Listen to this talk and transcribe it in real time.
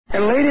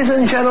And ladies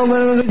and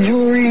gentlemen of the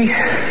jury,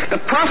 the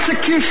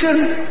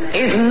prosecution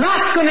is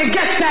not going to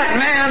get that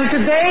man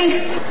today.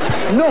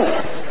 No,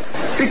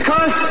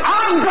 because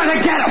I'm going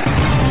to get him.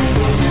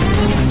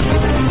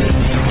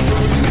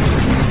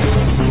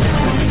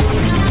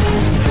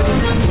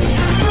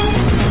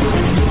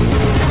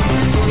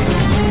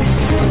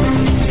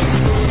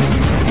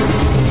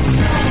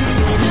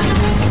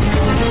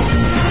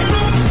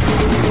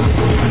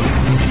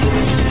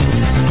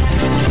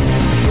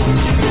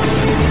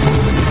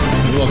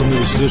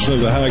 This edition of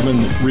the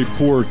Hagmann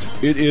Report.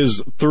 It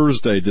is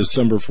Thursday,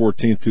 December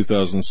 14th,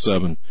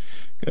 2007.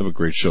 I have a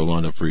great show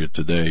lined up for you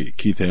today.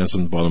 Keith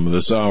Hanson, bottom of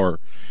this hour.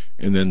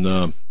 And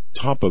then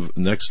top of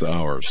next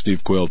hour,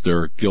 Steve Quayle,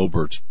 Derek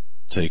Gilbert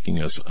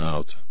taking us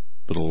out.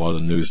 But a lot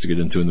of news to get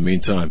into in the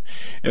meantime.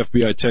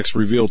 FBI text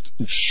revealed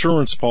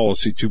insurance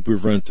policy to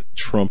prevent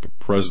Trump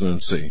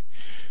presidency.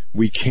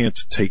 We can't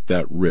take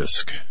that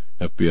risk.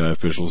 FBI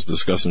officials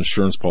discuss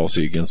insurance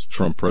policy against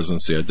Trump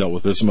presidency. I dealt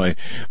with this in my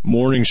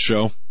morning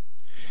show.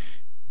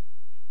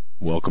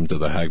 Welcome to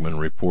the Hagmann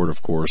Report,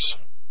 of course,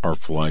 our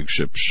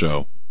flagship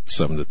show,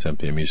 7 to 10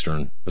 p.m.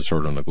 Eastern, is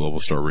heard on the Global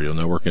Star Radio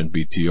Network and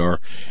BTR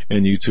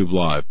and YouTube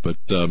Live. But,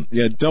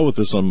 I dealt with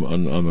this on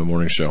my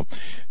morning show.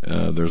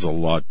 There's a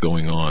lot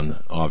going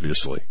on,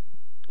 obviously.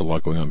 A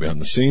lot going on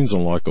behind the scenes,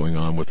 and a lot going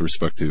on with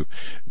respect to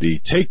the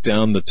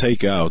takedown, the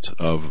takeout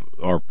of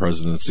our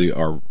presidency,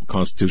 our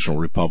constitutional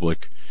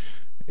republic.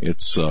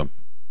 It's a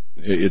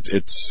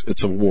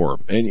war.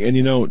 And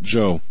you know,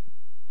 Joe,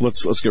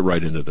 let's get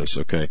right into this,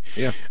 okay?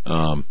 Yeah.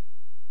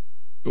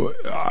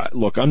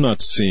 Look, I'm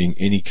not seeing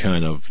any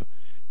kind of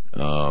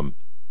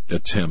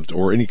attempt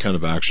or any kind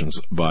of actions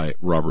by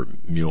Robert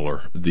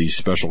Mueller, the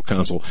special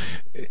counsel,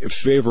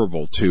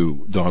 favorable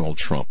to Donald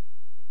Trump.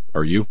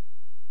 Are you?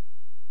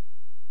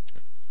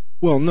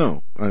 Well,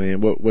 no. I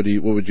mean, what would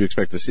you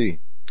expect to see?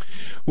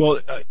 Well,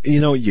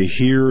 you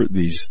hear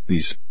these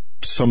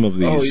some of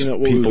these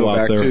people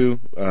out there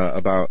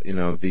about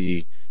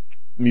the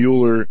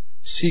Mueller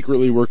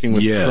secretly working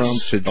with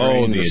Trump to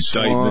drain the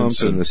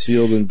swamps and the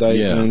sealed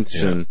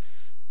indictments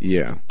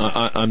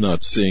I'm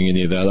not seeing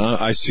any of that.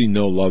 I see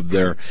no love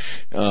there.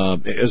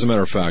 As a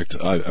matter of fact,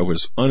 I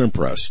was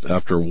unimpressed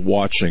after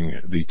watching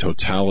the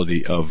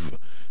totality of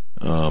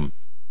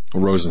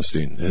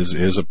Rosenstein,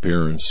 his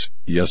appearance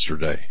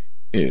yesterday.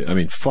 I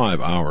mean, 5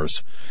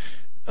 hours.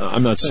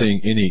 I'm not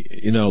seeing any,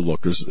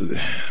 look,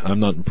 I'm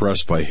not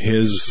impressed by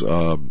his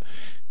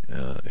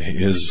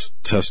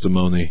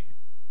testimony.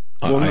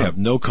 Well, I have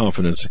no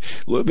confidence.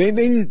 Look, they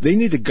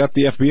need to gut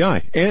the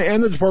FBI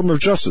and the Department of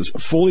Justice.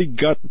 Fully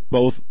gut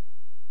both.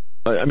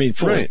 Fully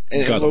right.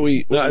 And gut. What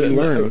we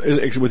learned,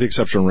 with the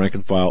exception of rank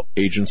and file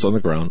agents on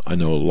the ground. I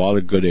know a lot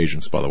of good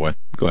agents, by the way.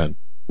 Go ahead.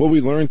 What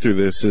we learned through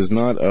this is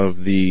not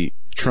of the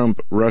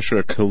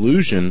Trump-Russia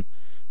collusion,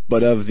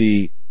 but of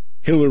the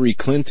Hillary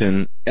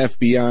Clinton,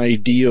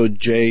 FBI,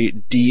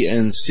 DOJ,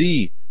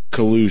 DNC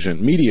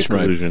collusion, media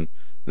collusion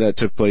that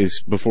took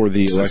place before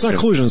the election. It's not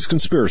collusion, it's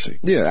conspiracy.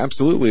 Yeah,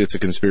 absolutely, it's a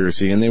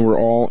conspiracy, and they were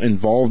all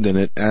involved in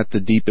it at the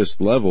deepest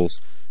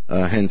levels.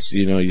 Hence,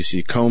 you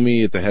see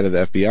Comey at the head of the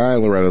FBI,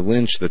 Loretta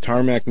Lynch, the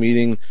tarmac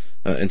meeting,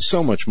 and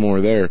so much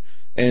more there.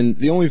 And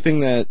the only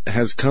thing that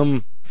has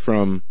come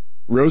from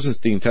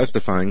Rosenstein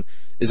testifying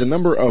is a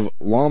number of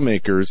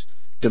lawmakers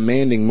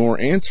demanding more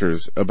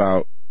answers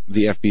about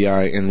the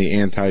FBI and the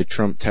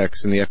anti-Trump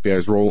texts and the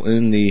FBI's role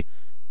in the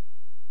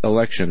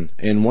election.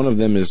 And one of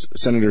them is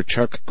Senator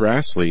Chuck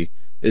Grassley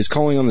is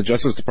calling on the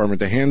Justice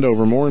Department to hand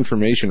over more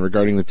information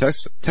regarding the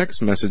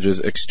text messages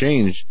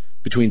exchanged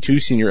between two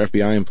senior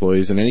FBI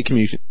employees and any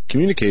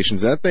communications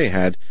that they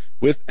had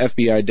with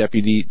FBI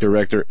Deputy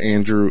Director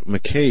Andrew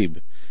McCabe.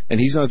 And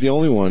he's not the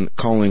only one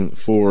calling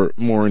for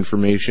more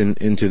information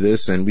into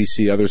this, and we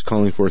see others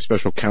calling for a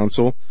special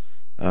counsel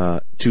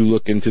to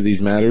look into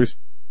these matters.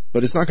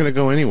 But it's not going to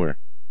go anywhere.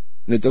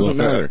 And it doesn't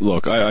matter.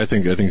 Look, I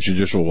think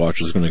Judicial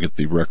Watch is going to get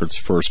the records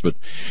first, but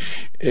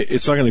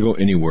it's not going to go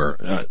anywhere.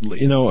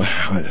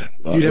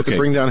 You'd have to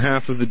bring down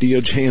half of the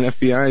DOJ and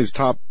FBI's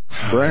top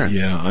brass.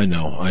 Yeah, I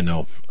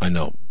know.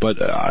 But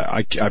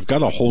I've got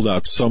to hold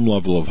out some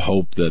level of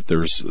hope that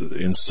there's,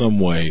 in some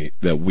way,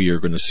 that we are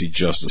going to see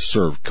justice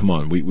served. Come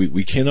on,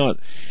 we cannot.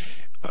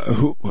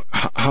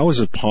 How is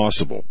it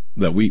possible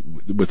that we,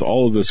 with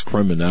all of this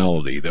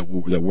criminality, that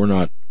we're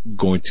not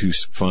going to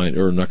find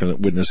or not going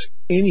to witness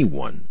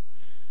anyone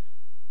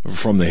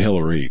from the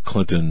Hillary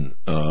Clinton,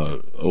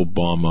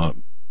 Obama,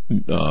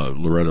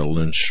 Loretta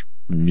Lynch,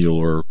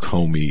 Mueller,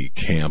 Comey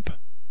camp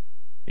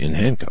in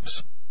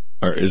handcuffs?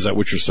 Or is that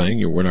what you're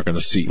saying? We're not going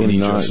to see any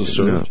justice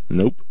served?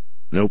 Nope.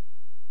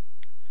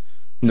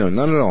 No,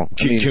 not at all.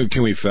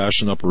 Can we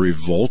fashion up a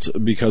revolt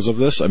because of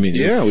this? I mean,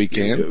 yeah, we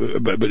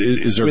can. But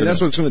is there? That's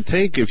what it's going to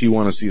take if you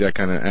want to see that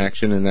kind of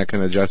action and that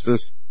kind of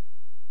justice.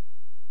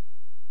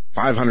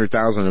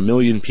 500,000, 1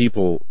 million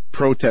people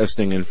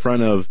protesting in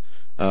front of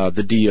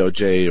the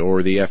DOJ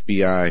or the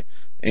FBI,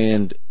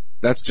 and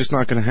that's just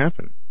not going to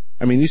happen.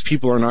 I mean, these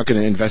people are not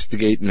going to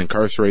investigate and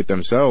incarcerate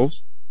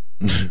themselves.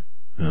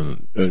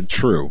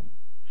 True.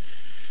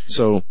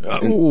 So,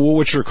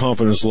 what's your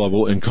confidence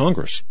level in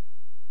Congress?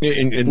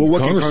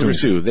 What can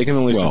Congress do? They can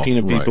only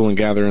subpoena people and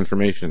gather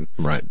information.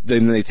 Right.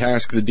 Then they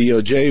task the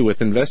DOJ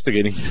with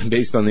investigating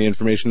based on the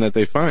information that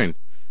they find.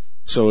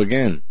 So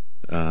again,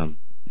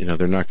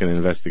 they're not going to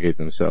investigate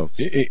themselves.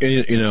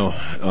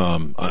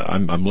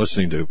 I'm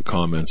listening to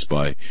comments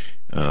by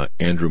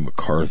Andrew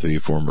McCarthy,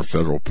 former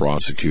federal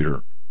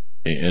prosecutor,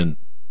 and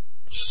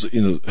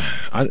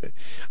I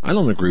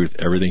don't agree with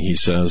everything he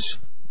says.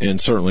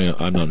 And certainly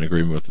I'm not in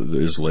agreement with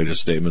his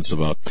latest statements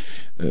about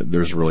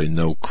there's really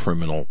no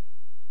criminal,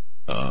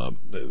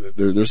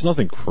 there's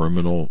nothing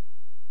criminal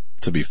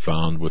to be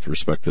found with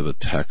respect to the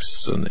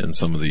texts and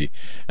some of the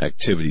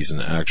activities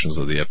and actions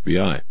of the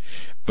FBI.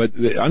 But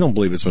I don't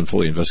believe it's been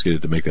fully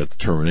investigated to make that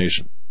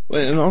determination.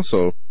 And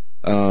also,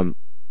 I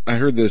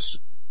heard this,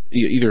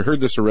 either heard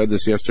this or read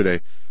this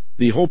yesterday.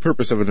 The whole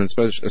purpose of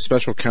a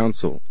special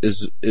counsel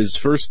is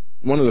first,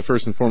 one of the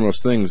first and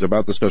foremost things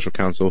about the special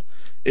counsel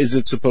is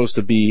it's supposed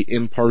to be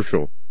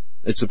impartial.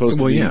 It's supposed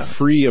to be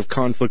free of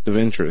conflict of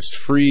interest,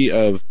 free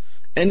of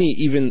any,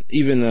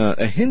 even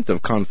a hint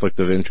of conflict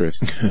of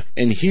interest.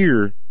 And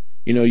here,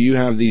 you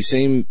have these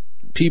same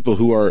people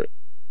who are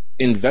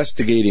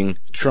investigating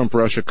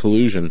Trump-Russia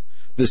collusion,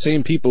 the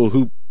same people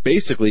who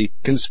basically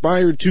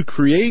conspired to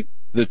create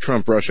the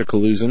Trump-Russia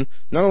collusion.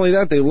 Not only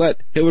that, they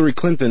let Hillary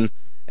Clinton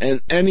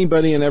and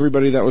anybody and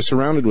everybody that was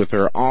surrounded with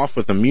her off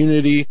with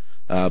immunity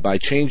by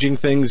changing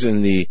things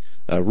in the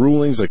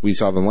rulings, like we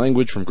saw the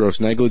language from gross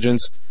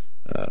negligence.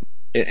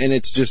 And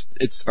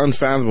it's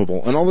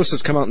unfathomable. And all this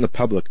has come out in the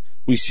public.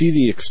 We see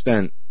the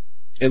extent,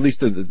 at least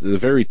the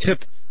very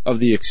tip of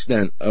the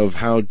extent of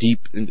how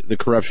deep the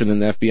corruption in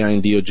the FBI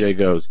and DOJ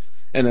goes.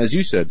 And as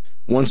you said,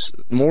 once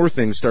more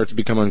things start to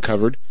become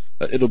uncovered,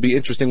 it'll be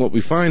interesting what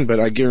we find, but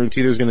I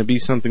guarantee there's going to be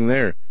something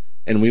there.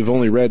 And we've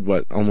only read,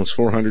 almost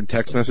 400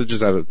 text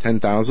messages out of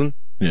 10,000?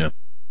 Yeah.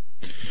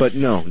 But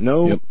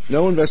no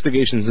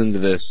investigations into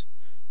this.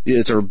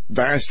 It's a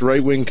vast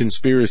right-wing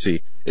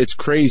conspiracy. It's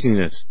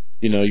craziness.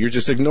 You're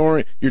just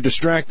ignoring, you're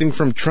distracting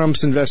from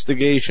Trump's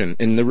investigation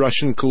and the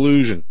Russian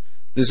collusion.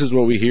 This is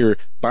what we hear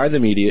by the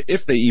media,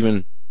 if they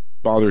even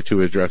bother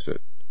to address it.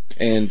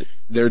 And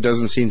there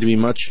doesn't seem to be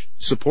much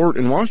support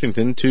in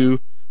Washington to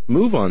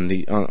move on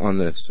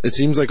this. It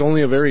seems like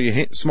only a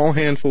very small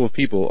handful of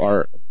people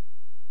are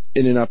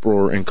in an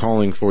uproar and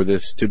calling for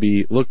this to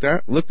be looked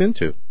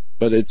into.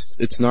 But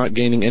it's not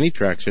gaining any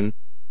traction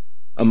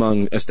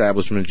among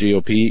establishment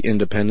GOP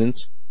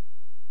independents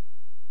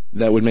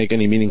that would make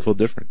any meaningful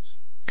difference.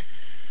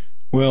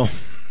 Well,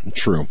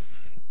 true.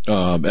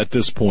 At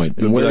this point,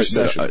 and where is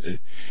Sessions?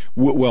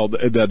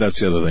 That's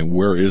the other thing.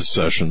 Where is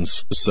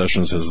Sessions?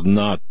 Sessions has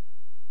not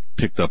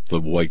picked up the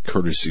white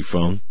courtesy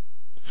phone.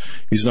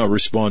 He's not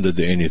responded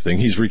to anything.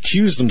 He's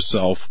recused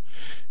himself,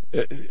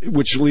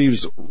 which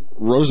leaves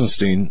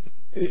Rosenstein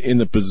in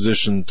the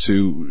position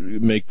to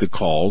make the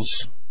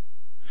calls,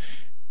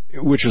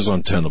 which is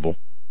untenable.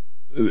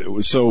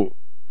 So,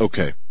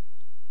 okay,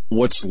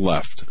 what's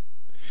left?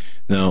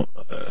 Now,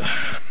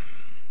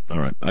 all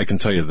right, I can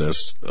tell you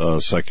this,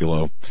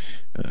 Sekulow,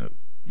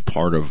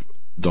 part of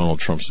Donald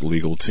Trump's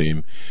legal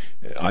team,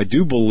 I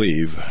do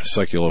believe,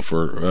 Sekulow,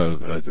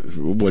 for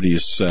what he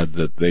has said,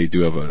 that they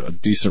do have a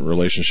decent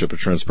relationship, a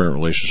transparent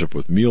relationship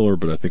with Mueller,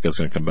 but I think that's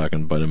going to come back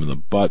and bite him in the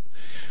butt.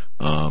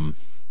 I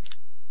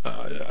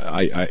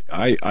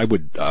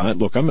would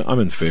look. I'm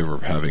in favor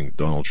of having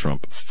Donald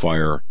Trump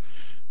fire,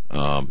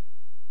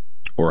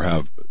 or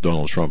have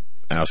Donald Trump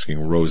asking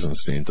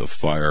Rosenstein to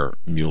fire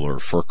Mueller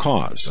for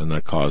cause, and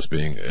that cause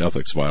being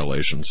ethics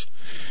violations.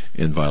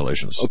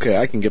 Okay,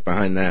 I can get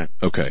behind that.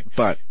 Okay,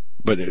 but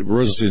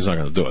Rosenstein's not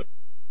going to do it,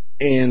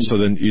 and so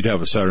then you'd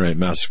have a Saturday Night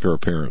Massacre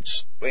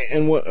appearance.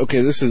 And what?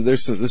 Okay, this is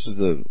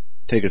the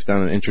take us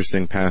down an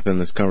interesting path in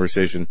this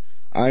conversation.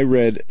 I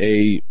read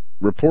a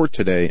report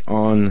today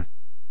on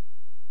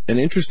an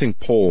interesting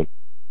poll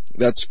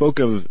that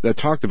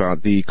talked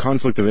about the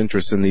conflict of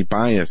interest and the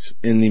bias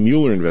in the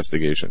Mueller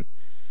investigation.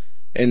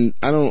 And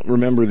I don't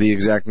remember the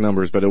exact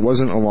numbers, but it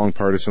wasn't along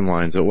partisan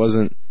lines. It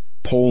wasn't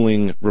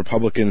polling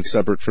Republicans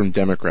separate from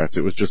Democrats.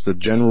 It was just a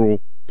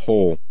general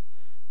poll.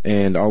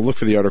 And I'll look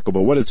for the article,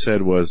 but what it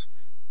said was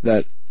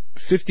that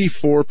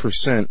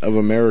 54% of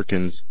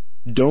Americans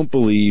don't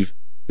believe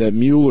that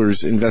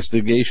Mueller's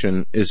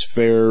investigation is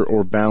fair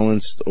or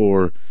balanced,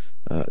 or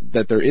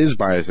that there is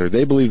bias there.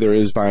 They believe there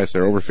is bias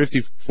there, over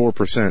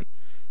 54%.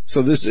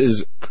 So this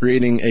is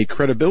creating a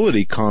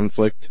credibility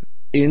conflict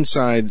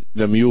inside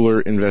the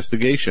Mueller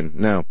investigation.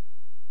 Now,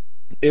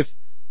 if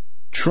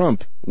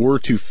Trump were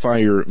to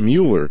fire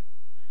Mueller,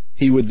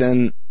 he would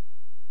then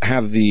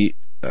have the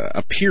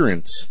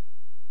appearance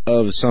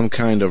of some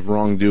kind of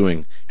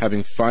wrongdoing,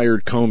 having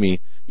fired Comey,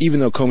 even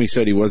though Comey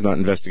said he was not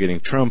investigating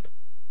Trump.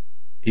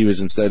 He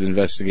was instead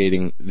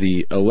investigating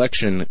the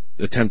election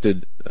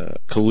attempted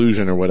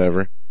collusion or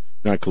whatever.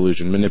 Not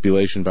collusion,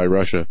 manipulation by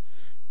Russia.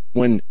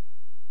 When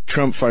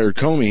Trump fired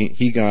Comey,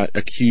 he got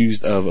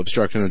accused of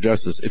obstruction of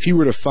justice. If he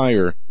were to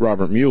fire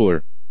Robert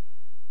Mueller,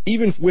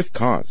 even with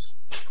cause,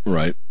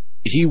 right,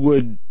 he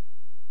would,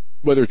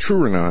 whether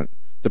true or not,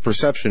 the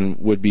perception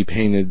would be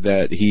painted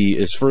that he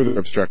is further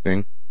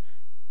obstructing,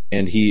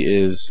 and he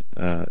is,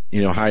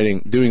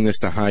 doing this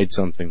to hide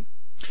something,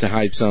 to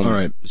hide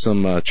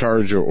some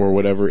charge or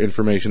whatever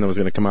information that was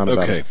going to come out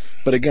about it.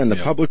 But again, the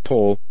public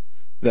poll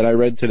that I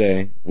read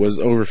today was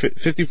over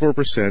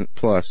 54%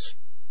 plus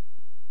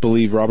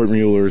believe Robert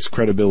Mueller's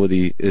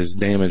credibility is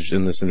damaged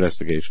in this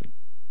investigation.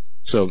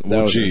 So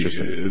that was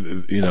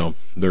interesting.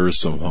 There is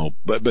some hope.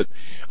 But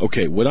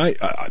okay, when I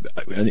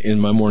in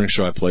my morning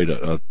show, I played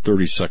a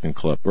 30-second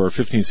clip or a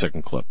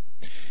 15-second clip.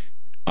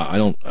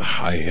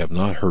 I have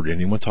not heard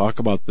anyone talk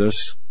about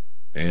this,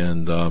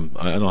 and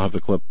I don't have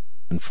the clip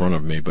in front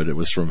of me, but it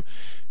was from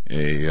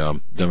a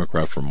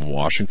Democrat from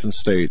Washington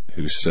State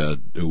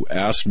who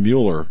asked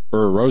Mueller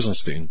or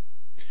Rosenstein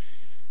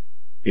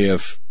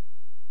if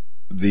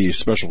the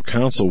special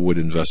counsel would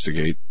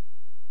investigate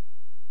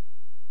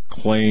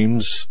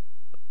claims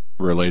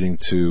relating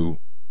to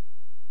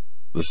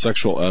the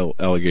sexual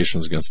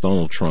allegations against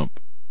Donald Trump.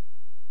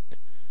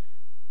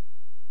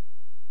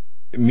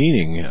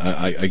 Meaning,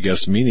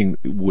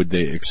 would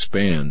they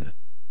expand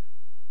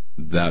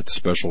that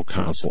special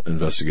counsel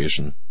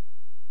investigation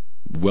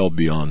well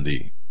beyond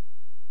the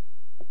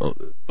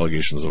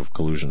allegations of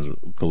collusion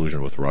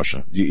with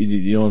Russia?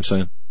 You know what I'm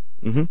saying?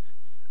 Mm-hmm.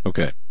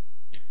 Okay.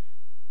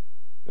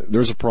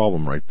 There's a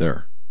problem right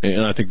there.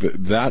 And I think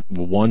that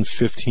one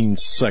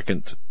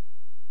 15-second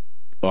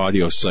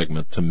audio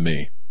segment to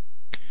me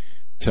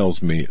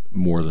tells me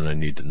more than I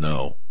need to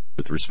know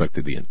with respect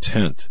to the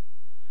intent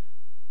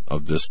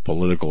of this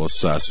political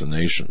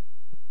assassination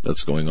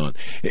that's going on.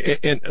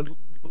 And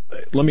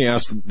let me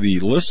ask the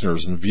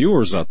listeners and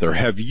viewers out there,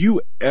 have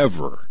you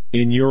ever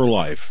in your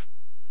life,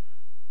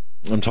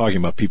 I'm talking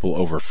about people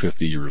over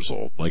 50 years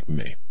old, like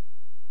me,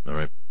 all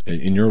right,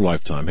 in your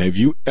lifetime, have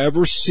you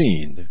ever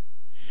seen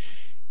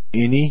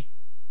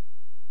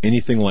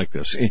anything like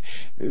this?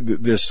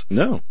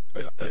 No.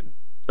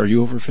 Are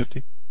you over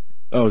 50?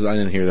 Oh, I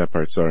didn't hear that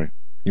part. Sorry.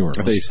 You weren't.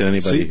 I thought you said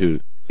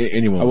anybody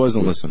anyone. I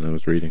wasn't listening. I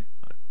was reading.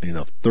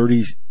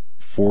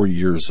 34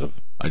 years of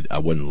I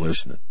wasn't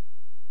listening.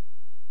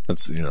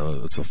 That's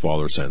a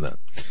father saying that.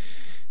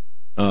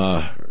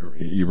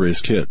 You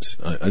raise kids.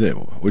 I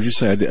didn't. What'd you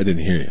say? I didn't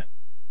hear you.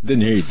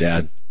 Didn't hear you,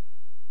 Dad.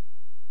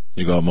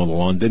 You go out mow the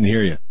lawn. Didn't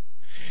hear you.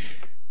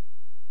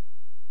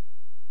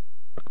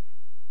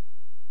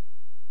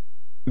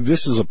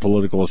 This is a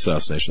political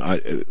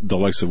assassination, the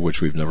likes of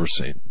which we've never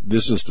seen.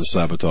 This is to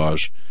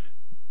sabotage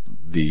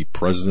the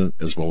president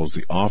as well as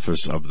the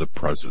office of the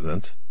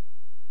president.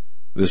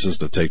 This is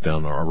to take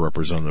down our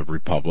representative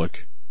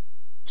republic.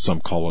 Some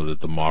call it a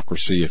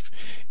democracy.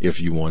 If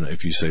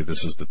you say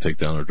this is to take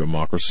down our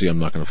democracy, I'm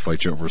not going to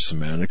fight you over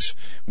semantics.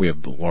 We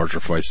have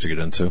larger fights to get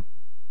into.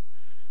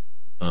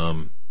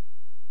 The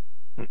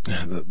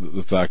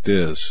fact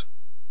is,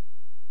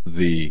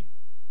 the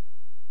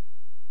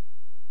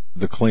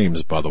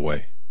claims, by the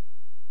way,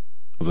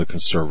 of the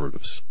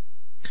conservatives,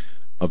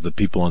 of the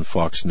people on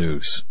Fox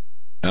News,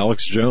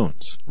 Alex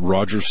Jones,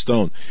 Roger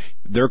Stone,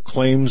 their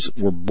claims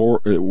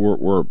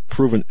were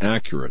proven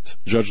accurate.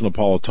 Judge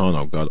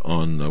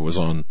Napolitano was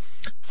on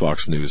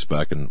Fox News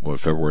back in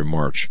February,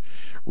 March.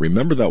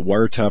 Remember that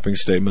wiretapping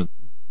statement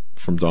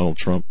from Donald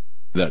Trump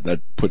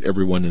that put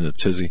everyone in a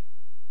tizzy?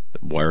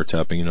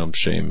 Wiretapping,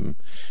 shame.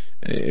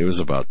 It was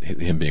about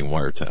him being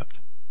wiretapped.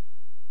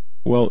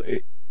 Well,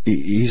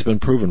 he's been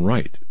proven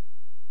right,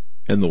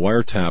 and the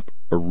wiretap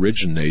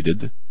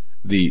originated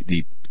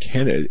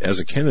as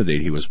a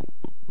candidate he was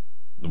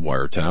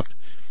wiretapped,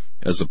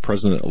 as the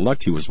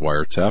president-elect he was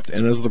wiretapped,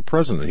 and as the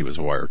president he was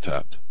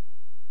wiretapped,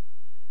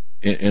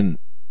 and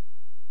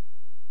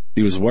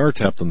he was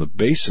wiretapped on the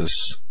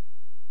basis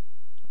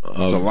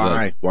of it's a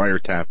lie.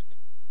 Wiretapped.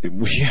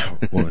 Yeah,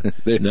 well,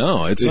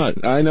 no, it's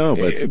not. I know,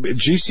 but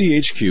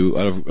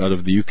GCHQ out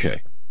of the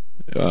UK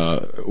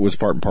was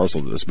part and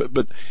parcel to this,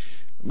 but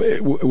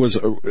it was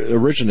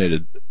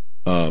originated.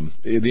 The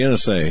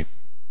NSA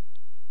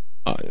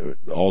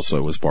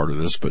also was part of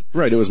this, but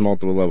right, it was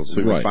multiple levels.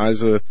 So right.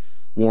 FISA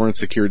warrant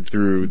secured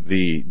through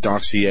the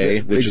dossier,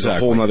 which is a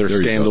whole other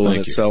scandal in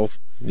itself.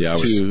 Yeah, I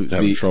was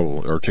having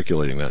trouble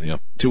articulating that. Yeah,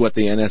 to what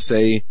the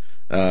NSA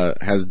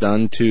has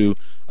done to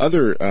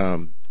other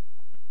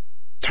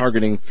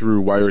targeting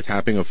through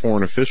wiretapping of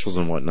foreign officials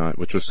and whatnot,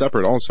 which was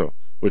separate also,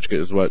 which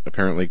is what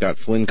apparently got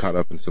Flynn caught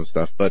up in some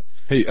stuff. But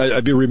hey, I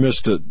would be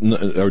remiss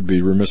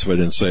if I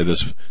didn't say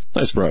this.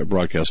 Nice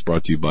broadcast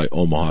brought to you by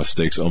Omaha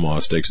Steaks,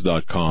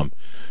 omahasteaks.com.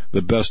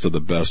 The best of the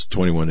best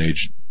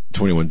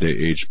 21-day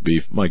aged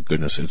beef. My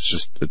goodness,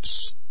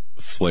 it's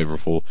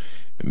flavorful.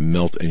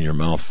 Melt in your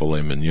mouth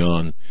filet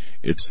mignon.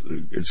 It's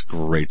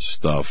great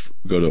stuff.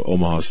 Go to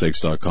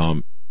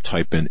omahasteaks.com.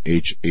 Type in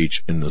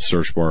HH in the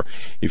search bar.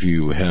 If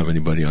you have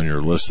anybody on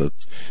your list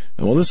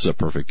this is a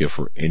perfect gift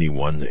for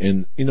anyone.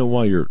 And,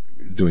 while you're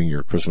doing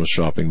your Christmas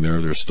shopping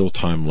there's still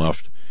time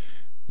left.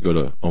 Go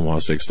to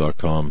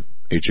omahasteaks.com,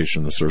 HH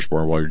in the search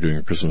bar while you're doing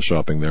your Christmas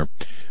shopping there.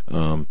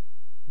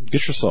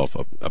 get yourself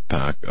a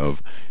pack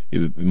of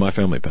My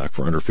Family Pack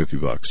for under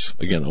 $50.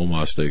 Again,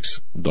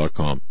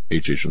 omahasteaks.com,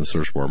 HH in the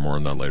search bar. More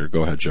on that later.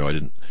 Go ahead, Joe. I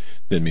didn't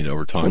mean to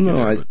overtalk you.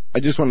 No, I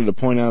just wanted to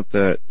point out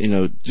that,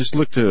 just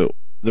look to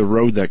the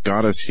road that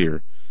got us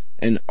here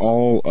and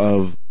all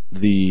of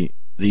the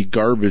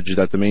garbage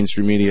that the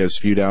mainstream media has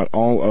spewed out,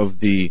 all of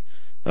the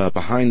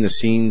behind the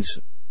scenes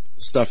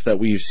stuff that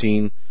we've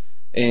seen.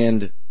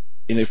 And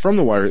from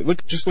the wire,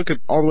 look at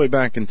all the way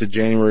back into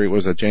January.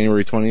 Was that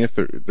January 20th,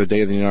 or the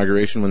day of the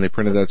inauguration, when they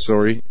printed that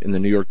story in the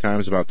New York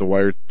Times about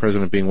the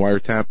president being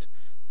wiretapped?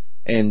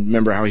 And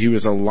remember how he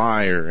was a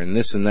liar and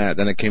this and that.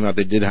 Then it came out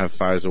they did have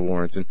FISA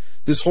warrants, and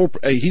this whole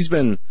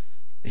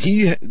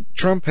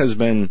Trump has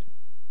been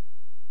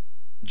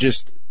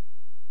just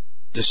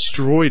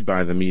destroyed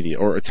by the media,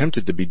 or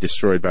attempted to be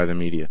destroyed by the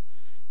media,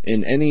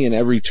 in any and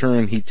every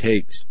turn he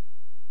takes,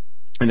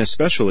 and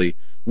especially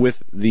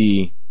with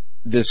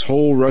this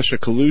whole Russia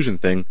collusion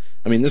thing.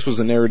 I mean, this was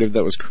a narrative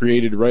that was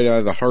created right out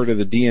of the heart of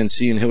the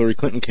DNC and Hillary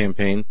Clinton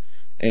campaign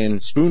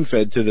and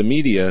spoon-fed to the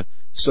media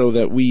so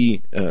that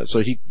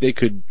they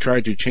could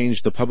try to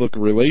change the public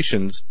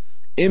relations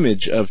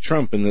image of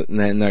Trump and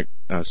that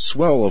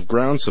swell of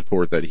ground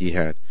support that he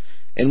had.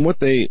 And what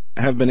they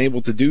have been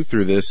able to do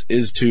through this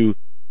is to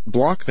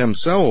block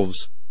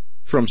themselves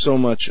from so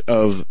much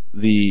of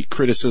the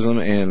criticism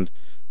and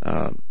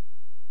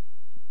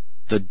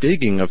the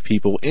digging of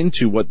people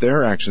into what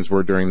their actions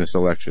were during this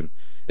election.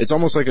 It's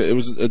almost like it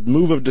was a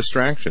move of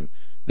distraction.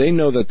 They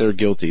know that they're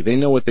guilty. They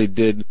know what they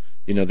did.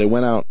 They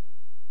went out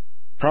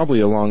probably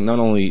along not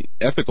only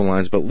ethical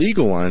lines, but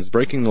legal lines,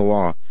 breaking the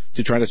law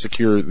to try to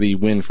secure the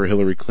win for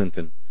Hillary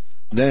Clinton.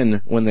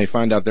 Then, when they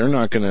find out they're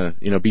not going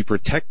to, be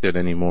protected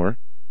anymore,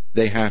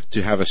 they have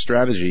to have a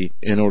strategy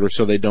in order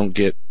so they don't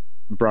get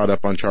brought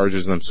up on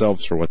charges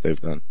themselves for what they've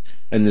done.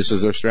 And this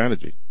is their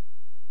strategy.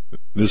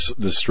 This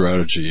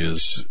strategy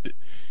is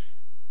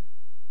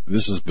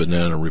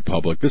banana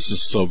republic. This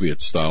is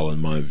Soviet style in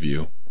my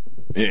view.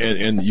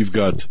 And you've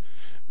got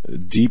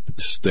deep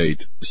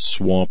state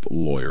swamp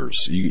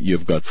lawyers.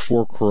 You've got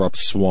 4 corrupt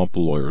swamp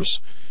lawyers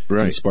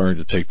conspiring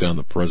to take down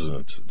the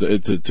president,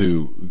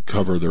 to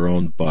cover their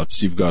own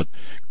butts. You've got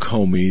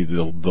Comey,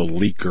 the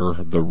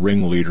leaker, the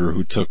ringleader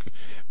who took $1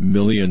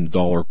 million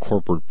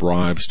corporate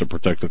bribes to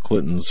protect the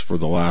Clintons for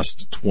the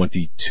last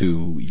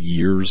 22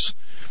 years.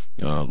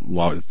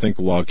 Think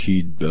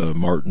Lockheed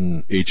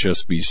Martin,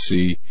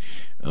 HSBC,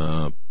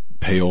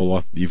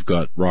 Payola. You've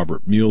got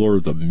Robert Mueller,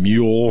 the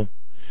Mule.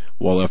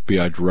 While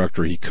FBI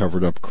director, he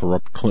covered up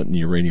corrupt Clinton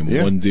Uranium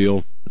One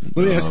deal.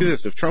 Let me ask you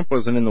this. If Trump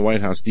wasn't in the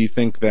White House, do you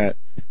think that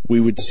we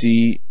would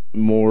see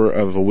more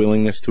of a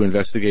willingness to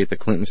investigate the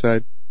Clinton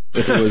side?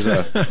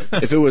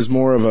 If it was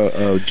more of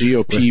a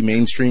GOP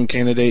mainstream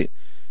candidate?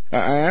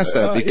 I asked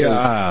that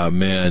because...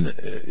 man.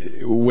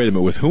 Wait a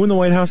minute. With who in the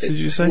White House, did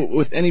you say?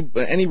 With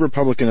any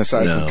Republican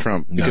aside from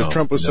Trump. Because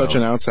Trump was such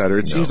an outsider.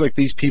 It seems like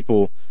these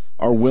people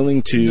are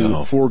willing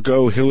to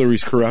forego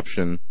Hillary's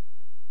corruption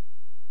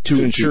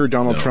to ensure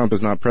Donald Trump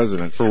is not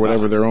president for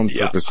whatever their own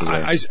purposes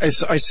are.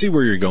 I see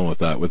where you're going with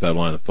that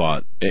line of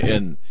thought.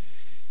 And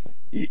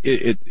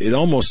it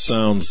almost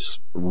sounds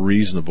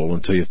reasonable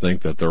until you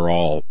think that they're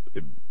all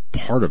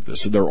part of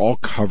this. They're all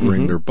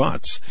covering their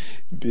butts.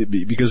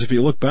 Because if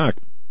you look back,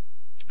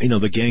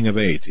 the Gang of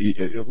Eight,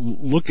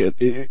 look at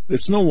it,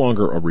 it's no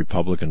longer a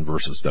Republican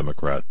versus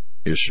Democrat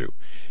issue.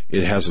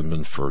 It hasn't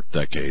been for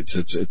decades.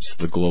 It's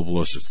the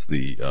globalists, it's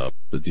the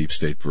deep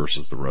state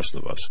versus the rest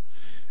of us.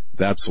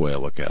 That's the way I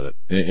look at it.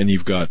 And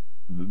you've got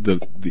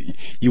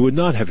you would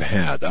not have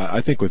had, I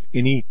think with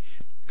any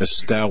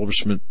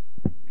establishment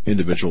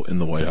individual in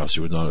the White House,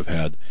 you would not have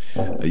had,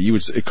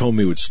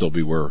 Comey would still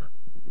be where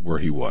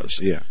he was.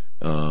 Yeah.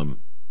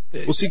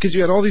 Well, see, because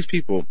you had all these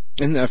people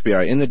in the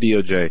FBI, in the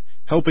DOJ,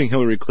 helping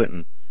Hillary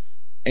Clinton,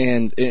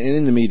 and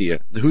in the media,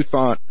 who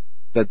thought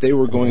that they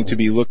were going to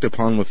be looked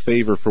upon with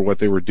favor for what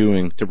they were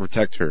doing to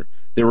protect her.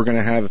 They were going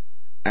to have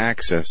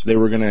access. They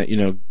were going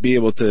to, be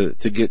able to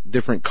get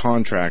different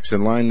contracts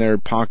and line their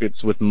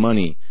pockets with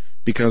money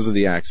because of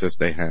the access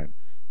they had.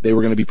 They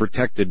were going to be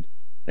protected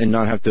and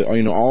not have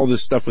to, all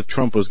this stuff with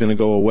Trump was going to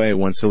go away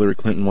once Hillary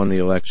Clinton won the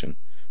election.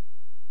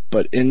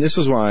 And this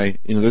is why,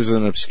 there's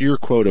an obscure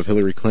quote of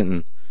Hillary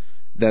Clinton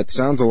that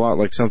sounds a lot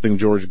like something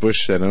George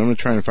Bush said, and I'm going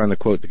to try and find the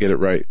quote to get it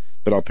right,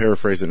 but I'll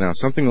paraphrase it now.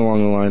 Something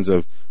along the lines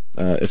of,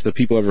 if the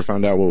people ever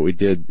found out what we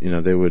did,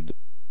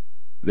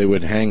 they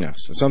would hang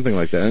us. Something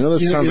like that. I know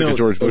that sounds like a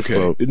George Bush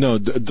quote. No,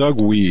 Doug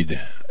Weed,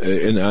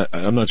 and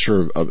I'm not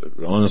sure,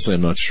 honestly,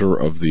 I'm not sure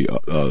of the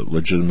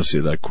legitimacy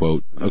of that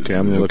quote. Okay,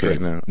 I'm going to look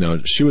right now.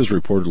 No, she was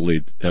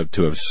reportedly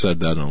to have said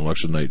that on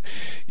election night.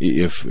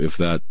 If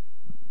that,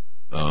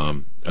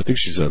 I think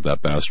she said if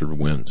that bastard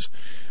wins.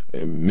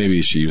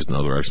 Maybe she used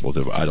another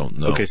expletive. I don't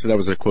know. Okay, so that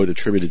was a quote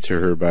attributed to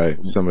her by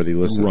somebody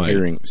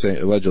listening,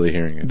 allegedly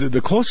hearing it. The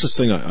closest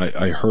thing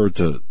I heard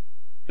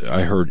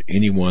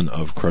anyone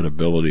of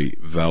credibility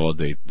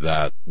validate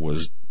that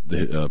was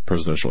the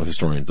presidential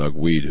historian Doug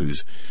Weed, who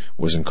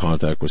was in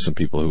contact with some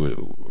people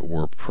who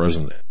were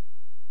present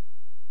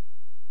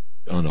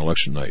on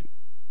election night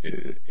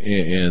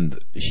and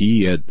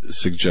he had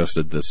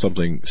suggested that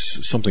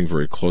something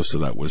very close to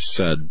that was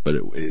said, but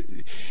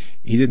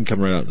he didn't come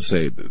right out and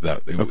say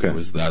that it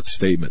was that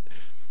statement.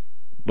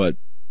 But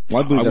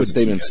I believe that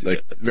statement's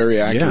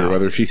very accurate,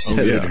 whether she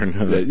said it or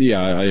not.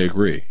 Yeah, I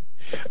agree.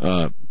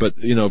 But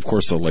of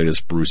course, the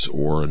latest Bruce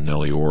Orr and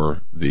Nellie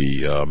Orr,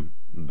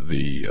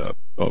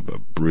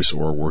 Bruce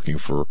Orr working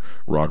for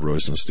Rod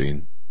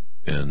Rosenstein,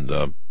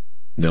 and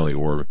Nellie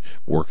Orr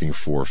working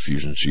for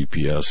Fusion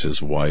GPS,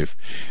 his wife.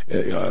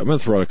 I'm going to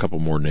throw out a couple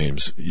more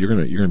names. You're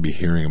going to be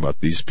hearing about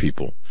these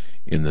people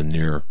in the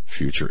near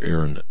future.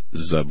 Aaron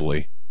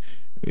Zebley,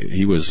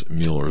 he was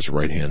Mueller's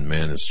right-hand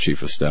man as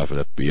chief of staff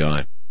at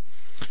FBI.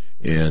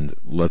 And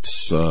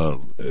let's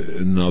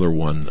another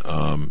one.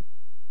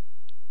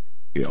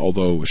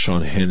 Although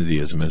Sean Hannity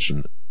has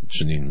mentioned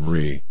Janine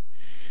Marie,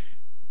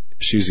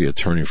 she's the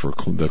attorney for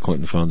the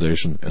Clinton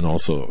Foundation and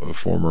also a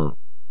former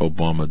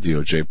Obama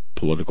DOJ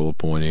political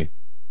appointee.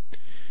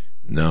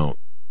 Now,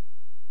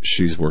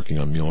 she's working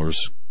on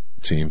Mueller's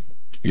team.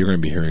 You're going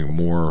to be hearing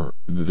more.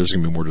 There's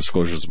going to be more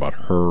disclosures about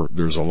her.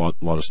 There's a lot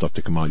of stuff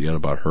to come out yet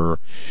about her.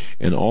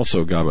 And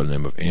also a guy by the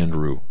name of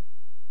Bill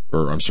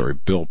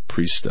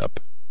Priestep,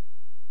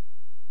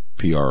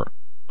 Priestep.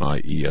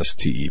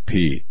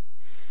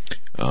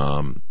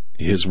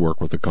 His work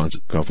with the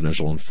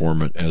confidential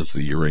informant as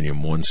the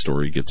Uranium One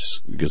story gets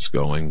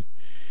going.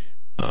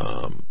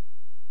 And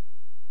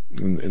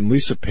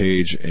Lisa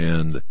Page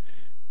and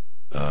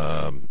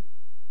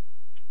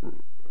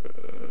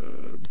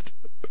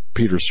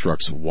Peter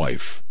Strzok's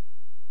wife.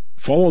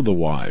 Follow the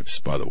wives,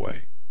 by the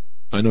way.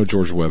 I know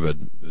George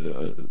Webb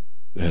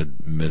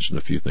had mentioned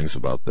a few things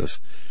about this.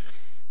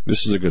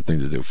 This is a good thing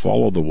to do.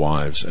 Follow the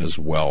wives as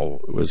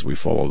well as we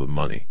follow the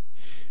money.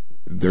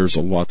 There's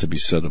a lot to be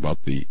said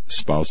about the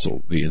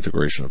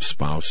integration of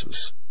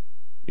spouses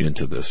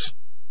into this.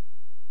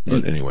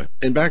 But anyway.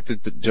 And back to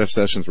Jeff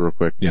Sessions real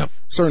quick. Yeah.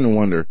 Starting to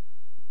wonder.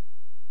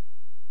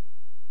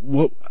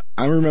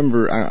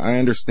 I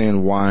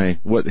understand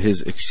what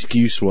his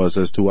excuse was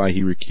as to why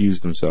he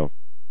recused himself.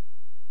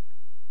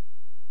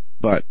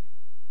 But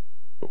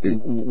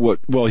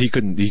he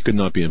could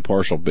not be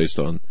impartial based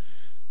on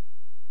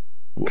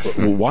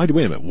wait a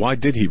minute, why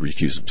did he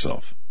recuse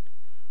himself?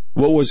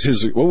 What was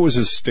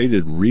his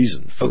stated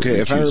reason for recusing?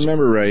 If I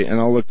remember right, and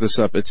I'll look this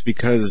up, it's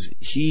because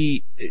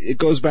it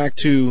goes back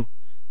to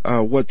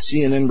what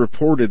CNN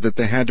reported that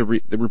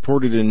they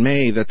reported in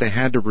May that they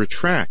had to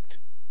retract,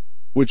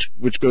 which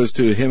goes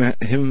to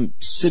him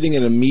sitting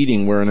at a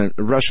meeting where a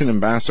Russian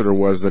ambassador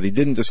was that he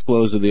didn't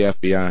disclose to the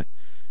FBI,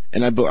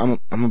 and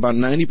I'm about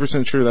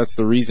 90% sure that's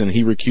the reason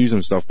he recused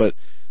himself. But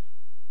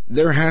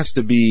there has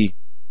to be,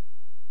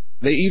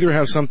 they either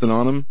have something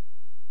on him,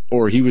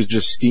 or he was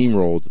just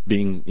steamrolled,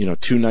 being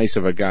too nice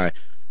of a guy.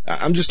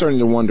 I'm just starting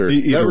to wonder. That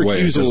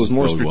recusal is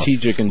more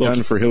strategic and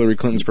done for Hillary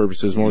Clinton's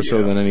purposes more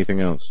so than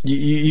anything else.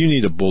 You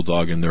need a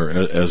bulldog in there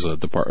as a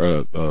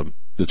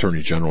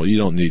attorney general. You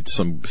don't need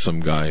some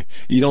guy.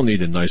 You don't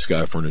need a nice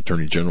guy for an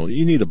attorney general.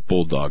 You need a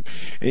bulldog.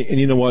 And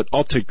you know what?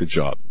 I'll take the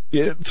job.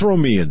 Yeah, throw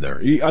me in there.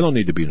 I don't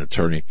need to be an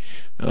attorney.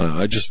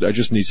 I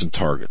just need some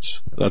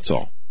targets. That's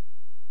all.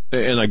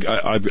 And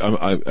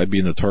I'd be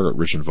in a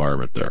target-rich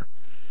environment there.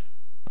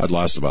 I'd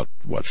last about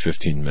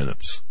 15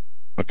 minutes.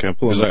 Okay, I'm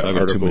pulling up an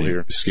article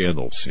here.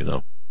 Scandals,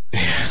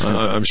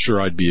 I'm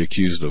sure I'd be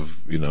accused of,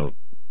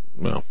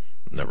 well,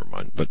 never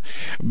mind. But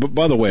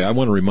by the way, I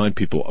want to remind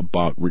people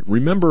about,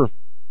 remember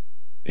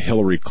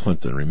Hillary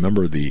Clinton,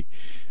 remember the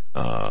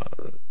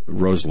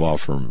Rose Law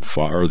Firm,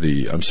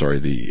 the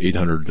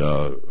 800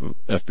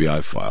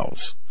 FBI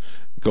files.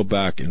 Go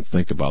back and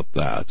think about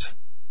that.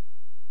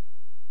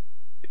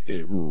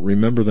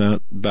 Remember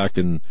that back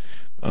in,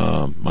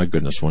 my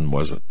goodness, when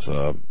was it?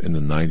 In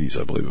the 90s,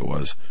 I believe it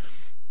was.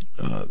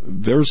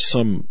 There's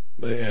some.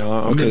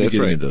 I'm going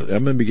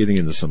to be getting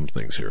into some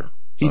things here.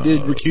 He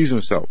did recuse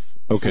himself.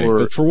 Okay,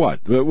 but for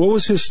what? What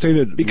was his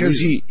stated? Because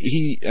reason?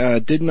 he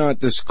did not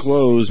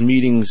disclose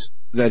meetings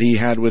that he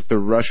had with the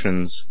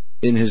Russians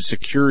in his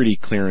security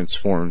clearance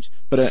forms.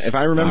 But if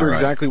I remember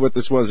exactly what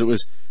this was,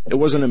 it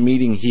wasn't a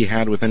meeting he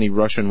had with any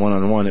Russian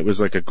one-on-one. It was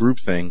like a group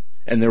thing,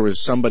 and there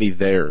was somebody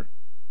there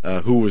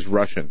who was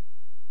Russian.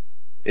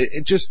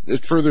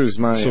 It furthers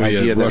my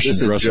idea that this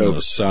is a joke. In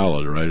a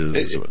salad, right?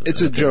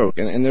 It's a joke,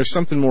 and there's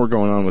something more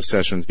going on with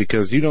Sessions,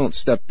 because you don't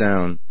step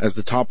down as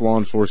the top law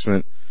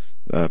enforcement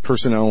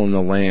personnel in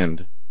the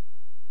land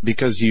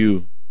because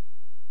you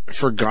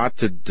forgot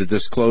to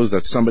disclose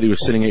that somebody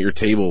was sitting at your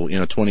table,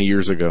 20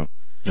 years ago.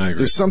 I agree.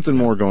 There's something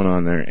more going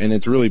on there, and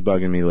it's really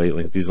bugging me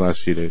lately, these last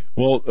few days.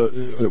 Well,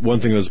 one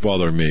thing that's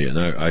bothering me, and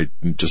I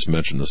just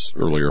mentioned this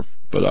earlier,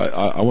 but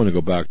I want to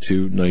go back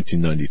to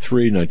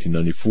 1993,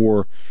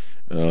 1994.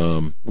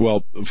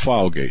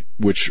 Filegate,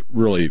 which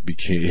really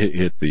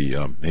hit the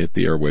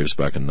airwaves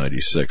back in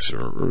 '96,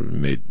 or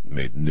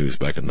made news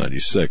back in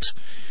 '96,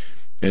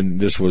 and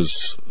this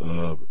was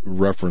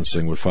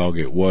referencing what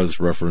Filegate was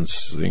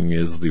referencing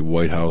is the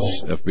White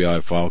House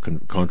FBI file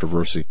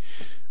controversy,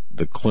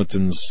 the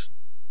Clintons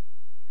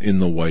in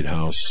the White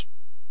House,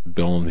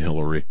 Bill and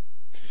Hillary,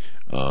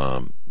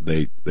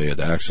 They had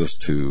access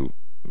to,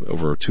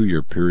 over a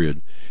 2-year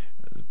period,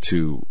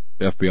 to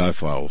FBI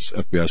files,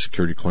 FBI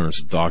security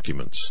clearance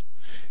documents.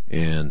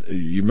 And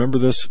you remember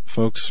this,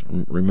 folks?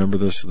 Remember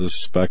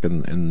this back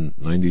in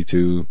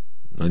 92,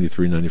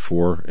 93,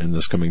 94, and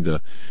this coming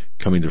to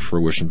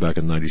fruition back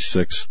in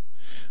 96.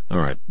 All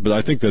right. But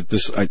I think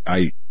that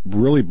I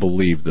really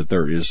believe that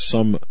there is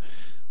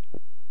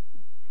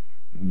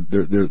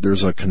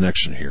there's a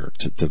connection here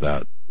to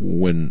that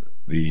when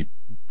the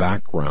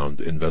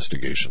background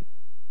investigation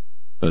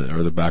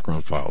or the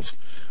background files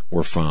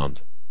were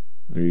found.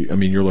 I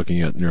mean, you're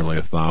looking at nearly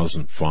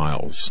 1,000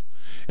 files.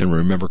 And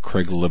remember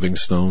Craig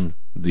Livingstone,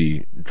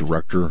 the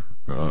director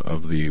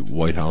of the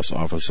White House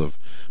Office of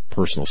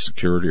Personnel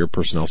Security?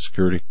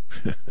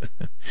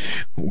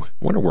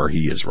 Wonder where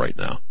he is right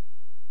now.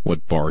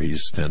 What bar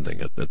he's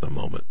tending at the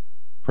moment.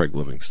 Craig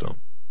Livingstone.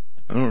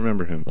 I don't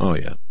remember him. Oh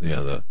yeah.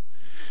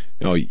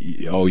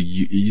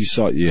 You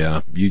saw,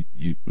 yeah. You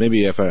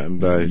maybe if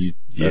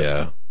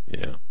yeah.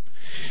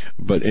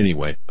 But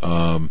anyway,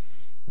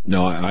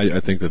 no,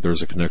 I think that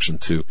there's a connection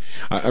to.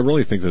 I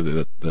really think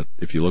that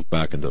if you look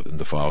back into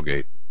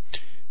Filegate,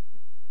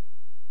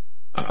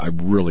 I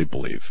really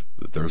believe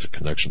that there's a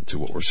connection to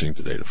what we're seeing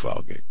today to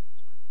Filegate.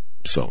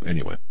 So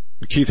anyway,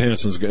 Keith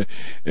Hanson's going.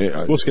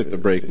 We'll skip the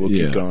break. We'll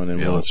keep going,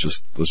 and let's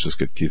just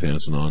get Keith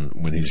Hanson on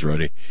when he's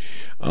ready.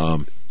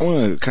 I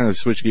want to kind of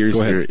switch gears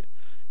here.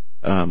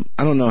 I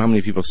don't know how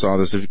many people saw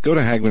this. If you go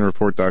to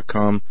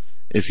HagmannReport.com,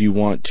 if you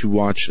want to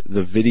watch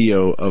the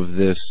video of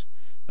this.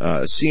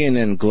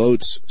 CNN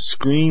gloats,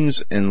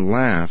 screams, and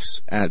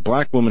laughs at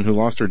black woman who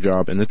lost her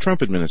job in the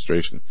Trump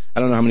administration. I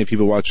don't know how many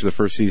people watched the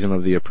first season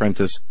of The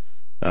Apprentice,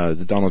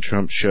 the Donald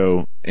Trump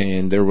show,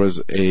 and there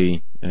was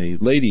a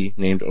lady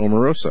named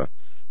Omarosa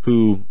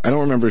who, I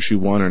don't remember if she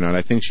won or not.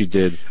 I think she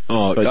did.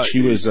 But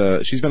she's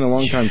been a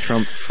longtime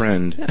Trump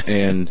friend,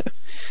 and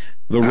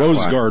the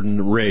Rose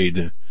Garden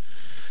raid.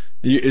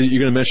 You're going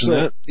to mention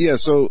that? Yeah,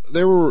 so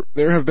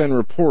there have been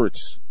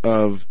reports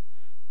of,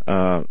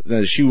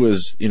 that she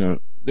was,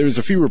 there was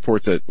a few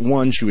reports that,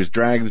 one, she was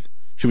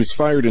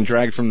fired and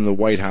dragged from the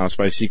White House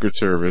by Secret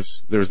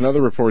Service. There was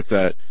another report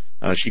that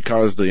she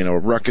caused a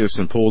ruckus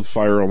and pulled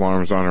fire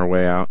alarms on her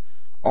way out.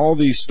 All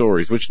these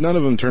stories, which none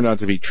of them turned out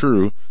to be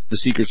true. The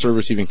Secret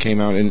Service even came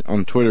out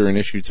on Twitter and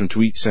issued some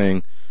tweets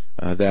saying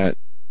that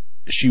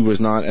she was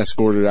not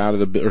escorted out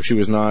of or she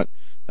was not,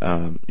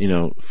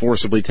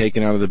 forcibly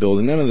taken out of the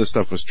building. None of this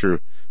stuff was true.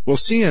 Well,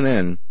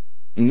 CNN,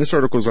 and this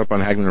article's up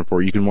on Hagmann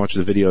Report. You can watch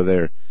the video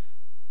there.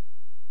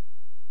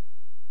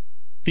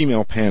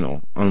 Female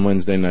panel on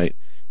Wednesday night,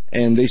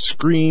 and they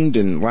screamed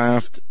and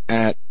laughed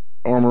at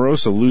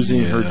Omarosa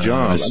losing her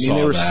job. I mean,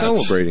 they were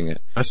celebrating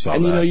it. I saw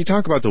that. And you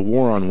talk about the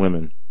war on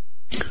women,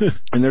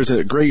 and there's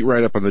a great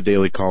write-up on the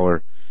Daily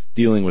Caller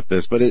dealing with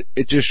this, but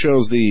it just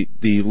shows the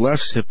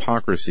left's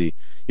hypocrisy.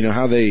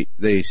 How they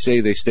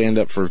say they stand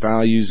up for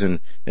values and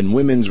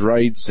women's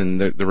rights, and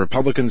the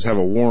Republicans have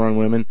a war on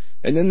women,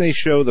 and then they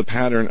show the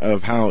pattern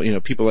of how,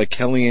 people like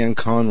Kellyanne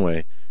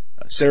Conway,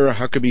 Sarah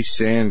Huckabee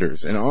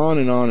Sanders, and on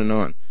and on and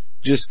on,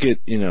 just get,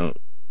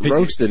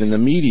 roasted in the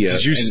media.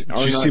 Did you see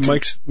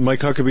Mike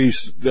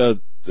Huckabee's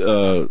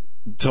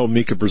tell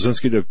Mika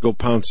Brzezinski to go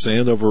pound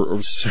sand over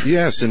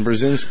Yes, and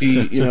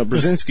Brzezinski,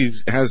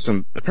 Brzezinski has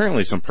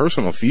apparently some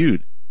personal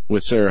feud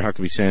with Sarah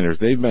Huckabee Sanders.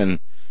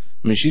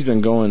 She's been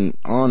going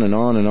on and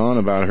on and on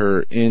about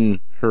her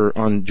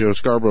on Joe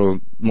Scarborough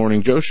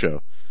Morning Joe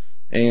show.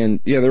 And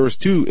yeah, there was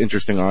 2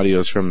 interesting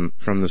audios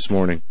from this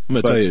morning. I'm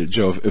gonna tell you,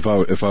 Joe, if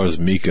I was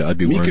Mika, I'd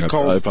be wearing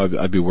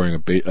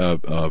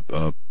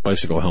a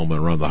bicycle helmet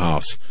around the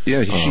house.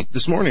 Yeah,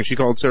 this morning she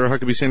called Sarah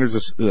Huckabee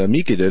Sanders,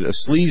 Mika did, a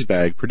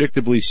sleazebag,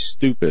 predictably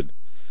stupid.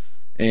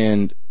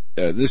 And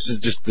this is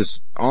just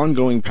this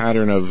ongoing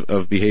pattern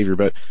of behavior.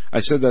 But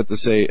I said that to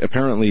say,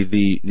 apparently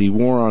the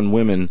war on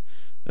women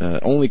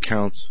only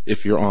counts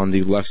if you're on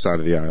the left side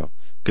of the aisle.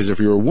 Because if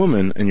you're a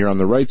woman and you're on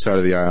the right side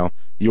of the aisle,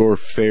 you're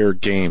fair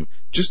game.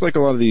 Just like a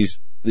lot of these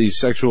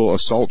sexual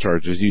assault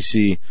charges, you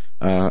see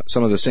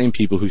some of the same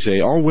people who say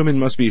all women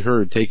must be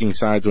heard taking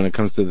sides when it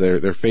comes to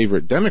their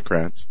favorite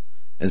Democrats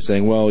and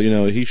saying, well,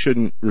 he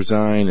shouldn't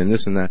resign and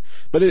this and that.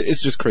 But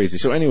it's just crazy.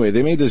 So anyway,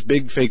 they made this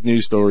big fake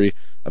news story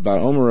about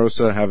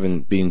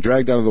Omarosa being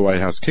dragged out of the White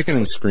House, kicking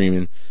and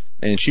screaming,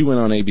 and she went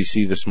on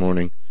ABC this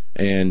morning,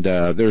 and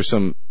there's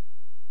some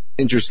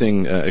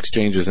interesting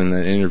exchanges in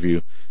that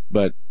interview,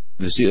 but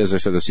as I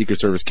said, the Secret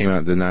Service came out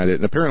and denied it.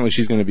 And apparently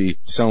she's going to be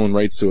selling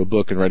rights to a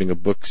book and writing a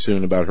book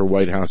soon about her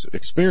White House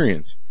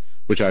experience,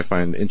 which I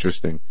find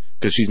interesting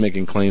because she's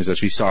making claims that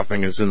she saw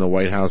things in the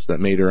White House that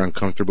made her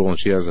uncomfortable and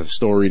she has a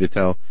story to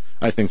tell.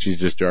 I think she's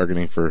just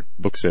jargoning for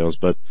book sales,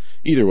 but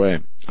either way.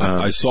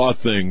 I saw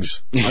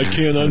things I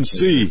can't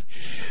unsee.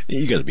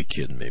 You got to be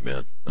kidding me,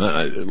 man.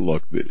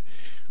 Look,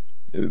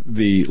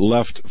 the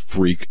left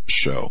freak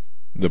show.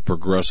 The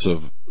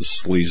progressive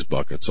sleaze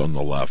buckets on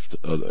the left,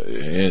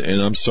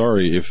 and I'm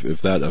sorry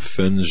if that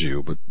offends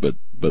you,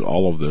 but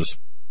all of this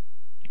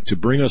to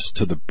bring us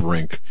to the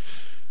brink,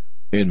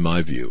 in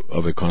my view,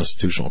 of a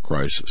constitutional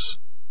crisis.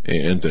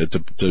 and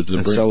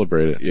to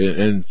celebrate it,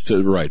 and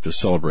to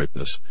celebrate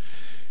this.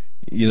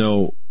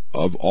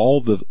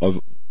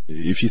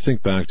 If you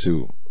think back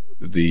to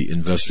the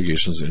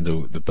investigations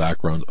into the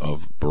background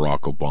of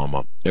Barack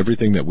Obama,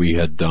 everything that we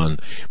had done,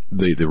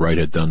 the right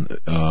had done,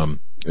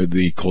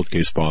 the cold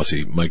case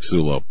posse, Mike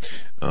Zullo,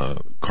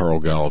 Carl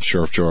Gallup,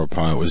 Sheriff Joe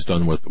Arpaio, was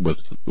done with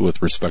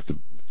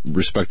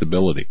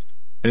respectability,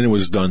 and it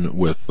was done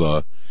with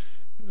no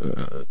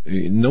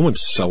one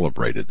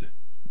celebrated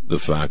the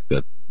fact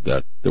that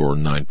there were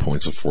 9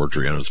 points of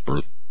forgery on his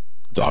birth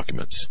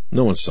documents.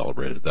 No one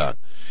celebrated that.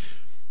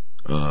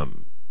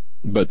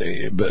 But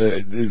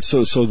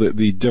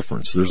the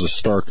difference, there's a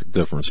stark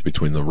difference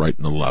between the right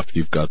and the left.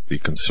 You've got the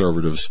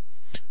conservatives,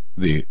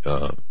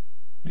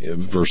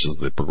 versus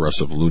the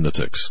progressive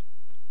lunatics.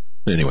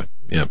 Anyway,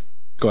 yeah.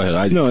 Go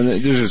ahead. No, and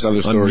there's just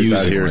other stories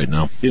out here right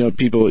now.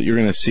 People you're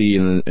going to see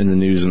in the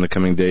news in the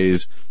coming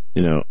days.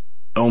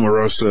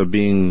 Omarosa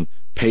being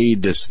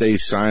paid to stay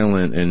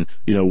silent, and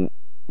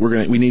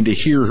we need to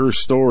hear her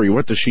story.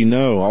 What does she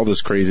know? All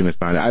this craziness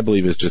behind it. I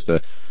believe it's just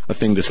a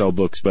thing to sell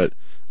books, but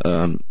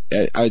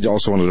I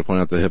also wanted to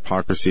point out the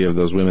hypocrisy of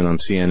those women on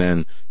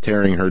CNN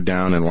tearing her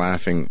down and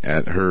laughing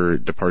at her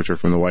departure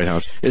from the White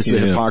House. It's the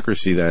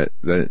hypocrisy that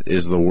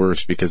is the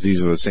worst, because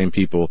these are the same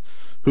people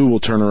who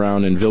will turn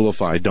around and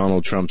vilify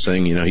Donald Trump,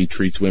 saying, he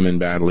treats women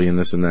badly and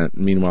this and that.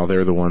 Meanwhile,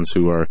 they're the ones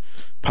who are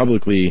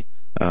publicly,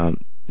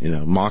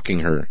 mocking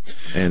her.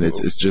 And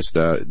it's just,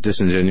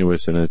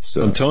 disingenuous, and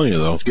I'm telling you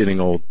though, it's getting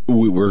old.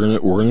 We're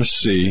gonna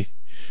see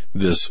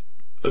this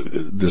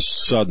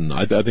sudden,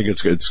 I think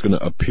it's going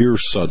to appear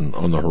sudden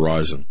on the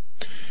horizon,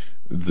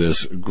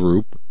 this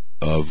group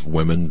of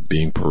women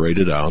being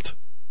paraded out,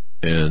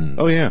 and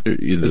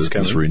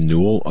this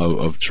renewal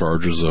of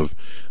charges of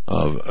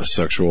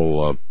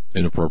sexual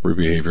inappropriate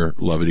behavior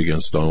levied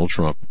against Donald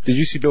Trump. Did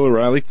you see Bill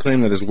O'Reilly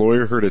claim that his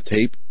lawyer heard a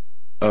tape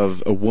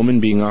of a woman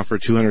being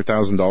offered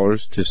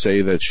 $200,000 to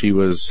say that she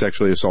was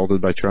sexually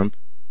assaulted by Trump?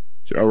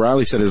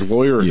 O'Reilly said his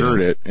lawyer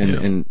heard it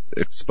and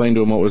explained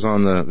to him what was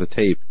on the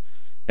tape,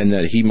 and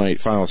that he might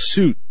file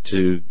suit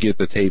to get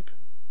the tape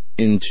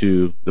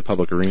into the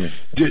public arena.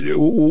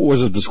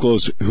 Was it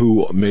disclosed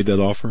who made that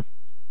offer?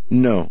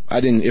 No, I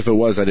didn't. If it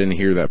was, I didn't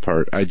hear that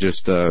part. I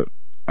just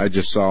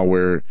saw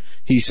where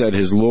he said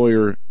his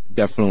lawyer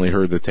definitely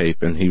heard the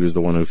tape, and he was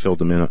the one who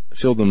filled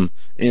him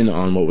in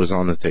on what was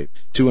on the tape.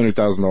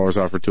 $200,000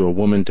 offered to a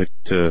woman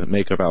to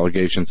make up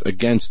allegations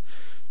against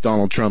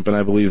Donald Trump, and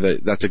I believe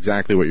that's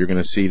exactly what you're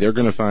going to see. They're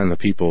going to find the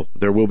people.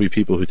 There will be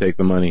people who take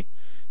the money,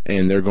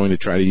 and they're going to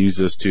try to use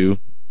this to,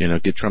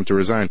 get Trump to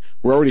resign.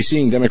 We're already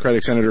seeing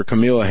Democratic Senator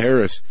Kamala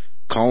Harris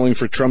calling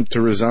for Trump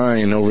to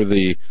resign over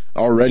the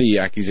already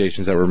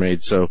accusations that were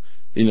made. So,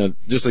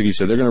 just like you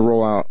said, they're going to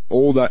roll out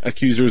old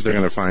accusers. They're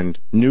going to find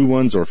new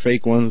ones or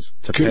fake ones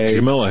to pay.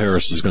 Kamala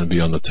Harris is going to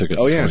be on the ticket.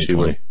 Oh, yeah, she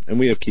will. And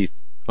we have Keith.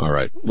 All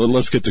right. Well,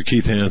 let's get to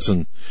Keith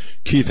Hanson.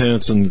 Keith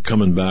Hanson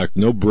coming back.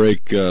 No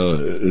break.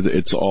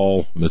 It's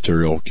all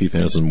material. Keith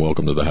Hanson,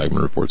 welcome to the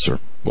Hagmann Report, sir.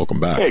 Welcome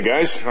back. Hey,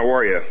 guys. How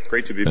are you?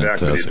 Great to be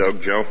back with you,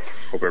 Doug, Joe.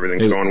 Hope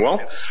everything's going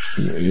well.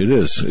 It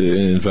is.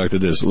 In fact,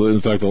 it is.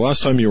 In fact, the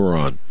last time you were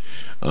on,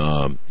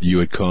 you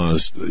had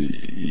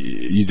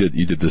you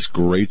did this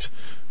great,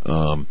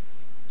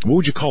 what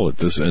would you call it?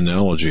 This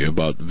analogy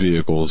about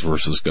vehicles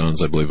versus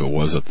guns, I believe it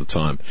was at the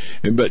time.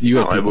 But you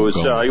had it was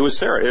satire.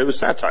 It was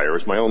satire. It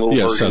was my own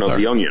little version of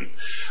The Onion.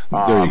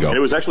 There you go. And it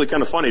was actually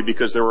kind of funny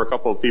because there were a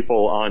couple of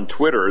people on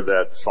Twitter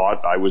that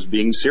thought I was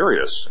being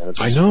serious. And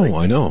it's I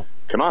know.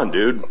 Come on,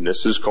 dude.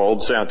 This is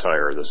called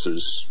satire. This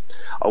is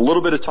a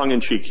little bit of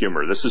tongue-in-cheek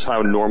humor. This is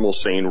how normal,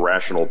 sane,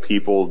 rational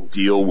people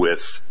deal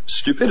with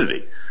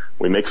stupidity.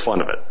 We make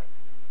fun of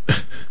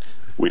it.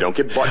 We don't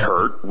get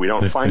butthurt. We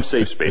don't find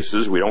safe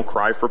spaces. We don't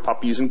cry for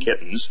puppies and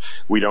kittens.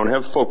 We don't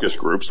have focus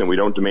groups, and we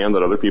don't demand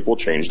that other people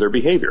change their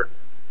behavior.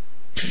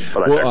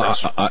 But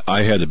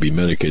I had to be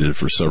medicated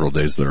for several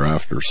days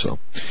thereafter, so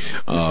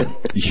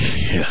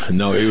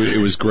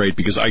it was great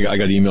because I got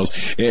emails,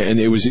 and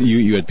it was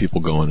you had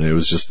people going, and it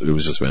was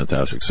just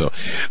fantastic. So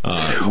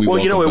it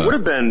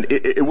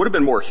would have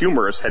been more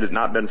humorous had it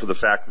not been for the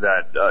fact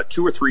that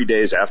 2 or 3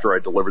 days after I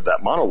delivered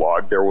that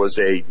monologue, there was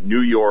a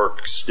New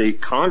York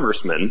State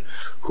congressman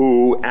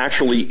who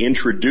actually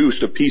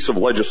introduced a piece of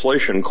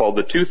legislation called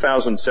the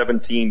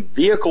 2017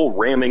 Vehicle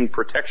Ramming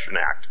Protection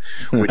Act,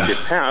 which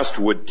if passed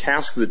would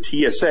task the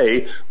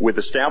TSA with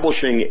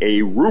establishing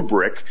a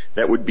rubric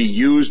that would be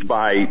used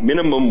by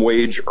minimum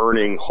wage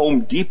earning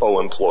Home Depot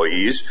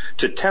employees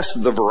to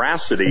test the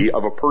veracity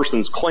of a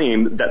person's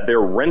claim that they're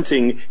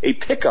renting a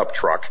pickup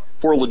truck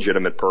for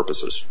legitimate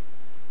purposes.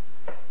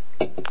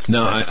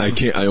 No, I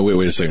can't.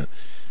 Wait a second.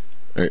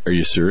 Are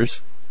you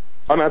serious?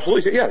 I'm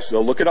absolutely, yes. So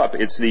look it up.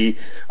 It's the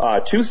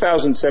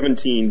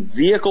 2017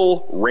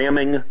 Vehicle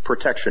Ramming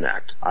Protection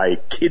Act. I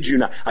kid you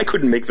not. I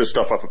couldn't make this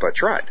stuff up if I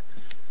tried.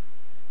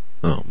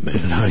 Oh,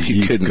 man,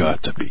 you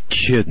got to be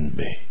kidding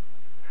me.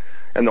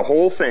 And the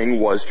whole thing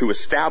was to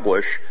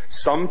establish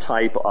some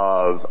type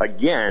of,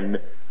 again,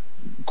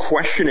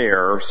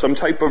 questionnaire, some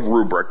type of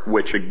rubric,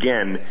 which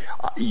again,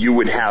 you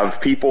would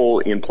have people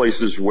in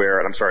places where,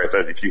 and I'm sorry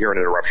if you hear an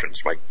interruption,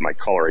 my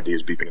caller ID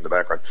is beeping in the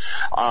background,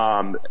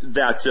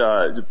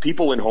 that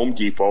people in Home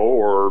Depot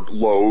or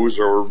Lowe's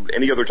or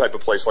any other type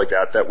of place like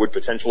that would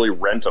potentially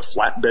rent a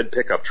flatbed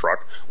pickup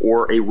truck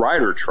or a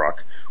rider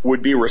truck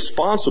would be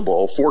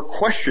responsible for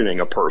questioning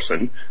a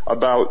person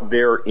about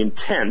their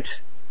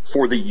intent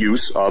for the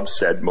use of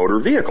said motor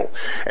vehicle.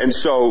 And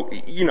so,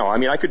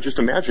 I could just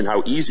imagine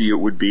how easy it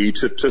would be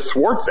to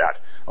thwart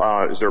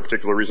that. Is there a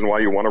particular reason why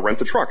you want to rent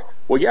the truck?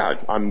 Well, yeah,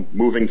 I'm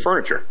moving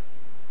furniture.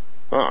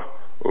 Oh,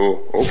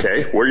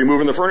 okay. Where are you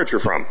moving the furniture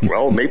from?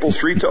 Well, Maple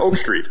Street to Oak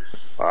Street.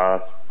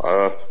 Well,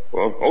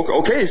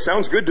 okay,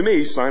 sounds good to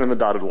me. Sign on the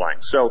dotted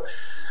line. So,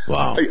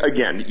 wow.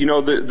 Again,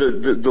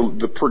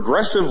 the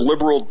progressive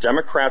liberal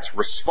Democrats'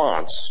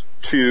 response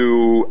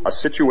to a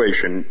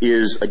situation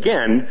is,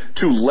 again,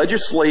 to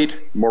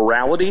legislate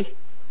morality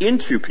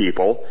into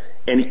people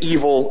and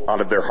evil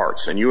out of their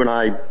hearts. And you and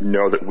I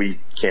know that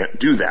we can't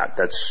do that.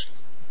 That's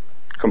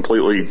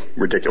completely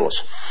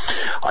ridiculous.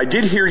 I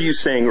did hear you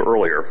saying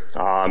earlier,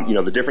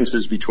 the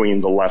differences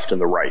between the left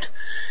and the right.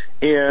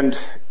 And,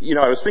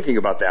 I was thinking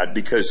about that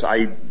because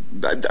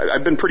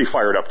I've been pretty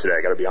fired up today,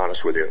 I gotta be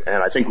honest with you.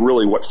 And I think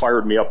really what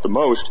fired me up the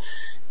most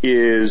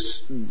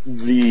is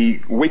the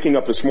waking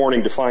up this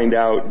morning to find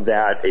out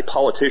that a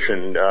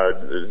politician,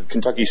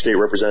 Kentucky State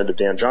Representative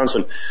Dan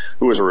Johnson,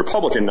 who is a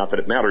Republican, not that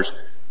it matters,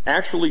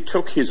 actually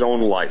took his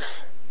own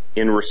life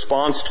in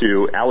response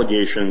to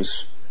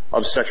allegations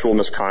of sexual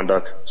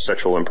misconduct,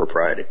 sexual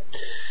impropriety.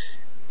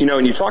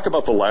 When you talk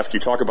about the left,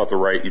 you talk about the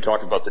right, you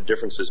talk about the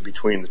differences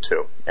between the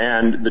two.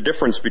 And the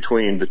difference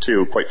between the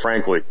two, quite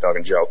frankly, Doug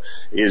and Joe,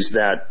 is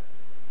that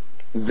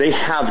they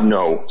have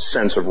no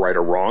sense of right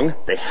or wrong.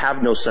 They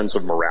have no sense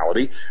of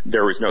morality. They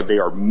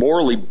are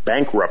morally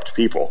bankrupt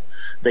people.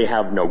 They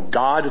have no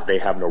God. They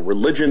have no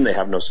religion. They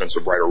have no sense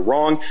of right or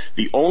wrong.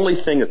 The only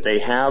thing that they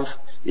have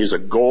is a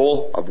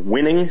goal of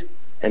winning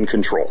and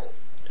control.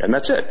 And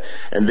that's it.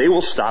 And they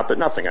will stop at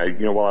nothing.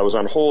 While I was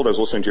on hold, I was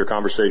listening to your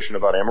conversation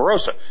about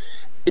Omarosa.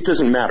 It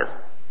doesn't matter.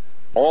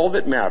 All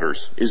that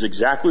matters is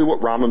exactly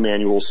what Rahm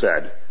Emanuel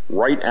said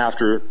right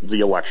after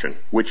the election,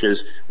 which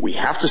is we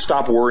have to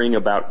stop worrying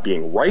about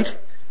being right,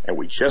 and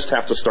we just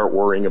have to start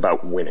worrying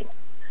about winning.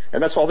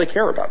 And that's all they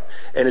care about.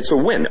 And it's a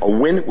win. A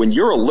win, when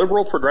you're a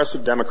liberal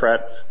progressive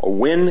Democrat, a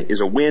win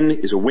is a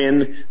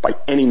win by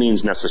any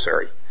means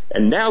necessary.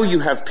 And now you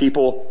have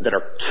people that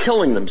are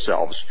killing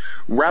themselves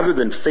rather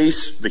than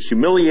face the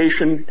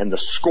humiliation and the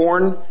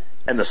scorn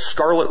and the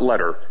scarlet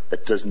letter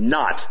that does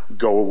not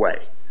go away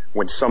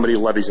when somebody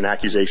levies an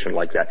accusation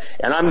like that.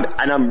 And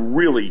I'm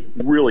really,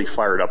 really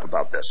fired up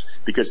about this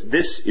because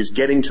this is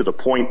getting to the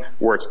point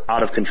where it's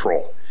out of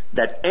control.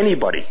 That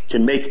anybody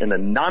can make an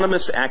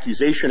anonymous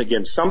accusation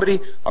against somebody,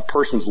 a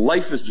person's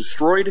life is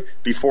destroyed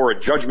before a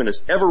judgment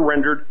is ever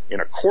rendered in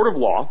a court of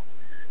law.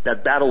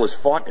 That battle is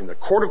fought in the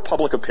court of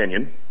public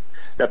opinion.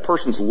 That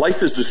person's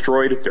life is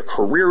destroyed, their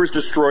career is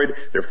destroyed,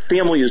 their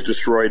family is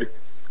destroyed.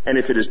 And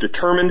if it is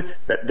determined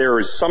that there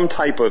is some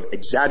type of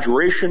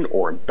exaggeration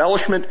or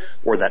embellishment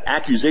or that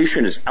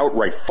accusation is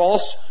outright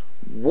false,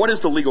 what is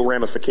the legal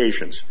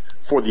ramifications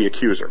for the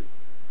accuser?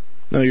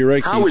 No, you're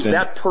right, How is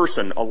that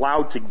person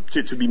allowed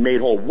to be made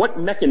whole? What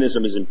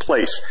mechanism is in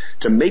place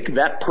to make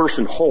that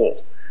person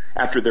whole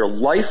after their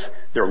life,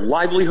 their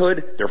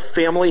livelihood, their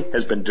family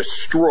has been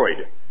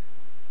destroyed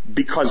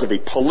because of a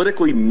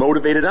politically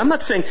motivated, I'm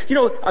not saying,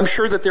 I'm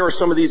sure that there are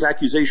some of these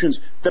accusations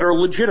that are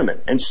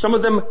legitimate, and some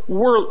of them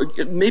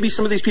maybe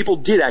some of these people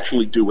did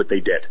actually do what they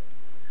did.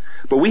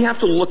 But we have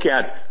to look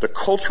at the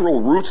cultural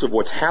roots of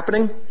what's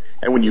happening,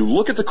 and when you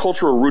look at the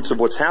cultural roots of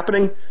what's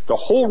happening, the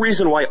whole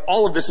reason why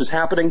all of this is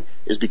happening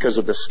is because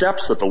of the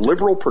steps that the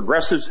liberal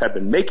progressives have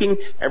been making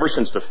ever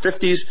since the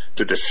 50s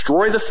to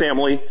destroy the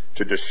family,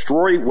 to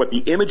destroy what the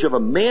image of a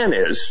man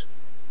is,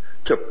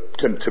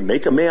 to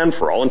make a man,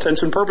 for all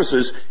intents and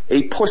purposes,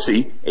 a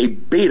pussy, a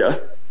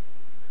beta,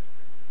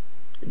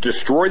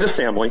 destroy the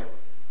family,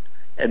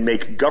 and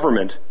make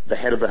government the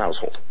head of the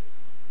household.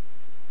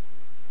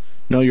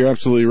 No, you're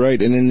absolutely right.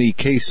 And in the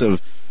case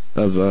of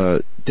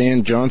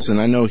Dan Johnson,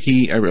 I know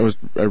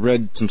I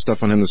read some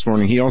stuff on him this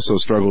morning. He also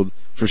struggled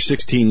for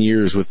 16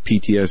 years with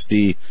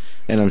PTSD,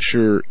 and I'm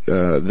sure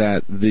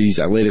that these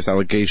latest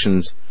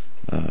allegations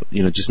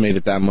just made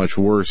it that much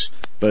worse.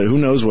 But who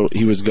knows what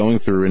he was going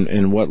through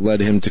and what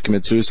led him to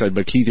commit suicide.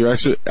 But Keith, you're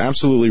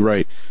absolutely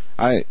right.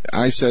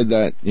 I said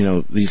that,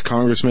 these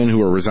congressmen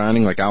who are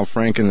resigning, like Al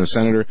Franken, the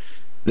senator,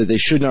 that they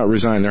should not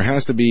resign. There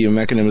has to be a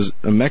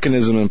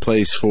mechanism in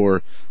place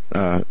for,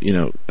 or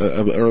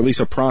at least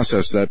a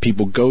process that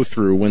people go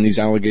through when these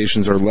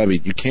allegations are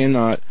levied. You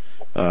cannot,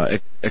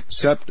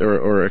 accept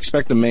or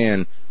expect a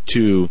man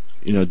to,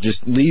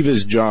 just leave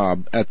his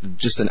job at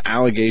just an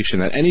allegation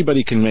that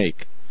anybody can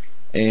make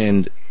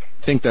and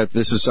think that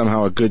this is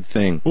somehow a good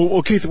thing.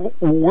 Well, Keith,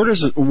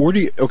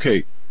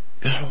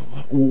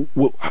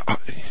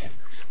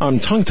 I'm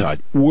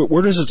tongue-tied.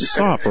 Where does it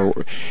stop?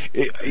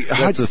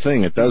 That's the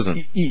thing. It doesn't.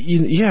 Help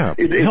me out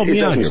here. It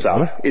doesn't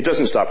stop. It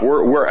doesn't stop.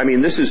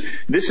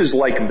 This is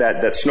like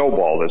that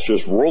snowball that's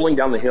just rolling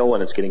down the hill,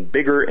 and it's getting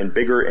bigger and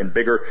bigger and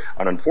bigger.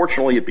 And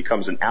unfortunately, it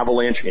becomes an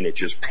avalanche, and it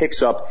just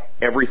picks up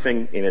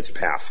everything in its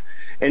path.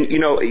 And,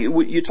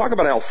 you talk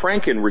about Al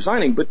Franken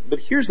resigning, but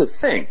here's the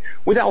thing.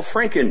 With Al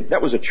Franken,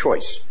 that was a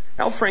choice.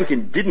 Al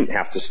Franken didn't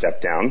have to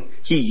step down.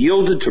 He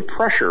yielded to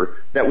pressure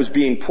that was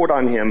being put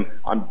on him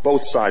on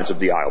both sides of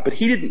the aisle. But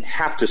he didn't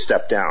have to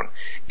step down.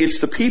 It's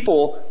the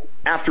people,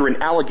 after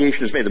an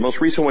allegation is made, the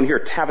most recent one here,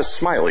 Tavis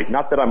Smiley.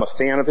 Not that I'm a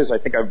fan of his. I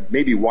think I've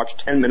maybe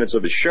watched 10 minutes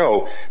of his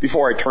show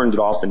before I turned it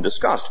off in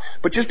disgust.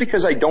 But just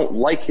because I don't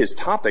like his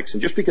topics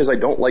and just because I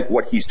don't like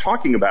what he's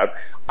talking about,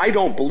 I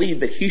don't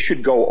believe that he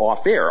should go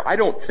off air. I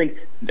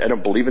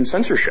don't believe in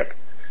censorship.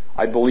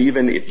 I believe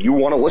in, if you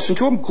want to listen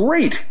to him,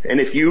 great. And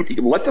if you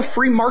let the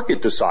free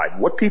market decide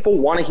what people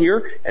want to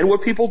hear and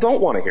what people don't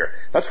want to hear.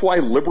 That's why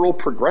liberal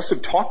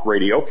progressive talk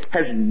radio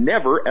has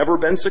never, ever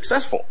been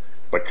successful.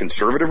 But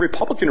conservative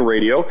Republican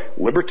radio,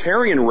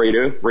 libertarian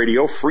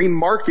radio, free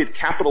market,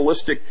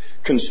 capitalistic,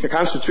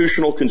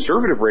 constitutional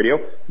conservative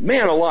radio,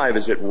 man alive,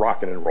 is it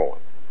rocking and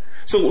rolling.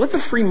 So let the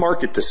free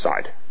market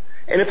decide.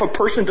 And if a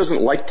person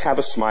doesn't like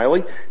Tavis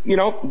Smiley,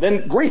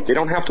 then great, they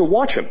don't have to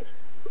watch him.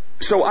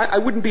 So I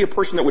wouldn't be a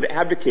person that would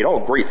advocate, oh,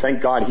 great,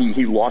 thank God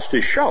he lost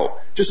his show.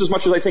 Just as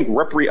much as I think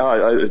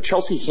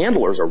Chelsea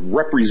Handler's a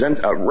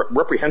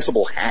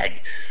reprehensible hag.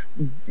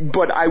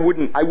 But I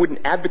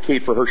wouldn't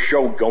advocate for her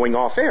show going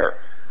off air.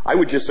 I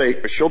would just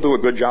say she'll do a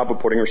good job of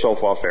putting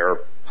herself off air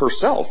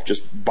herself,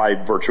 just by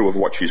virtue of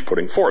what she's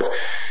putting forth.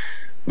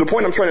 The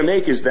point I'm trying to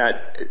make is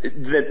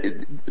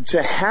that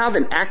to have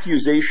an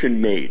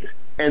accusation made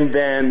and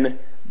then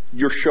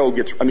your show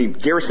gets,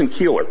 Garrison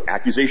Keillor,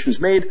 accusations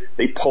made,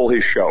 they pull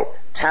his show.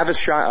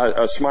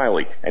 Tavis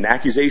Smiley, an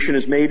accusation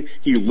is made,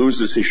 he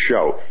loses his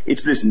show.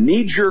 It's this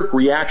knee-jerk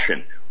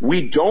reaction.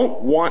 We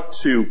don't want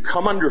to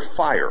come under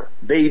fire,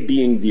 they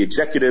being the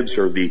executives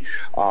or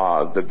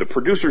the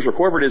producers or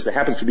whoever it is that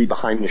happens to be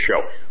behind the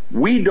show.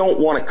 We don't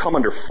want to come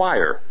under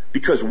fire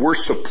because we're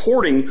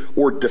supporting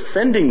or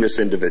defending this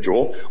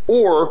individual,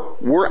 or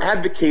we're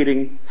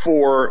advocating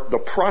for the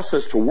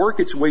process to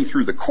work its way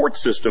through the court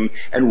system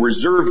and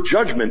reserve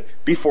judgment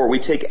before we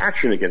take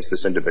action against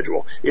this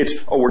individual. It's,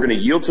 we're going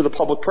to yield to the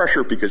public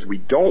pressure because we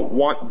don't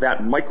want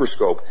that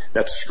microscope,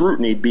 that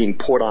scrutiny being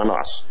put on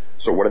us.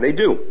 So what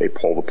do? They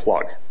pull the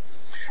plug.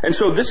 And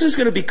so this is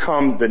going to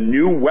become the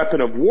new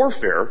weapon of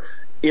warfare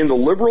in the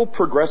liberal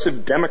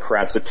progressive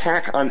Democrats'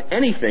 attack on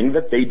anything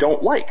that they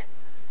don't like.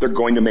 They're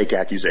going to make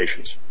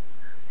accusations.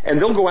 And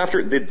they'll go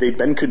after it. They've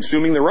been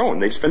consuming their own.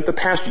 They've spent the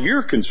past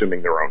year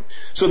consuming their own.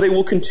 So they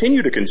will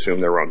continue to consume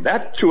their own.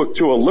 That, to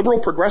a liberal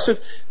progressive,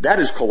 that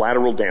is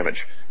collateral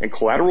damage. And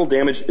collateral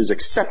damage is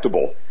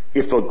acceptable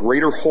if the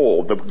greater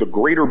whole, the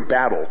greater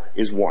battle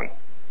is won.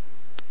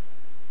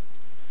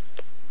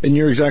 And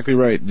you're exactly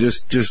right.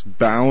 Just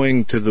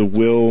bowing to the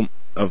will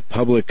of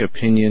public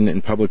opinion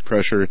and public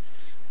pressure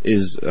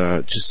is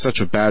just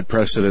such a bad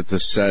precedent to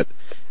set.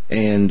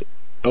 And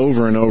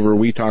over,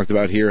 we talked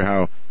about here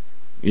how,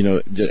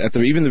 at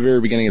even the very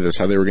beginning of this,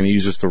 how they were going to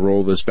use this to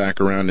roll this back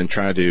around and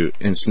try to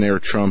ensnare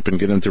Trump and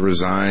get him to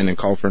resign and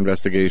call for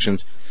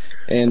investigations.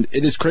 And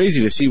it is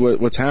crazy to see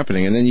what's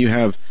happening. And then you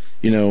have,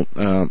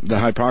 the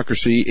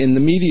hypocrisy in the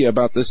media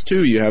about this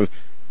too. You have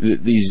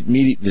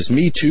this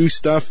Me Too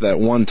stuff that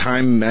won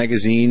Time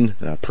Magazine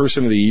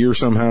Person of the Year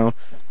somehow.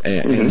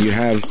 And you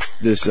have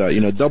this,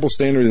 double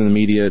standard in the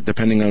media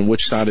depending on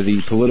which side of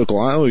the political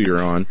aisle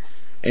you're on.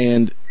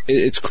 And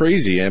it's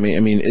crazy. I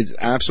mean, it's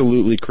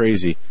absolutely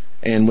crazy.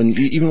 And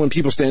even when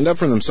people stand up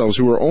for themselves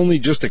who are only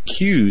just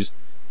accused,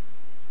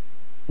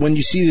 when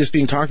you see this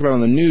being talked about on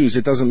the news,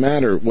 it doesn't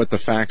matter what the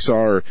facts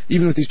are.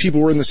 Even if these people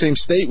were in the same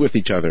state with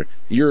each other,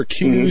 you're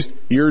accused,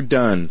 you're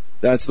done.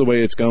 That's the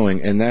way it's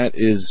going. And that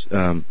is,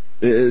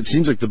 it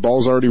seems like the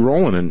ball's already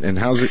rolling. And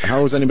how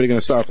is anybody going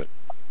to stop it?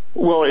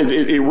 Well,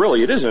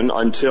 it isn't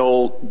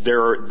until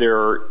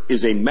there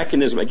is a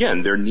mechanism.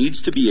 Again, there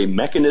needs to be a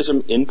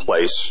mechanism in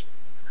place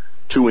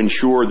to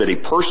ensure that a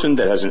person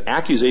that has an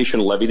accusation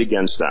levied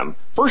against them,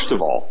 first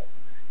of all,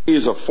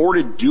 is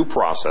afforded due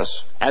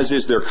process, as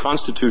is their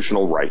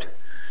constitutional right.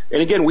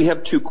 And again, we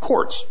have two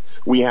courts.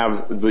 We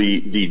have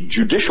the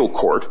judicial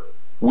court,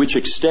 which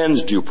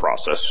extends due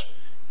process,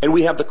 and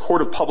we have the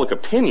court of public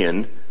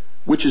opinion,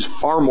 which is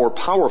far more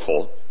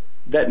powerful,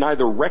 that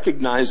neither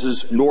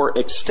recognizes nor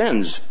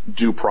extends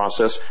due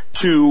process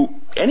to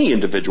any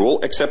individual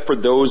except for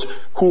those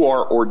who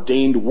are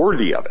ordained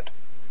worthy of it.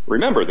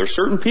 Remember, there's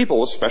certain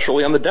people,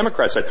 especially on the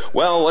Democrat side,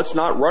 well, let's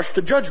not rush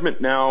to judgment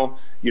now.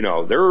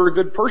 They're a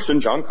good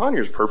person. John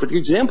Conyers, perfect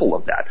example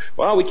of that.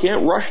 Well, we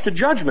can't rush to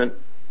judgment.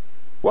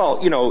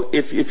 Well,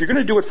 if you're going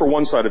to do it for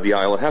one side of the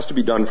aisle, it has to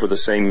be done for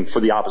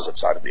the opposite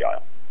side of the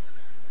aisle.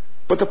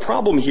 But the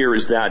problem here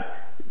is that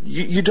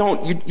you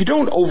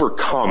don't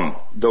overcome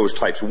those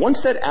types.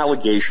 Once that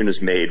allegation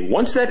is made,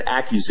 once that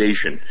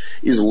accusation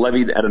is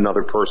levied at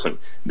another person,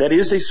 that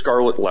is a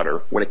scarlet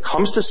letter when it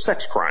comes to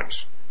sex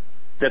crimes.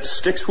 that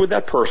sticks with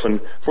that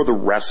person for the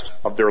rest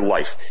of their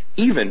life,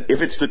 even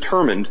if it's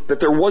determined that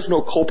there was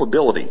no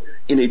culpability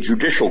in a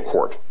judicial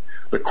court.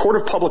 The court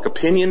of public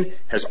opinion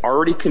has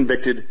already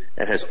convicted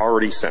and has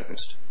already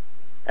sentenced.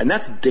 And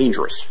that's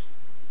dangerous.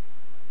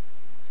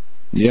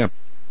 Yeah.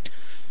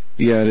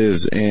 Yeah, it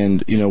is.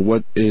 And,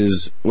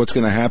 what's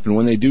going to happen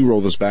when they do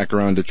roll this back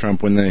around to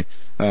Trump, when they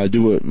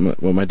do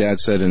what my dad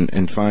said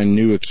and find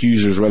new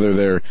accusers, whether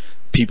they're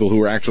people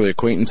who are actually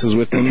acquaintances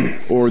with him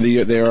or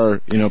they are,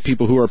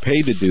 people who are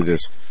paid to do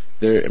this.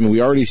 We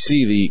already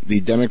see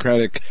the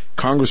Democratic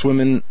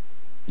congresswomen,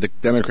 the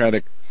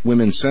Democratic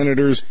women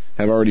senators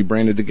have already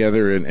branded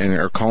together and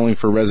are calling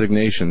for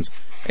resignations.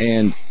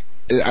 And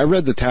I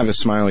read the Tavis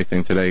Smiley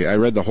thing today. I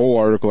read the whole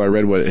article. I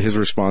read what his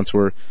response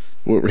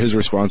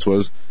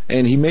was,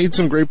 and he made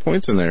some great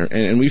points in there.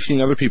 And we've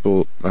seen other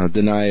people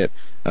deny it.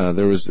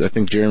 There was, I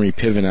think, Jeremy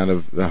Piven out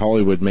of the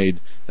Hollywood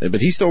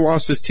but he still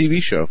lost his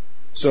TV show.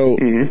 So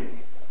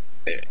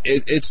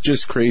it's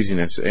just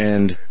craziness,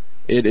 and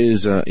it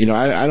is. I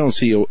don't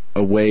see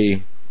a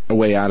way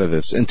out of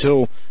this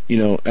until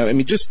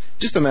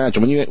just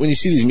imagine when you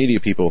see these media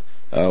people.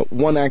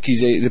 One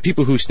accusation, the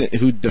people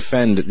who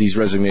defend these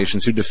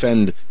resignations, who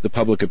defend the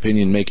public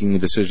opinion making the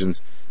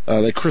decisions,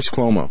 like Chris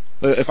Cuomo.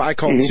 If I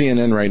called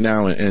CNN right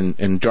now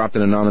and dropped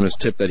an anonymous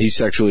tip that he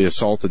sexually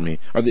assaulted me,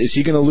 is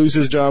he going to lose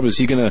his job? Is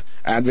he going to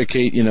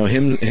advocate,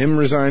 him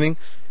resigning?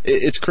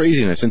 It's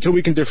craziness. Until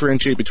we can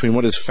differentiate between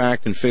what is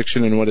fact and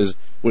fiction and what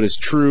is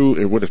true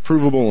and what is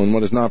provable and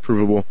what is not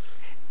provable,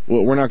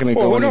 we're not going to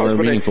go anywhere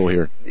meaningful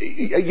here.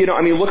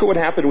 Look at what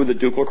happened with the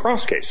Duke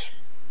Lacrosse case.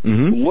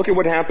 Look at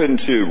what happened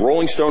to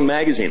Rolling Stone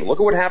magazine.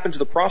 Look at what happened to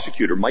the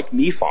prosecutor, Mike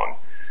Nifong.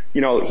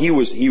 He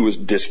was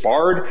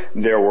disbarred.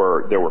 There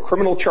were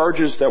criminal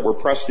charges that were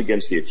pressed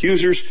against the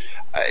accusers.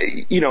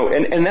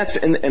 And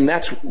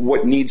that's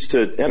what needs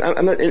to,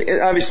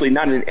 and obviously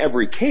not in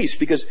every case,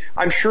 because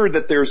I'm sure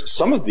that there's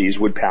some of these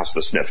would pass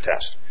the sniff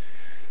test.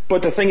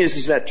 But the thing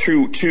is that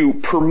to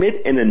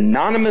permit an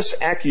anonymous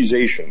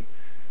accusation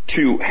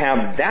to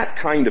have that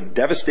kind of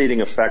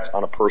devastating effect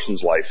on a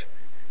person's life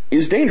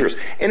is dangerous.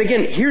 And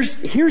again, here's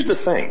the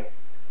thing.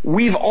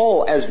 We've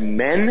all, as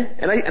men,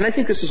 and I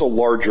think this is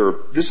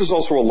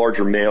also a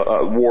larger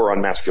war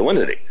on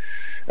masculinity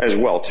as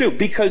well too,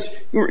 because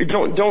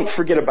don't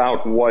forget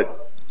about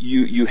what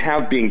you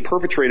have being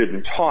perpetrated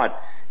and taught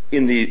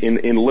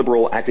in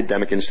liberal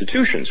academic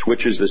institutions,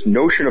 which is this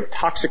notion of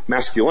toxic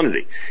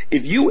masculinity.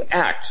 If you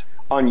act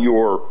on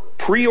your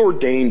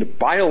preordained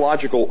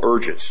biological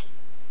urges,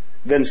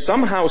 then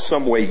somehow,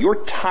 some way,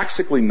 you're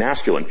toxically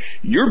masculine.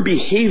 You're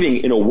behaving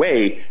in a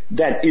way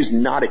that is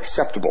not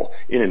acceptable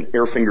in an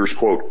Airfinger's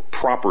quote,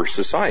 proper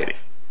society.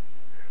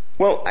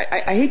 Well,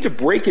 I hate to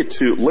break it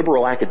to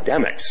liberal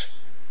academics,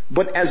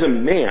 but as a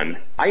man,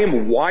 I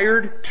am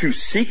wired to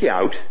seek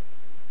out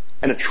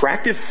an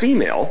attractive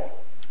female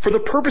for the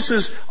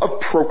purposes of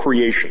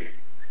procreation.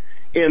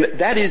 And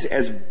that is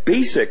as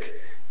basic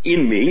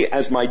in me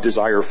as my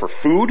desire for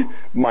food,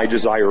 my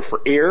desire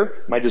for air,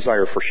 my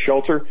desire for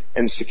shelter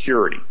and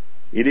security.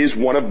 It is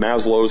one of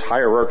Maslow's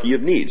hierarchy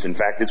of needs. In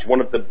fact, it's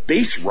one of the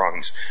base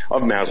rungs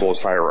of Maslow's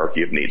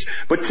hierarchy of needs.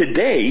 But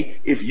today,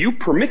 if you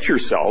permit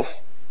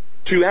yourself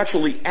to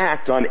actually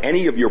act on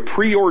any of your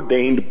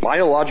preordained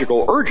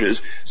biological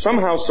urges,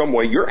 somehow, some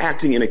way, you're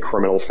acting in a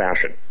criminal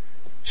fashion.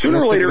 Sooner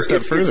or later,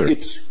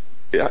 it's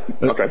yeah,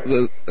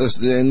 okay.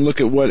 And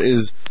look at what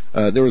is,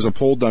 there was a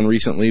poll done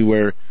recently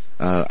where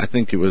I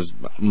think it was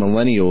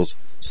millennials,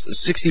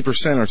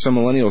 60% or some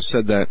millennials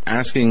said that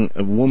asking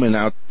a woman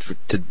out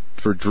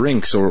for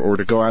drinks or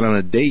to go out on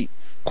a date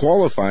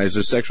qualifies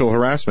as sexual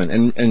harassment.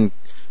 And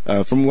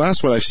from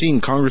last what I've seen,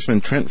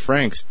 Congressman Trent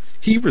Franks,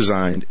 he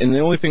resigned. And the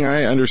only thing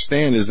I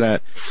understand is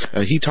that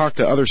he talked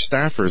to other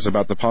staffers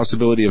about the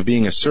possibility of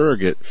being a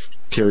surrogate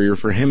carrier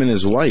for him and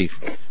his wife,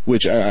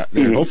 which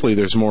hopefully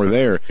there's more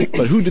there.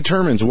 But who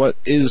determines what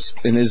is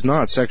and is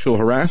not sexual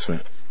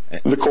harassment?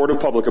 The court of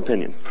public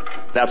opinion.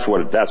 That's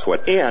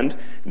what, and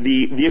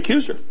the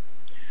accuser.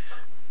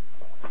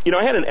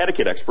 I had an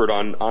etiquette expert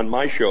on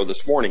my show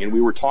this morning, and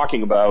we were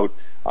talking about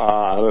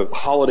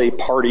holiday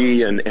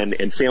party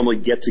and family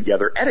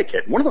get-together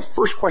etiquette. One of the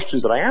first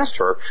questions that I asked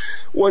her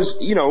was,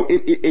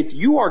 if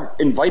you are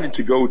invited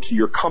to go to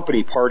your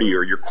company party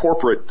or your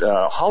corporate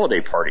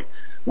holiday party,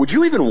 would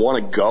you even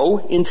want to go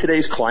in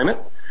today's climate?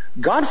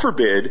 God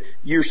forbid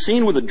you're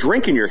seen with a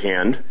drink in your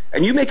hand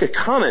and you make a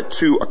comment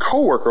to a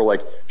coworker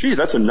like, gee,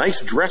 that's a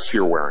nice dress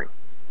you're wearing.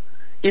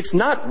 It's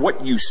not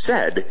what you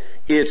said,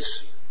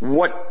 it's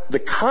what the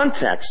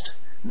context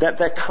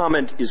that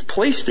comment is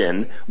placed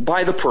in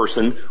by the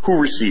person who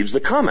receives the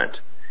comment.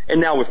 And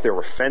now if they're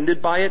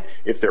offended by it,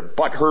 if they're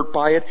butthurt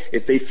by it,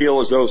 if they feel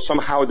as though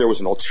somehow there was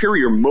an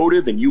ulterior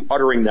motive in you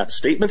uttering that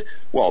statement,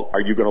 well,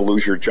 are you going to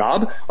lose your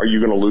job? Are you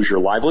going to lose your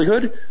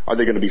livelihood? Are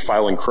they going to be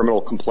filing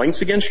criminal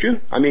complaints against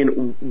you? I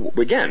mean,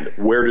 again,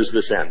 where does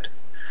this end?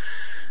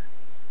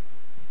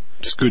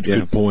 It's a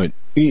good point.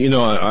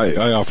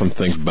 I often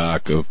think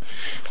back of,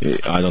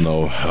 I don't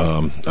know,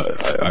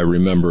 I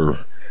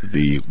remember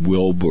the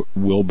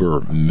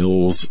Wilbur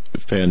Mills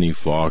Fanny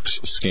Fox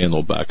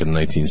scandal back in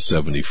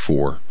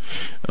 1974.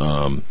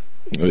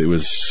 It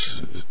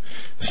was,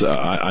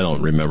 I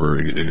don't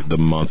remember the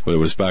month, but it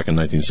was back in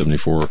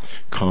 1974.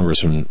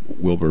 Congressman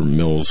Wilbur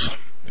Mills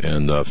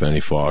and Fanny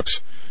Fox,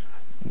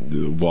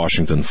 the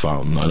Washington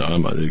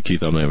Fountain.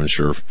 Keith, I'm not even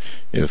sure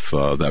if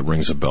that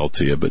rings a bell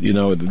to you, but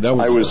that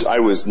was. I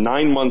was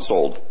 9 months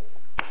old,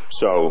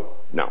 so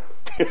no.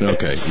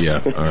 Okay,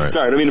 yeah, all right.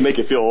 Sorry, I don't mean to make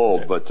you feel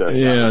old, but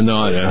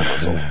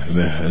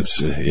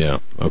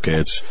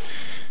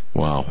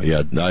Wow,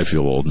 yeah, I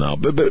feel old now.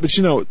 But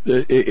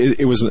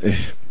it was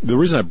the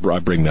reason I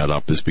bring that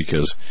up is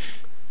because,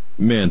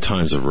 man,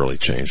 times have really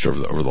changed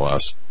over the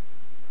last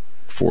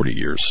 40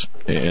 years,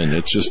 and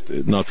it's just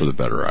not for the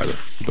better either.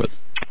 But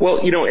well,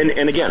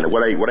 and again,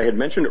 what I had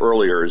mentioned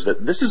earlier is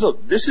that this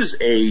is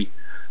a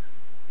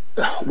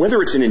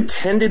whether it's an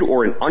intended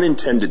or an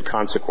unintended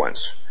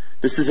consequence.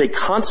 This is a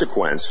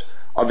consequence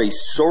of a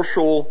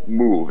social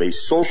move, a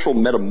social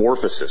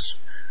metamorphosis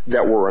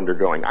that we're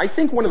undergoing. I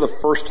think one of the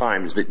first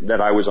times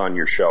that I was on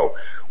your show,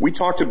 we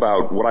talked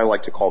about what I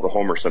like to call the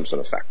Homer Simpson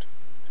effect.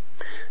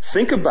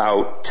 Think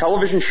about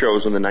television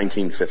shows in the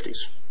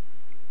 1950s.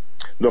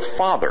 The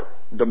father,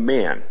 the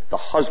man, the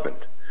husband,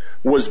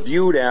 was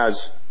viewed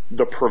as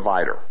the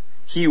provider.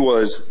 He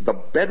was the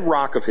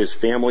bedrock of his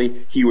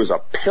family. He was a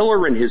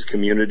pillar in his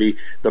community.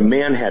 The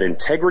man had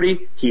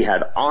integrity. He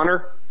had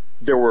honor.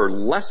 There were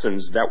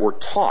lessons that were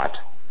taught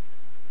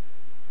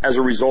as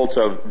a result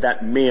of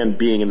that man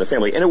being in the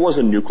family. And it was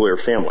a nuclear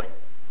family.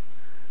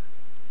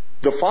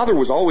 The father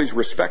was always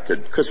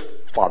respected because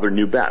father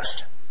knew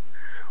best.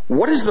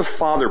 What is the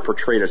father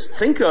portrayed as?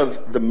 Think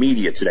of the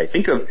media today.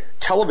 Think of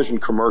television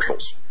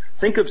commercials.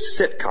 Think of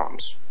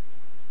sitcoms.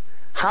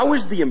 How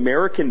is the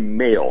American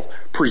male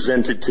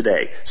presented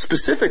today?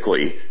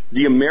 Specifically,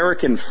 the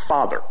American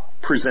father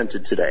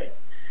presented today.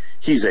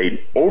 He's an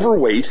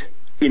overweight,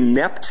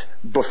 inept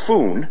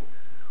buffoon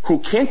who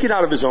can't get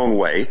out of his own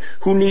way,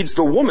 who needs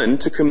the woman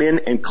to come in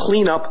and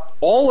clean up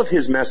all of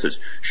his messes.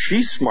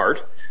 She's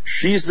smart.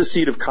 She's the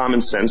seat of common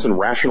sense and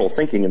rational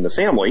thinking in the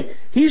family.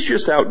 He's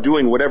just out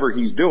doing whatever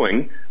he's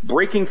doing,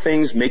 breaking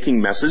things,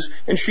 making messes,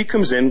 and she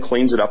comes in,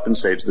 cleans it up, and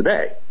saves the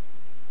day.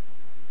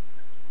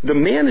 The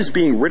man is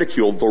being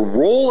ridiculed. The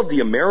role of the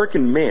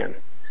American man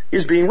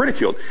is being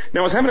ridiculed.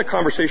 Now, I was having a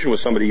conversation with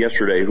somebody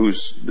yesterday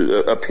whose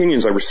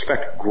opinions I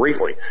respect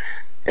greatly.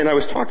 And I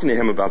was talking to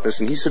him about this,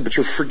 and he said, but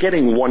you're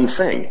forgetting one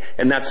thing,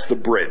 and that's the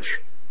bridge.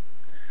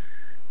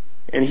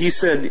 And he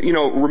said,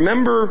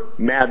 remember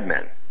Mad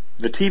Men,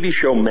 the TV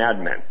show Mad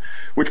Men,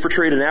 which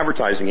portrayed an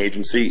advertising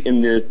agency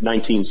in the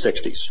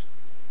 1960s.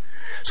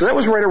 So that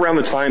was right around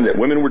the time that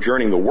women were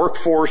joining the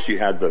workforce. You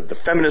had the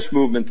feminist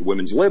movement, the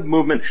women's lib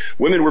movement.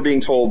 Women were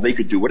being told they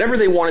could do whatever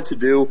they wanted to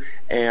do,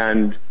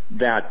 and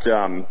that,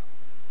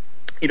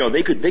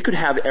 they could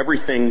have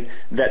everything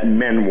that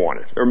men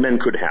wanted, or men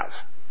could have.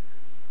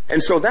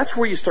 And so that's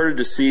where you started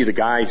to see the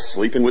guy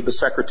sleeping with the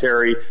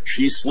secretary,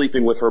 she's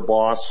sleeping with her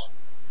boss.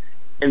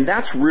 And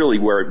that's really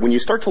where, when you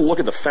start to look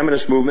at the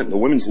feminist movement and the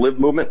women's lib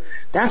movement,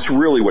 that's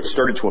really what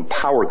started to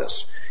empower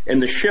this.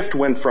 And the shift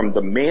went from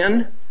the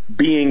man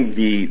being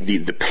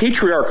the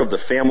patriarch of the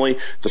family,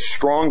 the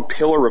strong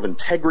pillar of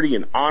integrity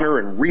and honor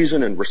and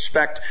reason and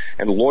respect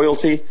and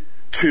loyalty,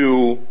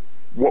 to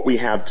what we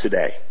have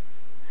today.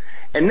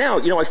 And now,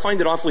 I find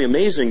it awfully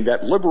amazing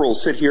that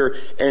liberals sit here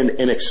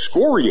and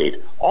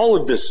excoriate all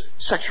of this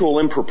sexual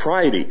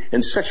impropriety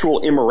and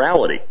sexual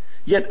immorality.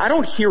 Yet I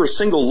don't hear a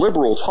single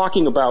liberal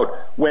talking about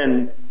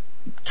when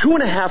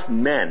 2.5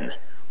 Men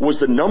was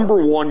the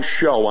 #1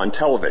 show on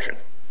television,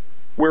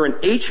 where an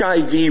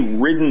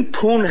HIV-ridden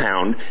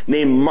poonhound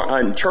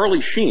named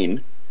Charlie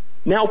Sheen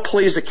now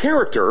plays a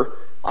character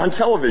on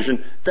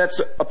television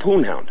that's a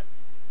poonhound.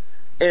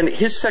 And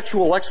his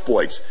sexual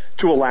exploits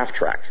to a laugh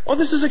track. Oh,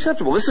 this is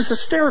acceptable. This is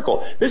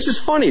hysterical. This is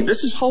funny.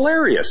 This is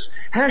hilarious.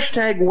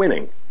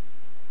 #winning.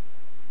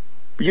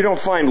 But you don't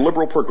find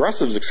liberal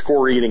progressives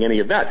excoriating any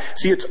of that.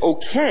 See, it's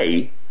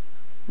okay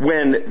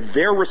when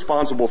they're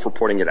responsible for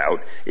putting it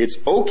out. It's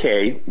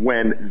okay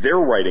when they're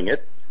writing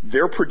it,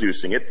 they're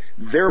producing it,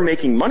 they're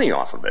making money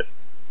off of it.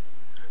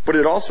 But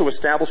it also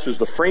establishes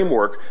the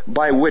framework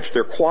by which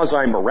their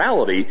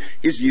quasi-morality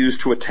is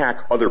used to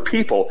attack other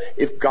people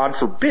if, God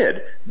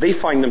forbid, they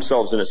find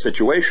themselves in a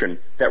situation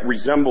that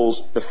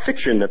resembles the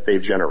fiction that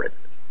they've generated.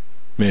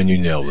 Man, you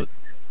nailed it.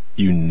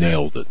 You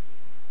nailed it.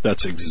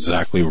 That's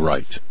exactly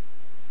right.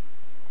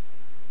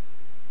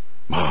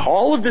 Wow.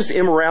 All of this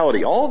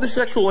immorality, all of this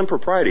sexual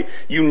impropriety,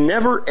 you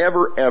never,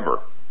 ever, ever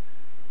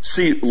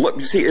see,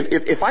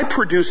 if I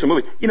produce a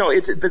movie,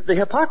 it's the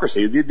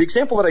hypocrisy. The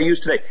example that I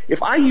used today,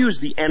 if I use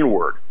the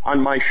N-word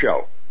on my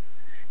show,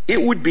 it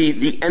would be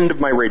the end of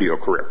my radio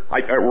career,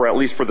 or at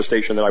least for the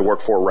station that I work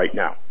for right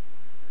now.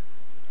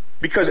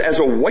 Because as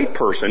a white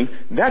person,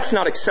 that's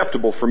not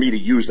acceptable for me to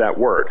use that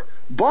word.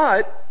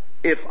 But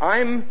if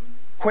I'm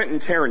Quentin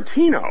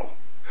Tarantino,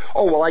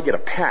 I get a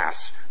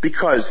pass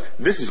because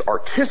this is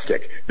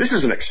artistic. This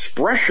is an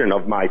expression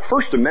of my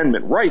First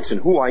Amendment rights and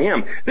who I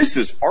am. This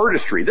is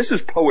artistry. This is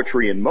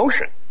poetry in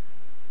motion.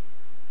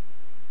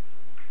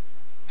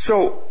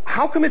 So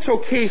how come it's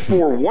okay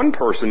for one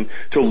person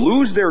to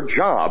lose their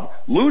job,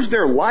 lose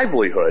their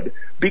livelihood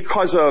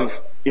because of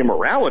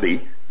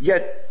immorality,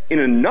 yet in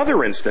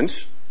another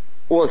instance,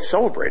 well, it's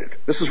celebrated.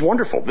 This is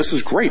wonderful. This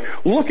is great.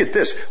 Look at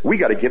this. We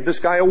got to give this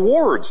guy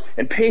awards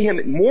and pay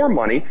him more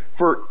money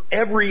for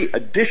every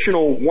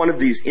additional one of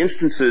these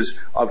instances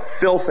of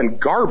filth and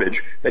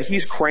garbage that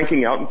he's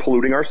cranking out and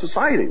polluting our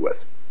society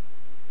with.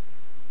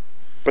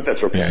 But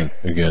that's okay. And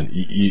again,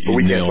 you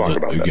we nailed can't talk it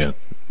about again. That.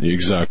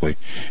 Exactly.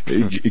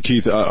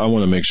 Keith, I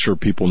want to make sure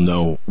people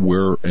know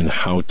where and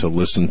how to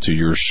listen to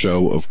your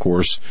show, of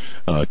course.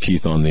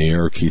 Keith on the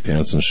Air, Keith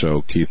Hanson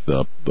Show. Keith,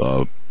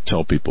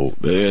 tell people,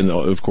 and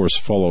of course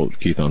follow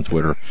Keith on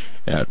Twitter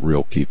at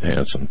Real Keith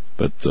Hanson,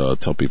 but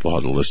tell people how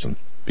to listen,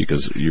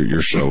 because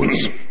your show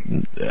is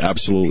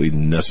absolutely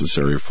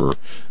necessary for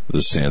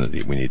the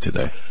sanity we need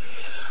today.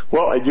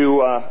 Well, I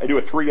do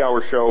a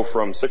 3-hour show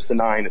from 6 to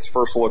 9. It's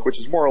First Look, which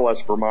is more or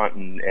less Vermont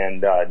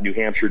and New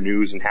Hampshire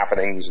news and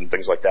happenings and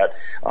things like that.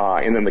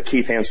 And then the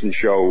Keith Hanson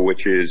Show,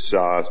 which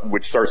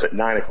starts at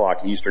 9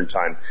 o'clock Eastern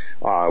Time,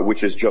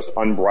 which is just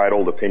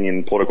unbridled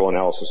opinion, political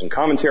analysis, and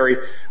commentary.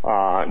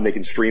 And they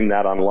can stream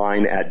that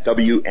online at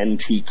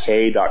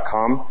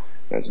WNTK.com.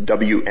 That's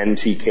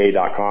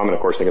WNTK.com. And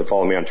of course, they can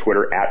follow me on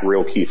Twitter at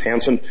Real Keith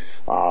Hanson,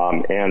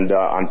 and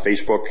on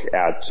Facebook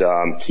at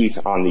Keith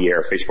on the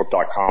Air,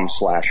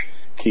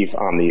 Facebook.com/Keith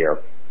on the Air.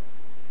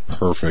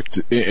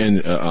 Perfect.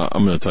 And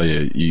I'm going to tell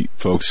you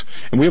folks,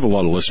 and we have a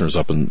lot of listeners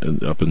up in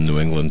New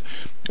England,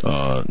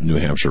 New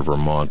Hampshire,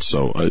 Vermont.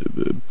 So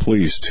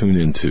please tune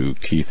into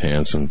Keith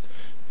Hanson,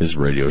 his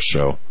radio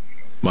show.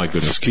 My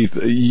goodness, Keith,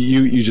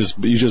 you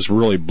just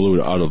really blew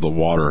it out of the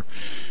water.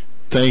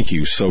 Thank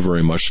you so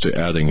very much to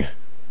adding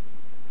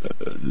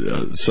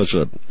such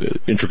a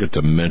intricate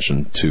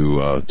dimension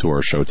to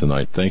our show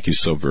tonight. Thank you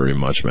so very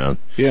much, man.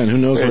 Yeah, and who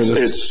knows where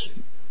this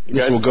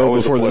will go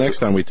before the next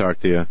time we talk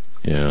to you.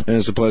 Yeah. And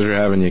it's a pleasure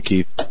having you,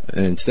 Keith.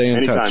 And stay in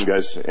touch. Anytime,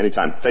 guys.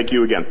 Anytime. Thank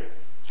you again.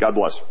 God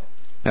bless.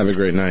 Have a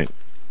great night.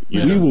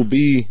 Yeah. We will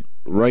be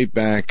right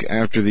back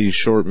after these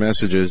short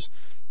messages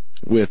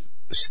with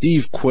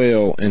Steve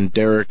Quayle and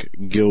Derek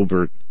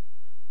Gilbert.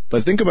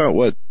 But think about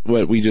what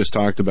we just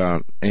talked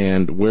about,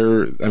 and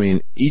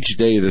each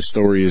day this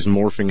story is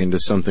morphing into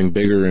something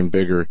bigger and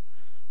bigger.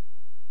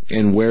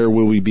 And where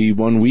will we be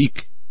 1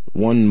 week,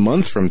 1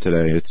 month from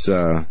today? It's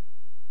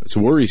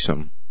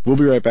worrisome. We'll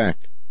be right back.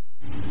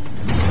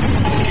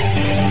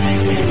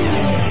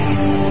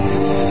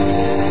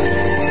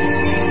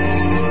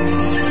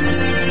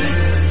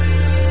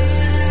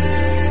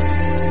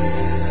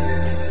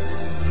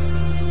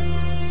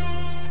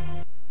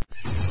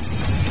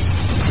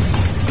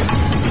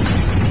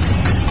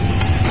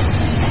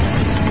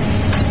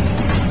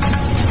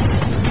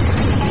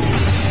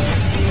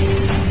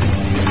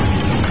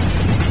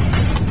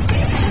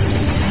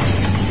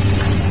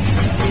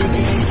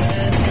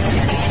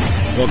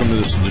 Welcome to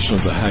this edition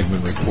of the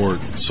Hagmann Report.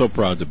 So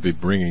proud to be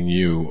bringing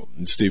you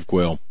Steve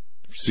Quayle,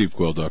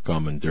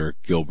 SteveQuayle.com, and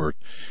Derek Gilbert.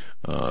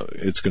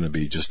 It's going to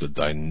be just a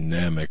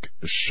dynamic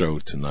show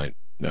tonight.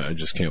 I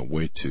just can't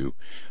wait to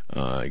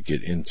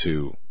get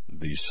into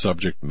the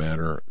subject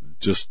matter.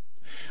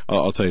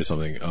 I'll tell you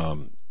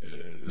something.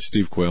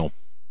 Steve Quayle,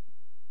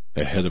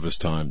 ahead of his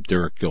time.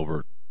 Derek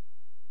Gilbert,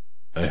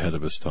 ahead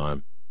of his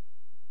time.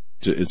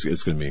 It's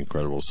going to be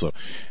incredible. So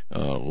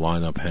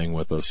line up, hang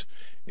with us.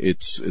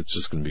 It's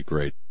just going to be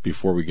great.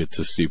 Before we get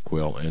to Steve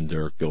Quayle and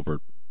Derek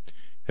Gilbert,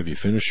 have you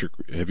finished your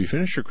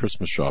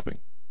Christmas shopping?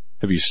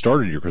 Have you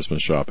started your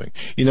Christmas shopping?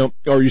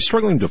 Are you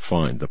struggling to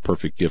find the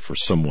perfect gift for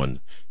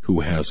someone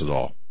who has it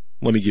all?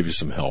 Let me give you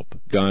some help.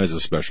 Guys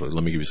especially,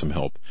 let me give you some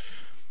help.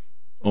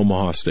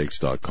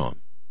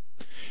 OmahaSteaks.com.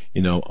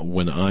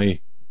 When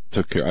I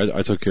took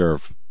care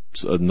of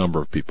a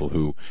number of people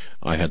who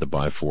I had to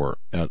buy for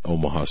at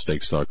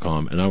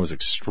OmahaSteaks.com, and I was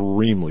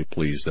extremely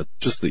pleased at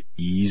just the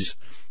ease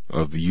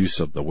of the use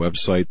of the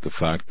website, the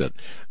fact that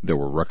there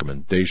were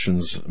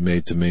recommendations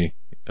made to me,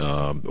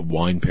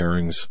 wine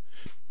pairings,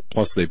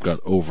 plus they've got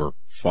over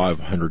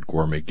 500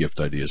 gourmet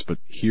gift ideas. But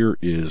here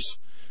is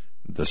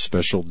the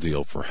special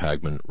deal for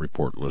Hagmann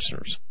Report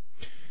listeners.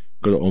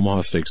 Go to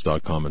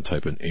omahasteaks.com and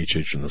type in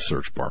HH in the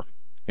search bar,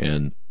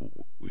 and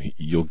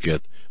you'll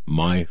get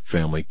my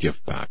family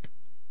gift pack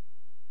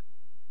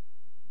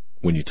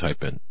when you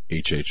type in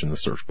HH in the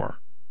search bar.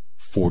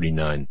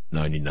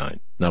 $49.99.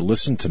 Now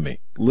listen to me.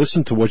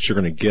 Listen to what you're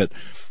going to get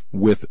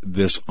with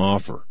this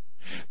offer.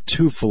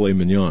 2 filet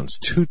mignons,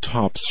 2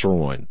 top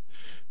sirloin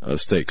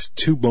steaks,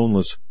 2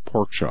 boneless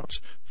pork chops,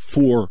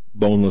 4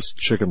 boneless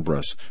chicken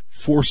breasts,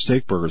 4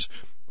 steak burgers,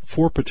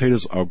 4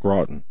 potatoes au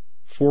gratin,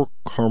 4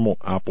 caramel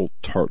apple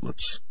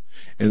tartlets,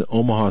 an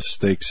Omaha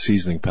steak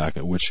seasoning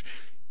packet, which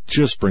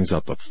just brings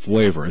out the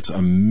flavor. It's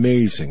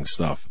amazing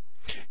stuff.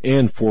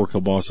 And 4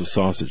 kielbasa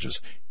sausages.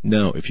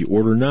 Now, if you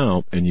order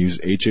now and use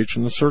HH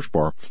in the search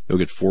bar, you'll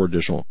get 4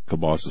 additional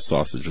kielbasa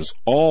sausages,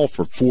 all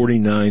for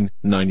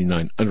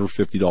 $49.99, under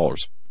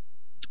 $50.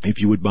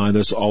 If you would buy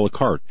this a la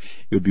carte,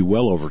 it would be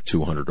well over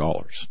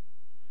 $200.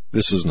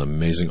 This is an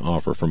amazing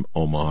offer from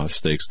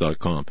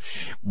omahasteaks.com.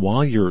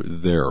 While you're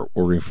there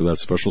ordering for that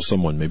special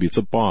someone, maybe it's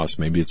a boss,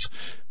 maybe it's,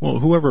 well,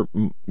 whoever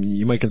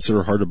you might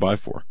consider hard to buy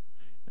for.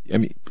 I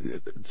mean,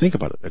 think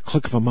about it. A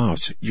click of a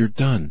mouse, you're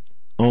done.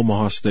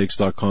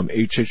 omahasteaks.com,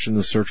 HH in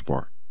the search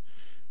bar.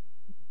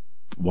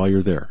 While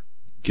you're there,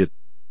 get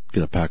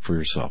a pack for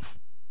yourself.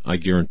 I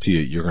guarantee you,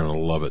 you're going to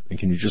love it. And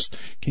can you just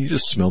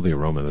smell the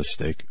aroma of this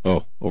steak?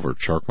 Oh, over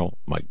charcoal.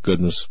 My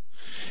goodness.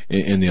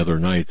 And the other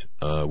night,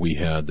 we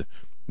had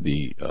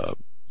the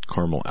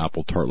caramel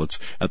apple tartlets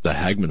at the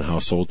Hagmann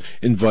household.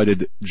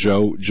 Invited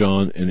Joe,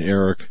 John, and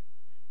Eric.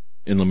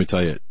 And let me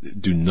tell you,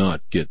 do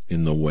not get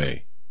in the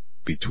way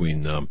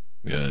between them.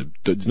 Do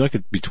not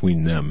get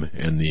between them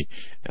and the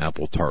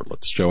apple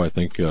tartlets. Joe, I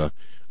think they're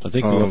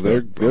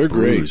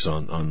great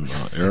on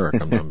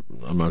Eric.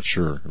 I'm not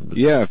sure. But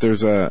yeah, if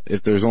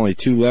there's only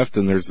 2 left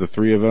and there's the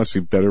 3 of us,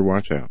 you better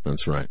watch out.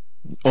 That's right.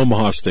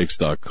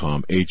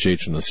 omahasteaks.com,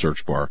 HH in the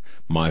search bar,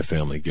 my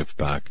family gift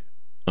pack,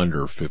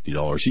 under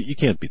 $50. You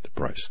can't beat the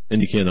price,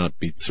 and you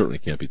certainly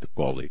can't beat the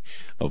quality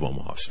of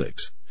Omaha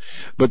Steaks.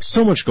 But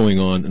so much going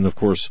on, and of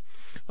course,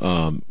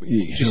 did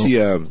you see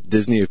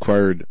Disney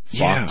acquired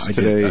Fox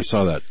today? I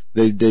saw that.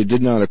 They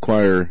did not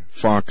acquire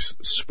Fox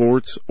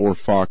Sports or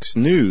Fox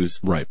News,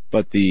 right?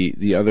 But the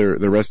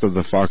rest of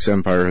the Fox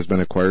empire has been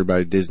acquired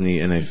by Disney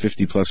in a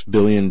 $50+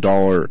 billion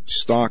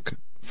stock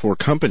for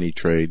company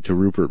trade to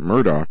Rupert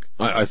Murdoch.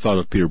 I thought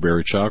of Peter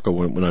Barichaco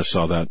when I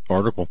saw that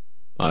article.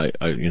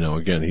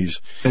 Again,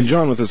 and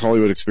John, with his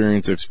Hollywood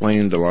experience,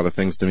 explained a lot of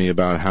things to me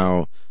about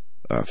how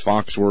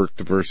Fox worked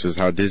versus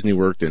how Disney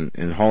worked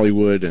in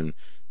Hollywood, and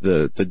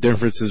the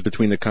differences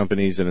between the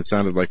companies. And it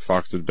sounded like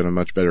Fox had been a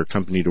much better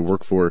company to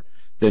work for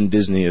than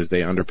Disney, as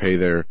they underpay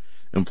their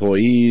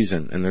employees,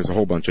 and there's a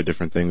whole bunch of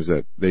different things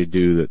that they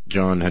do that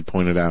John had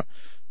pointed out.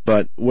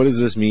 But what does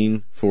this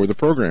mean for the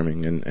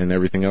programming and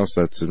everything else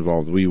that's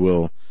involved? We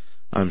will,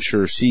 I'm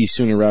sure, see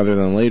sooner rather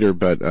than later,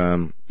 but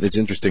it's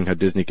interesting how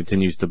Disney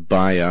continues to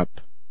buy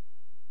up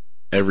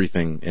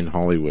everything in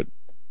Hollywood.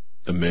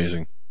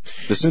 Amazing.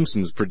 The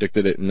Simpsons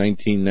predicted it in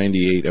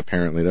 1998,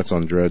 apparently. That's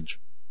on Dredge.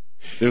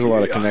 There's a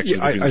lot of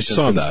connections between the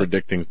Simpsons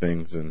predicting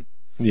things. And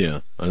yeah,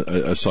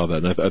 I saw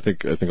that, and I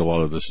think a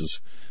lot of this is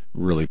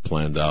really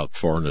planned out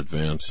far in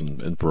advance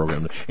and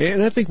programmed.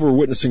 And I think we're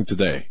witnessing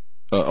today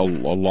a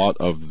lot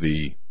of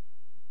the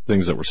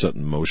things that were set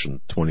in motion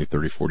 20,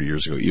 30, 40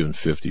 years ago, even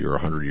 50 or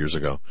 100 years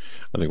ago.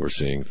 I think we're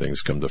seeing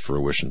things come to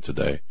fruition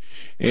today.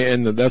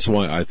 And that's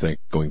why I think,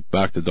 going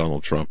back to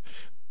Donald Trump,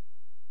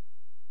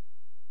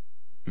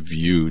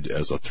 viewed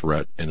as a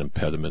threat and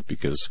impediment,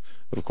 because,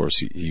 of course,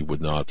 he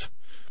would not,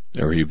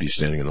 or he'd be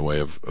standing in the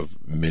way of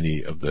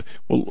many of the,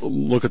 well,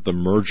 look at the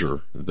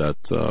merger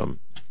that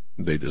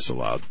they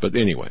disallowed. But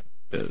anyway,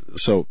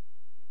 so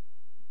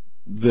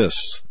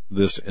this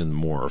and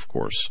more, of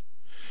course.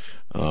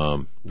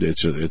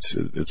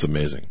 It's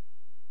amazing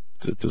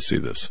to see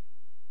this.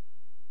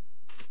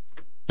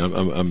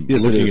 I'm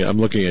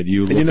looking at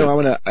you.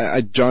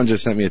 And John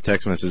just sent me a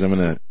text message. I'm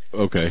gonna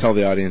tell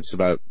the audience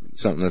about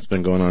something that's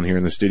been going on here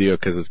in the studio,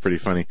 because it's pretty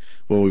funny.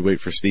 While we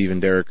wait for Steve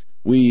and Derek,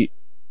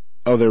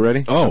 they're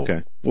ready? Oh,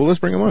 okay. Well, let's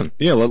bring them on.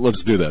 Yeah,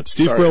 let's do that.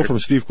 Steve Quayle from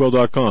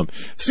SteveQuayle.com.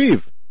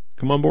 Steve,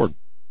 come on board.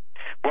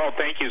 Well,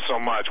 thank you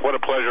so much. What a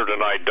pleasure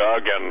tonight,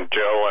 Doug and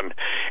Joe and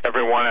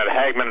everyone at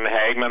Hagmann.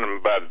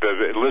 But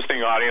the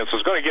listening audience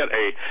is going to get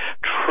a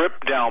trip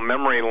down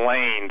memory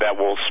lane that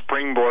will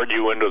springboard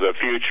you into the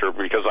future,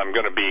 because I'm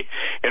going to be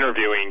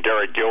interviewing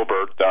Derek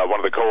Gilbert,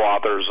 one of the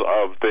co-authors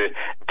of The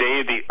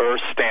Day the Earth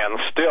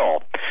Stands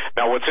Still.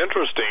 Now, what's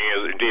interesting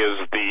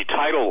is the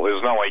title is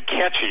not only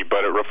catchy,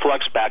 but it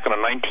reflects back on a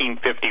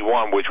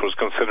 1951, which was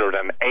considered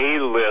an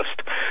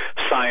A-list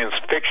science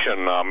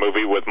fiction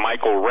movie with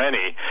Michael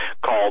Rennie,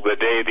 called The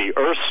Day the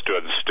Earth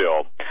Stood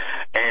Still.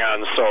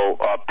 And so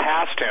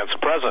past tense,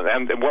 present.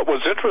 And what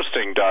was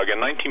interesting, Doug,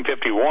 in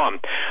 1951,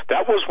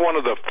 that was one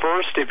of the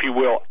first, if you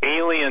will,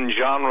 alien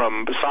genre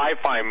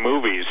sci-fi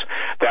movies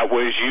that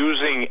was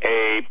using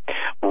a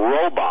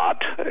robot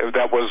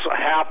that was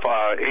half,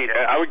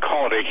 I would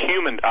call it a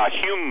human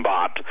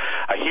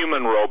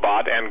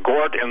robot, and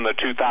Gort in the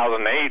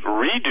 2008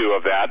 redo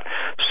of that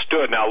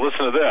stood. Now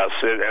listen to this,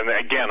 and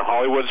again,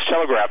 Hollywood's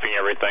telegraphing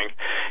everything.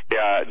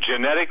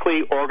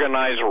 Genetically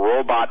organized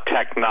robot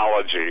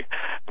technology,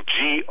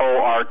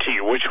 GORT,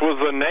 which was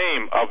the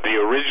name of the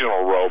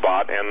original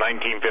robot in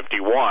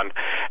 1951,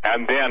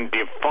 and then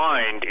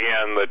defined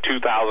in the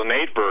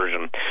 2008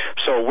 version.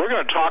 So we're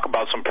going to talk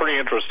about some pretty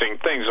interesting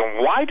things.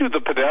 And why do the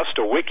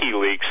Podesta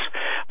WikiLeaks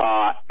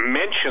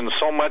mention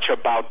so much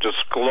about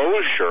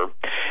disclosure,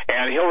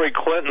 and Hillary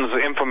Clinton's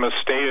infamous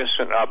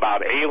statement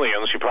about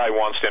aliens? She probably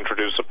wants to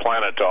introduce the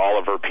planet to all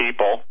of her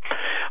people.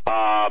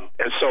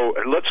 So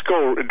let's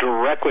go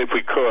directly, if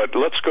we could.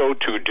 Let's go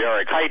to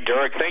Derek. Hi,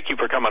 Derek. Thank you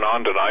for coming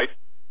on tonight.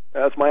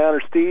 That's my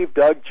honor, Steve,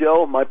 Doug,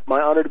 Joe. My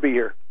honor to be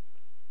here.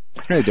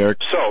 Hey, Derek.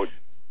 So,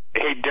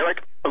 hey,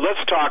 Derek,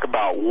 Let's talk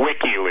about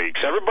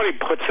WikiLeaks. Everybody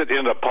puts it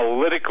in the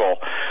political,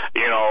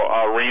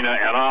 arena,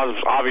 and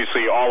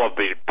obviously all of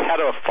the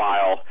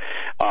pedophile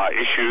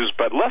issues.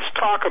 But let's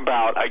talk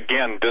about,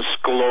 again,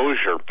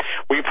 disclosure.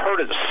 We've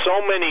heard it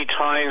so many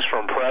times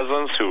from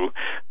presidents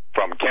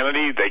from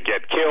Kennedy, they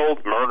get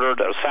killed, murdered,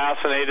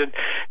 assassinated,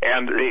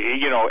 and,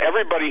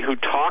 everybody who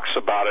talks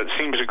about it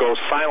seems to go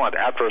silent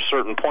after a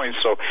certain point.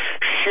 So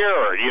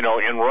share,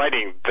 in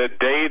writing, The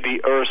Day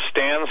the Earth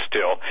Stands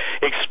Still.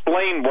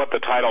 Explain what the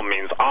title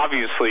means.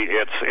 Obviously,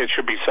 it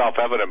should be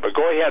self-evident, but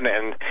go ahead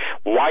and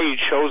why you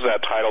chose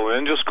that title,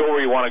 and then just go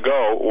where you want to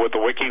go with the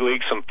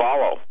WikiLeaks and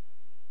follow.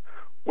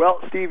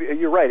 Well, Steve,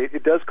 you're right.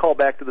 It does call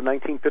back to the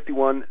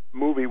 1951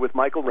 movie with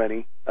Michael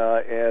Rennie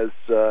as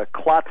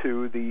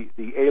Klaatu,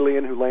 the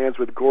alien who lands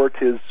with Gort,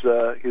 his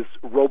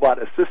robot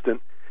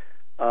assistant,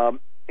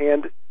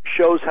 and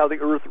shows how the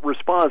Earth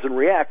responds and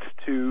reacts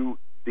to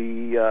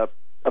the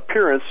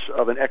appearance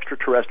of an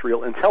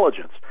extraterrestrial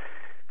intelligence.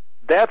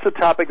 That's a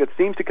topic that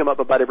seems to come up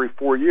about every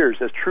 4 years.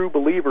 As true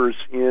believers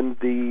in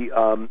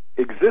the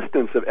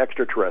existence of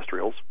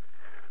extraterrestrials,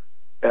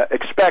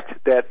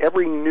 expect that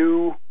every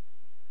new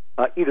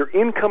either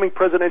incoming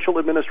presidential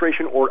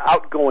administration or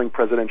outgoing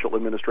presidential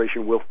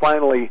administration will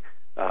finally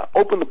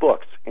open the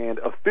books and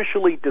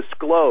officially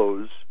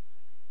disclose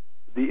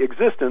the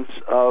existence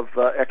of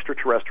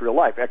extraterrestrial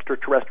life,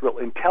 extraterrestrial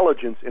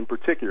intelligence in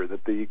particular,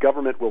 that the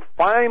government will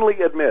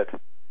finally admit,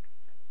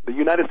 the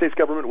United States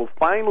government will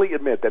finally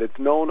admit that it's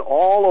known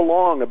all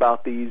along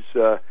about these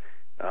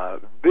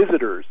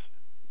visitors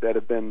that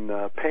have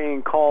been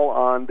paying call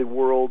on the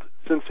world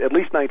since at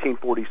least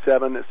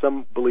 1947.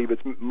 Some believe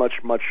it's much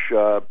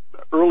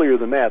earlier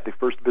than that, the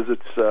first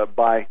visits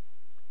by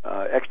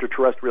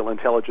extraterrestrial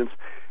intelligence.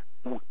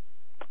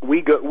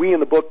 We in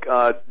the book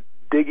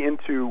dig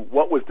into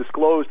what was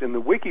disclosed in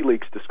the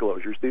WikiLeaks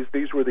disclosures.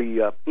 These were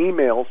the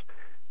emails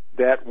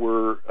that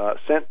were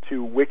sent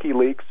to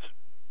WikiLeaks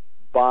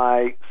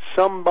by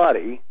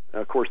somebody.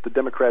 Of course, the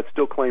Democrats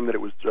still claim that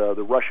it was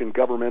the Russian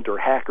government or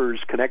hackers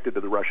connected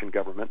to the Russian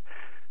government,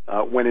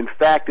 when in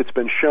fact it's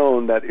been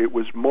shown that it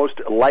was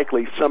most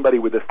likely somebody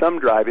with a thumb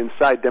drive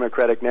inside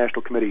Democratic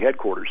National Committee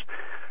headquarters.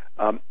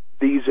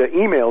 These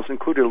emails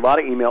included a lot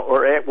of email,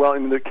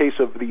 in the case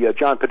of the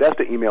John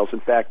Podesta emails, in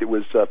fact, it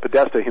was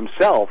Podesta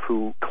himself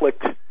who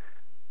clicked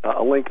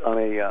a link on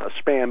a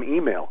spam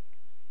email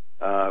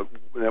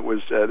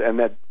and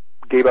that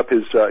gave up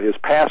his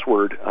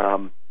password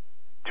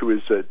to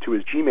his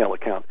Gmail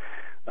account.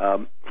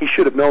 He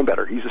should have known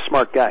better. He's a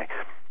smart guy.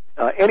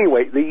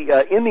 Anyway,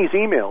 in these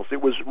emails,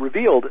 it was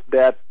revealed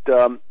that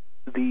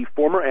the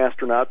former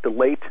astronaut, the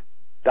late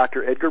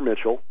Dr. Edgar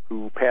Mitchell,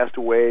 who passed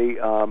away,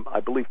 I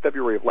believe,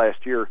 February of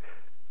last year,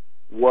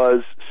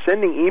 was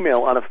sending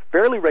email on a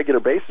fairly regular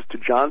basis to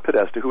John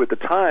Podesta, who at the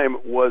time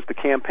was the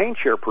campaign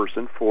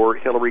chairperson for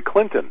Hillary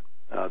Clinton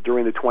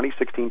during the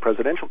 2016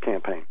 presidential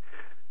campaign,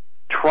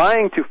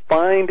 trying to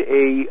find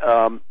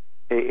a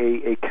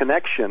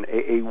connection,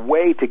 a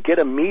way to get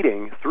a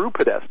meeting through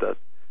Podesta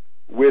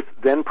with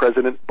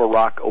then-President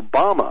Barack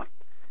Obama.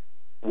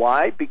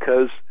 Why?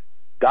 Because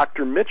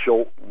Dr.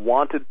 Mitchell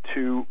wanted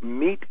to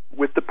meet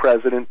with the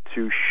president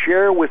to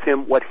share with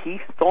him what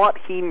he thought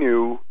he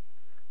knew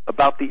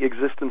about the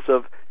existence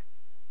of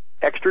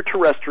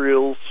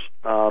extraterrestrials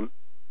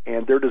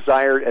and their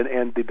desire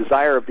and the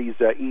desire of these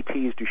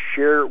ETs to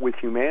share with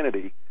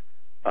humanity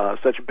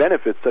such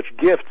benefits, such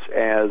gifts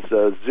as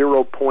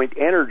zero-point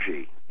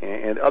energy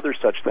and other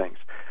such things.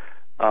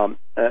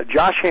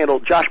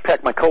 Josh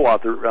Peck, my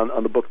co-author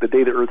on the book The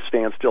Day the Earth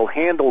Stands Still,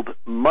 handled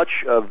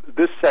much of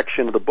this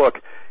section of the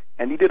book,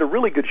 and he did a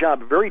really good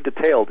job, very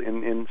detailed,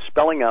 in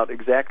spelling out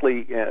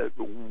exactly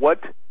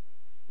what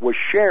was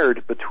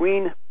shared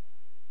between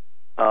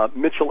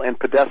Mitchell and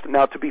Podesta.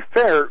 Now, to be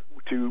fair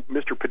to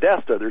Mr.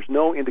 Podesta, there's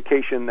no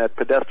indication that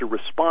Podesta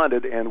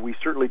responded, and we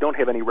certainly don't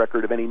have any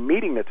record of any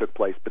meeting that took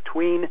place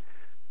between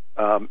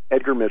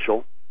Edgar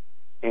Mitchell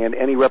and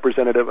any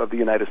representative of the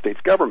United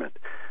States government.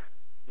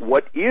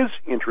 What is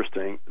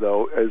interesting,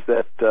 though, is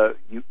that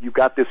you've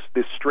got this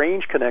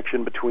strange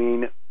connection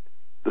between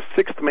the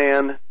sixth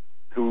man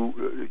who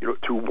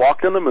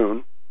walked on the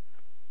moon,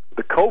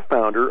 the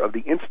co-founder of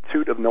the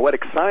Institute of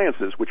Noetic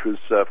Sciences, which was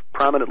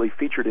prominently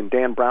featured in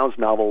Dan Brown's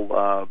novel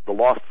The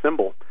Lost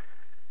Symbol,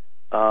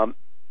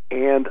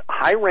 and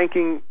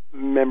high-ranking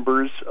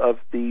members of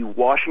the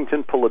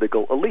Washington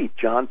political elite,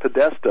 John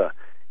Podesta,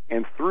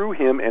 and through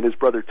him and his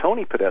brother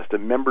Tony Podesta,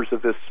 members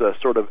of this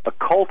sort of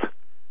occult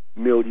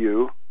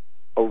milieu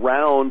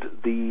around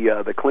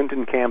the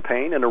Clinton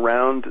campaign and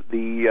around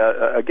the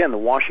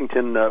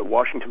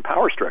Washington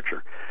power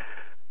structure.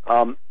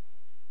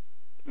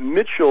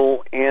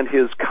 Mitchell and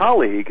his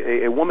colleague,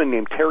 a woman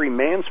named Terry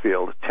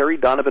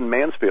Donovan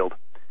Mansfield,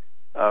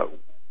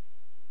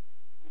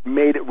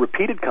 made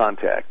repeated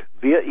contact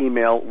via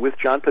email with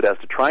John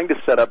Podesta, trying to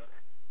set up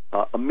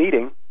a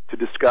meeting to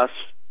discuss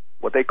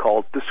what they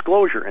called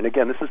disclosure. And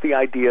again, this is the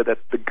idea that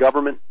the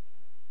government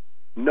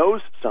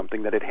knows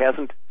something that it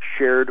hasn't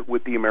shared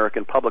with the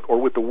American public or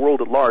with the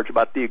world at large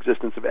about the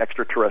existence of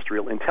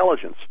extraterrestrial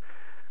intelligence.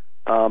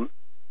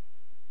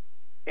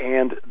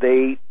 And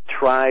they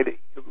tried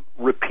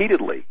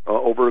repeatedly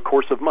over a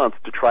course of months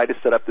to try to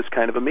set up this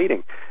kind of a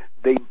meeting.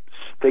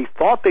 They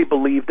thought they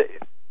believed,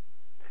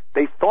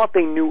 they thought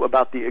they knew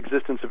about the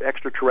existence of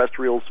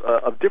extraterrestrials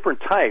of different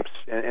types,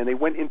 and they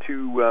went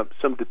into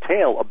some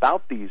detail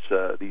about these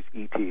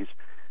ETs,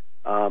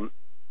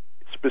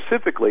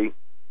 specifically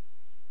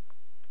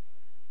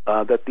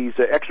that these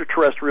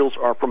extraterrestrials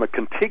are from a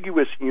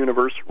contiguous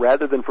universe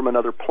rather than from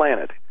another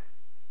planet.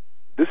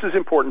 This is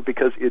important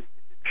because it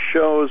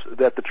shows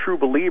that the true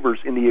believers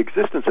in the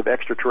existence of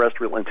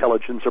extraterrestrial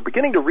intelligence are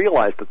beginning to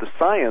realize that the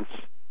science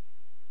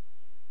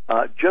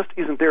just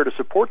isn't there to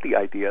support the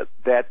idea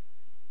that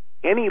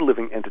any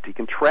living entity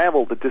can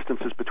travel the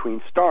distances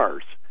between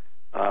stars.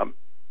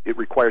 It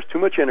requires too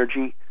much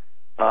energy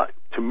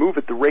to move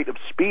at the rate of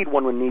speed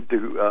one would need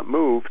to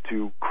move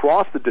to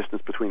cross the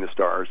distance between the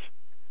stars.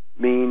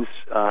 Means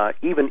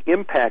even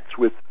impacts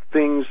with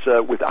things,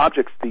 with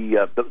objects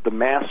the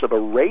mass of a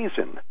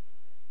raisin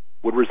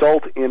would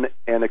result in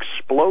an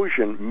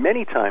explosion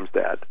many times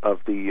that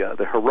of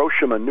the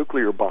Hiroshima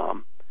nuclear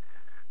bomb,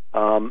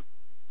 and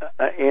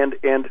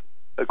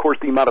of course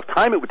the amount of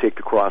time it would take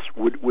to cross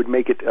would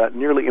make it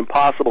nearly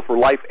impossible for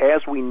life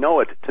as we know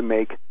it to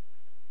make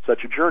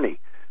such a journey.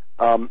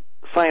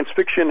 Science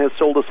fiction has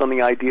sold us on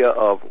the idea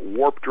of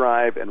warp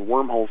drive and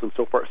wormholes and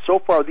so far. So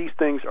far, these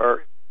things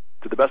are,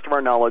 to the best of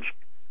our knowledge,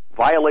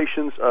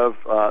 violations of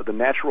the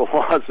natural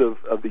laws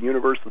of the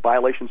universe, the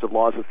violations of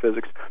laws of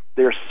physics.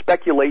 They are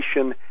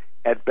speculation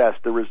at best.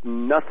 There is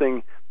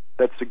nothing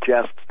that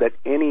suggests that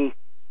any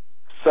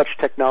such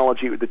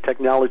technology, the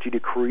technology to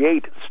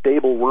create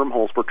stable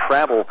wormholes for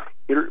travel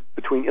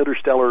between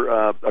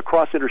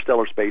across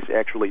interstellar space,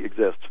 actually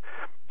exists.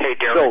 Hey,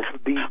 Derek. So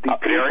the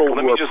people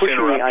who are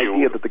pushing the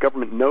idea that the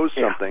government knows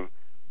something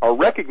are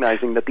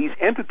recognizing that these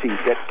entities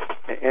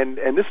and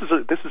this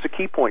is a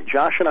key point.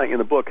 Josh and I in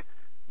the book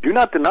do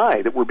not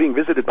deny that we're being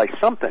visited by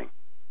something.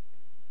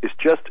 It's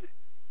just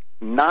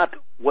not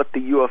what the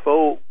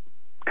UFO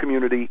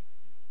community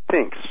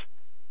thinks.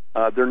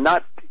 They're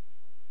not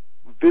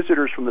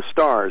visitors from the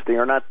stars. They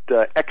are not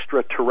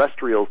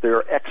extraterrestrials. They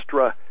are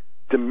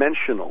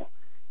extra-dimensional.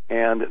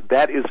 And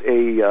that is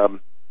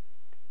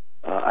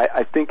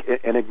I think,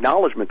 an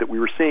acknowledgement that we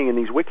were seeing in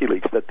these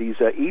WikiLeaks, that these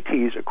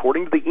ETs,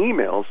 according to the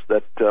emails,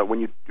 that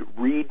when you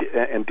read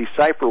and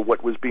decipher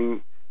what was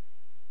being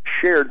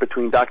shared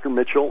between Dr.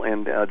 Mitchell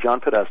and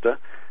John Podesta,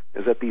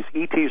 is that these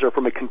ETs are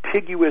from a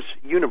contiguous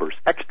universe,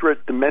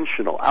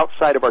 extra-dimensional,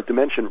 outside of our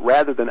dimension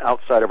rather than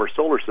outside of our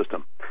solar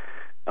system.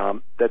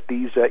 That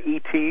these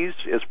ETs,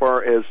 as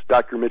far as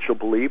Dr. Mitchell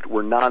believed,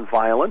 were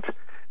nonviolent,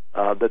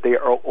 that they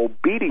are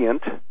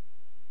obedient,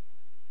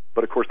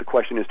 but of course the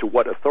question is to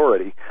what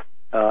authority,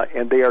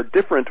 and they are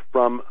different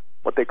from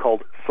what they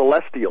called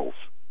celestials.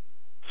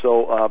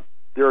 So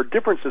there are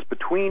differences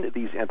between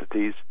these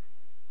entities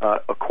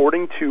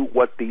according to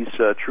what these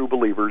true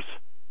believers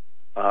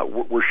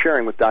were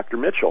sharing with Dr.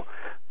 Mitchell.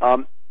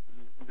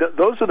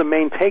 Those are the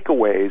main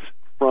takeaways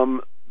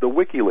from the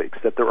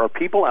WikiLeaks, that there are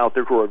people out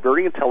there who are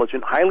very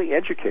intelligent, highly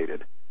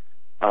educated,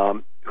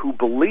 who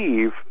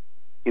believe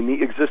in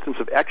the existence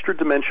of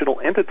extra-dimensional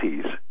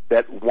entities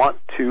that want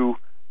to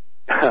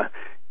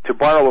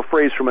borrow a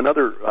phrase from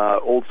another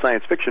old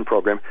science fiction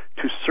program,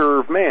 to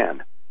serve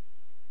man.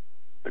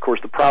 Of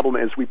course, the problem,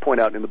 as we point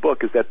out in the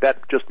book, is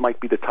that just might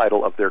be the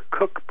title of their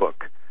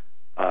cookbook,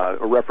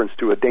 a reference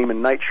to a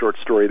Damon Knight short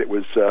story that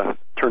was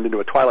turned into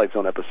a Twilight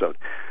Zone episode.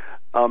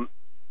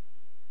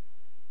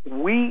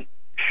 We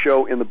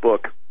show in the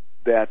book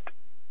that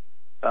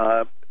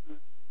the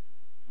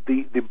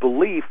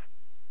belief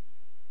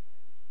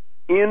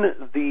in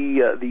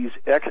these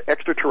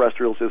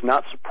extraterrestrials is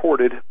not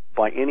supported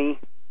by any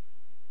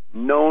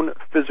known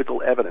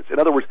physical evidence. In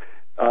other words,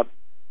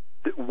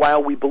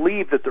 while we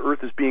believe that the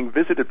Earth is being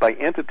visited by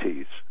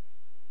entities,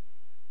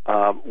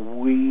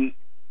 we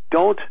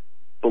don't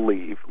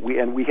believe,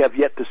 and we have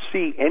yet to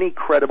see any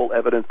credible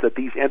evidence that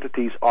these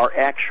entities are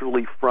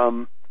actually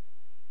from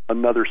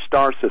another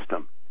star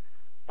system.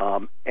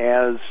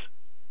 As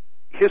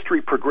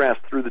history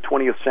progressed through the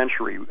 20th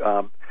century,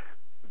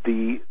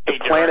 the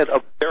planet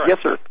of... Derek, yes,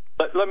 sir.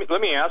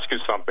 Let me ask you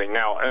something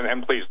now,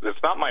 and please, it's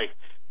not my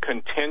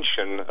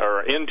contention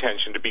or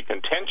intention to be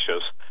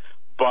contentious,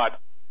 but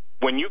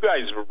when you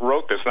guys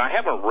wrote this, and I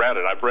haven't read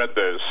it, I've read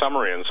the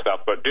summary and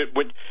stuff, but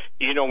when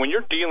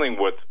you're dealing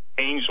with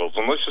angels,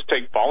 and let's just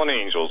take fallen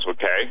angels,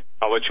 okay?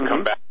 I'll let you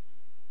come back.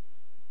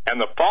 And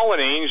the fallen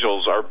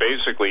angels are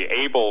basically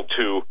able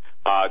to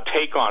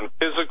take on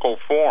physical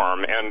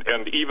form,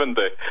 and even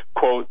the,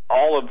 quote,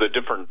 all of the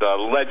different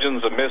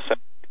legends and myths and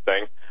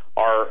everything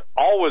are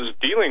always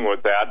dealing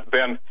with that.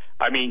 Then,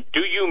 I mean,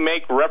 do you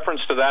make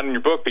reference to that in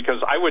your book?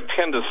 Because I would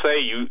tend to say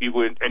you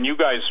would, and you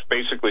guys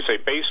basically say,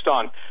 based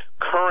on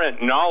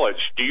current knowledge,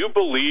 do you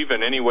believe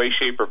in any way,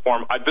 shape, or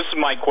form, this is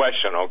my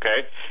question,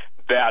 okay,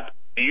 that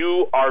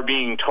you are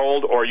being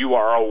told or you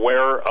are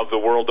aware of the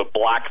world of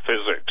black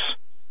physics?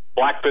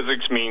 Black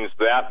physics means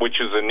that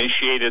which is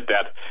initiated,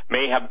 that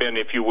may have been,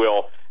 if you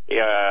will,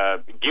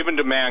 given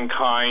to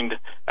mankind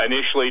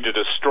initially to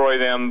destroy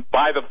them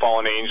by the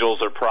fallen angels,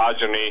 their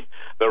progeny,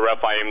 the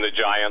Rephaim, the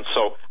giants.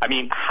 So, I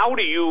mean, how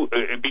do you,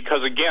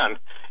 because again,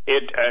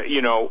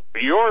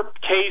 your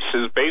case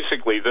is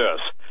basically this,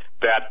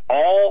 that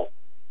all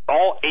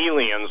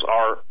aliens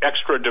are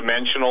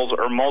extra-dimensionals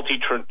or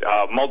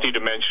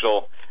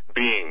multi-dimensional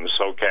beings,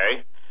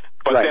 okay?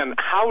 But right. Then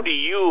how do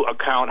you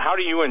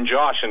and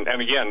Josh, and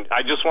again,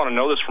 I just want to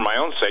know this for my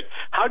own sake,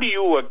 how do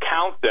you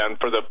account then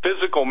for the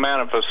physical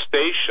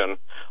manifestation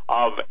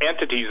of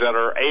entities that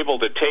are able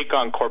to take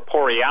on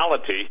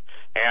corporeality,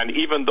 and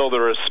even though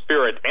they're a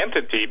spirit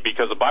entity,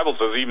 because the Bible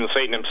says even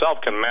Satan himself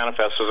can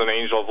manifest as an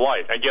angel of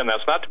light. Again,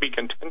 that's not to be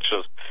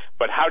contentious,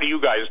 but how do you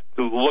guys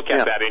look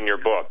at that in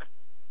your book?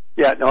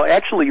 Yeah, no,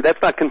 actually,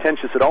 that's not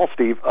contentious at all,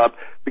 Steve,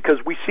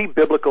 because we see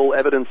biblical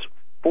evidence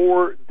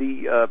for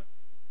the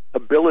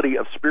ability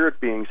of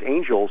spirit beings,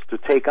 angels, to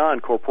take on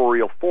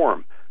corporeal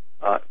form.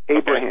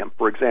 Abraham,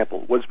 for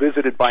example, was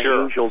visited by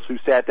angels who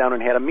sat down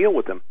and had a meal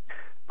with him.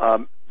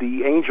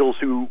 The angels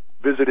who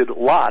visited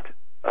Lot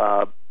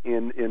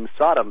in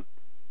Sodom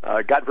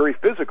got very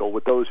physical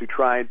with those who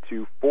tried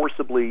to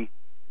forcibly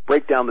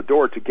break down the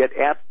door to get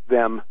at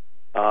them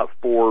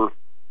for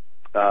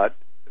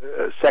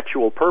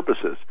sexual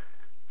purposes.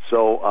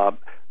 So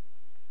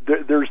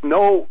there's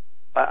no...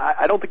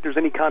 I don't think there's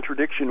any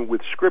contradiction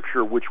with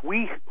Scripture, which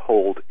we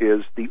hold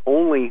is the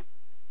only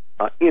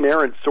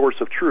inerrant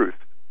source of truth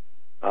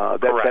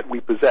that we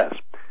possess.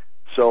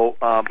 So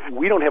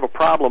we don't have a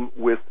problem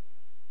with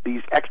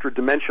these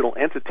extra-dimensional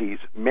entities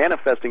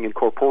manifesting in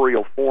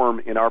corporeal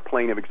form in our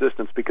plane of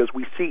existence, because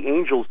we see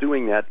angels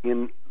doing that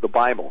in the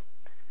Bible.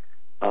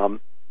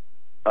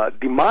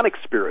 Demonic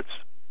spirits,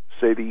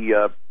 say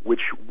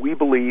which we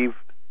believe,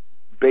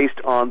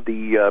 based on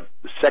the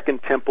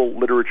Second Temple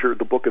literature,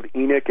 the Book of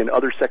Enoch and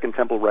other Second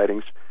Temple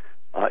writings,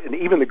 and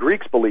even the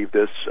Greeks believed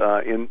this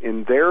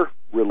in their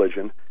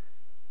religion,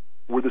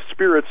 were the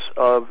spirits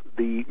of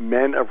the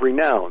men of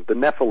renown, the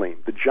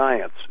Nephilim, the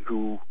giants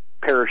who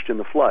perished in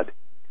the flood.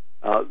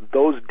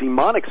 Those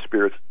demonic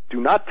spirits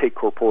do not take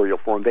corporeal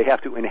form. They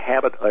have to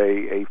inhabit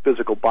a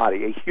physical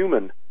body, a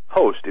human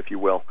host, if you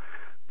will,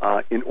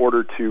 in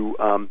order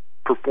to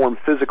perform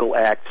physical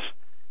acts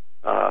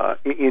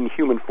in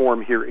human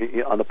form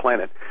here on the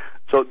planet.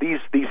 So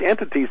these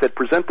entities that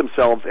present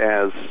themselves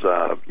as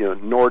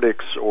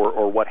Nordics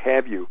or what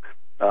have you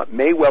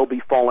may well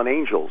be fallen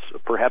angels,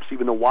 perhaps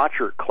even the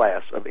Watcher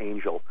class of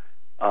angel.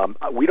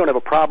 We don't have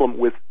a problem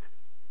with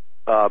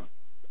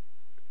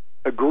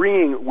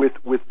agreeing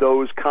with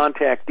those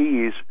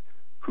contactees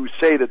who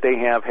say that they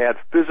have had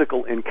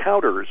physical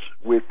encounters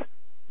with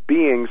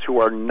beings who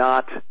are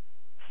not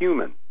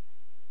human.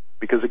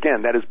 Because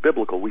again, that is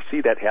biblical. We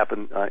see that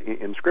happen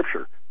in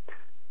Scripture.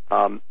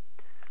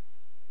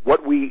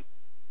 What we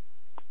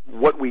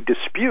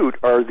dispute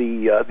are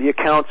the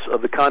accounts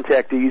of the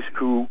contactees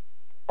who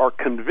are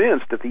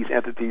convinced that these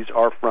entities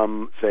are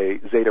from, say,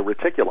 Zeta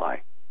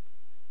Reticuli.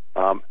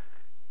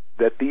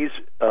 That these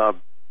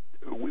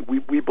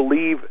we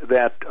believe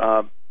that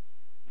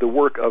the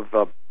work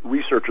of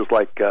researchers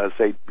like,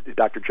 say,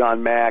 Dr.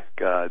 John Mack,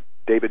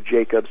 David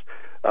Jacobs,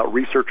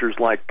 researchers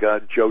like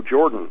Joe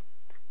Jordan,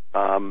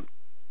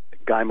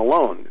 Guy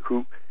Malone,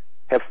 who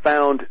have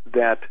found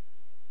that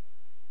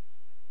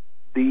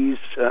these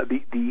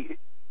the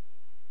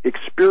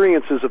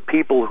experiences of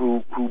people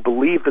who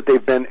believe that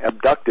they've been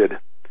abducted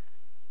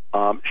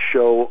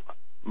show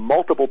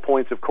multiple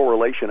points of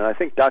correlation. And I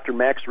think Dr.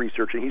 Mack's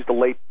research, and he's the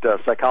late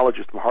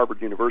psychologist from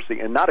Harvard University,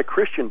 and not a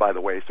Christian, by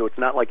the way, so it's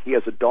not like he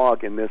has a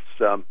dog in this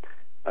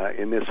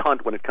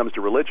hunt when it comes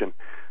to religion.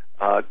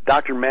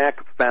 Dr.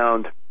 Mack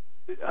found,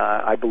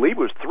 I believe it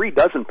was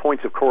 36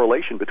 points of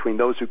correlation between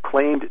those who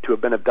claimed to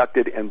have been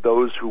abducted and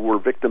those who were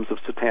victims of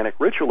satanic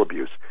ritual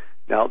abuse.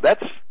 Now,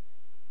 that's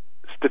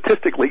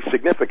statistically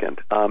significant,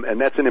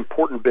 and that's an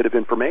important bit of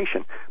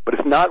information, but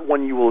it's not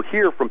one you will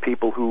hear from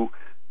people who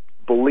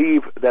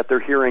believe that they're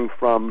hearing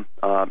from,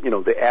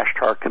 the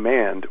Ashtar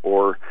Command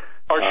or...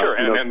 Oh, sure,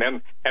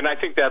 and I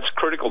think that's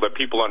critical that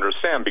people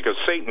understand, because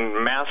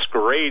Satan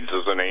masquerades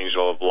as an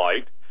angel of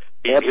light.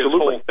 Absolutely. His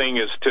whole thing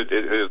is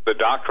the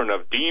doctrine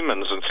of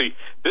demons, and see,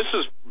 this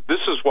is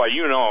why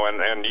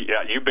and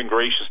you've been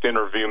gracious to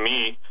interview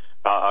me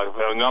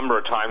a number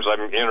of times.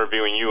 I'm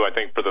interviewing you, I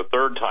think, for the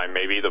third time,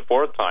 maybe the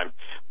fourth time.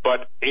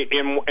 But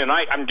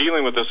I'm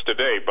dealing with this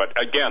today. But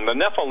again, the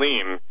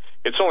Nephilim,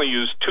 it's only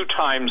used 2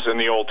 times in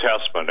the Old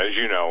Testament, as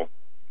you know,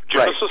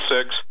 Genesis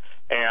 6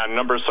 and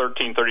Numbers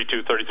 13,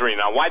 32, 33.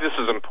 Now, why this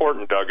is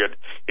important, Doug?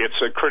 It's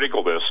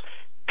critical. This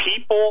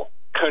people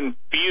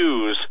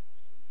confuse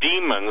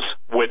demons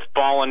with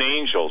fallen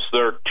angels.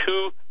 They're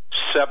 2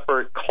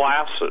 separate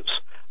classes.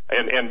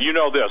 And you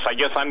know this, I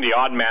guess I'm the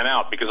odd man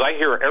out, because I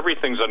hear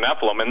everything's a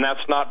Nephilim, and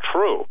that's not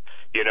true,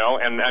 and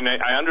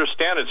I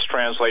understand it's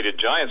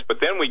translated giants, but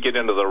then we get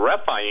into the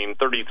Rephaim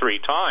 33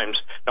 times.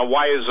 Now,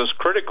 why is this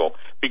critical?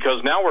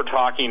 Because now we're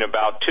talking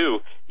about, too,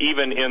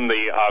 even in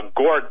the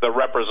Gort, the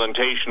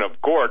representation of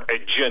Gort,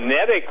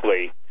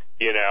 genetically,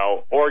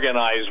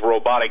 organized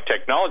robotic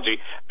technology.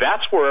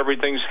 That's where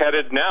everything's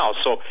headed now.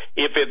 So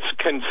if it's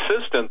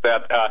consistent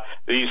that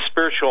these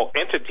spiritual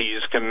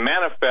entities can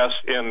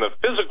manifest in the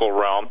physical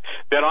realm,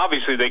 then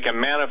obviously they can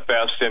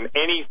manifest in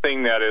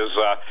anything that is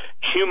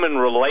human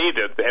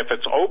related if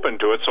it's open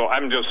to it. So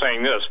I'm just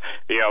saying this,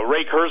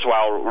 Ray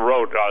Kurzweil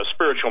wrote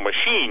Spiritual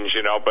Machines,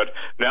 but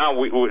now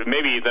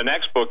maybe the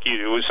next book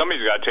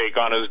somebody's got to take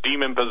on is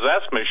Demon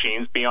Possessed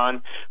Machines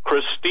Beyond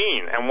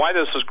Christine. And why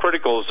this is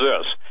critical is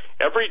this.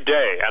 Every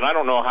day, and I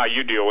don't know how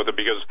you deal with it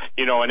because,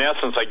 in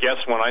essence, I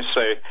guess when I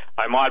say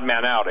I'm odd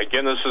man out,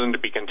 again, this isn't to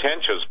be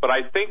contentious, but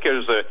I think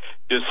there's a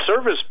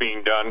disservice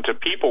being done to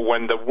people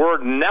when the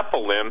word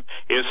Nephilim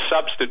is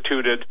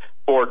substituted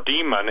for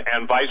demon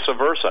and vice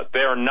versa.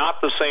 They are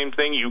not the same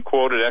thing. You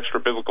quoted extra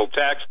biblical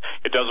text.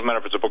 It doesn't matter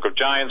if it's a Book of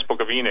Giants,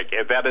 Book of Enoch.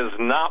 That is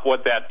not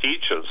what that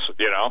teaches,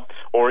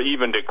 or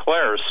even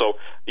declares. So,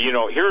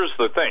 here's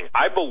the thing.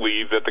 I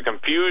believe that the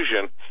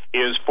confusion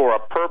is for a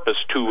purpose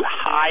to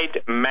hide,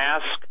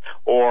 mask,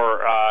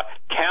 or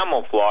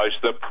camouflage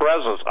the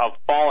presence of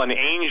fallen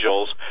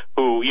angels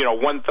who,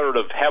 1/3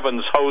 of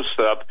heaven's host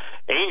of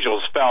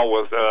angels fell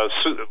with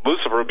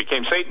Lucifer, who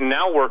became Satan.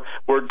 Now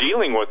we're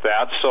dealing with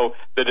that. So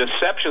the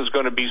deception is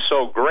going to be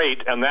so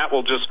great, and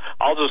I'll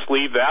just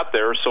leave that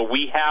there. So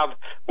we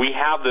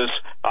have this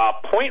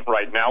point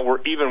right now where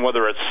even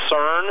whether it's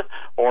CERN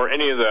or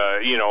any of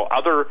the,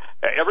 other,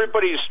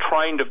 everybody's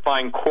trying to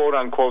find quote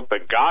unquote the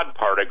God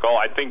particle.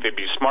 I think they'd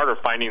be smarter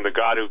finding the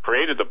God who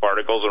created the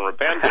particles and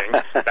repenting.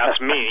 That's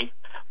me.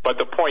 But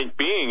the point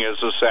being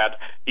is that,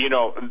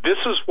 this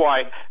is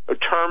why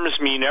terms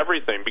mean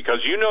everything,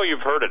 because you've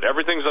heard it.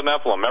 Everything's a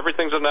Nephilim.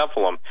 Everything's a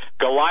Nephilim.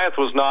 Goliath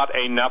was not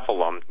a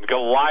Nephilim.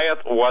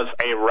 Goliath was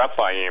a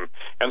Rephaim.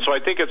 And so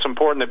I think it's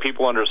important that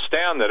people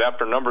understand that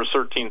after Numbers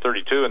 13,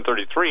 32, and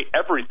 33,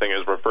 everything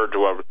is referred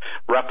to as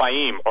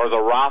Rephaim, or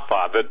the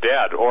Rapha, the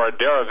dead, or a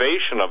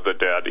derivation of the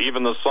dead,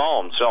 even the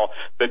Psalms. So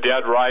the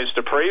dead rise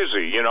to praise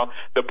thee.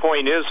 The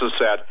point is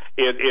that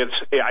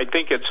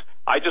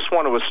I just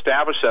want to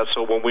establish that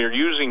so when we're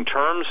using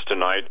terms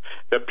tonight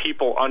that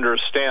people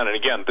understand. And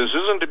again, this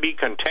isn't to be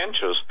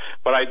contentious,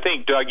 but I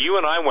think, Doug, you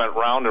and I went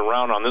round and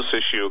round on this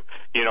issue,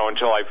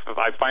 until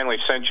I finally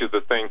sent you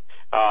the thing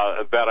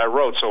that I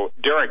wrote. So,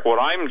 Derek, what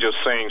I'm just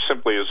saying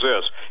simply is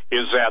this,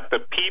 is that the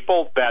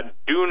people that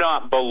do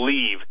not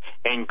believe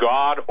in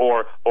God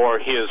or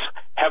his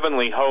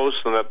heavenly host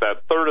and that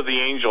 1/3 of the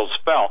angels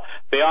fell,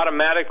 they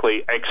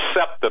automatically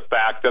accept the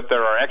fact that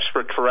there are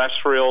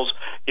extraterrestrials,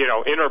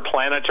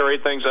 interplanetary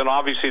things, and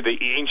obviously the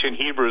ancient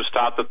Hebrews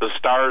taught that the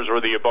stars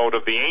were the abode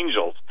of the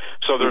angels.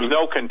 So there's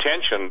no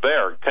contention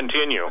there.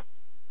 Continue.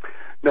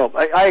 No,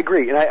 I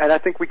agree, and I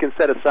think we can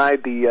set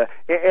aside the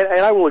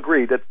and I will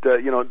agree that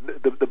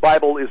the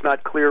Bible is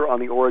not clear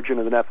on the origin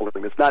of the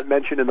Nephilim. It's not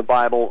mentioned in the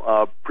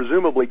Bible.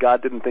 Presumably,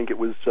 God didn't think it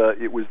was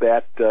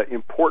that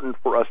important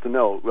for us to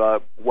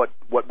know.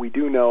 What we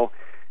do know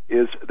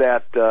is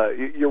that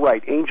you're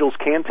right. Angels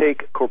can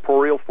take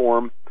corporeal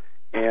form,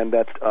 and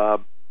that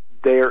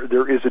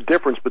there is a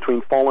difference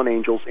between fallen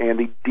angels and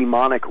the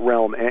demonic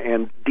realm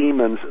and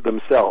demons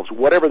themselves.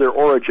 Whatever their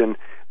origin,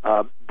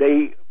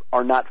 they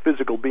are not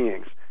physical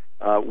beings,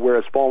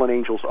 whereas fallen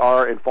angels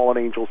are, and fallen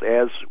angels,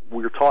 as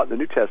we're taught in the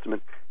New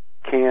Testament,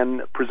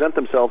 can present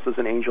themselves as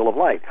an angel of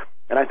light.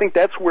 And I think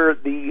that's where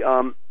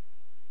the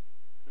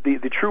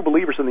true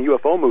believers in the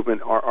UFO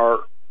movement are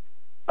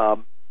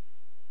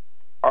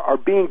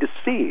being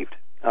deceived.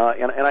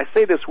 And I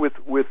say this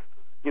with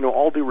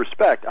all due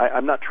respect.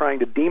 I'm not trying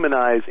to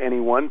demonize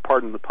anyone,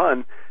 pardon the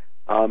pun,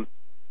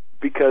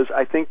 because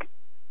I think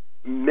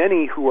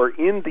many who are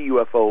in the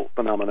UFO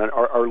phenomenon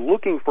are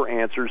looking for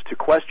answers to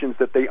questions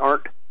that they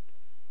aren't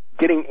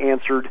getting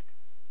answered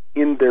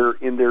in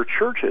their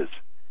churches,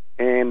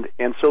 and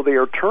so they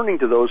are turning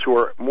to those who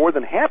are more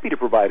than happy to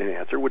provide an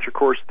answer, which of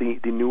course the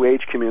New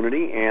Age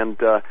community, and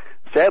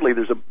sadly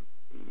there's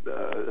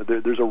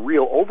a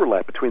real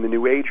overlap between the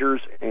New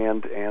Agers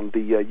and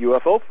the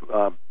UFO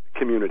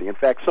community. In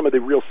fact, some of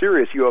the real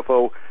serious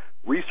UFO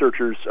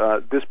researchers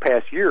this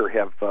past year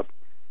have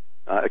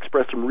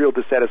expressed some real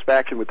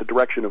dissatisfaction with the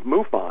direction of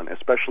MUFON,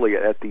 especially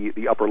at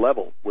the upper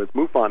level, with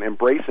MUFON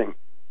embracing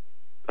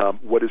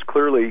what is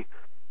clearly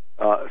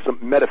some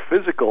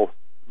metaphysical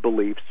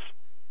beliefs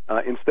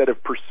instead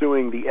of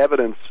pursuing the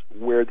evidence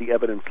where the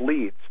evidence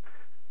leads.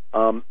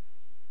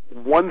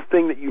 One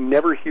thing that you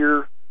never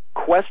hear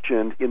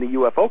questioned in the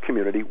UFO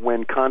community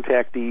when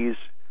contactees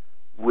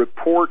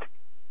report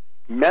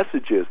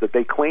messages that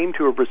they claim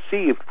to have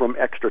received from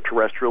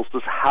extraterrestrials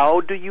is,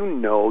 how do you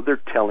know they're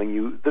telling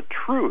you the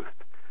truth?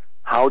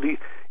 How do you,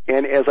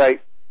 and as I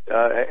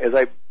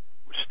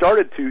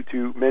started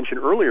to mention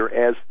earlier,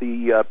 as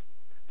the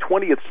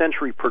 20th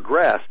century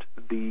progressed,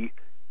 the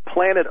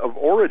planet of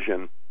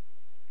origin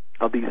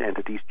of these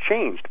entities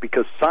changed,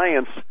 because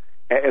science,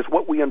 as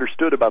what we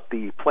understood about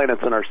the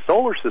planets in our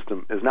solar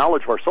system, as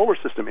knowledge of our solar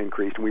system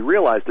increased, and we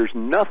realized there's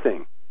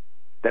nothing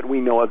that we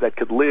know of that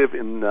could live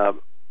in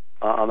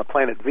on the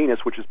planet Venus,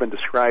 which has been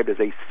described as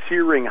a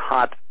searing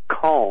hot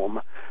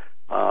calm.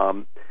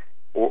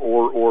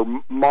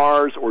 or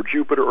Mars or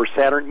Jupiter or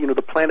Saturn,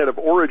 the planet of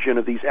origin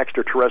of these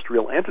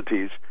extraterrestrial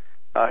entities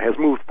has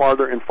moved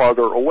farther and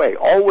farther away,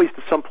 always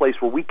to some place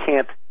where we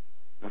can't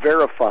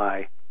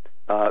verify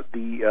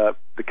the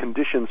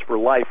conditions for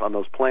life on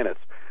those planets.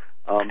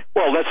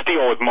 Well, let's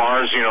deal with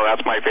Mars.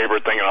 That's my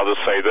favorite thing, and I'll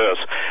just say this.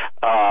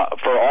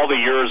 For all the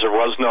years there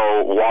was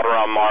no water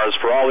on Mars.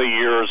 For all the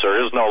years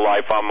there is no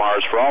life on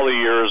Mars. For all the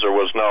years there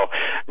was no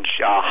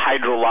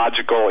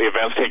hydrological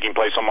events taking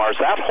place on Mars.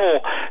 That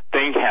whole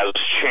thing has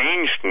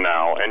changed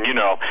now. And,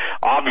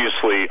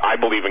 obviously I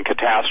believe in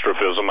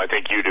catastrophism. I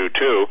think you do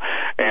too.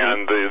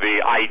 And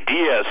the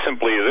idea is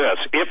simply this.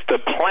 If the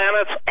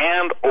planets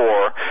and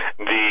or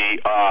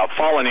the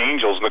fallen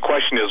angels, and the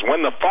question is,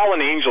 when the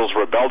fallen angels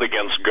rebelled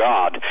against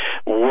God,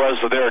 was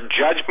their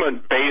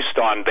judgment based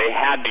on they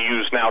had to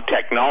use now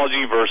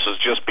technology versus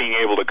just being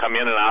able to come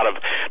in and out of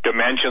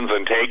dimensions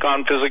and take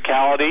on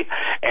physicality?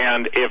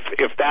 And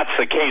if that's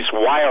the case,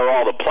 why are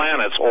all the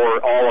planets or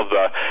all of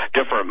the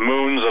different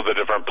moons of the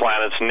different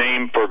planets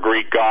named for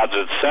Greek gods,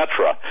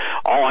 etc.?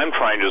 All I'm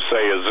trying to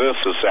say is this,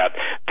 is that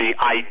the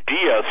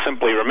idea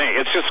simply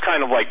remains. It's just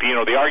kind of like,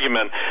 the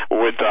argument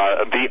with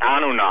the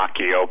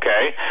Anunnaki,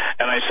 okay?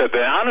 And I said,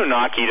 the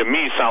Anunnaki to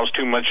me sounds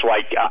too much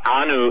like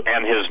Anu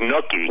and his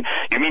Nookie.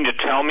 You mean to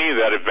tell me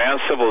that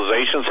advanced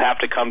civilizations have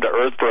to come to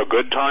Earth for a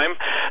good time?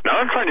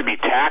 Now, I'm trying to be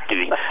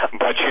tacky,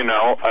 but,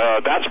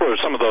 that's where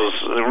some of those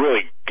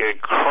really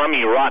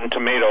crummy, Rotten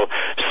Tomato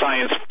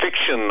science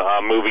fiction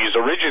movies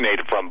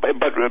originated from. But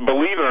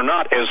believe it or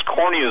not, as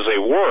corny as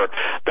they were,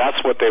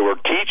 that's what they were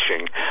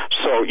teaching.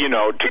 So,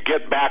 to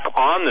get back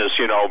on this,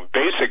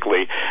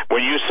 basically,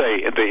 when you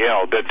say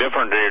the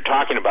different, you're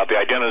talking about the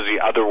identity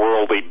of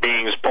otherworldly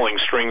beings pulling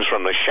strings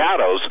from the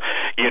shadows,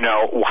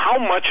 how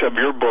much of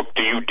your book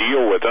do you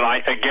deal with? And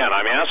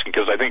I'm asking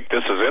because I think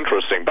this is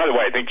interesting. By the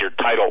way, I think your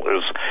title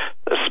is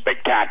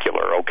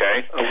spectacular,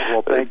 okay?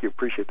 Well, thank you.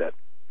 Appreciate that.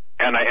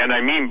 And I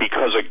mean,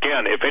 because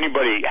again, if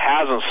anybody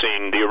hasn't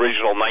seen the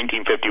original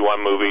 1951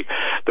 movie,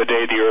 The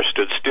Day the Earth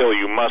Stood Still,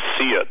 you must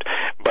see it.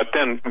 But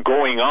then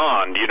going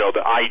on,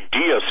 the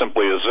idea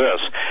simply is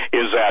this,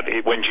 is that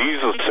when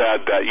Jesus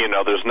said that,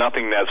 there's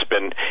nothing that's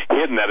been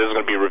hidden that isn't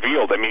going to be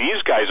revealed, I mean, these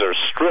guys are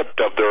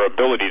stripped of their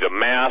ability to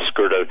mask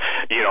or to,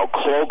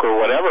 cloak or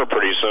whatever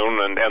pretty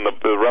soon, and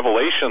the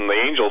revelation, the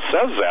angel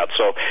says that.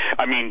 So,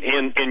 I mean,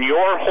 in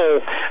your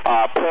whole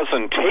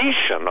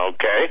presentation,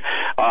 okay,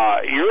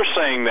 you're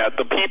saying that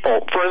the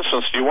people, for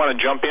instance, do you want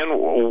to jump in?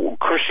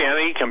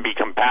 Christianity can be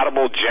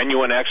compatible,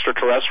 genuine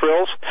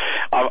extraterrestrials.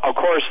 Of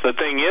course, the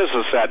thing is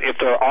that if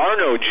there are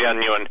no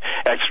genuine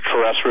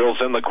extraterrestrials,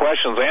 then the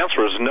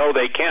answer is no,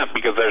 they can't,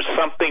 because there's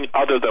something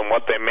other than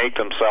what they make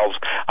themselves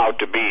out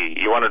to be.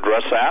 You want to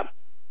address that?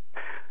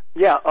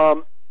 Yeah.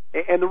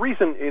 And the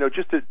reason,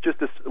 just to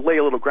lay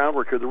a little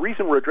groundwork here, the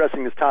reason we're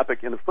addressing this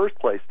topic in the first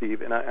place,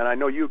 Steve, and I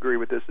know you agree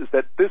with this, is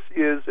that this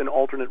is an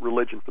alternate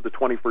religion for the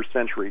 21st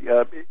century.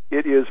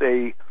 It is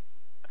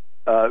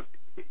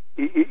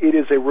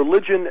a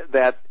religion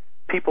that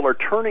people are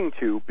turning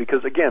to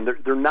because, again,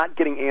 they're not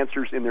getting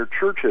answers in their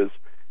churches,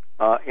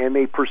 and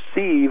they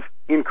perceive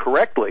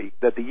incorrectly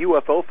that the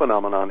UFO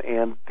phenomenon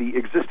and the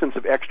existence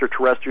of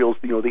extraterrestrials,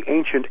 the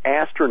ancient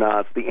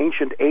astronauts, the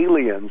ancient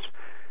aliens,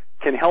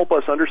 can help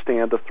us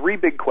understand the three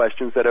big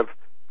questions that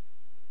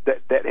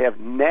have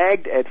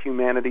nagged at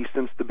humanity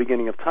since the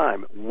beginning of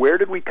time. Where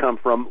did we come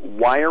from?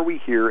 Why are we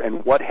here?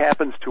 And what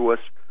happens to us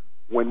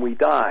when we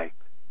die?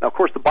 Now, of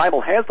course, the Bible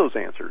has those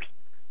answers.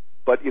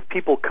 But if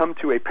people come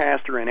to a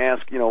pastor and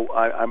ask,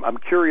 I'm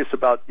curious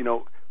about,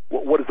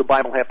 what does the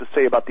Bible have to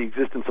say about the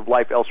existence of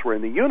life elsewhere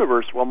in the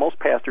universe? Well, most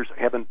pastors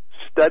haven't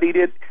studied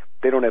it.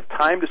 They don't have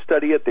time to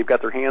study it. They've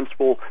got their hands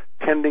full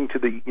tending to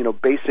the,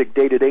 basic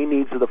day-to-day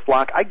needs of the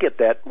flock. I get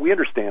that. We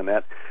understand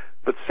that.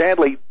 But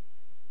sadly,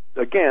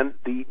 again,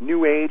 the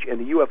New Age and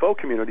the UFO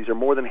communities are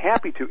more than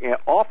happy to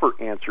offer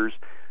answers.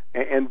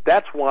 And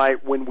that's why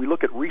when we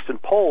look at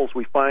recent polls,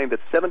 we find that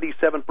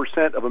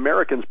 77% of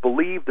Americans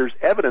believe there's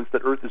evidence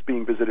that Earth is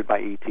being visited by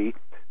ET.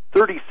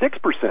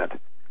 36%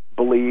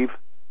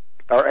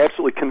 are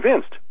absolutely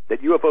convinced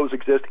that UFOs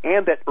exist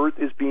and that Earth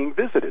is being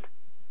visited.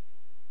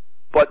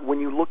 But when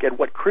you look at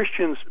what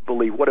Christians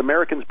believe, what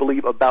Americans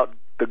believe about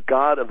the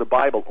God of the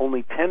Bible,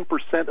 only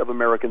 10% of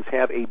Americans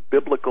have a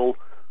biblical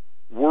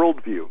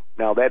worldview.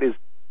 Now, that is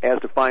as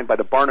defined by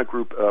the Barna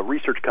Group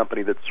research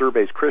company that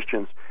surveys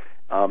Christians.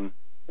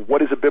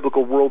 What is a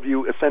biblical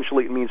worldview?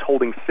 Essentially, it means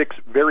holding 6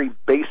 very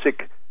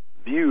basic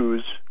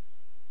views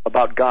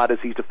about God as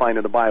he's defined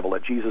in the Bible,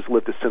 that Jesus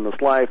lived a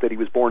sinless life, that he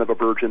was born of a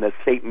virgin, that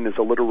Satan is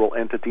a literal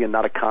entity and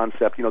not a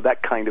concept,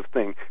 that kind of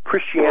thing.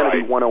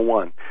 Christianity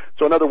 101.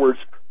 So in other words,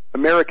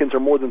 Americans are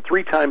more than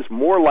 3 times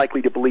more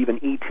likely to believe in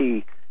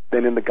ET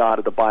than in the God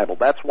of the Bible.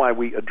 That's why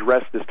we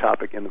address this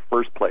topic in the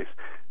first place.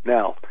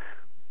 Now,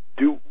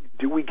 do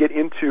we get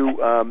into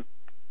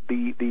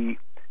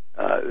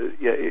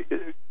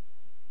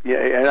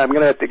and I'm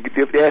going to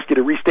have to ask you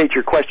to restate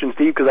your question,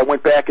 Steve, because I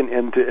went back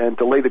and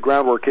to lay the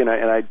groundwork in,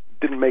 and I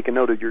didn't make a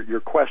note of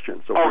your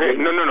question. So okay,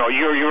 no,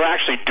 you're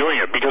actually doing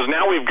it, because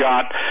now we've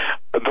got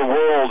the the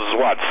world's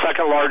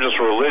second largest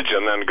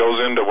religion, then goes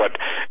into what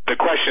the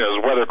question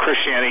is whether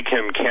Christianity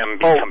can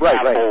be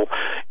compatible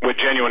with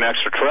genuine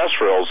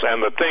extraterrestrials.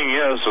 And the thing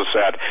is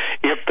that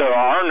if there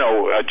are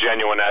no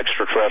genuine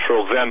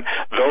extraterrestrials, then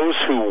those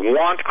who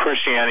want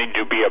Christianity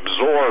to be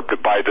absorbed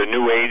by the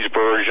New Age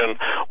version,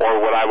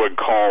 or what I would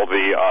call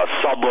the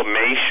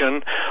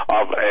sublimation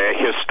of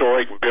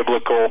historic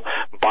biblical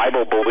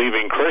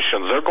Bible-believing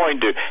Christians, they're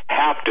going to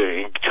have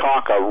to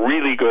talk a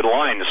really good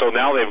line. So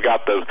now they've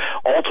got the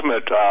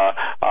ultimate,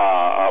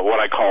 what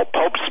I call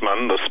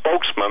popesman, the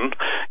spokesman,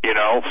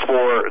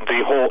 for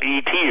the whole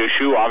ET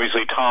issue.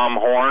 Obviously, Tom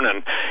Horn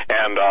and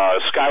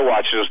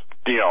Skywatch has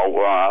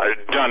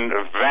done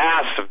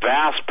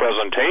vast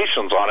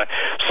presentations on it.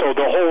 So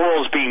the whole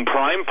world's being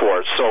primed for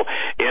it. So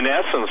in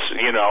essence,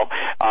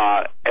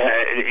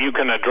 you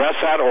can address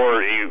that,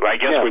 or I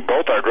guess we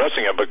both are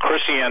addressing it, but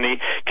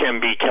Christianity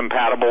can be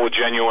compatible with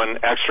genuine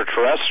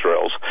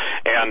extraterrestrials.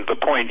 And the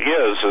point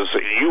is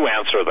you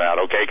answer that,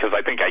 okay, because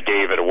I think I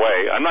gave it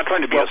away. I'm not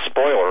trying to be a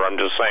spoiler. I'm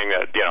just saying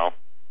that,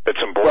 it's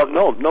important.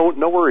 Well,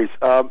 no worries.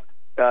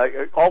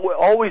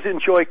 Always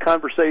enjoy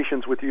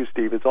conversations with you,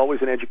 Steve. It's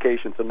always an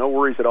education, so no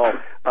worries at all.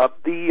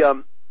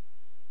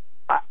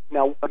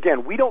 Now,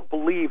 again, we don't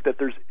believe that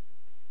there's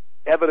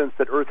evidence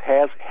that Earth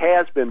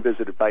has been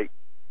visited by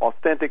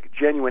authentic,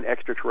 genuine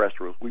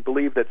extraterrestrials. We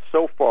believe that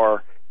so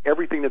far,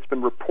 everything that's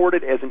been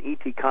reported as an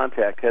ET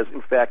contact has,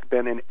 in fact,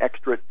 been an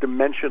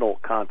extra-dimensional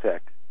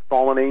contact.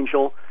 Fallen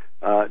angel,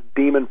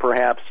 demon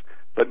perhaps,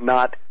 but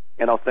not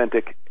an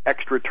authentic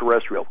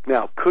extraterrestrial.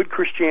 Now, could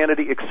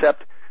Christianity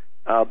accept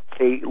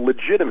a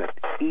legitimate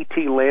ET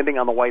landing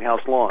on the White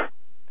House lawn?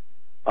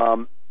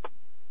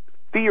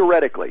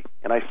 Theoretically,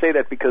 and I say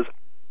that because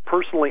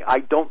personally I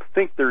don't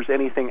think there's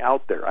anything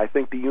out there. I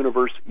think the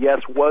universe,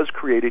 yes, was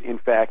created, in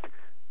fact,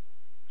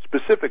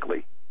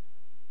 specifically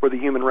for the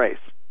human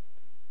race.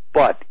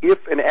 But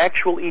if an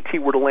actual ET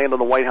were to land on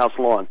the White House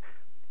lawn,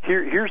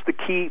 here's the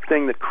key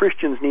thing that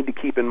Christians need to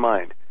keep in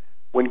mind.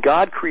 When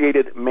God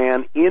created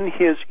man in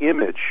his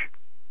image,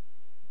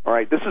 all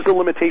right, this is a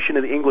limitation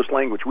of the English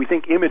language. We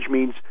think image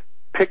means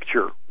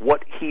picture,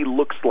 what he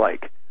looks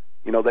like.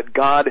 That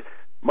God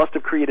must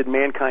have created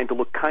mankind to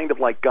look kind of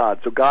like God.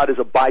 So God is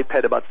a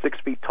biped about 6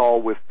 feet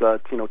tall with,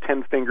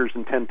 10 fingers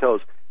and 10 toes.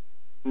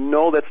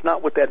 No, that's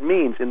not what that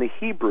means. In the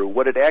Hebrew,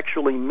 what it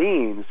actually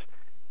means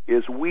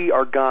is we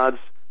are God's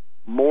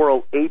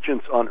moral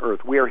agents on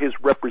earth. We are his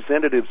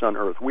representatives on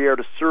earth. We are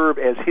to serve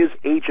as his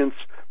agents,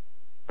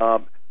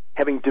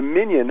 having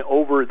dominion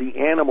over the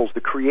animals,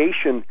 the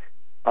creation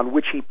on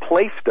which he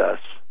placed us,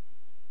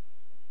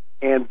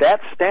 and that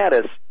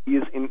status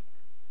is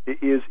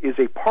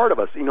a part of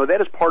us.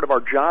 That is part of our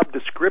job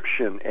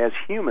description as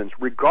humans,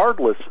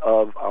 regardless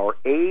of our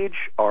age,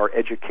 our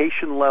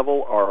education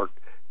level, our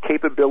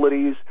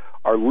capabilities,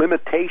 our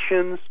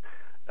limitations.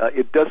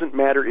 It doesn't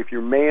matter if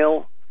you're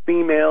male,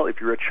 female, if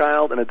you're a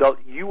child, an adult.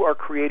 You are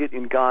created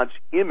in God's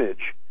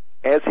image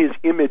as his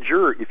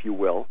imager, if you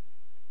will,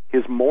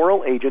 his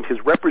moral agent, his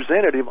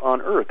representative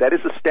on earth. That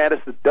is a status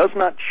that does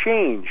not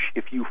change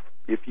if you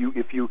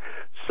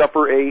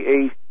suffer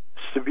a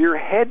severe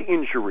head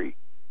injury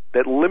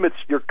that limits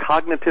your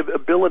cognitive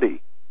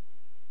ability.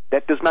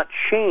 That does not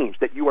change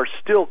that you are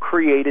still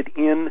created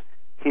in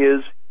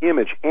his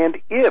image. And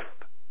if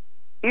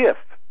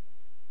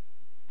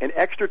an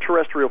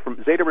extraterrestrial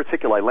from Zeta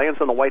Reticuli lands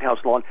on the White House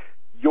lawn,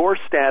 your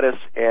status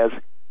as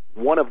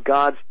one of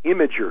God's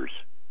imagers,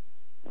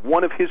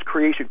 one of his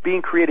creation,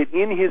 being created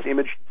in his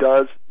image,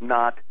 does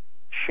not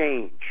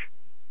change.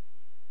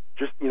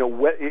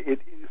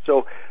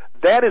 So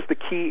that is the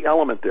key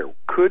element there.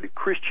 Could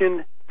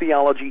Christian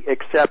theology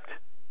accept,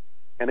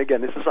 and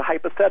again, this is a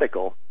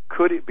hypothetical,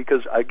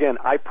 because again,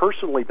 I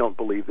personally don't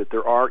believe that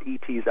there are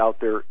ETs out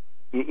there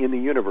in the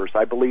universe.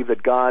 I believe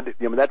that God,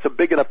 that's a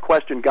big enough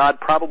question, God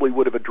probably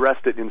would have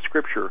addressed it in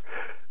Scripture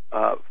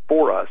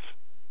for us.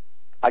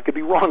 I could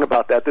be wrong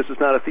about that. This is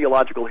not a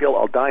theological hill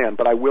I'll die on,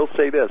 but I will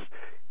say this.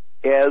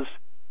 As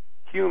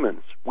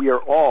humans, we are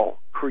all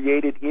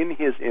created in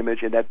his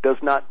image, and that does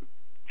not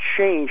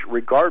change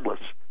regardless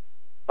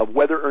of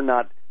whether or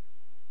not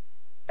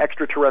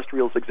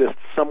extraterrestrials exist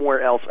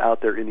somewhere else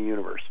out there in the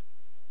universe.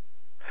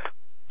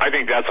 I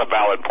think that's a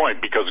valid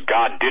point, because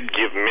God did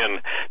give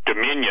men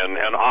dominion,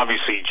 and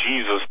obviously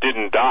Jesus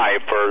didn't die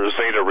for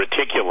Zeta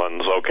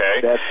Reticulans, okay?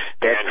 That's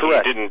and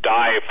correct. He didn't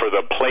die for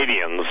the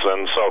Pleiadians.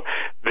 And so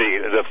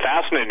the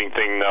fascinating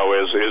thing, though,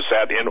 is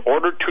that in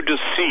order to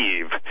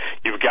deceive,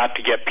 you've got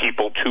to get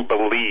people to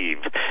believe.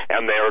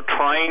 And they are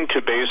trying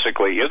to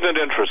basically, isn't it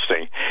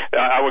interesting?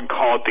 I would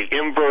call it the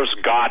inverse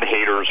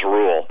God-haters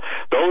rule.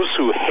 Those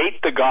who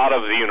hate the God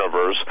of the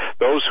universe,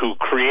 those who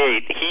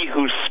create, he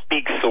who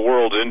speaks the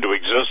world into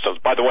existence.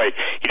 By the way,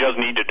 he doesn't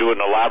need to do it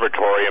in a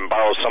laboratory and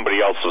borrow somebody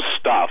else's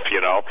stuff,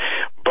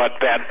 but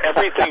that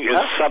everything is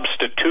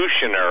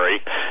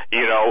substitutionary,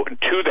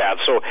 to that.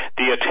 So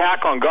the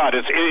attack on God,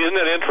 isn't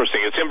it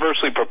interesting? It's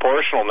inversely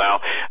proportional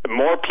now.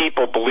 More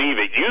people believe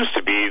it used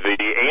to be the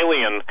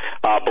alien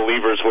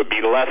believers would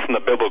be less than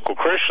the biblical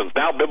Christians.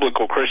 Now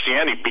biblical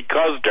Christianity,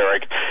 because,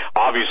 Derek,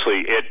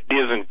 obviously it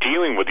isn't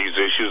dealing with these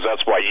issues.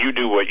 That's why you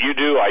do what you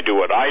do, I do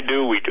what I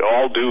do, we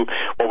all do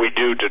what we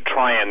do to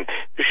try and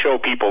show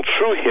people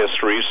true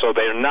history so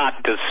they're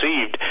not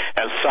deceived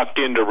and sucked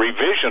into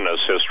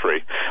revisionist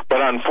history.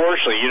 But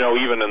unfortunately,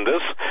 even in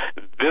this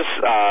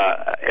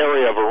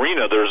area of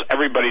arena,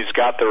 everybody's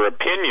got their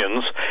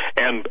opinions,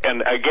 and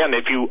again,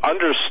 if you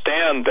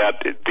understand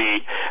that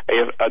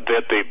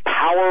the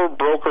power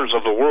brokers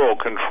of the world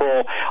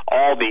control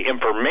all the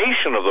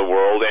information of the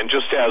world, and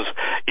just as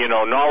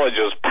knowledge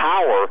is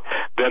power,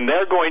 then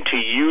they're going to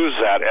use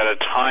that at a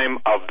time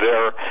of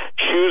their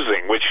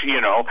choosing. Which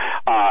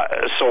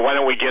so why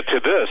don't we get to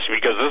this,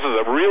 because this is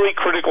a really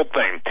critical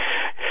thing,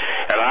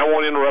 and I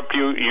won't interrupt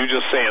you. You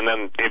just say, and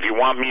then if you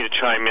want me to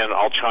chime in,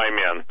 I'll chime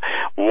in.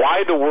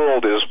 Why the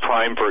world is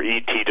primed for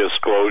ET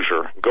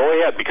disclosure? Go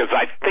ahead, because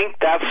I think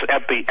that's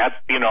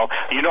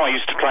I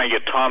used to try and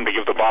get Tom to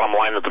give the bottom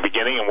line at the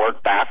beginning and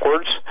work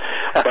backwards,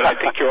 but I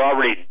think you're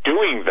already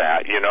doing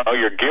that.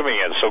 You're giving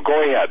it. So go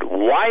ahead.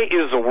 Why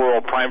is the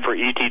world primed for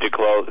ET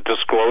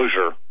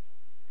disclosure?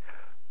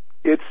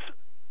 It's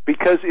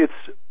because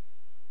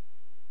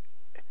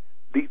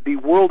the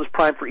world is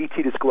primed for ET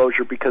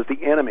disclosure because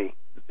the enemy,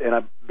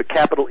 and the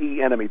capital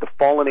E enemy, the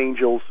fallen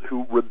angels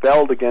who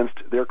rebelled against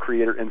their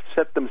creator and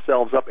set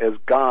themselves up as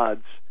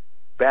gods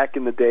back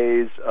in the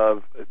days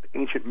of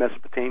ancient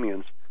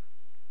Mesopotamians,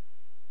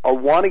 are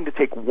wanting to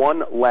take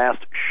one last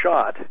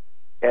shot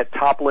at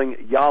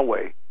toppling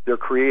Yahweh, their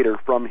creator,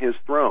 from his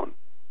throne.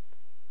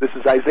 This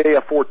is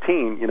Isaiah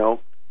 14,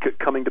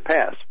 coming to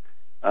pass.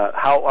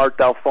 How art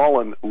thou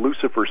fallen,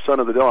 Lucifer,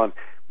 son of the dawn,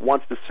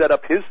 wants to set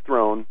up his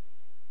throne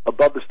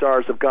above the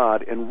stars of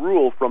God and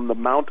rule from the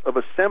Mount of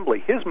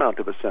Assembly, his Mount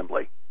of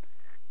Assembly.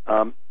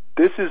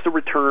 This is the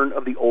return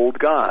of the old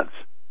gods.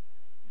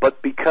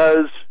 But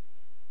because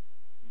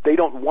they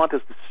don't want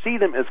us to see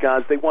them as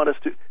gods, they want us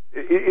to...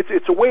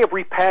 It's a way of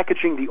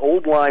repackaging the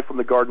old lie from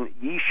the garden,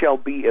 ye shall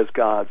be as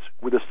gods,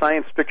 with a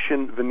science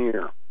fiction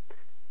veneer.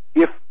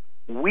 If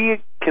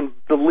we can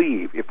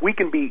believe, if we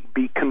can be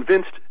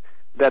convinced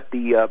that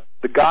the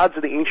gods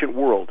of the ancient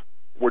world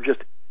were just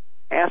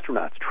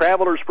astronauts,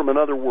 travelers from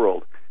another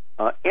world,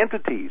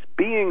 entities,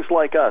 beings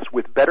like us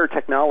with better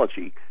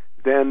technology,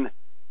 then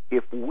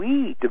if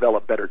we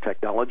develop better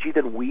technology,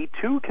 then we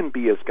too can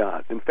be as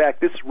gods. In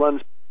fact, this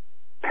runs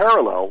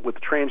parallel with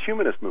the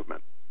transhumanist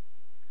movement.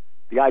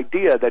 The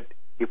idea that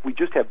if we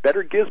just have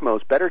better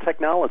gizmos, better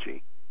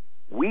technology,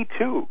 we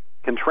too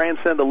can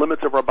transcend the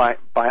limits of our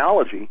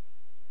biology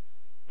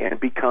and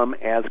become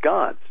as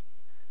gods.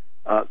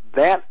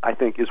 That, I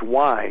think, is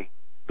why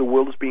the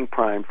world is being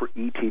primed for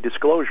ET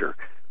disclosure.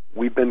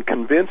 We've been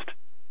convinced,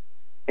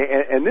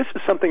 and this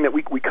is something that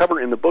we cover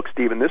in the book,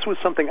 Stephen. This was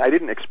something I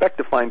didn't expect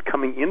to find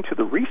coming into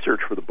the research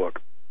for the book.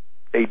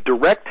 A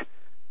direct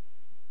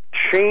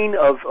chain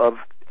of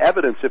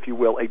evidence, if you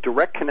will, a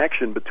direct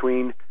connection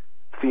between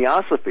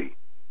Theosophy,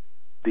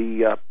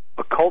 the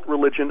occult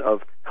religion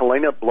of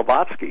Helena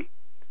Blavatsky,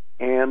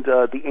 and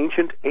the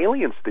ancient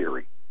aliens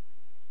theory.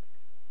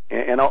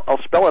 And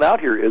I'll spell it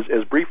out here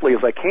as briefly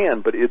as I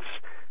can, but it's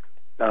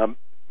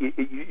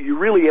you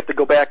really have to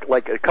go back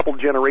like a couple of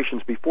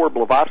generations before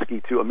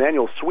Blavatsky to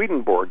Emanuel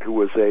Swedenborg, who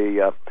was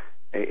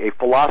a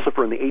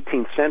philosopher in the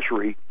 18th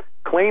century,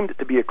 claimed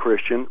to be a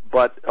Christian,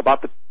 but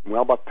about the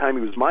time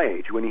he was my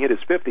age, when he hit his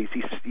 50s,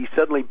 he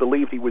suddenly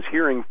believed he was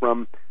hearing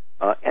from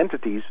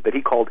entities that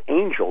he called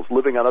angels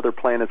living on other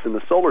planets in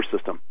the solar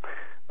system.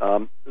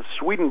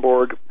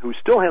 Swedenborg, who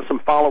still has some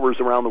followers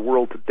around the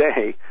world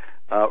today,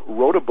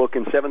 wrote a book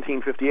in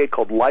 1758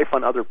 called Life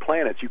on Other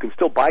Planets. You can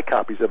still buy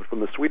copies of it from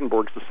the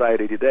Swedenborg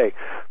Society today.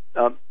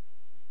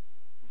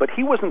 But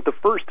he wasn't the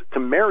first to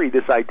marry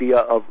this idea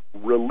of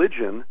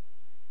religion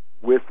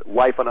with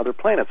life on other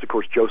planets. Of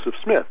course, Joseph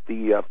Smith,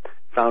 the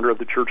founder of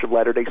the Church of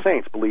Latter-day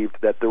Saints, believed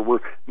that there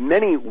were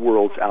many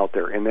worlds out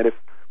there, and that if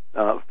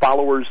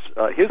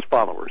his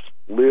followers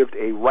lived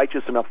a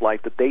righteous enough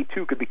life that they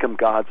too could become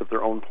gods of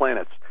their own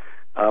planets.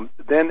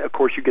 Then, of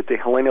course, you get to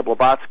Helena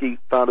Blavatsky,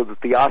 founded the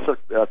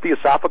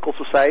Theosophical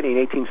Society in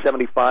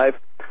 1875.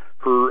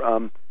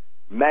 Her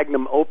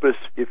magnum opus,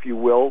 if you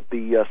will,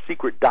 the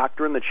Secret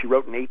Doctrine that she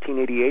wrote in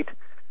 1888,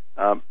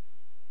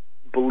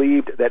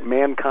 believed that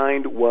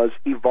mankind was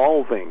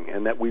evolving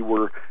and that we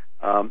were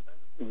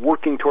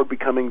working toward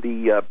becoming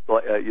the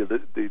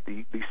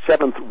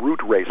seventh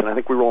root race, and I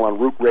think we were on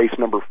root race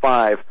number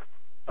 5.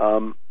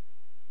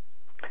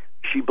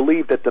 She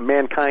believed that the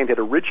mankind had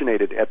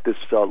originated at this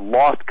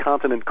lost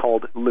continent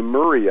called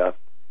Lemuria,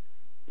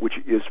 which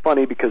is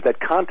funny because that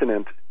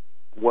continent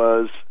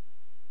was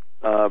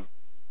a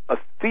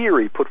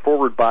theory put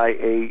forward by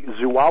a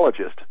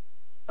zoologist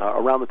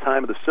around the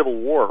time of the Civil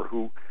War,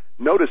 who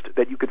noticed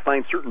that you could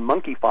find certain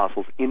monkey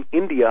fossils in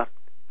India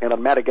and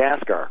on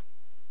Madagascar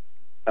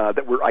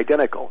that were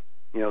identical.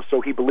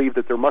 So he believed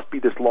that there must be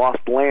this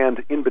lost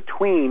land in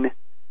between,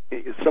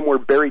 somewhere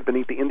buried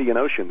beneath the Indian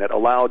Ocean, that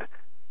allowed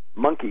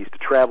monkeys to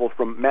travel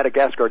from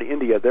Madagascar to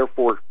India.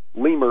 Therefore,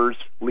 lemurs,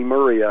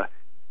 Lemuria,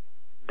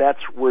 that's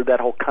where that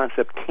whole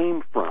concept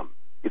came from.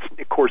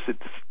 Of course, it's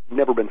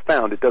never been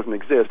found. It doesn't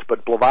exist,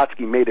 but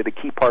Blavatsky made it a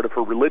key part of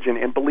her religion,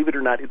 and believe it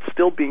or not, it's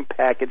still being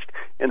packaged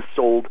and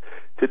sold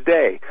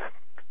today.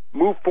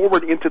 Move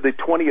forward into the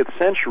 20th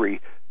century,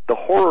 the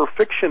horror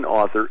fiction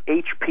author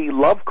H.P.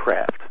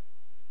 Lovecraft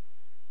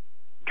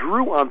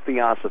drew on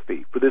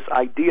theosophy for this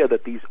idea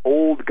that these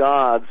old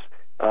gods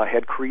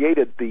had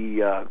created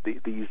these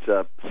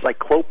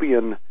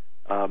cyclopean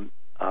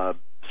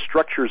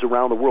structures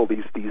around the world,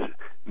 these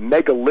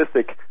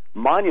megalithic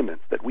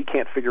monuments that we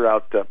can't figure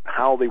out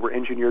how they were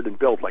engineered and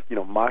built, like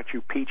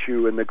Machu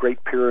Picchu and the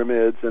Great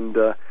Pyramids and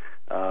the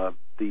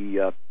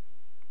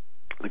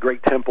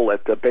Great Temple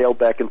at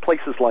Baalbek and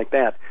places like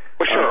that.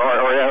 Well, sure,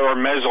 or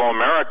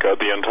Mesoamerica,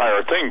 the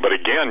entire thing. But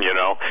again,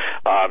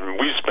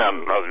 we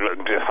spent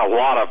a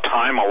lot of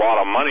time, a lot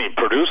of money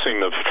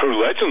producing the True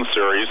Legend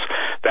series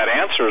that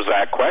answers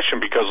that question.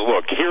 Because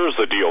look, here's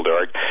the deal,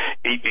 Derek.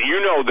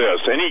 You know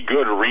this. Any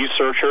good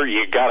researcher,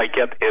 you got to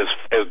get as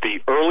the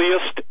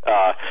earliest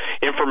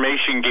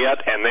information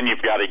get, and then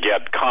you've got to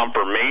get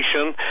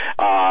confirmation,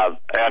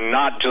 and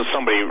not just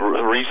somebody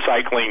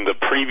recycling the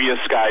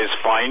previous guy's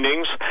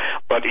findings,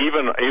 but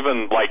even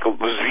like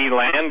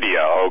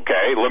Zealandia.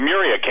 Okay,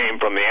 Lemuria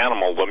came from the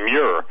animal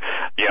lemur,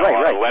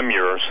 right.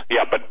 Lemurs.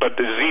 Yeah, but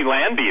the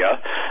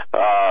Zealandia,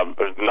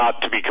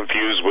 not to be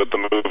confused with the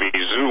movie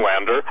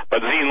Zoolander,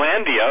 but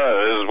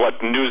Zealandia is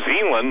what New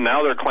Zealand.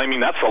 Now they're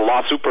claiming that's a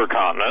lost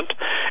supercontinent,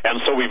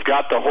 and so we've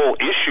got the whole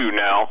issue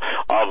now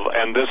of,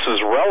 and this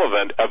is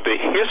relevant, of the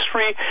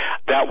history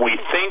that we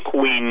think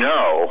we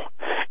know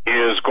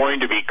is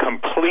going to be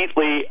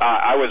completely,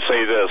 I would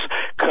say this,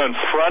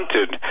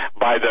 confronted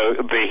by the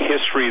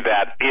history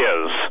that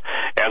is.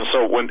 And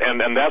so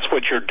and that's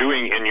what you're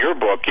doing in your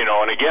book, and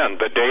again,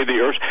 the day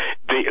the Earth,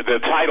 the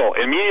title,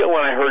 immediately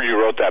when I heard you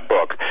wrote that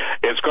book,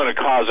 it's going to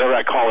cause,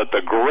 I call it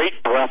the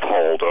great breath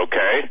hold,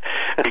 okay?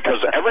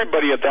 Because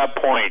everybody at that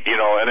point,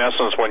 in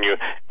essence, when you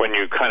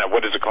kind of,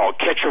 what is it called,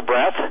 catch your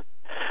breath?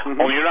 Mm-hmm.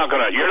 Well, you're not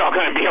gonna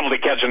be able to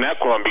catch an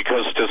equine,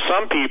 because to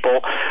some people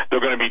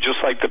they're going to be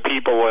just like the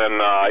people in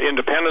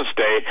Independence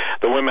Day,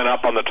 the women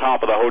up on the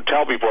top of the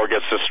hotel before it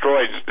gets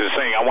destroyed,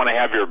 saying, "I want to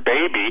have your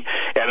baby,"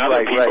 and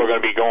other people are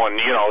going to be going,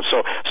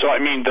 So I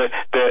mean, the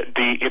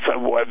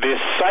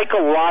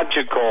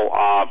psychological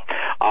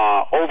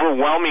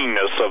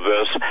overwhelmingness of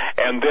this,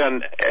 and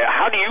then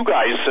how do you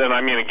guys? And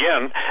I mean,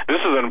 again, this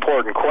is an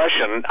important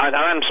question.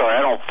 I'm sorry,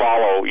 I don't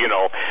follow,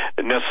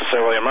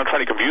 necessarily. I'm not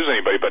trying to confuse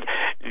anybody, but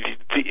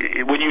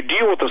when you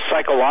deal with the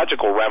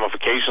psychological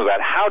ramifications of that,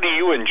 how do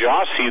you and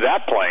Josh see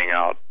that playing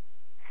out?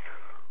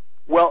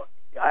 Well,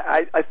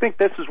 I think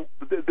this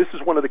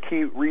is one of the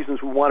key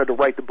reasons we wanted to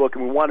write the book,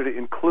 and we wanted to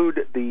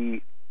include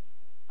the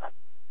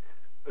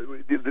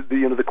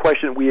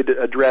question we had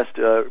addressed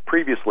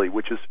previously,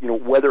 which is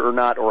whether or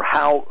not or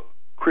how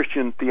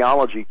Christian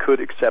theology could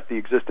accept the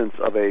existence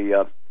of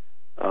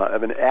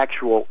an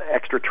actual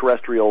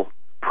extraterrestrial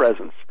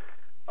presence.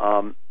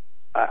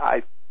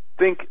 I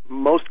think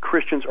most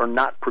Christians are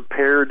not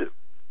prepared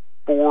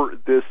for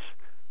this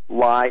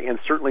lie, and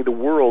certainly the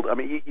world. I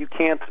mean, you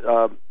can't.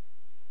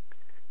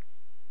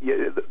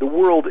 The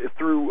world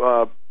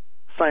through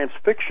science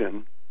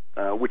fiction,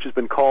 which has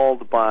been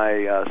called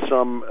by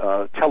some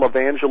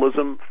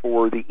televangelism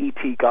for the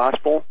ET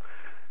gospel,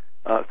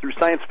 through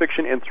science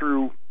fiction and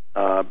through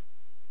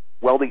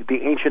the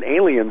ancient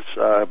aliens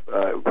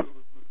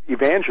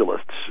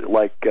evangelists,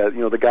 like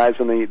the guys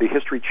on the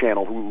History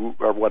Channel who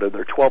are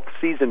their 12th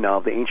season now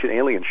of the Ancient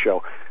Alien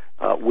show,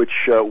 which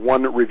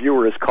one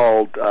reviewer has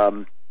called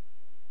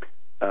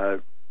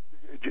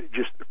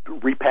just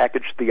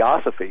repackaged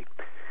theosophy.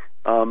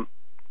 The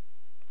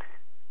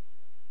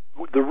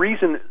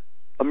reason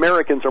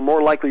Americans are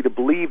more likely to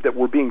believe that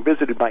we're being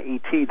visited by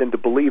ET than to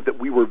believe that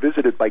we were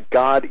visited by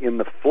God in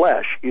the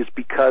flesh is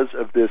because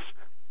of this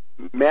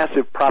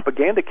massive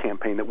propaganda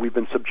campaign that we've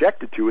been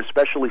subjected to,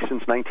 especially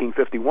since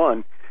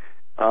 1951.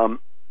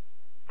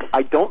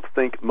 I don't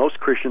think most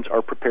Christians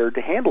are prepared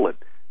to handle it.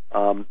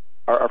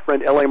 Our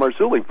friend L.A.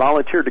 Marzulli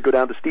volunteered to go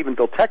down to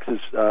Stephenville, Texas,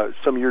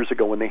 some years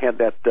ago when they had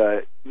that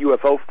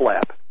UFO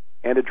flap,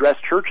 and address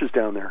churches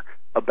down there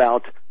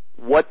about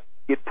what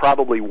it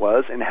probably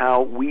was and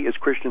how we as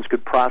Christians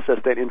could process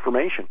that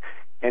information.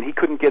 And he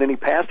couldn't get any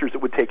pastors that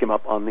would take him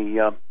up on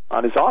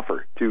his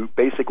offer to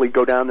basically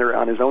go down there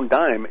on his own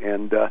dime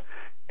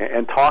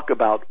and talk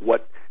about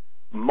what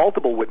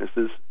multiple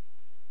witnesses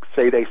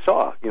say they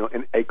saw.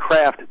 A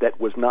craft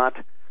that was not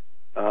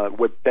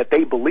that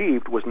they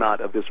believed was not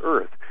of this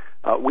earth.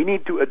 We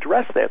need to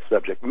address that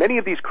subject. Many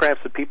of these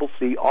crafts that people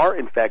see are,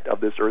 in fact,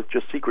 of this earth,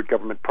 just secret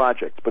government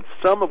projects. But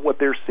some of what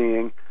they're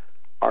seeing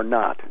are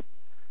not.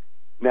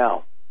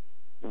 Now,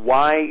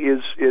 why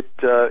is it,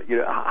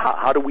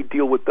 how do we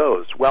deal with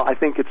those? Well, I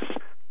think it's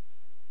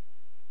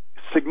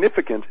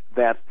significant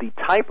that the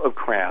type of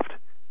craft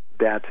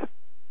that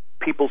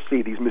people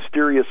see, these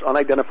mysterious,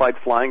 unidentified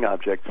flying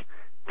objects,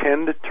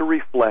 tend to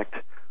reflect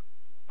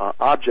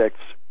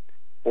objects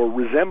or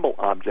resemble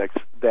objects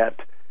that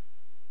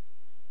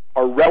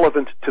are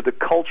relevant to the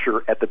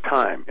culture at the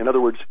time. In other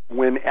words,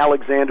 when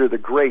Alexander the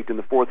Great in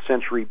the 4th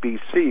century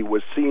BC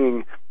was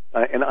seeing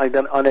an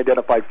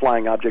unidentified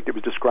flying object, it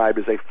was described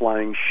as a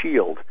flying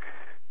shield.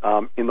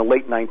 In the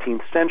late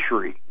 19th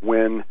century,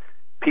 when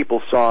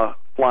people saw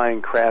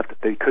flying craft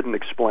they couldn't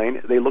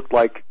explain, they looked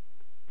like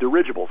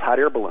dirigibles, hot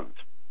air balloons.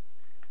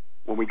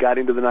 When we got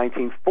into the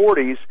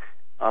 1940s,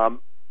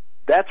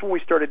 that's when we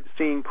started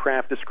seeing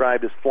craft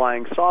described as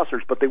flying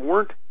saucers, but they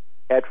weren't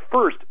at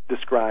first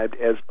described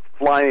as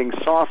flying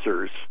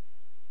saucers.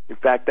 In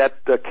fact,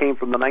 that came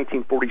from the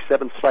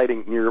 1947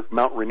 sighting near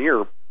Mount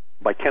Rainier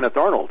by Kenneth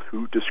Arnold,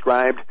 who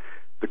described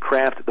the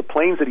craft, the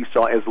planes that he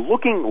saw, as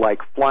looking like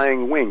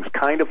flying wings,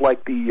 kind of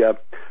like the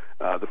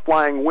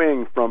flying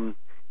wing from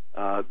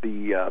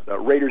the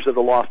Raiders of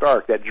the Lost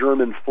Ark, that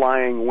German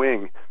flying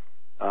wing.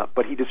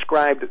 But he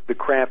described the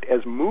craft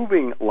as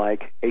moving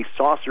like a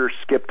saucer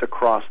skipped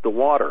across the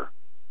water,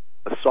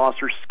 a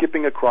saucer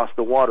skipping across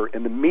the water,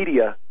 and the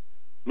media,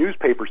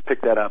 newspapers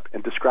picked that up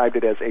and described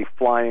it as a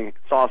flying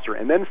saucer.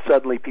 And then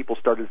suddenly people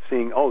started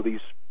seeing, these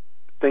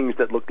things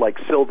that looked like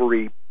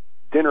silvery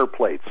dinner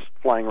plates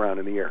flying around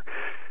in the air.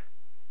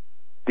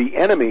 The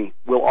enemy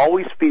will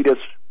always feed us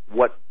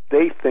what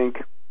they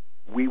think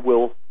we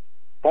will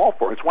fall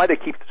for. It's why they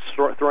keep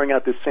throwing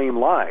out this same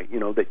lie,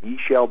 that ye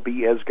shall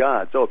be as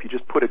gods. So if you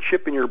just put a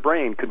chip in your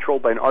brain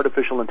controlled by an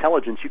artificial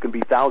intelligence, you can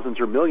be thousands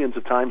or millions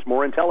of times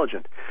more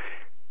intelligent.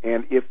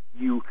 And if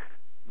you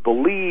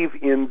believe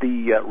in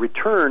the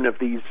return of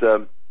these,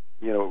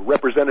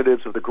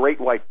 representatives of the Great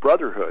White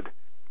Brotherhood,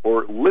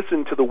 or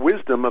listen to the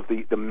wisdom of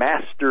the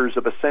masters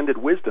of ascended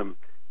wisdom,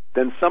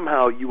 then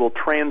somehow you will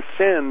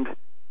transcend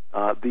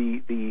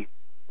the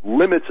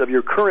limits of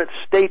your current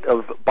state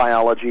of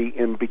biology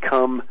and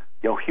become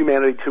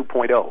humanity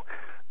 2.0.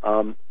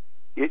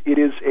 It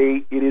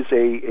is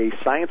a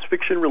science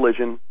fiction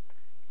religion.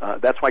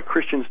 That's why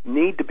Christians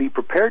need to be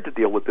prepared to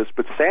deal with this.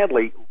 But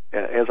sadly,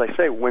 as I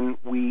say, when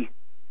we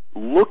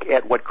look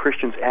at what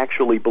Christians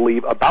actually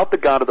believe about the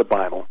God of the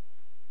Bible,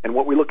 and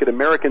what we look at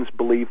Americans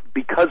believe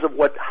because of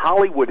what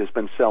Hollywood has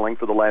been selling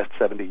for the last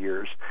 70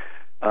 years,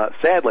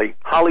 sadly,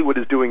 Hollywood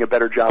is doing a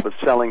better job of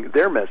selling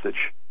their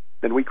message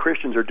than we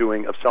Christians are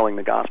doing of selling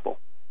the gospel.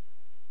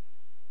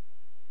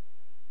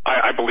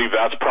 I believe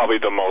that's probably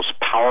the most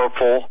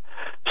powerful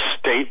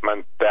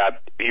statement that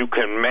you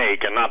can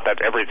make, and not that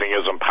everything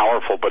isn't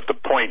powerful, but the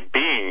point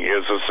being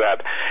is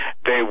that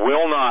they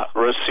will not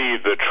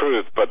receive the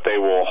truth, but they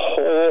will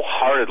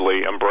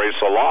wholeheartedly embrace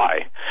a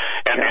lie.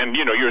 And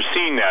you're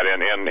seeing that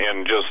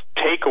in just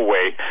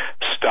takeaway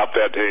stuff,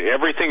 that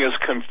everything is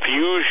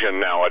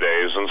confusion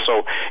nowadays. And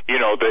so,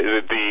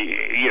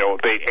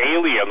 the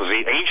aliens,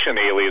 the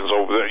ancient aliens,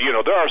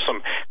 there are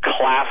some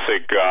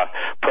classic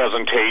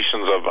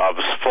presentations of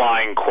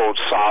flying, quote,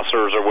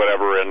 saucers or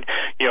whatever, and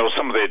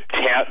some of the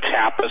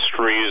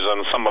tapestries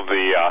and some of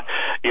the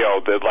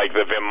like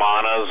the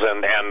Vimanas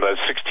and the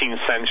 16th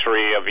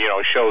century of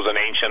shows an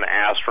ancient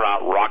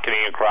astronaut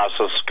rocketing across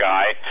the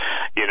sky.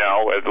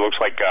 It looks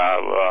like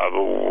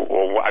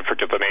I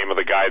forget the name of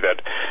the guy that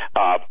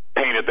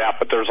painted that,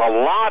 but there's a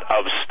lot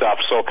of stuff.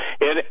 So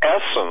in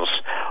essence,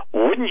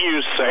 wouldn't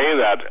you say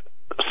that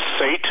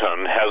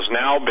Satan has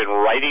now been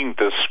writing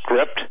the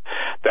script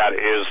that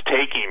is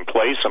taking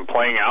place and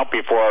playing out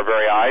before our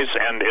very eyes,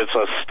 and it's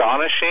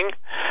astonishing.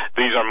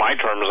 These are my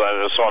terms,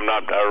 so I'm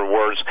not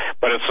words,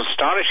 but it's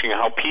astonishing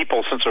how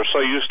people, since they're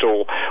so used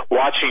to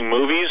watching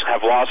movies,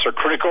 have lost their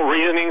critical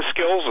reasoning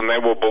skills, and they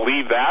will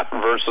believe that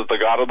versus the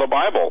God of the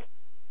Bible.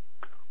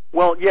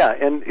 Well, yeah,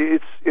 and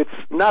it's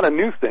not a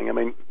new thing. I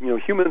mean,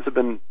 humans have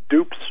been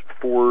dupes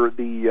for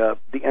the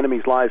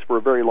enemy's lies for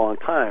a very long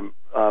time.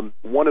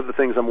 One of the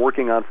things I'm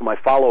working on for my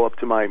follow-up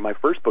to my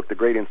first book, The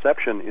Great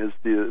Inception, is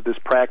this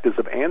practice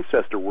of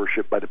ancestor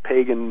worship by the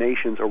pagan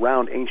nations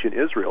around ancient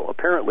Israel.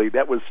 Apparently,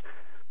 that was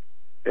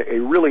a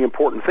really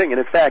important thing. And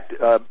in fact,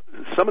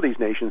 some of these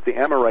nations, the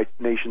Amorite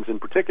nations in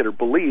particular,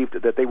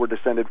 believed that they were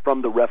descended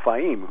from the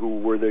Rephaim, who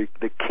were the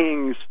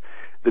kings,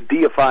 the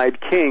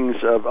deified kings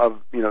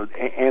of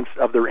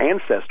their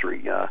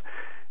ancestry.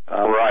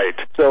 Right.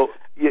 So,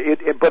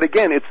 but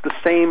again, it's the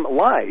same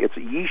lie. It's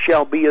ye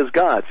shall be as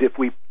gods. If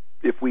we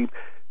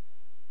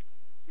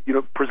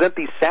present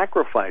these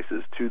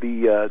sacrifices to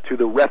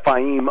the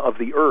Rephaim of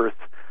the earth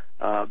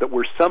that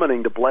we're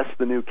summoning to bless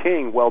the new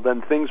king, well,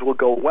 then things will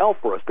go well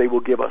for us. They will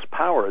give us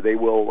power. They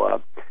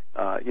will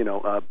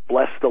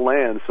bless the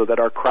land so that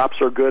our crops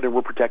are good and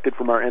we're protected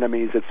from our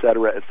enemies, et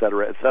cetera, et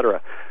cetera, et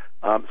cetera.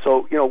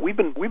 So we've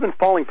been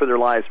falling for their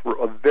lies for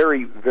a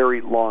very,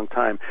 very long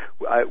time.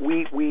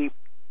 We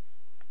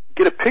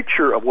get a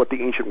picture of what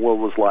the ancient world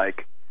was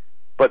like,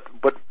 but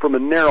from a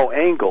narrow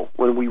angle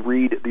when we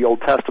read the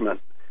Old Testament.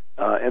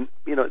 And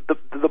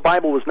the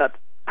Bible was not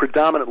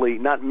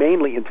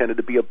mainly intended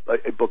to be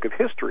a book of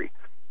history.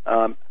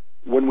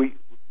 When we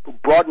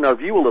broaden our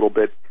view a little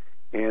bit,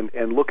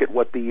 and look at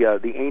what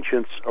the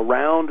ancients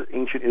around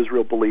ancient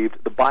Israel believed,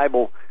 the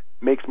Bible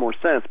makes more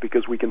sense,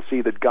 because we can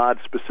see that God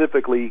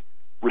specifically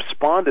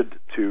responded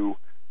to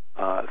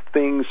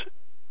things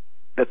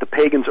that the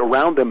pagans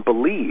around them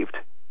believed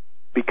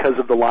because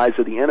of the lies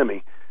of the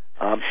enemy.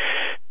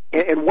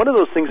 And one of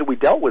those things that we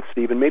dealt with,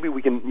 Steve, and maybe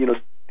we can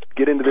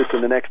get into this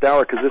in the next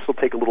hour, because this will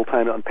take a little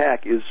time to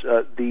unpack, is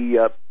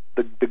the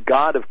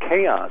god of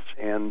chaos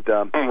and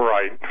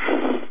right.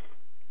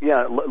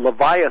 Yeah,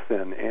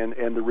 Leviathan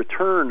and the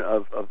return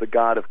of the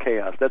god of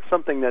chaos. That's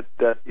something that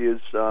is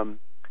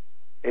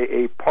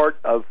a part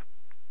of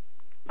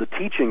the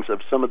teachings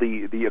of some of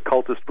the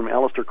occultists from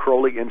Aleister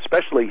Crowley, and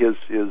especially his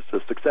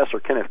successor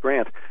Kenneth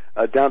Grant,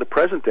 down to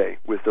present day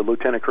with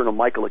Lieutenant Colonel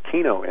Michael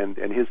Aquino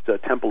and his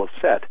Temple of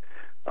Set.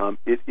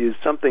 It is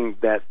something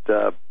that,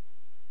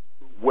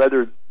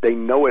 whether they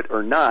know it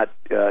or not,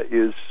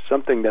 is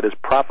something that is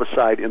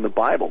prophesied in the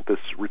Bible, this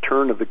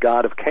return of the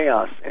god of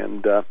chaos,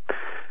 and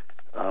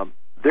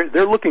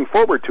they're looking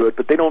forward to it,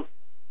 but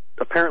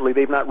apparently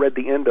they've not read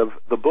the end of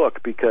the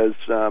book, because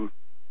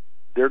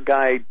their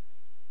guy,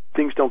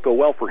 things don't go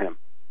well for him.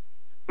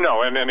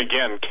 No, and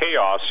again,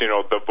 chaos,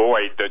 the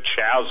void, the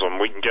chasm,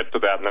 we can get to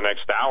that in the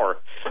next hour.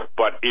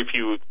 But if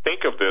you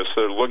think of this,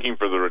 they're looking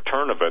for the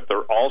return of it.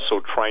 They're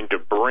also trying to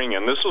bring,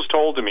 and this was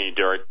told to me,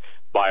 Derek,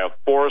 by a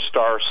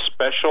 4-star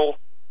Special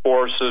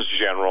Forces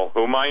general,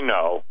 whom I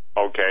know,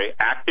 okay,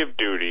 active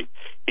duty.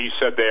 He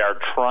said they are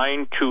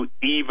trying to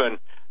even,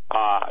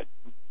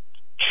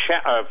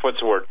 what's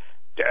the word?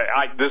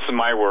 This is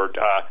my word,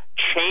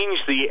 change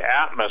the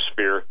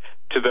atmosphere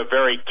to the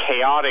very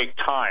chaotic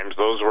times,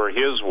 those were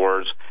his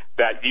words,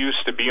 that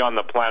used to be on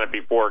the planet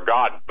before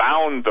God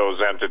bound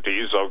those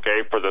entities,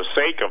 okay, for the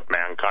sake of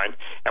mankind.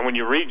 And when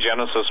you read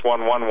Genesis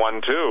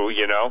 1:1-1-2,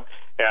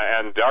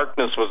 and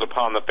darkness was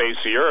upon the face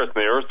of the earth,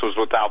 and the earth was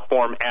without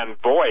form and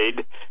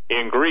void,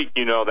 in Greek,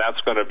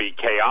 that's going to be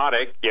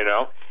chaotic,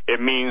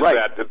 It means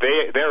right. that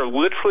they're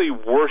literally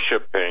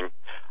worshiping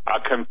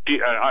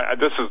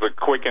this is the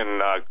quick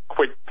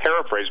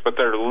paraphrase, but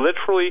they're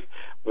literally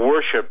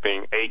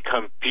worshiping a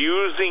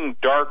confusing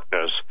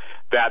darkness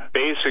that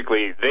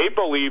basically they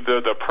believe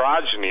they're the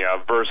progeny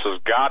of, versus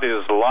God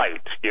is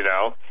light,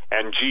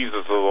 and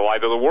Jesus is the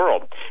light of the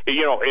world.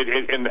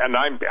 And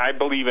I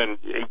believe in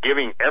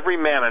giving every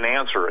man an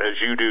answer, as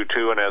you do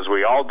too, and as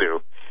we all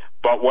do.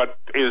 But what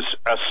is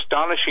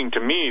astonishing to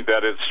me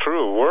that it's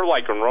true, we're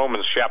like in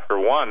Romans chapter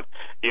 1,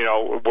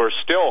 we're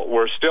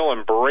still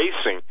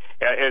embracing.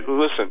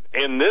 Listen,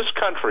 in this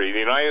country, the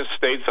United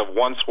States of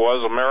once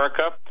was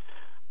America,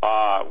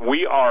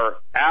 we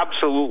are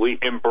absolutely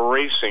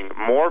embracing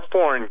more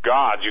foreign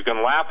gods. You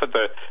can laugh at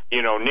the,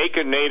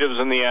 naked natives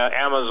in the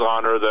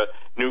Amazon or the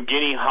New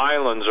Guinea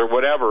highlands or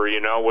whatever,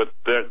 with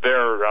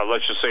their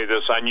let's just say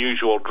this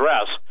unusual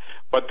dress.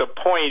 But the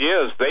point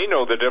is, they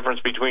know the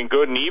difference between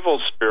good and evil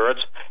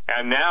spirits,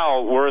 and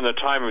now we're in the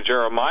time of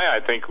Jeremiah,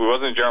 I think.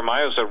 Wasn't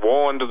Jeremiah who said,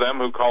 woe unto them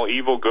who call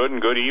evil good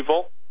and good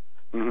evil?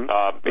 Mm-hmm.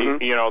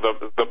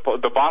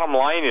 The bottom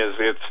line is,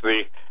 it's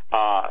the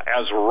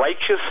as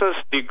righteousness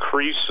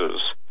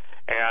decreases,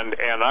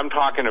 and I'm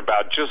talking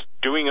about just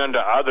doing unto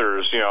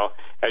others,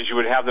 as you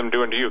would have them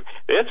do unto you.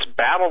 It's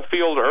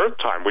battlefield earth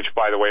time, which,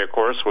 by the way, of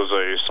course, was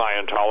a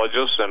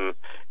Scientologist and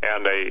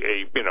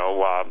a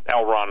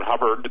L. Ron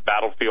Hubbard,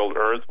 battlefield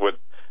earth. With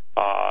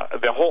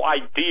the whole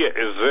idea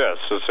is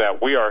that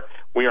we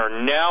are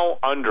now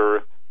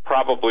under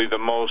probably the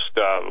most,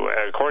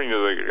 according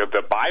to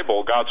the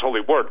Bible, God's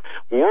holy word,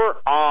 we're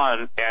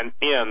on and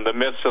in the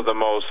midst of the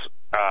most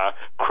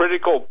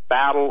critical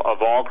battle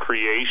of all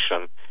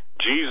creation.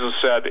 Jesus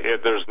said,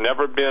 there's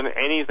never been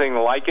anything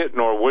like it,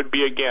 nor would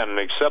be again,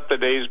 except the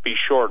days be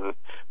shortened.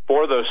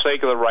 For the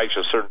sake of the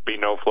righteous, there be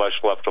no flesh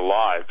left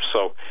alive.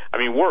 So, I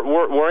mean,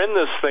 we're in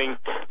this thing,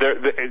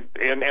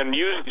 and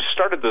you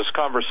started this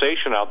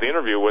conversation out, the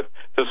interview, with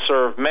to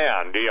serve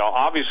man.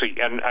 Obviously,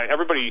 and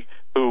everybody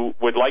who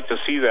would like to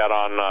see that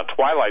on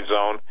Twilight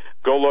Zone,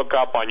 go look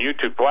up on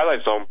YouTube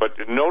Twilight Zone. But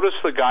notice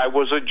the guy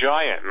was a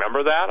giant.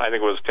 Remember that? I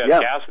think it was Ted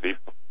Cassidy.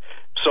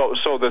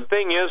 So the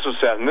thing is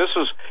that, and this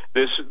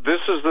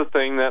is the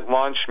thing that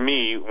launched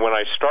me when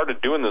I started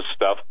doing this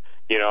stuff,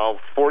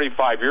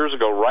 45 years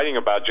ago, writing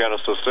about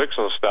Genesis 6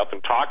 and stuff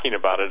and talking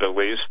about it at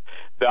least.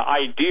 The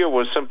idea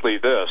was simply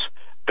this,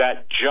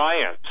 that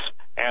giants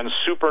and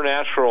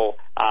supernatural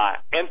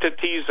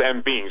entities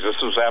and beings, this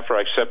was after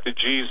I accepted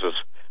Jesus,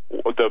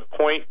 the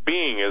point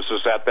being is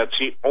that that's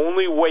the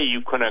only way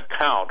you can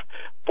account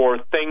for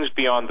things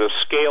beyond the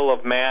scale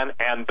of man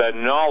and the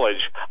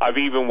knowledge of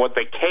even what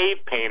the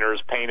cave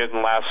painters painted in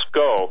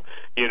Lascaux,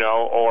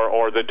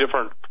 or the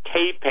different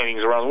cave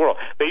paintings around the world.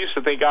 They used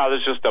to think,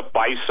 this is just a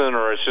bison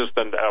or it's just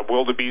a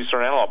wildebeest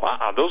or an antelope.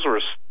 Those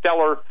were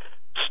stellar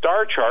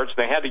star charts.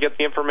 They had to get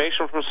the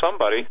information from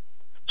somebody.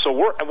 So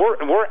we're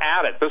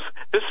at it.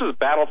 This is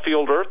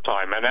battlefield Earth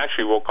time, and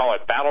actually we'll call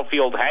it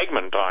battlefield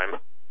Hagmann time.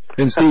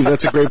 And Steve,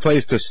 that's a great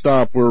place to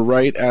stop. We're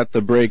right at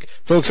the break.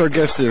 Folks, our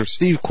guests are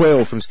Steve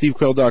Quayle from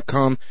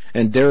SteveQuayle.com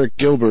and Derek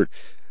Gilbert.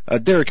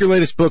 Derek, your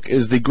latest book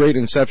is The Great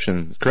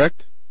Inception,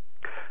 correct?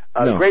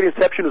 The Great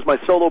Inception is my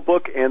solo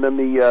book, and then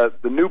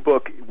the new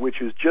book,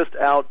 which is just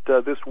out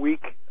this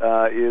week,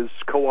 is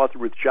co-authored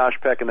with Josh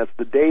Peck, and that's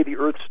The Day the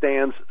Earth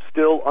Stands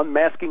Still,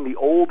 Unmasking the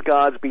Old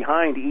Gods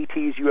Behind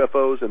ETs,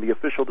 UFOs, and the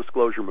Official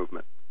Disclosure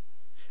Movement.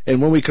 And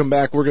when we come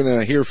back, we're going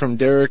to hear from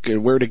Derek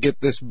and where to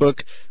get this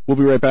book. We'll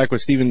be right back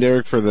with Steve and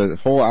Derek for the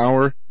whole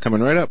hour,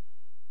 coming right up.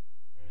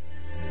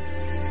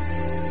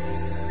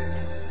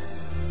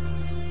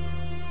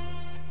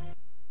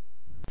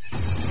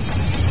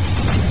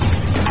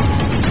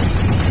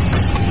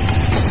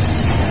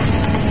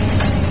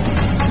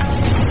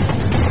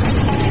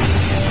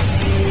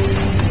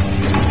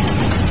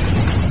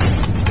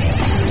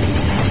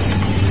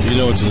 You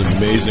know, it's an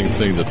amazing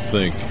thing to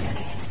think.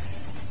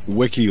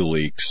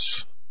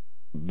 WikiLeaks,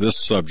 this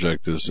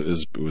subject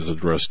was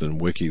addressed in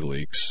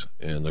WikiLeaks,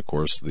 and of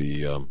course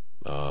the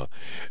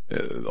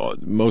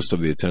most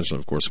of the attention,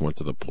 of course, went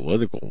to the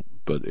political,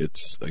 but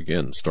it's,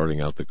 again,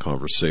 starting out the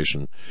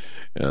conversation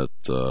at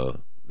the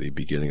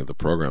beginning of the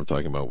program,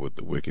 talking about with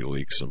the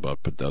WikiLeaks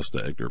about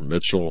Podesta Edgar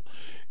Mitchell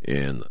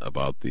and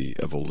about the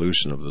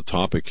evolution of the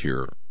topic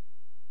here.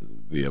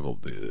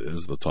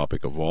 As the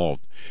topic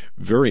evolved.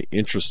 Very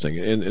interesting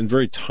and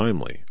very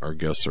timely. Our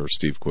guests are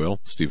Steve Quayle,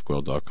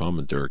 stevequayle.com,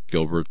 and Derek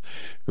Gilbert,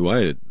 who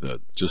I had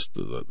just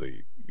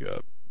the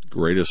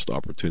greatest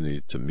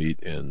opportunity to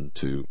meet and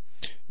to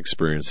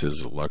experience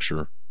his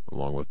lecture,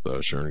 along with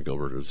Sharon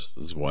Gilbert,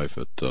 his wife,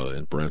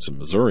 in Branson,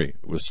 Missouri,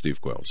 with Steve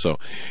Quayle. So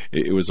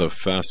it was a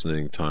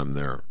fascinating time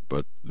there.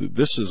 But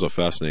this is a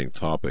fascinating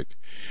topic.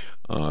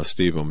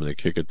 Steve, I'm going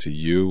to kick it to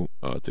you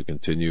to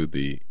continue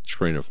the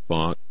train of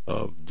thought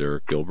of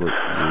Derek Gilbert,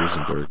 yours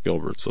and Derek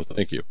Gilbert. So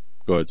thank you.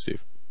 Go ahead,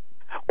 Steve.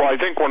 Well, I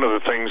think one of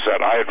the things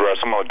that I address,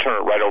 I'm going to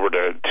turn it right over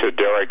to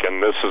Derek,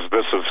 and this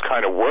is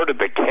kind of where did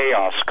the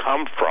chaos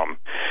come from?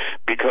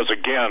 Because,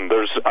 again,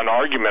 there's an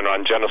argument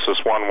on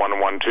Genesis 1, 1,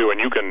 and 1, 2, and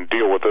you can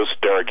deal with this,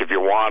 Derek, if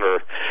you want,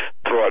 or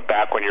throw it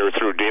back when you're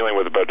through dealing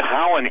with it, but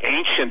how an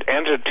ancient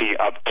entity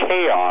of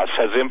chaos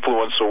has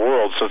influenced the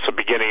world since the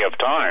beginning of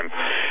time.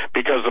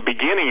 Because the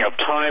beginning of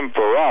time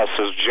for us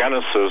is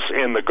Genesis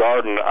in the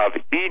Garden of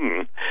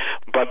Eden,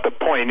 but the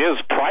point is,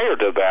 prior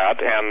to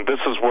that, and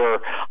this is where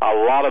a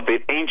lot of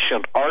the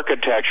ancient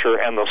architecture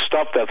and the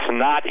stuff that's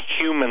not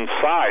human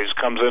size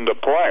comes into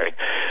play.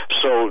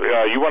 So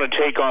you want to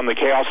take on the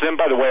chaos. And then,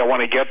 by the way, I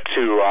want to get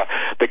to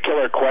the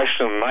killer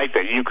question tonight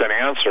that you can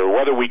answer,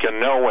 whether we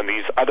can know when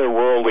these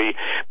otherworldly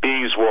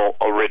beings will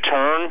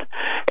return,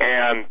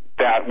 and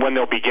that when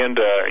they'll begin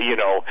to,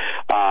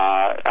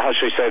 how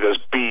should I say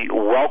this, be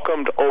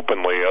welcomed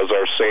openly as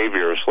our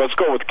saviors. Let's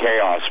go with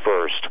chaos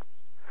first.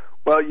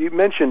 Well, you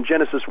mentioned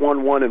Genesis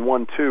 1:1 and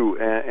 1:2,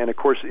 and of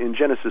course in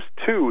Genesis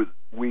 2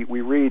 we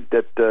read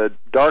that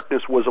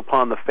darkness was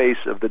upon the face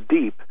of the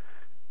deep,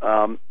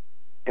 and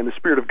the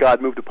Spirit of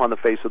God moved upon the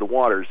face of the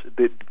waters.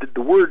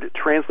 The word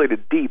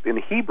translated deep in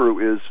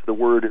Hebrew is the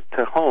word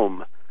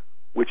tehom,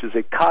 which is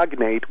a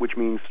cognate, which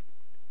means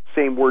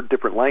same word,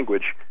 different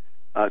language,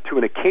 to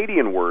an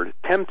Akkadian word,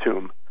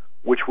 temtum,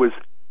 which was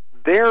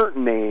their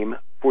name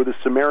for the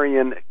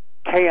Sumerian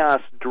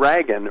chaos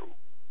dragon,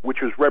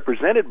 which was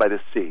represented by the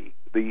sea,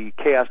 the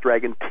chaos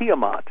dragon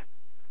Tiamat.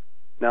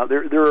 Now,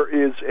 there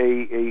is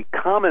a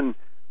common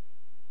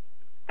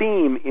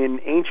theme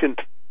in ancient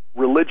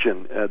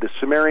religion. The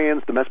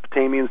Sumerians, the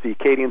Mesopotamians, the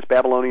Akkadians,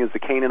 Babylonians, the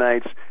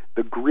Canaanites,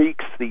 the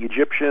Greeks, the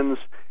Egyptians,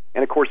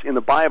 and, of course, in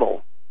the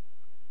Bible,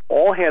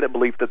 all had a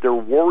belief that their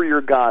warrior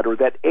god, or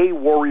that a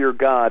warrior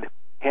god,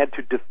 had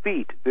to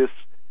defeat this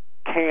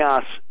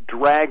chaos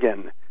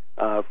dragon.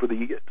 For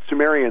the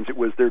Sumerians, it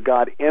was their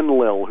god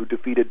Enlil who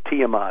defeated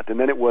Tiamat, and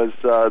then it was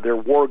their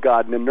war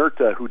god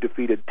Ninurta who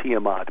defeated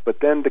Tiamat.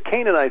 But then the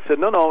Canaanites said,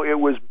 no, it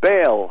was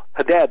Baal,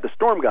 Hadad, the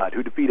storm god,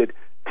 who defeated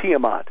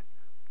Tiamat.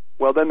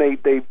 Well, then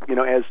they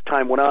as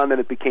time went on, then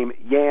it became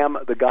Yam,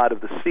 the god of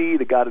the sea,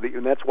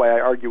 and that's why I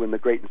argue in the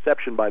Great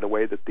Inception, by the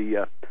way, that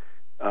the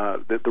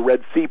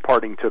Red Sea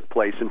parting took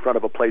place in front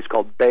of a place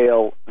called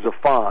Baal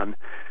Zephon.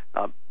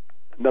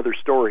 Another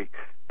story.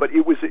 But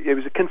it was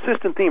a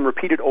consistent theme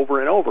repeated over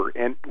and over.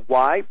 And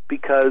why?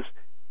 Because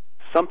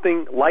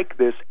something like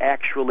this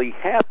actually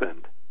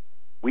happened.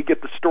 We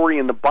get the story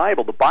in the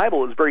Bible. The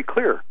Bible is very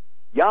clear.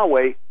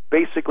 Yahweh,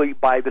 basically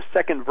by the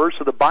second verse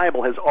of the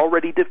Bible, has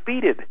already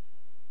defeated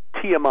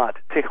Tiamat,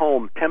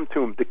 Tehom,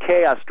 Temtum, the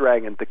chaos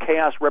dragon, the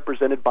chaos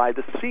represented by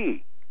the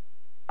sea.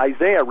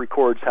 Isaiah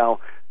records how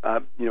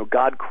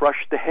God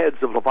crushed the heads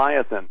of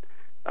Leviathan,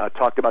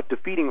 talked about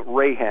defeating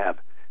Rahab.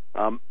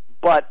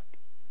 But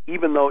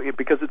even though,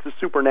 because it's a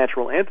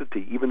supernatural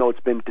entity, even though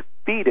it's been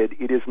defeated,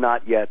 it is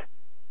not yet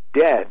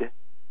dead.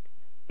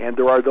 And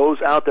there are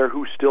those out there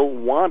who still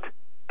want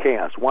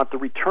chaos, want the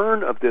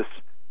return of this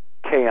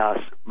chaos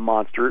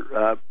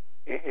monster,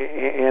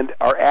 and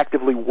are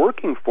actively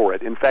working for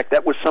it. In fact,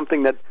 that was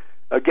something that,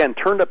 again,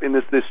 turned up in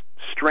this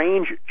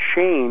strange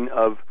chain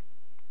of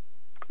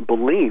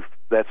belief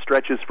that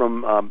stretches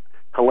from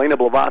Helena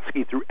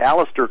Blavatsky through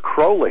Aleister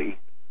Crowley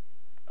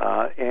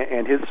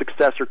and his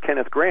successor,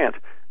 Kenneth Grant,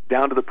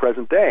 down to the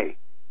present day.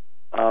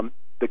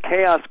 The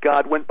chaos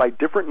god went by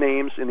different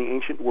names in the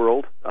ancient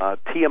world.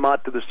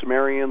 Tiamat to the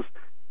Sumerians,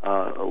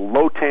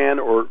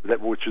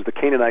 Lotan, which is the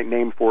Canaanite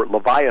name for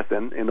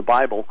Leviathan in the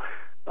Bible.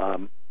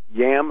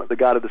 Yam, the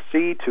god of the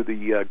sea. To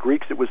the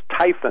Greeks, it was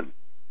Typhon.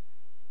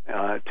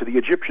 To the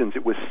Egyptians,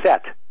 it was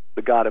Set,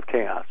 the god of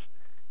chaos.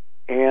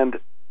 And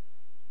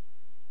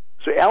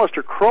so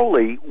Aleister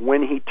Crowley,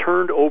 when he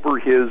turned over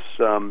his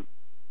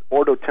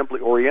Ordo Templi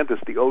Orientis,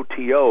 the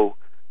OTO,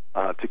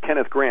 to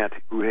Kenneth Grant,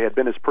 who had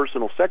been his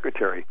personal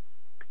secretary,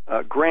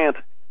 Grant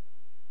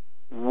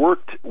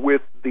worked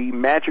with the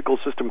magical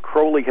system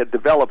Crowley had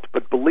developed,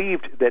 but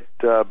believed that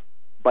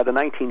by the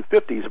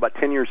 1950s, about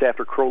 10 years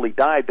after Crowley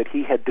died, that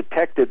he had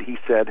detected, he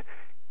said,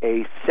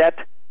 a set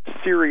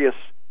Sirius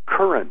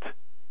current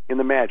in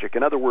the magic.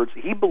 In other words,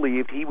 he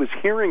believed he was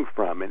hearing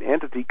from an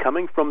entity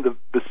coming from the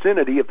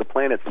vicinity of the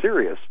planet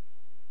Sirius.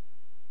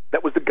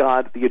 That was the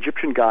god, the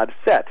Egyptian god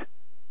Set,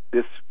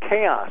 this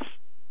chaos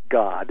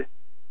god.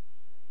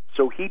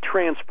 So he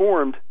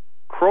transformed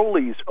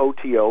Crowley's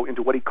OTO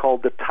into what he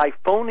called the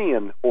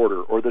Typhonian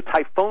order, or the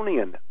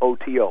Typhonian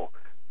OTO,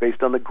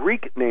 based on the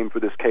Greek name for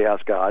this chaos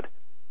god,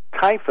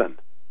 Typhon.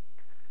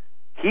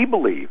 He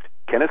believed,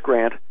 Kenneth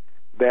Grant,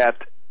 that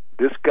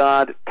this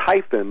god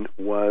Typhon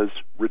was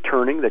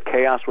returning, that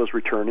chaos was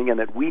returning, and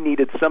that we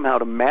needed somehow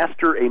to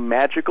master a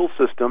magical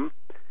system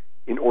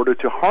in order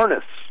to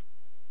harness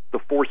the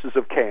forces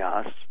of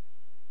chaos,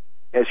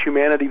 as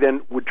humanity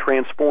then would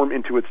transform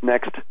into its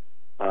next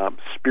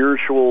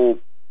spiritual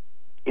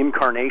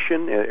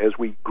incarnation as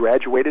we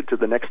graduated to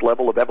the next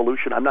level of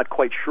evolution. I'm not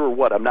quite sure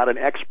what. I'm not an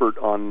expert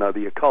on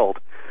the occult,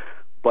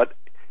 but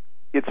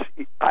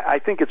I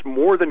think it's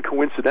more than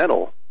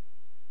coincidental.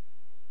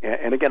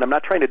 And again, I'm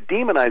not trying to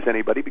demonize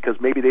anybody because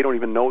maybe they don't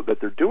even know that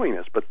they're doing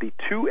this, but the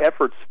two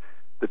efforts,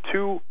 the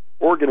two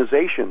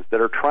organizations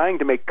that are trying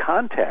to make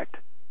contact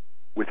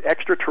with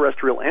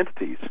extraterrestrial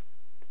entities,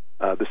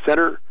 the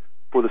Center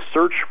for the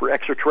Search for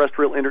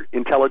Extraterrestrial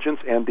Intelligence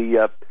and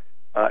the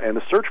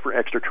Search for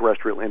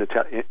Extraterrestrial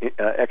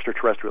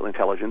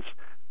Intelligence,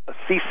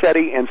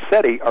 CSETI and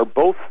SETI, are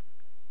both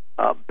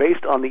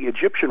based on the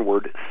Egyptian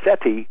word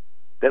Seti,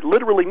 that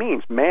literally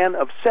means man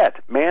of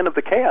Set, man of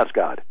the chaos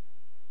god.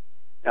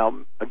 Now,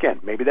 again,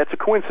 maybe that's a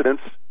coincidence,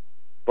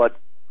 but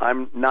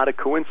I'm not a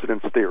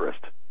coincidence theorist.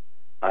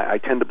 I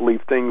tend to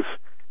believe things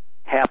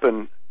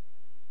happen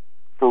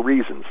for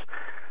reasons.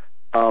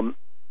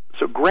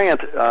 So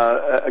Grant,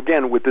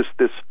 again, with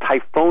this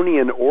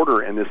Typhonian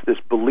order and this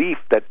belief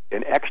that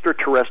an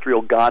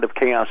extraterrestrial god of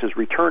chaos is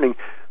returning,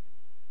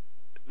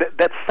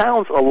 that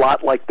sounds a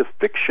lot like the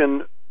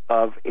fiction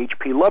of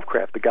H.P.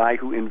 Lovecraft, the guy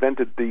who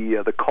invented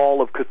the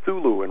Call of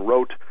Cthulhu and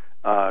wrote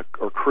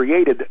or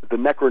created the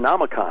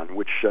Necronomicon,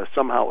 which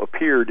somehow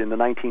appeared in the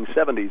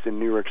 1970s in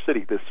New York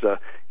City. This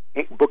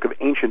book of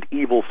ancient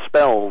evil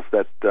spells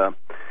that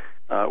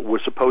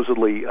was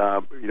supposedly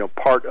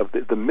part of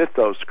the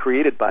mythos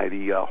created by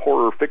the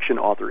horror fiction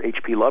author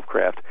H.P.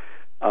 Lovecraft.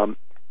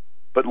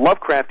 But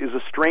Lovecraft is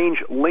a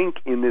strange link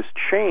in this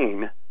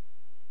chain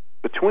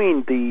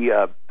between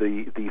the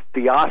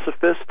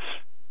Theosophists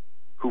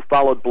who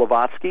followed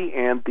Blavatsky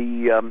and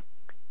the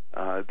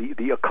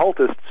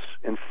occultists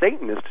and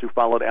Satanists who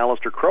followed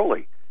Aleister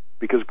Crowley,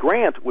 because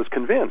Grant was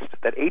convinced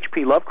that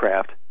H.P.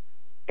 Lovecraft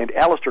and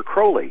Aleister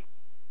Crowley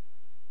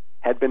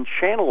had been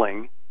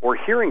channeling or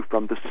hearing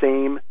from the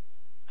same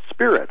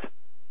spirit.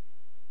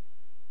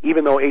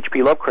 Even though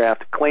H.P.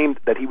 Lovecraft claimed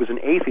that he was an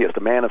atheist,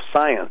 a man of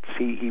science,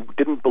 he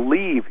didn't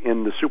believe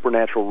in the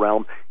supernatural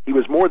realm, he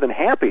was more than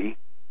happy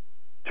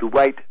to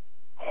write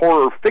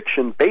horror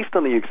fiction based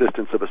on the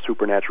existence of a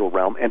supernatural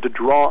realm and to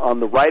draw on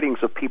the writings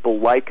of people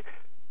like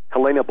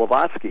Helena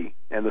Blavatsky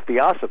and the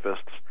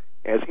Theosophists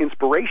as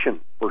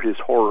inspiration for his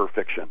horror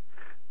fiction.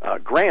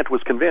 Grant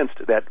was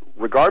convinced that,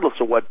 regardless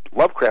of what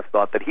Lovecraft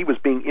thought, that he was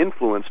being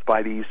influenced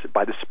by the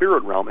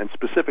spirit realm, and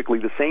specifically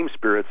the same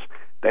spirits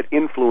that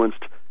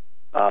influenced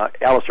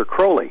Aleister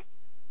Crowley.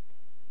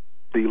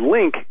 The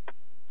link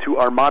to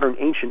our modern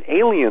ancient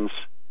aliens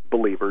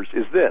believers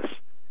is this.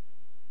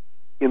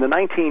 In the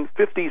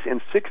 1950s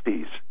and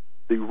 60s,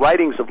 the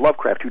writings of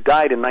Lovecraft, who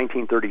died in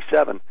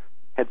 1937,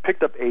 had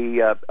picked up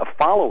a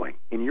following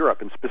in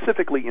Europe, and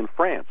specifically in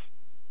France.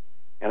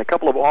 And a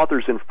couple of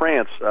authors in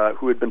France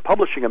who had been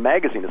publishing a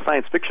magazine, a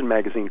science fiction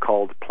magazine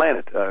called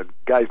Planet,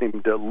 guys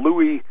named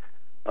Louis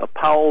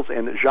Pauwels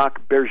and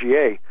Jacques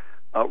Bergier,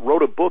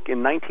 wrote a book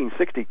in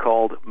 1960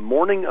 called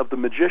Morning of the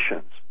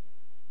Magicians.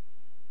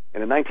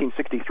 And in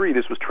 1963,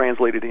 this was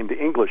translated into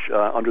English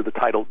under the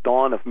title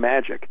Dawn of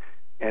Magic.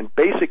 And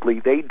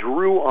basically, they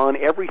drew on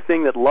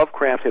everything that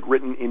Lovecraft had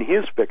written in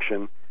his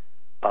fiction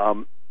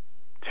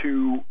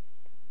to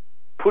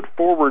put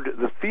forward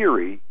the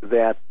theory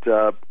that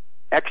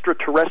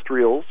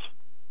extraterrestrials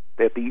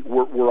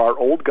were our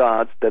old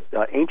gods, that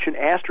ancient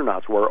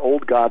astronauts were our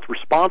old gods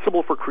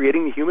responsible for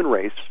creating the human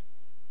race,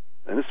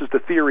 and this is the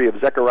theory of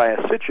Zecharia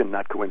Sitchin,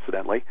 not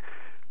coincidentally,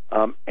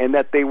 and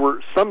that they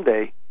were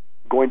someday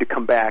going to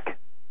come back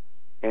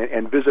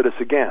and visit us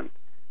again.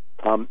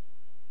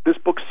 This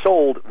book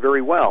sold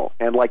very well,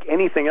 and like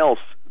anything else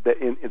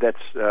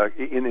that's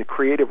in a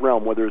creative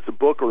realm, whether it's a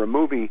book or a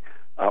movie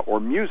or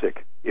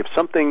music. If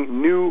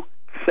something new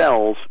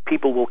sells,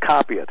 people will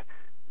copy it.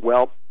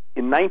 Well,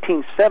 in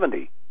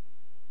 1970,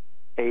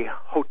 a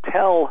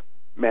hotel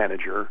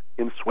manager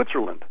in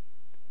Switzerland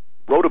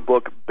wrote a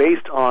book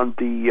based on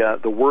the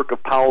work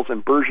of Pauwels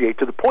and Bergier,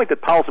 to the point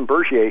that Pauwels and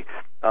Bergier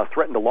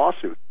threatened a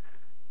lawsuit.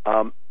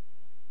 And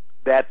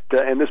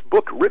this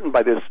book, written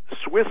by this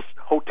Swiss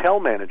hotel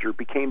manager,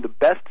 became the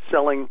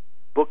best-selling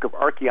book of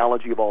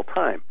archaeology of all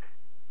time,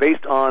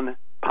 based on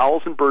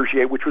Pauwels and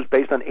Bergier, which was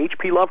based on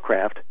H.P.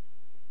 Lovecraft,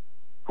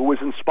 who was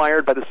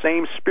inspired by the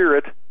same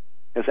spirit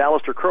as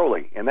Aleister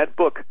Crowley. And that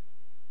book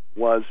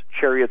was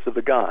Chariots of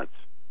the Gods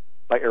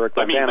by Eric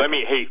von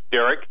Daniken. Hey,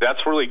 Derek,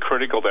 that's really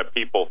critical that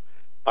people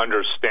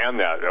understand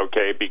that,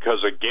 okay?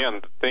 Because,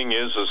 again, the thing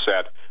is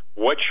that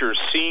what you're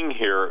seeing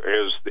here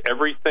is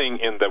everything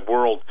in the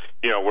world.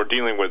 We're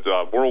dealing with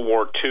World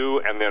War II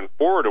and then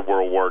forward to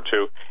World War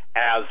II,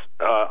 as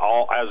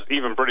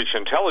even British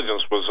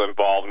intelligence was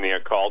involved in the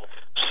occult.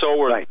 So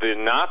were the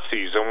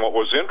Nazis. And what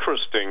was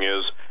interesting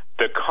is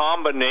the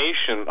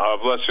combination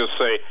of, let's just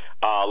say,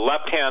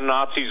 left-hand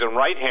Nazis and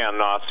right-hand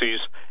Nazis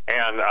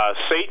and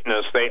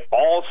Satanists, they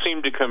all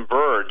seem to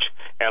converge,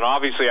 and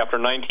obviously after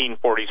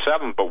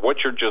 1947, but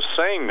what you're just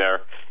saying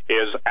there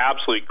is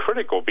absolutely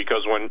critical,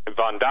 because when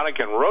von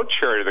Daniken wrote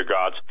Chariot of the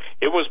Gods,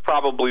 it was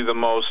probably the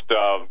most,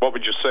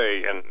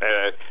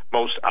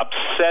 most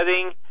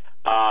upsetting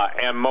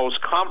and most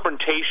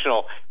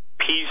confrontational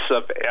piece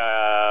of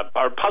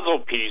or puzzle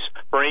piece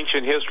for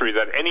ancient history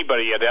that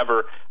anybody had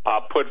ever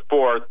put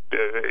forth,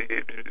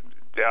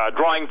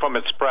 drawing from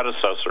its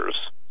predecessors.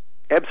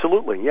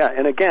 Absolutely, yeah.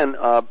 And again,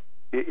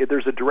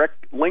 there's a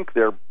direct link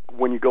there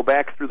when you go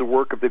back through the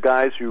work of the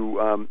guys who,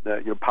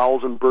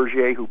 Pauwels and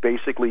Bergier, who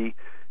basically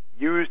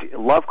used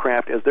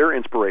Lovecraft as their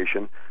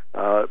inspiration.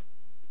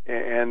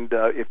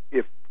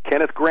 If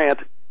Kenneth Grant,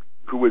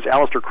 who was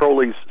Aleister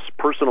Crowley's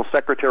personal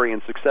secretary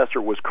and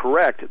successor, was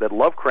correct that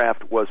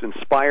Lovecraft was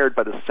inspired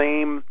by the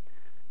same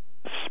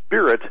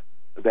spirit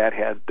that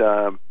had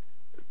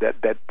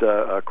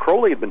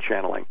Crowley had been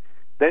channeling,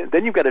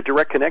 then you've got a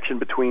direct connection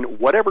between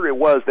whatever it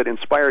was that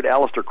inspired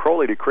Aleister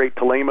Crowley to create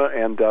Thelema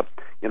and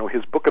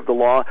his Book of the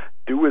Law,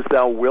 "Do as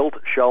thou wilt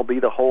shall be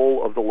the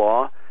whole of the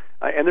law."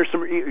 And there's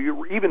some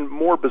even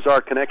more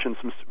bizarre connections,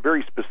 some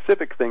very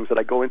specific things that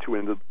I go into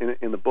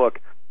in the book.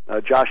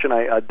 Josh and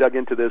I dug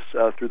into this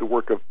through the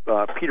work of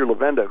Peter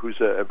Levenda, who's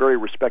a very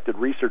respected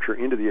researcher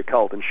into the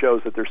occult, and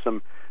shows that there's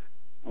some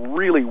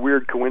really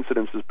weird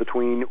coincidences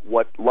between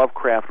what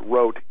Lovecraft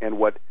wrote and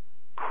what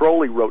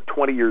Crowley wrote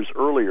 20 years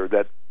earlier,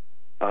 that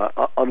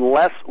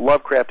unless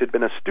Lovecraft had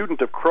been a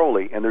student of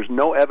Crowley, and there's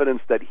no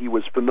evidence that he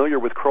was familiar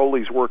with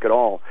Crowley's work at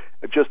all,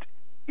 it just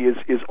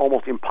is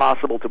almost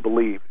impossible to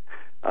believe.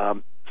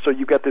 So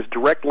you've got this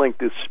direct link,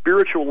 this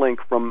spiritual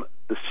link from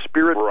the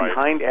spirit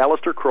behind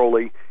Aleister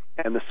Crowley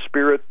and the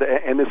spirit,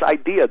 and this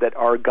idea that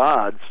our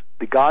gods,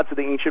 the gods of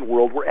the ancient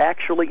world, were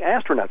actually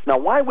astronauts. Now,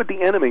 why would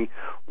the enemy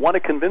want to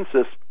convince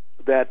us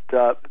that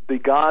the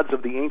gods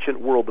of the ancient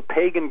world, the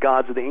pagan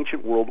gods of the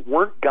ancient world,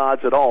 weren't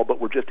gods at all, but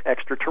were just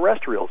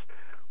extraterrestrials?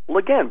 Well,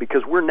 again,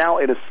 because we're now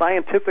in a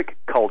scientific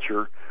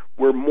culture,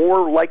 we're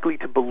more likely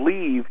to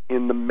believe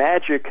in the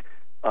magic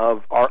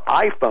of our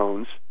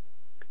iPhones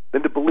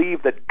than to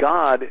believe that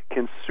God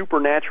can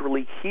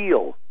supernaturally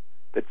heal,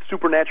 that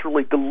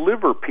supernaturally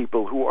deliver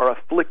people who are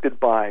afflicted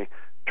by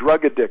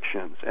drug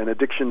addictions and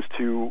addictions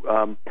to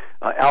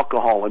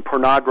alcohol and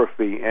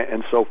pornography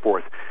and so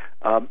forth.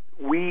 Our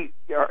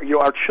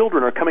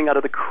children are coming out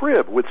of the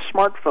crib with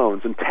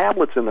smartphones and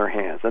tablets in their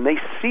hands, and they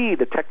see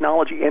the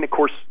technology. And of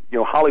course,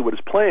 Hollywood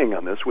is playing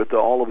on this with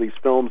all of these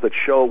films that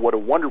show what a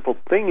wonderful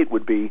thing it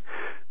would be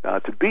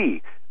to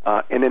be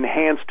an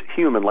enhanced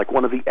human, like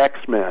one of the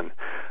X-Men.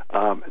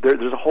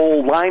 There's a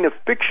whole line of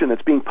fiction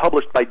that's being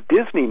published by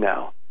Disney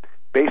now,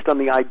 based on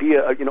the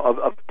idea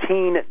of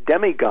teen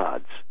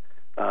demigods.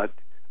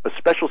 A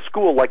special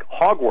school like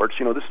Hogwarts,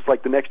 this is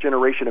like the next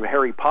generation of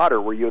Harry Potter,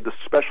 where you have the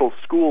special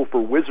school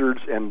for wizards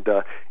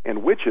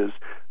and witches.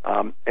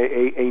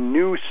 A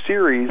new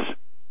series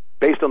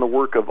based on the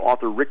work of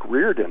author Rick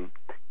Riordan,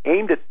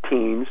 aimed at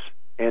teens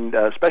and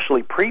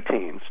especially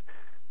preteens,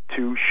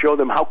 to show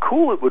them how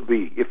cool it would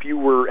be if you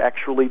were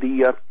actually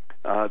the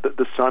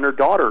son or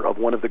daughter of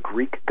one of the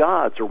Greek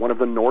gods or one of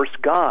the Norse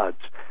gods.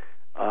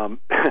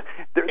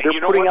 They're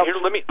putting out.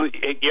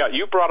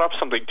 You brought up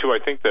something too. I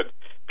think that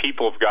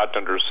people have got to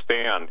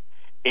understand,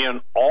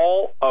 in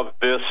all of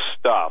this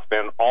stuff,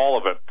 and all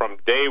of it from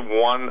day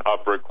one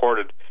of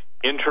recorded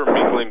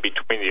intermingling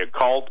between the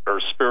occult or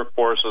spirit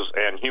forces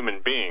and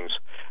human beings.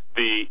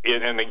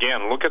 And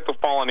again, look at the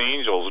fallen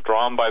angels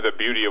drawn by the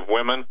beauty of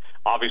women,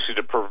 obviously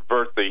to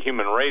pervert the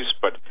human race,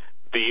 but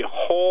the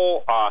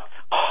whole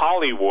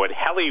Hollywood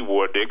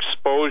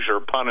exposure,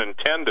 pun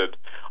intended,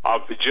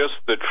 of just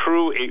the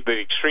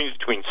extremes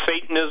between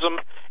Satanism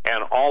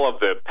and all of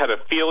the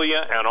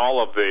pedophilia and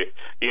all of the,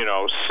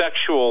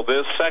 sexual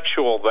this,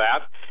 sexual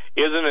that,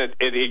 isn't it?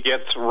 It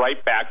gets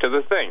right back to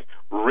the thing.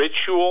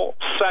 Ritual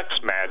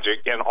sex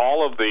magic and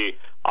all of the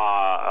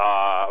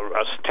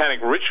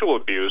satanic ritual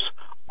abuse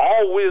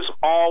always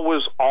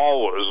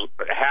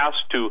has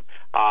to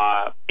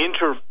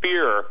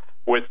interfere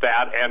with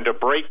that and to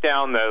break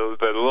down the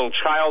little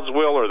child's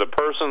will or the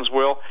person's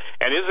will.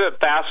 And isn't it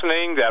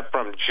fascinating that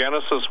from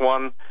Genesis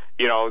 1,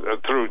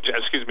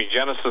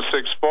 Genesis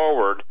 6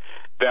 forward,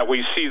 that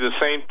we see the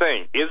same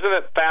thing? Isn't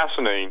it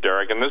fascinating,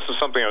 Derek? And this is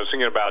something I was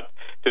thinking about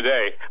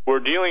today. We're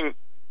dealing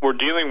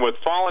with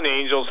fallen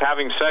angels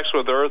having sex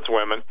with earth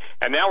women,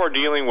 and now we're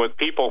dealing with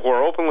people who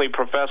are openly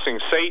professing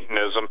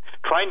Satanism,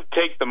 trying to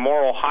take the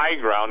moral high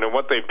ground in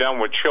what they've done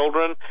with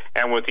children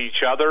and with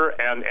each other,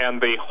 and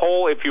the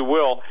whole, if you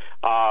will,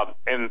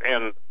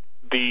 and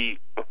the,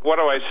 what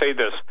do I say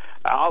this?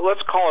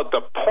 Let's call it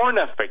the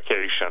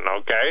pornification,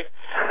 okay?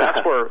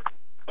 That's where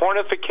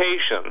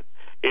pornification,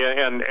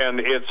 and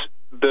it's,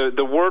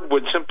 the word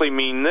would simply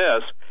mean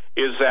this,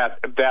 is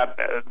that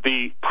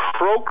the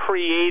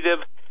procreative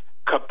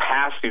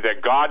capacity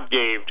that God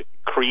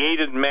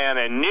created man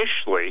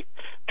initially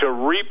to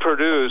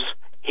reproduce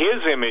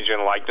his image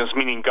and likeness,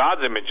 meaning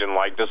God's image and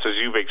likeness, as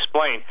you've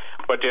explained,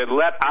 but to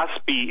let us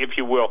be, if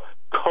you will,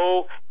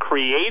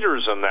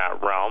 co-creators in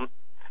that realm.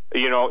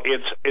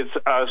 It's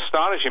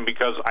astonishing,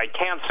 because I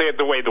can't say it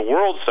the way the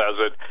world says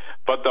it,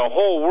 but the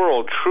whole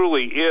world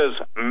truly is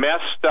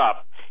messed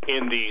up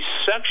in the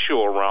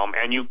sexual realm,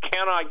 and you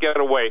cannot get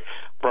away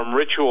from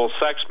ritual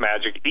sex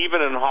magic,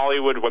 even in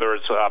Hollywood, whether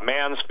it's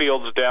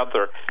Mansfield's death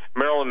or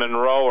Marilyn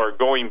Monroe or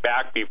going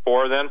back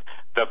before then.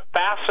 The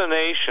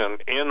fascination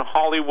in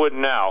Hollywood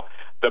now,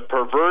 the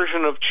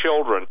perversion of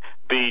children,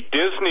 the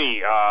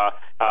Disney,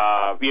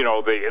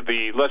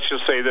 let's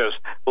just say this,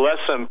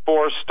 less than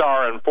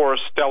 4-star and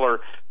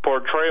 4-stellar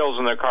portrayals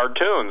in the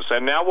cartoons.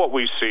 And now what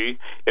we see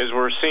is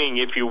we're seeing,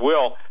 if you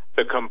will,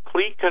 the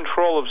complete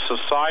control of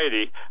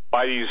society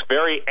by these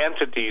very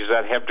entities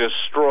that have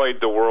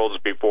destroyed the worlds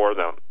before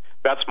them.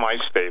 That's my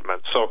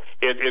statement. So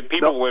if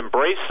people will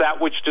embrace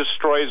that which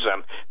destroys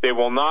them, they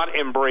will not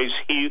embrace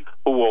he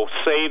who will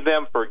save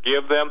them,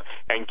 forgive them,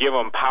 and give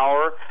them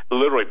power,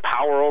 literally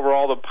power over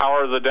all the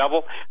power of the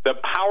devil. The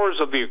powers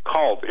of the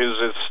occult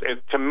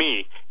to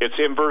me, it's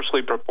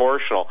inversely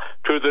proportional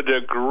to the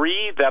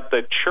degree that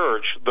the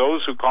church,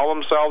 those who call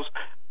themselves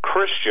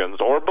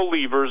Christians or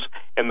believers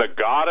in the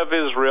God of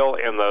Israel,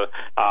 in the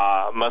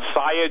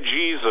Messiah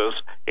Jesus,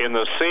 in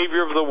the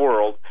Savior of the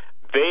world,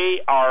 they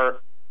are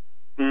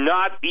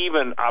not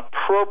even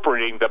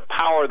appropriating the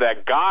power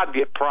that God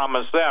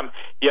promised them,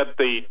 yet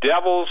the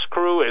devil's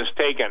crew has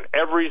taken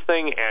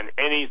everything and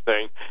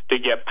anything to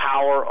get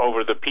power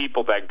over the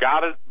people that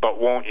got it but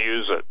won't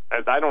use it.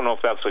 I don't know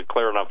if that's a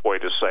clear enough way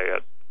to say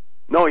it.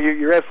 No,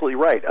 you're absolutely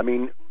right. I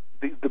mean,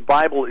 the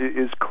Bible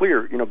is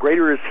clear.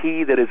 Greater is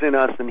He that is in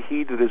us than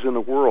he that is in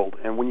the world.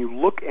 And when you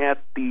look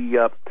at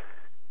the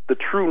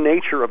true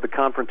nature of the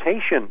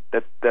confrontation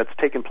that's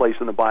taken place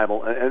in the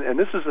Bible, and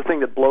this is the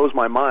thing that blows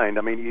my mind.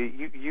 I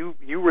mean,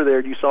 you were there.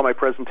 You saw my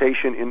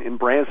presentation in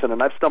Branson,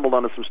 and I've stumbled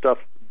onto some stuff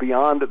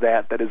beyond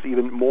that is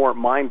even more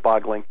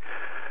mind-boggling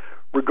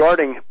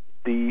regarding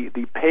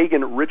the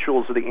pagan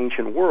rituals of the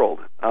ancient world.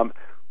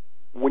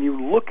 When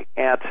you look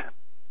at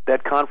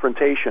that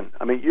confrontation,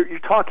 I mean, you're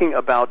talking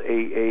about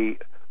a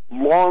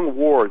long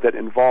war that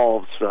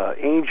involves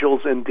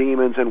angels and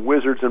demons and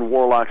wizards and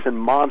warlocks and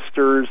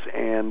monsters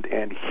and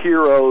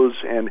heroes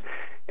and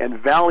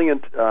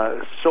valiant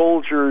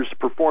soldiers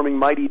performing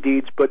mighty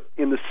deeds. But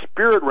in the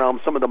spirit realm,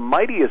 some of the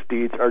mightiest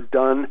deeds are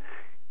done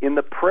in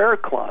the prayer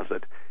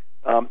closet.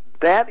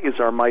 That is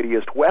our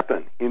mightiest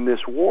weapon in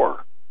this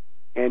war,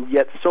 and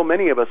yet so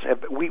many of us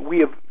have we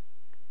have.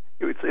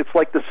 It's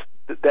like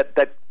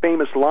that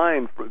famous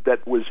line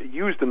that was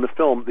used in the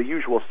film The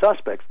Usual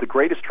Suspects. The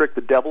greatest trick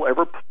the devil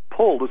ever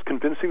pulled was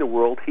convincing the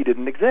world he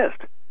didn't exist.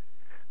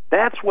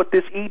 That's what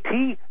this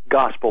E.T.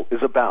 gospel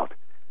is about.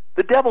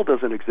 The devil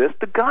doesn't exist.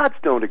 The gods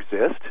don't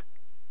exist.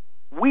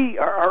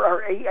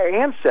 Our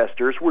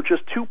ancestors were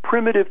just too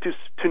primitive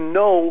to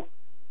know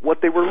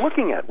what they were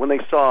looking at when they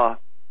saw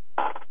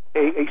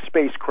a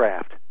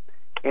spacecraft.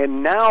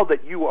 And now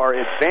that you are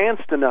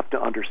advanced enough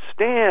to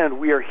understand,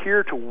 we are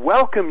here to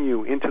welcome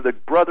you into the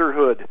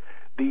brotherhood,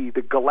 the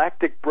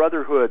galactic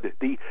brotherhood,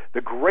 the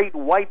great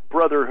white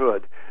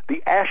brotherhood.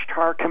 The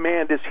Ashtar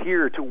command is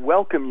here to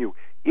welcome you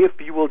if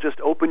you will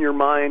just open your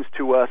minds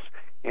to us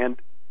and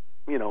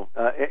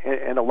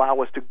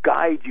allow us to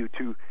guide you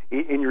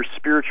in your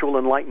spiritual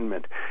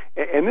enlightenment.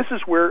 And this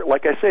is where,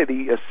 like I say,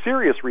 the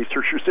serious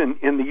researchers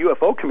in the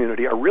UFO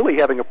community are really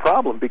having a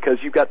problem, because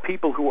you've got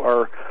people who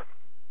are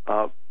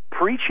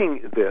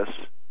preaching this,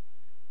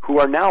 who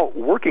are now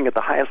working at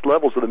the highest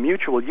levels of the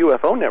mutual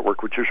UFO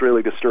network, which is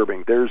really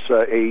disturbing. There's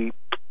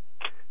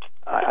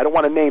I don't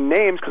want to name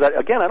names, because,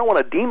 I don't want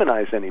to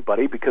demonize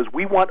anybody, because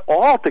we want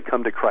all to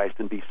come to Christ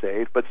and be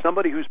saved, but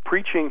somebody who's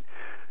preaching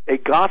a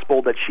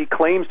gospel that she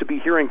claims to be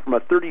hearing from a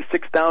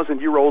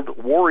 36,000-year-old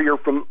warrior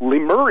from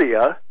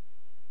Lemuria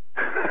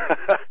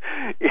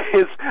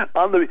is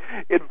on the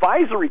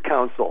advisory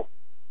council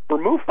for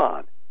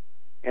MUFON.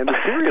 And the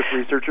serious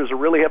researchers are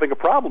really having a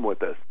problem with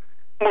this.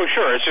 Well,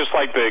 sure. It's just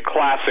like the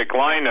classic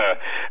line of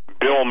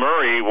Bill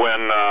Murray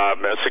when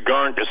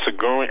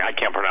Sigourney, I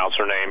can't pronounce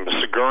her name,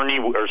 Sigourney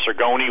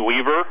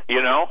Weaver,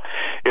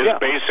 is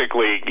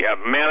basically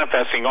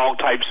manifesting all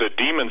types of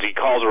demons. He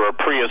calls her a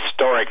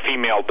prehistoric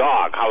female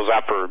dog. How's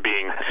that for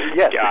being,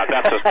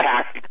 that's as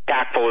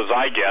tactful as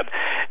I get.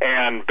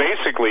 And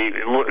basically,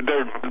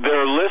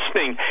 they're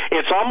listening.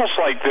 It's almost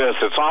like this.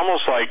 It's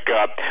almost like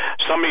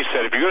somebody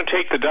said, if you're going to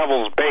take the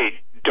devil's bait,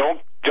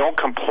 don't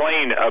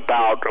complain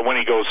about when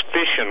he goes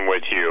fishing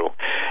with you.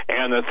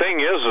 And the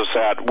thing is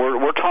that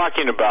we're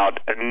talking about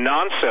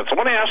nonsense. I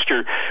want to ask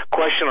your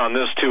question on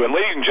this too. And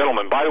ladies and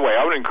gentlemen, by the way,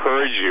 I would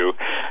encourage you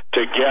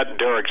to get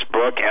Derek's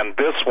book and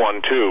this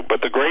one too.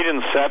 But The Great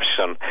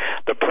Inception,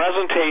 the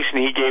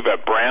presentation he gave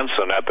at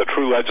Branson at the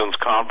True Legends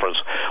Conference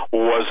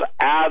was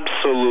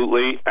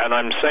absolutely, and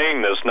I'm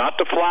saying this not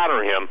to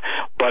flatter him,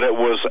 but it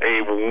was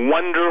a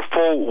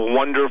wonderful,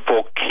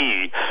 wonderful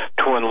key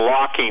to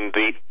unlocking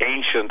the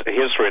ancient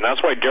history. And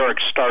that's why Derek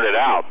started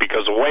out,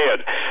 because the way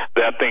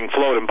that thing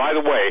flowed. And by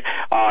the way,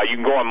 you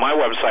can go on my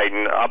website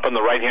and up in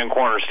the right-hand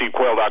corner,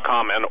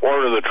 stevequayle.com, and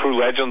order the True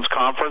Legends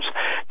Conference.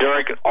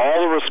 Derek,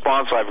 all the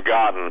response I've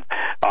gotten,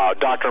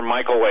 Dr.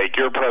 Michael Lake,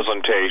 your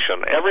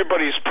presentation,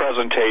 everybody's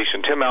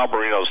presentation, Tim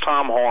Alberino's,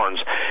 Tom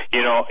Horn's,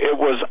 it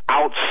was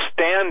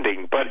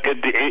outstanding. But,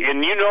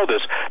 and you know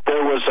this,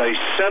 there was a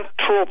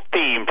central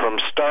theme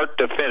from start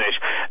to finish.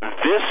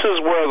 This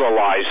is where the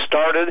lie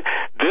started.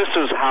 This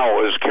is how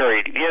it was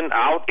carried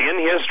out in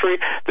history.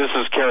 This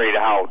is carried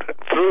out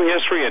through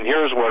history, and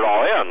here's where it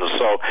all ends.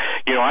 So,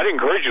 I'd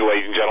encourage you,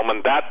 ladies and gentlemen,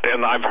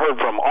 and I've heard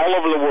from all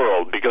over the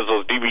world, because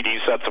those DVD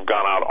sets have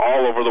gone out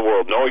all over the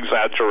world, no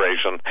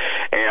exaggeration.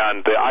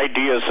 And the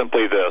idea is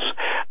simply this,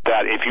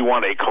 that if you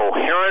want a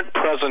coherent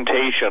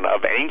presentation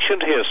of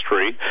ancient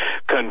history,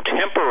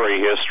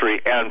 contemporary history,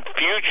 and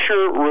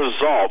future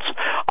results,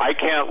 I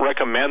can't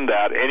recommend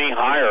that any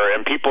higher.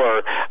 And people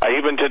are,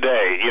 even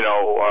today,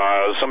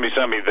 somebody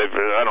sent me,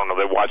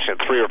 they've watched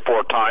it 3 or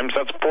 4 times.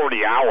 That's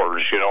 40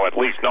 hours, at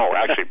least. No,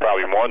 actually,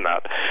 probably more than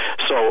that.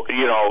 So,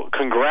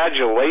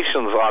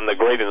 congratulations on the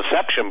great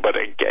inception, but,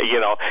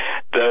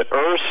 the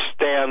earth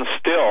stands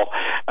still.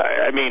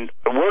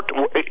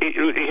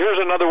 Here's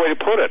another way to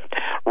put it.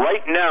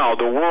 Right now,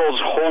 the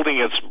world's holding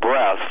its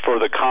breath for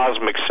the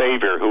cosmic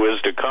savior who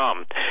is to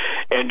come.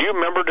 And do you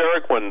remember,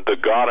 Derek, when the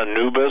god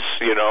Anubis,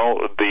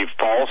 the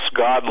false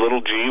god,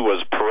 little g,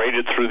 was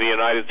paraded through the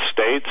United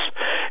States?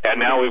 And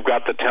now we've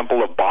got the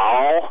Temple of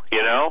Baal,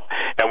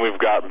 and we've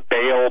got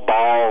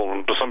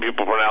Baal, some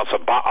people pronounce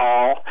it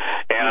Baal,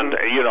 and,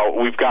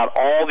 we've got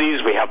all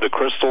these, we have the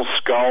crystal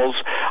skulls.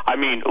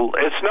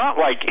 It's not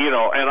like,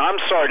 and I'm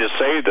sorry to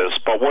say this,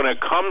 but when it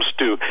comes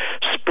to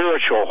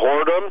spiritual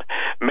whoredom,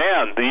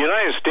 man, the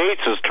United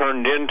States has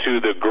turned into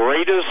the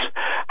greatest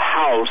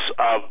house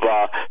of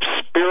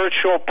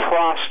spiritual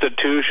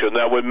prostitution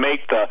that would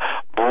make the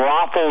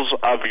brothels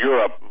of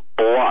Europe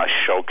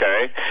blush,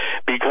 okay?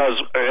 Because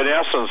in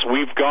essence,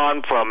 we've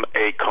gone from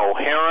a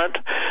coherent,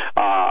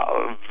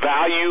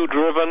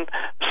 value-driven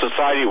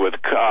society with,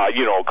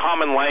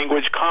 common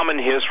language, common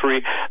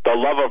history, the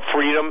love of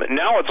freedom.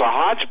 Now it's a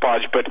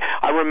hodgepodge, but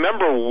I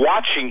remember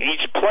watching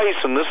each place,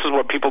 and this is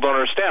what people don't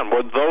understand,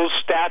 where those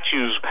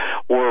statues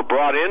were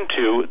brought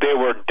into, they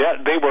were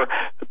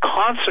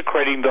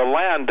consecrating the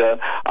land to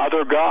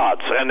other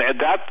gods. And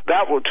that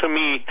to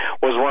me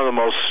was one of the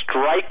most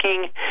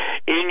striking,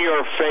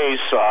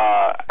 in-your-face,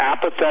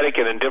 apathetic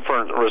and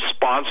indifferent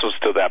responses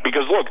to that.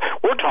 Because look,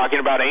 we're talking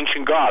about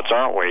ancient gods,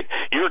 aren't we?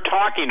 You're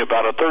talking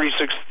about a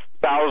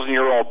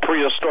 36,000-year-old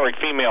prehistoric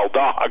female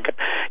dog.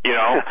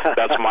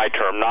 That's my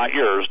term, not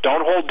yours.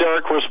 Don't hold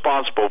Derek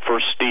responsible for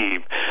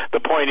Steve. The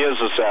point is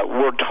that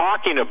we're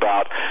talking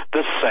about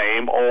the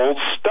same old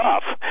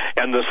stuff,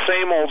 and the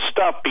same old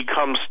stuff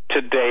becomes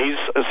today's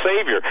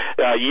savior.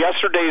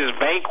 Yesterday's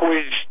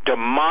vanquished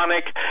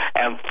demonic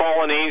and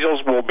fallen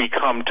angels will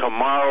become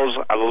tomorrow's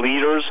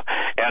leaders,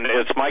 and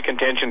it's my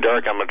contention,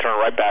 Derek, I'm going to turn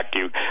right back to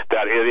you,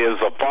 that it is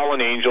the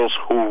fallen angels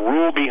who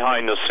rule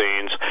behind the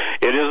scenes.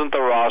 It isn't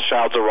the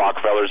Rothschilds or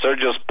Rockefellers. They're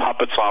just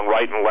puppets on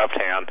right and left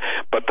hand,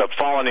 but the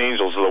fallen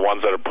angels are the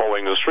ones that are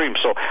pulling the stream.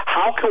 So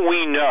how can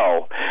we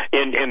know,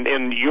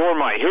 in your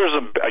mind,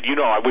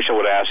 I wish I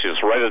would have asked you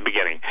this right at the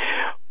beginning,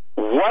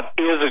 what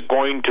is it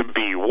going to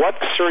be? What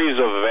series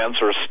of events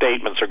or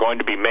statements are going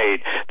to be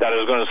made that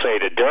is going to say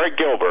to Derek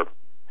Gilbert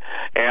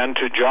and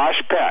to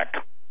Josh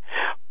Peck,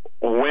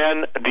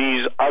 when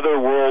these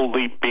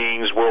otherworldly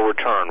beings will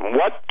return?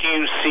 What do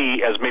you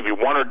see as maybe 1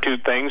 or 2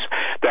 things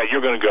that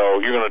you're going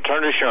to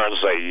turn to Sharon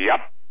and say,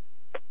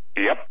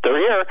 Yep, they're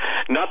here.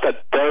 Not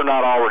that they're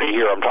not already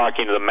here. I'm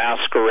talking to the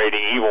masquerading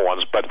evil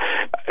ones. But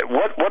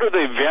what are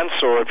the events,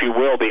 or if you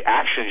will, the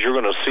actions you're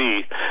going to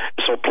see,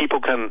 so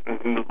people can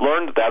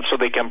learn that, so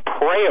they can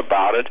pray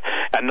about it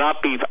and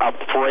not be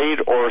afraid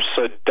or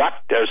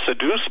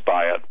seduced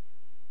by it?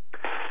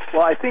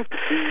 Well, I think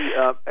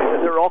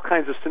there are all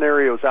kinds of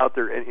scenarios out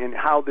there in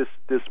how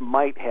this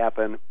might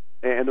happen.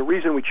 And the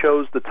reason we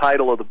chose the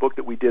title of the book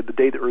that we did, The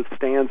Day the Earth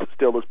Stands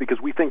Still, is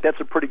because we think that's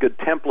a pretty good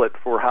template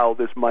for how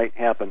this might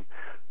happen.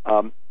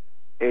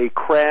 A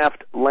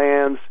craft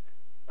lands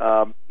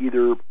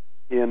either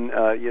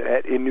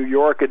in New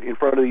York in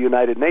front of the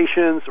United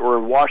Nations, or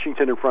in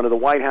Washington in front of the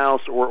White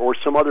House, or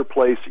some other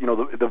place,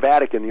 the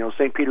Vatican,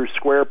 St. Peter's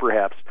Square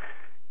perhaps,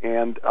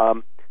 and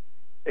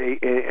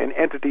an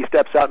entity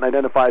steps out and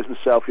identifies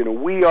himself,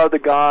 we are the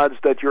gods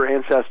that your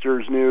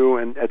ancestors knew,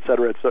 and et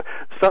cetera. So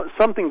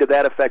something to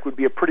that effect would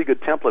be a pretty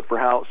good template for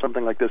how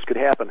something like this could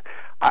happen.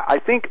 I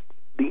think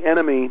the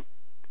enemy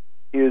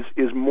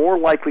is more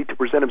likely to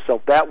present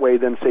himself that way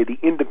than, say, the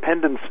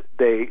Independence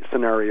Day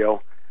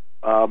scenario,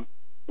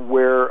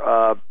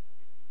 where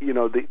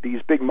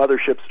these big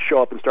motherships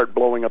show up and start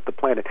blowing up the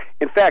planet.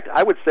 In fact,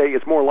 I would say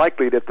it's more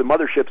likely that the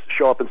motherships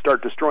show up and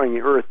start destroying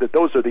the Earth, that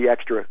those are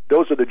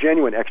the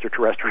genuine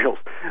extraterrestrials,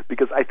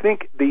 because I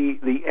think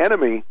the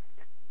enemy,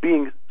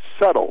 being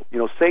subtle,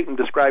 Satan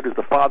described as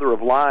the father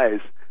of lies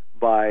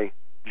by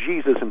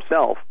Jesus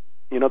himself,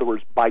 in other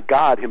words, by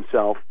God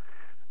himself,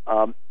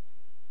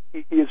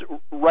 is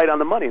right on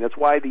the money. That's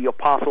why the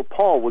Apostle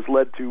Paul was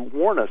led to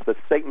warn us that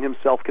Satan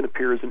himself can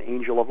appear as an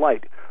angel of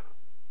light.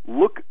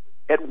 Look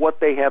at what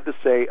they have to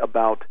say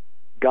about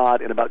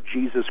God and about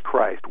Jesus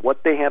Christ,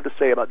 what they have to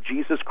say about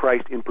Jesus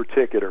Christ in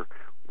particular,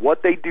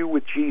 what they do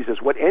with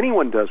Jesus, what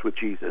anyone does with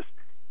Jesus,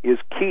 is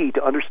key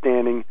to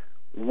understanding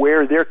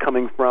where they're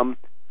coming from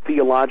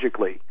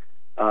theologically.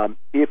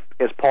 If,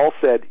 as Paul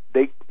said,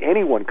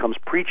 anyone comes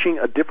preaching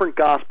a different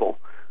gospel,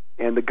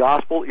 and the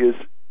gospel is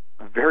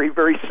very,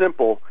 very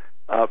simple.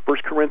 1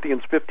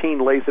 Corinthians 15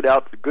 lays it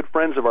out. The good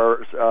friends of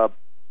ours,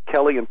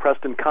 Kelly and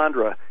Preston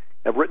Condra,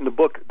 have written a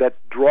book that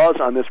draws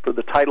on this for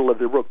the title of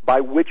their book,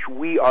 By Which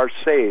We Are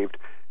Saved.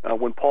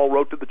 When Paul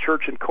wrote to the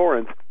church in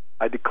Corinth,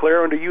 I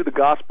declare unto you the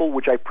gospel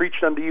which I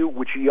preached unto you,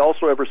 which ye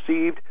also have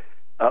received,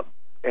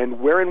 and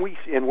wherein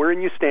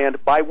you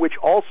stand, by which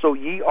also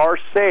ye are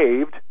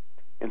saved.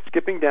 And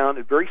skipping down,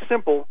 it's very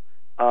simple.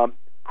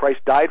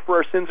 Christ died for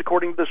our sins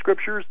according to the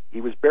Scriptures.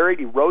 He was buried.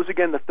 He rose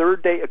again the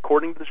third day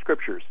according to the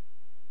Scriptures.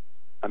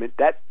 I mean,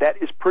 that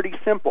is pretty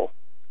simple.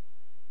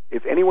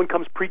 If anyone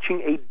comes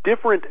preaching a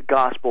different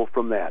gospel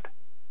from that,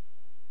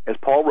 as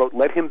Paul wrote,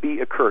 let him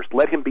be accursed,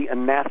 let him be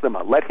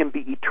anathema, let him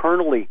be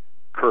eternally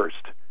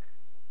cursed.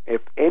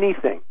 If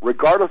anything,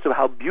 regardless of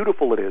how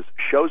beautiful it is,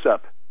 shows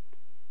up,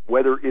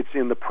 whether it's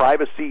in the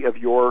privacy of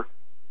your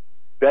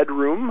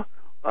bedroom,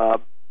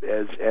 as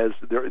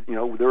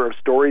there are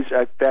stories.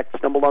 In fact,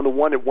 stumbled on the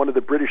one at one of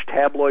the British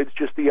tabloids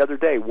just the other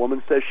day.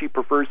 Woman says she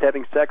prefers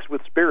having sex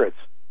with spirits.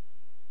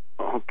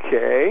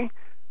 Okay.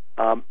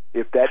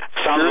 If that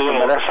sounds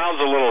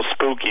a little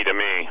spooky to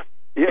me.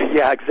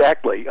 Yeah,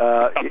 exactly. In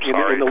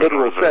the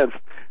literal sense.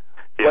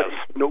 Yes.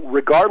 But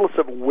regardless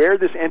of where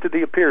this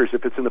entity appears,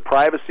 if it's in the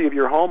privacy of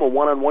your home, a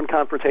one-on-one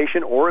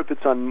confrontation, or if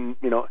it's on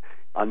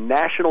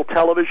national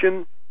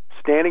television,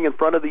 standing in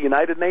front of the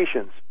United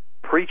Nations,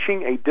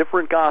 preaching a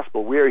different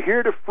gospel, we are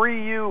here to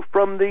free you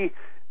from the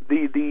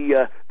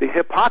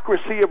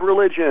hypocrisy of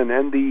religion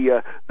and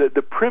the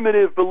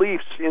primitive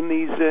beliefs in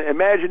these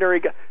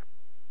imaginary.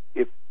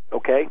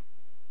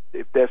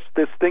 If this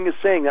thing is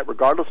saying that,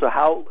 regardless of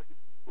how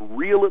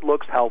real it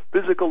looks, how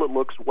physical it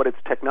looks, what its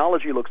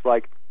technology looks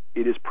like,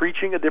 it is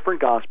preaching a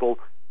different gospel.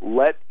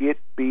 Let it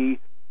be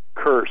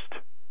cursed.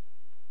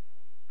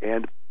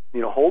 And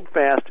hold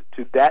fast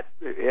to that,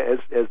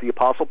 as the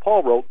Apostle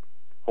Paul wrote.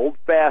 Hold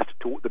fast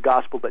to the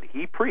gospel that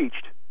he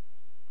preached,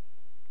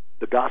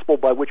 the gospel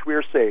by which we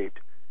are saved.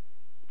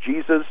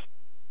 Jesus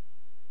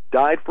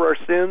died for our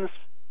sins,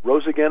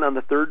 rose again on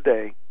the third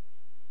day,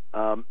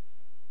 and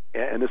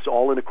this is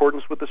all in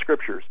accordance with the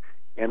Scriptures.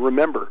 And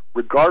remember,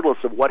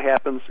 regardless of what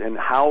happens and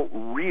how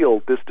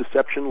real this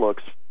deception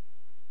looks,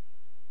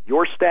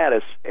 your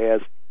status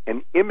as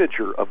an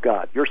imager of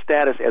God, your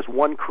status as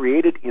one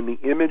created in the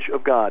image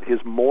of God, his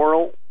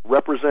moral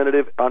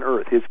representative on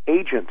earth, his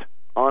agent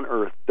on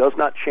earth, does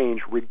not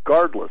change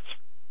regardless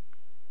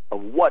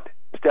of what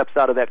steps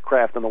out of that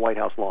craft on the White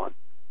House lawn.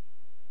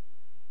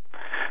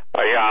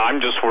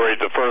 I'm just worried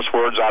the first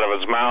words out of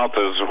his mouth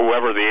is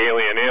whoever the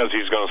alien is,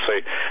 he's going to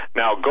say,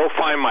 now go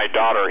find my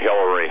daughter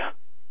Hillary.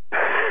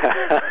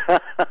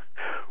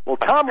 Well,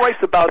 Tom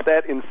writes about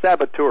that in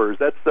Saboteurs.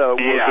 That's an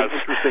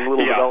interesting little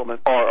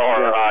development. No,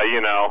 I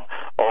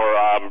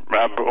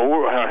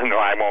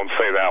won't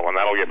say that one.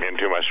 That'll get me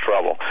in too much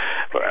trouble.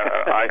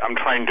 I'm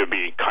trying to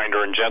be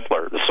kinder and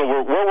gentler. So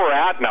where we're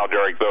at now,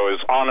 Derek, though,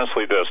 is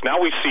honestly this. Now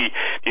we see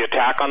the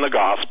attack on the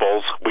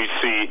Gospels. We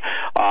see,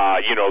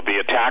 the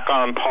attack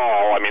on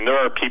Paul. I mean, there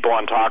are people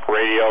on talk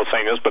radio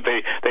saying this, but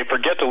they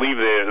forget to leave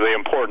the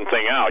important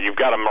thing out. You've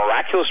got a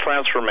miraculous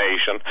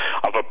transformation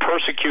of a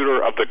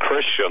persecutor of the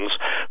Christians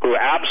who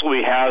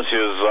absolutely has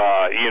his,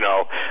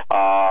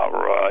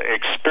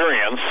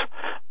 experience,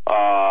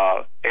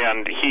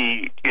 and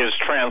he is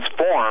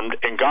transformed,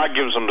 and God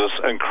gives him this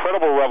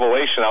incredible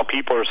revelation. Now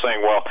people are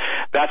saying, well,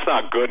 that's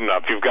not good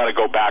enough. You've got to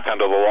go back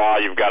under the law.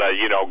 You've got to,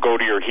 go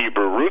to your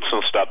Hebrew roots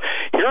and stuff.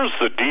 Here's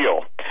the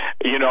deal.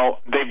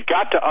 they've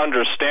got to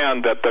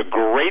understand that the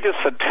greatest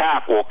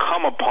attack will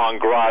come upon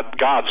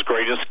God's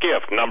greatest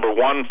gift. Number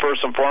one,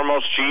 first and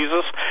foremost,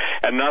 Jesus,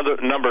 and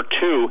number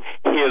two,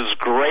 His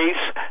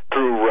grace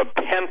through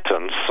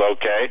repentance,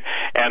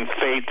 and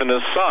faith in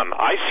His Son.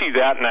 I see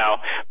that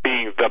now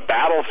being the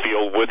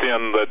battlefield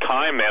within the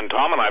time, and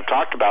Tom and I have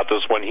talked about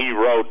this when he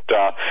wrote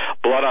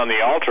Blood on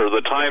the Altar,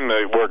 the time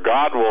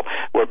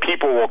where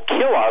people will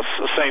kill us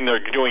saying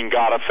they're doing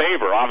God a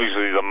favor.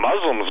 Obviously the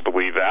Muslims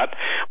believe that,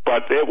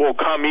 but it will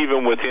come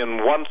even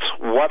within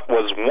what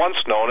was once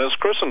known as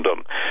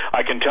Christendom.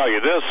 I can tell you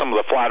this, some of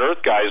the flat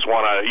earth guys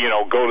want to,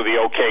 go to the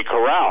OK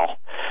Corral.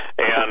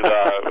 And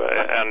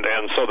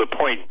and so the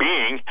point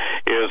being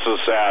is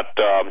that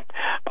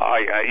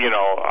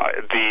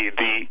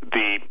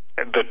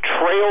the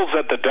trails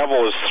that the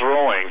devil is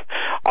throwing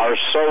are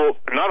so,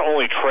 not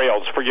only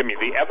trails,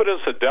 the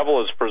evidence the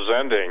devil is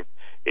presenting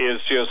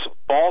is just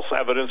false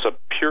evidence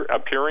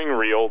appearing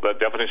real, the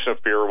definition of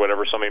fear or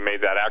whatever, somebody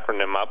made that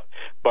acronym up.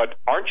 But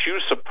aren't you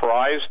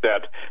surprised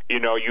that,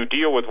 you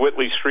deal with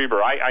Whitley Strieber?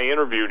 I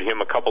interviewed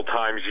him a couple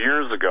times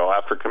years ago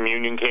after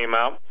Communion came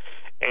out.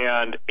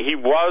 And he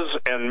was,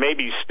 and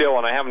maybe still,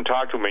 and I haven't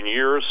talked to him in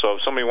years, so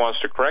if somebody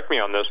wants to correct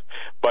me on this,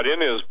 but in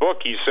his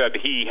book he said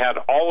he had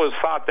always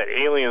thought that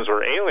aliens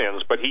were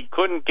aliens, but he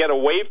couldn't get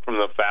away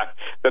from the fact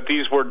that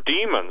these were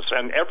demons.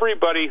 And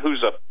everybody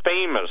who's a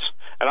famous,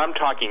 and I'm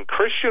talking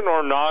Christian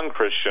or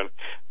non-Christian,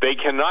 they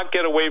cannot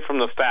get away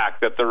from the fact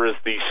that there is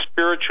the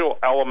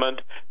spiritual element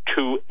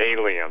to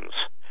aliens.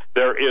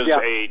 There is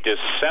a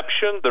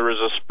deception, there is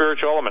a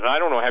spiritual element. And I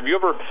don't know, have you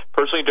ever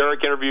personally,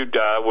 Derek, interviewed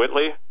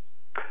Whitley?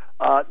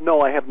 No,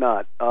 I have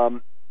not.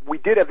 We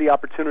did have the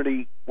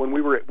opportunity when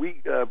we were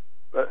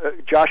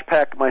Josh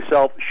Peck,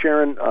 myself,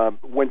 Sharon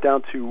went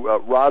down to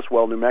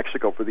Roswell, New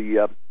Mexico for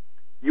the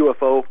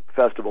UFO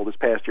festival this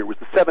past year. It was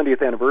the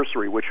 70th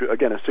anniversary, which,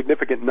 again, a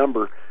significant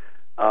number.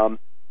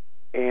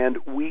 And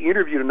we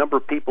interviewed a number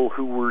of people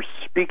who were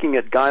speaking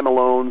at Guy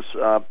Malone's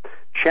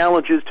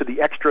Challenges to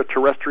the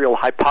Extraterrestrial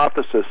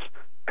Hypothesis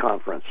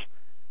conference.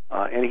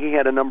 And he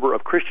had a number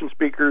of Christian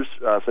speakers,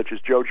 such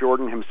as Joe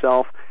Jordan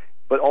himself,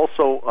 but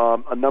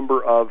also a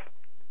number of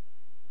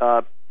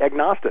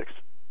agnostics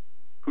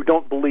who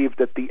don't believe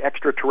that the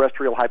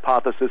extraterrestrial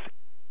hypothesis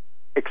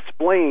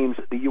explains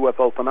the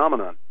UFO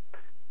phenomenon.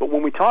 But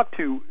when we talked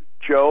to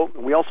Joe,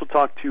 we also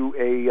talked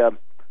to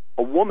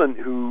a woman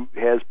who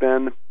has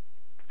been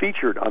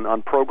featured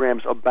on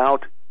programs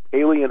about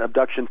alien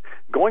abduction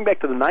going back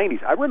to the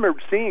 90s. I remember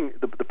seeing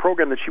the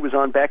program that she was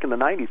on back in the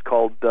 90s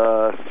called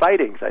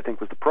Sightings, I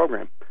think was the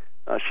program.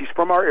 She's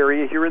from our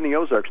area here in the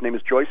Ozarks. Her name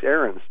is Joyce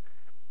Ahrens.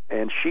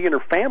 And she and her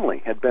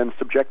family had been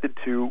subjected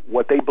to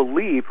what they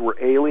believed were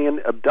alien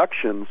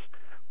abductions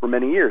for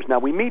many years. Now,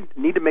 we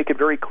need to make it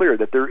very clear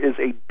that there is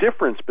a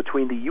difference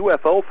between the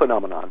UFO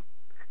phenomenon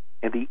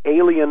and the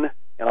alien,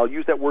 and I'll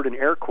use that word in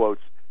air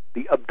quotes,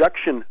 the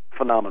abduction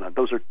phenomenon.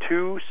 Those are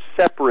two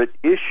separate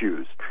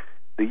issues.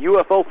 The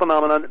UFO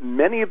phenomenon,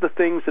 many of the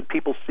things that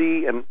people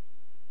see and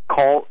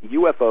call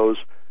UFOs,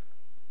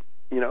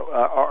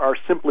 are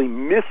simply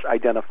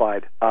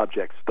misidentified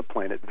objects. The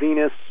planet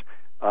Venus,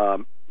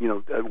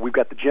 we've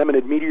got the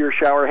Geminid meteor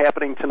shower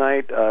happening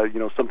tonight.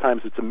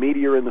 Sometimes it's a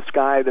meteor in the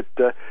sky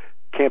that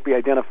can't be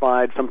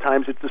identified.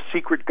 Sometimes it's a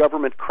secret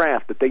government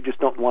craft that they just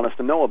don't want us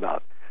to know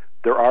about.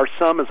 There are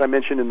some, as I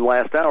mentioned in the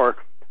last hour,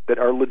 that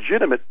are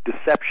legitimate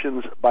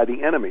deceptions by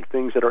the enemy,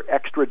 things that are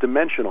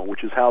extra-dimensional,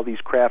 which is how these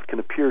craft can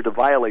appear to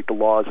violate the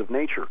laws of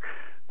nature,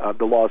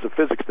 the laws of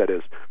physics, that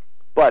is.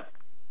 But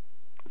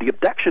the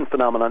abduction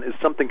phenomenon is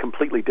something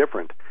completely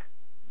different.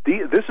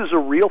 This is a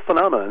real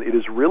phenomenon. It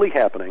is really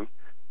happening.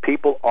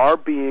 People are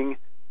being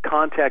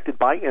contacted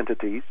by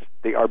entities.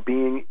 They are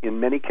being, in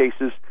many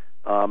cases,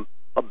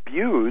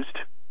 abused,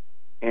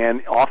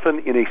 and often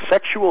in a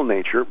sexual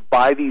nature,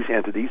 by these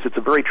entities. It's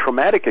a very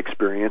traumatic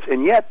experience,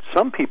 and yet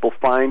some people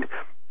find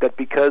that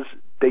because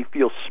they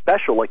feel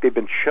special, like they've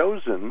been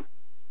chosen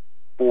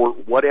for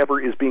whatever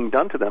is being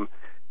done to them,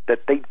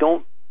 that they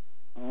don't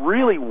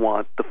really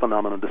want the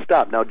phenomenon to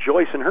stop. Now,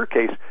 Joyce, in her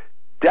case,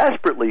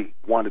 desperately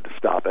wanted to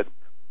stop it,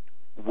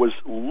 was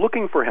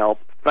looking for help,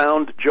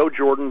 found Joe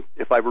Jordan,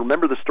 if I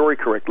remember the story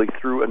correctly,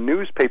 through a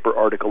newspaper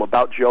article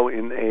about Joe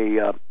in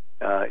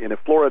a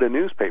Florida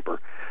newspaper,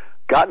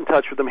 got in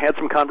touch with him, had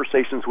some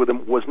conversations with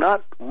him, was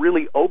not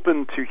really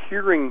open to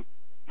hearing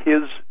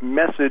his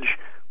message,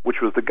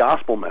 which was the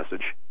gospel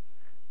message,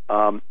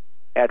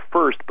 at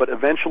first, but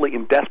eventually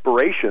in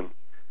desperation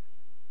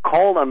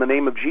called on the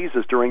name of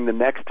Jesus during the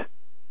next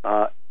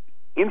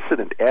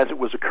incident as it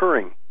was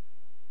occurring,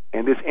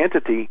 and this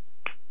entity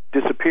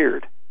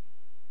disappeared.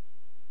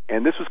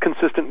 And this was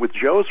consistent with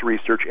Joe's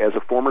research as a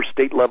former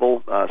state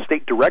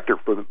director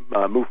for the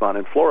MUFON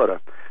in Florida,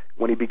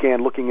 when he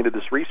began looking into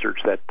this research,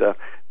 that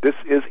this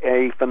is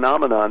a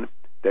phenomenon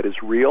that is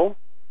real,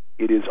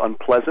 it is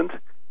unpleasant,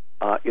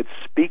 it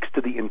speaks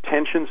to the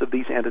intentions of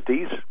these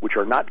entities, which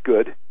are not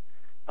good.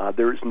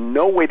 There is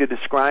no way to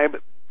describe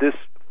this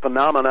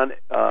phenomenon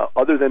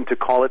other than to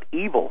call it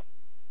evil.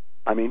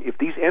 I mean, if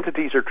these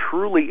entities are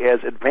truly as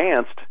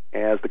advanced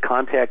as the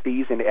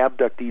contactees and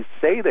abductees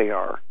say they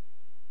are,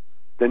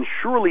 then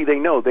surely they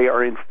know they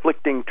are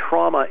inflicting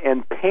trauma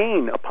and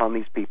pain upon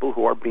these people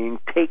who are being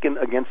taken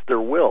against their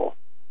will,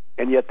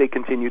 and yet they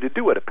continue to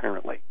do it,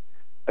 apparently.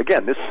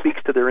 Again, this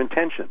speaks to their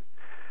intention.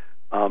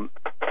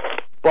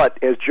 But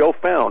as Joe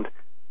found,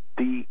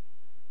 the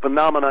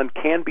phenomenon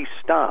can be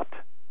stopped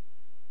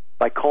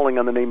by calling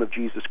on the name of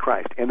Jesus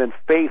Christ. And then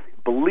faith,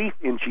 belief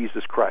in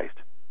Jesus Christ,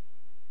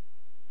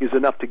 is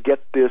enough to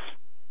get this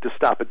to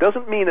stop. It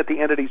doesn't mean that the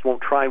entities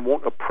won't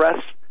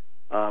oppress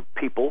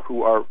people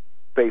who are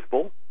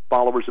faithful,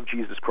 followers of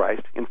Jesus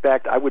Christ. In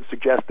fact, I would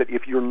suggest that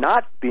if you're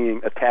not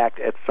being attacked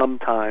at some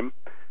time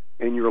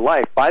in your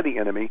life by the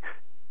enemy,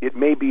 it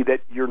may be that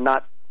you're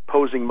not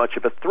posing much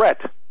of a threat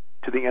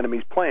to the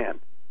enemy's plan.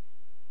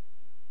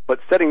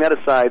 But setting that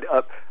aside,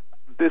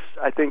 this,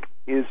 I think,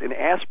 is an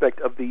aspect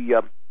of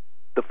the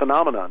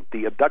phenomenon,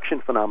 the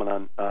abduction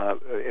phenomenon, a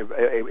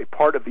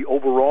part of the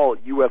overall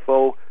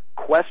UFO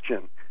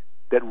question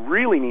that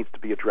really needs to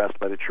be addressed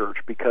by the church,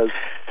 because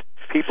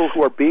people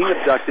who are being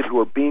abducted, who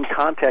are being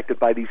contacted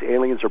by these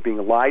aliens, are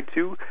being lied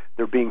to,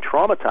 they're being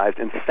traumatized,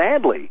 and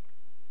sadly,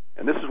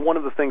 and this is one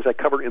of the things I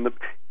covered in the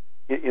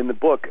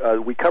book,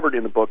 we covered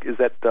in the book, is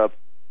that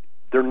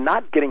they're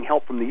not getting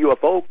help from the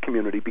UFO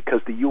community,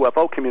 because the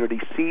UFO community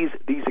sees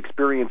these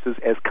experiences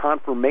as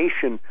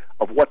confirmation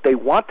of what they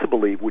want to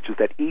believe, which is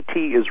that ET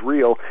is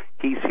real,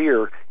 he's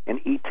here,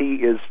 and ET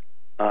is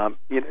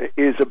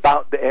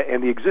about,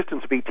 and the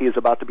existence of ET is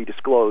about to be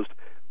disclosed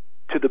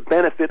to the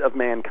benefit of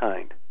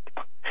mankind.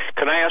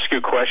 Can I ask you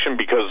a question,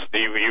 because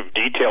you've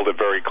detailed it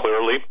very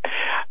clearly?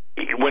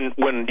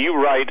 When you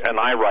write and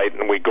I write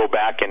and we go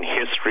back in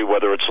history,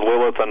 whether it's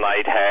Lilith, a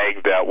night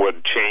hag that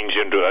would change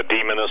into a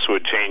demoness,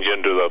 would change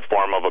into the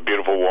form of a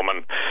beautiful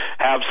woman,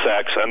 have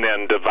sex, and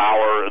then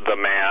devour the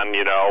man,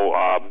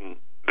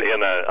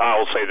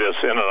 I'll say this,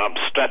 in an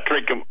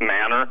obstetric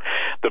manner.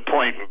 The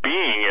point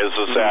being is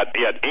that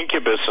yet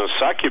incubus and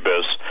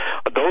succubus,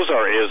 those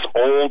are as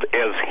old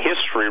as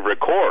history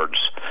records.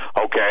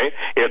 Okay,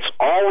 it's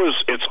always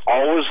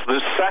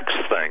the sex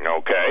thing.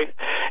 Okay,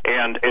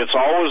 and it's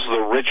always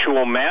the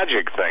ritual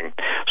magic thing.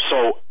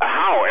 So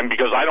how? And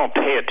because I don't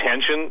pay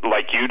attention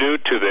like you do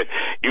to the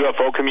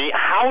UFO community,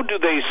 how do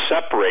they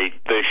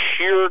separate the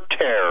sheer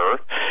terror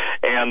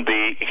and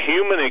the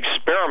human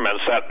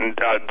experiments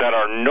that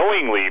are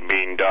knowingly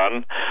being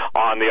done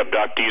on the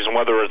abductees, and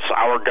whether it's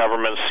our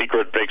government's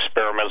secret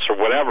experiments or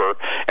whatever?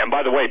 And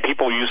by the way,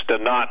 people used to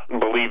not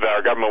believe that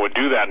our government would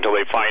do that until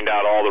they find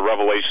out all the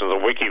revelations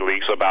of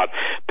WikiLeaks about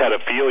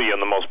pedophilia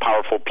and the most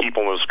powerful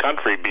people in this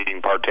country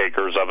being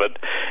partakers of it.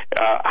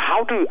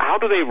 How do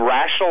they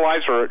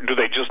rationalize, or do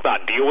they just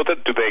not deal with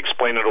it? Do they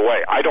explain it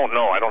away? I don't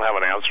know. I don't have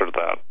an answer to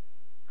that.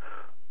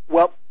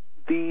 Well,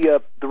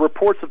 the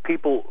reports of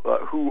people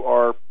who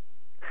are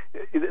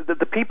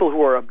the people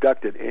who are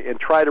abducted and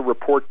try to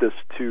report this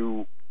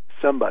to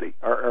somebody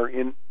are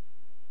in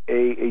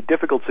a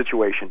difficult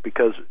situation,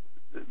 because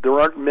there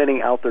aren't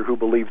many out there who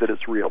believe that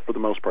it's real, for the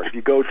most part. If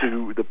you go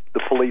to the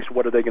police,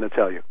 what are they going to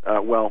tell you?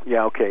 Well,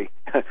 yeah, okay,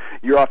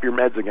 you're off your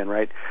meds again,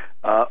 right?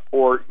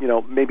 Or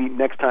maybe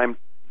next time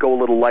go a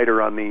little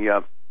lighter on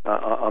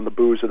the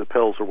booze or the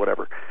pills or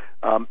whatever.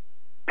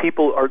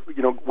 People are,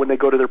 when they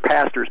go to their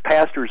pastors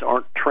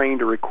aren't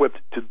trained or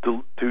equipped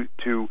to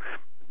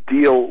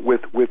deal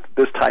with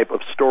this type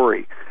of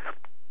story.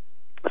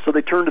 So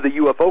they turn to the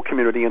UFO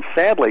community, and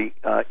sadly,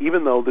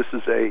 even though this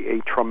is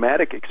a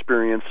traumatic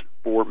experience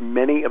for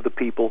many of the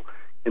people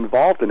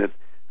involved in it,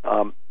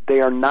 they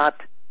are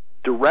not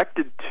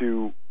directed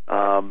to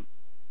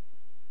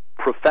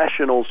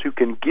professionals who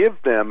can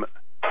give them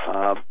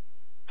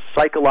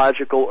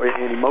psychological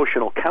and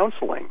emotional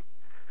counseling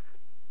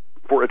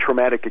for a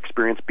traumatic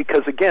experience,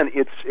 because again,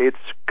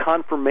 it's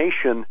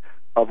confirmation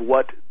of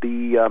what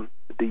the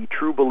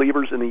true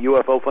believers in the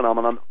UFO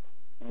phenomenon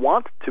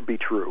want to be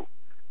true.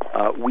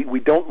 We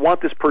don't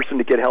want this person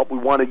to get help. We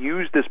want to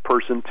use this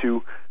person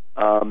to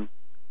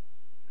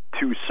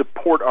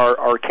support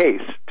our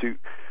case. You're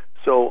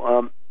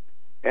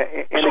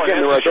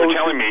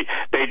telling me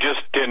they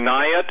just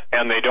deny it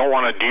and they don't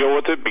want to deal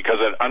with it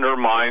because it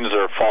undermines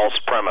their false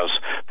premise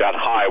that,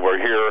 hi, we're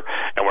here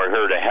and we're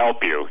here to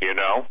help you.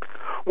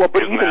 Well,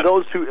 but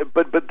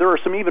but there are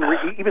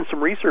even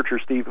some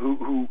researchers, Steve,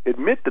 who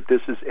admit that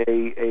this is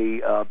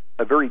a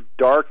very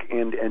dark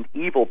and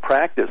evil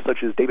practice,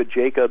 such as David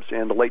Jacobs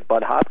and the late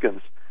Bud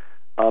Hopkins,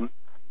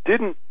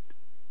 didn't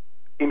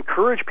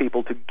encourage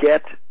people to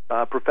get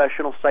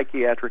professional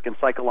psychiatric and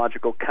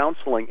psychological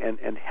counseling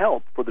and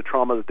help for the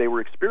trauma that they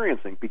were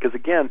experiencing, because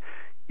again,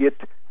 it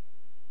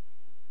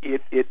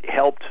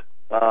helped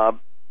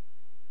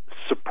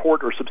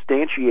support or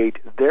substantiate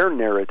their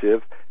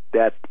narrative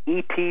that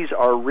ETs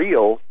are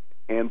real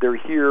and they're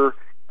here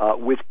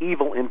with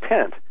evil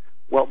intent.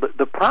 Well,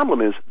 the problem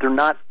is they're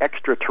not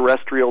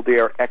extraterrestrial, they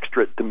are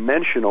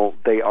extra-dimensional,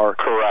 they are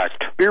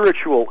correct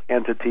spiritual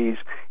entities,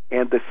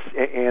 and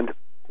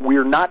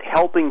we're not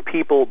helping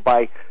people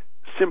by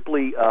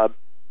simply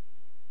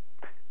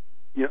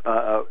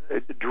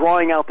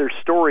drawing out their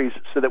stories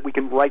so that we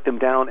can write them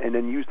down and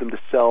then use them to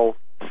sell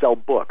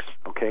books.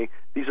 Okay,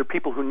 these are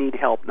people who need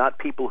help, not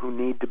people who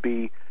need to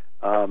be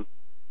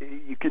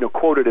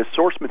quoted as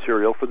source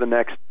material for the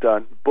next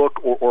book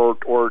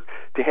or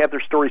to have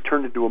their stories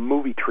turned into a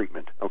movie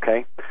treatment.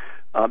 Okay,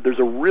 there's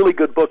a really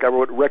good book I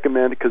would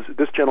recommend because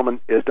this gentleman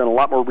has done a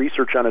lot more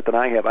research on it than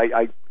I have.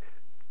 I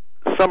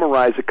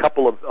summarize a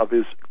couple of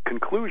his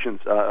conclusions.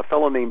 A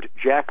fellow named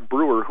Jack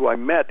Brewer, who I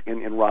met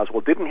in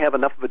Roswell, didn't have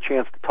enough of a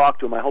chance to talk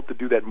to him. I hope to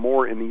do that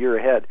more in the year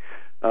ahead.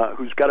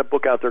 Who's got a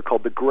book out there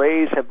called The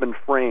Greys Have Been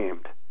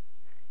Framed.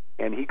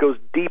 And he goes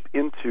deep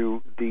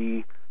into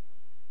the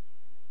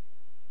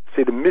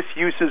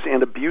misuses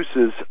and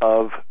abuses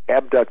of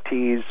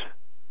abductees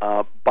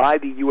by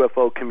the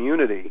UFO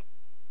community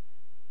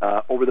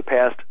over the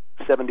past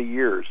 70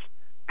 years.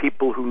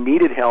 People who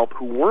needed help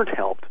who weren't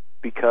helped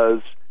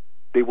because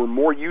they were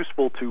more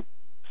useful to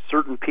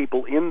certain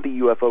people in the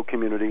UFO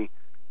community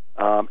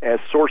as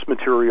source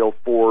material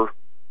for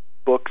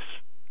books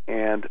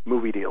and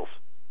movie deals.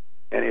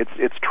 And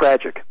it's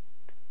tragic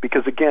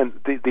because, again,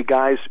 the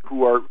guys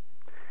who are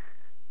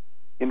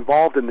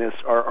involved in this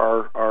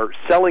are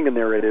selling a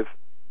narrative.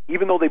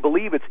 Even though they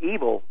believe it's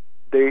evil,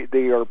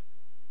 they are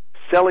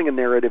selling a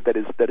narrative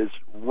that is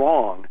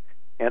wrong.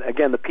 And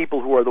again, the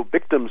people who are the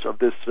victims of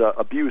this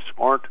abuse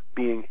aren't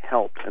being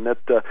helped. And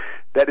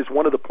that is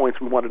one of the points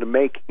we wanted to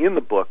make in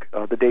the book,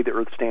 The Day the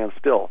Earth Stands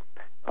Still.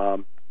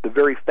 The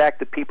very fact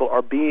that people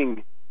are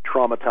being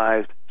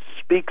traumatized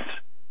speaks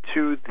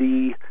to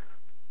the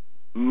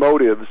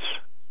motives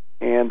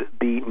and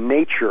the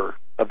nature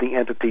of the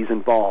entities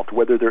involved.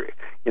 Whether they're,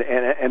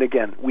 and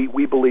again,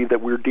 we believe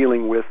that we're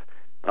dealing with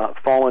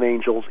fallen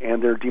angels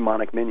and their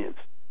demonic minions.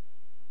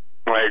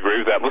 I agree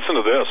with that. Listen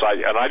to this.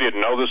 I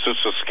didn't know this. This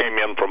just came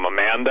in from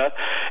Amanda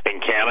in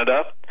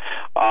Canada.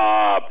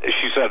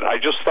 She said, I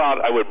just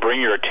thought I would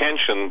bring your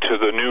attention to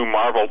the new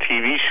Marvel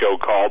TV show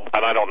called,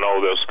 and I don't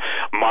know this,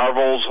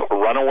 Marvel's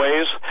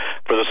Runaways,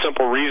 for the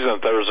simple reason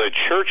that there's a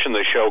church in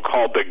the show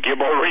called the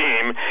Gilbert,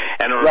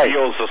 and it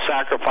reveals the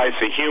sacrifice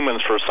of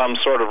humans for some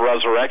sort of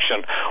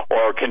resurrection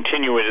or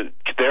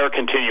their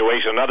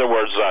continuation. In other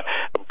words,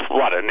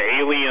 an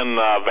alien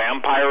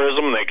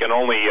vampirism? They can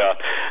only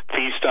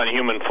feast on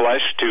human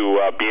flesh to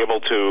be able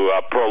to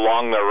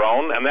prolong their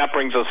own, and that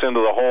brings us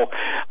into the whole,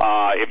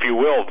 if you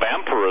will,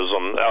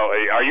 vampirism.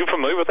 Are you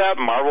familiar with that,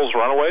 Marvel's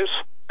Runaways?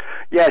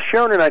 Yeah,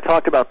 Sharon and I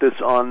talked about this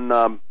on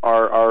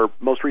our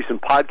most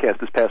recent podcast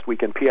this past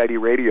week on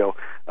PID Radio.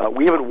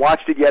 We haven't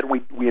watched it yet.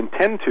 We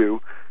intend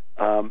to,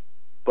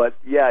 but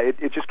yeah,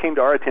 it just came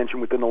to our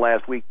attention within the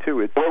last week too.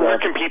 Where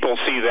can people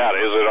see that?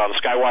 Is it on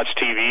Skywatch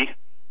TV?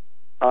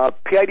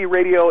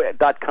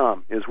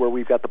 PIDradio.com is where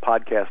we've got the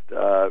podcast.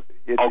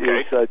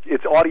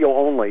 It's audio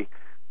only.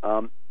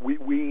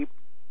 We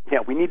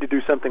need to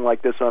do something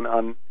like this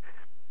on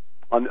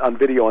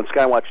video on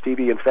Skywatch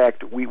TV. In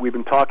fact, we've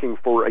been talking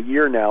for a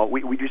year now.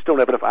 We just don't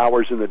have enough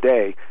hours in the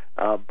day,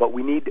 but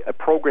we need a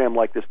program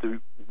like this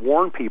to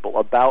warn people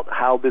about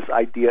how this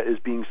idea is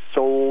being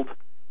sold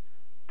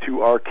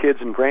to our kids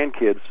and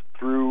grandkids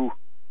through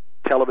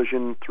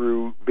television,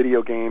 through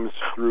video games,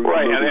 through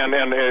right, movies. and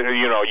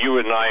you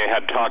and I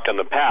had talked in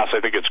the past.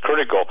 I think it's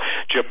critical.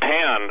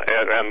 Japan,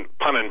 and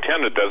pun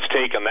intended, that's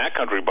taken that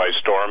country by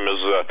storm,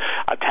 is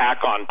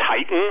Attack on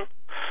Titan.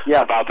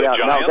 Yeah, about the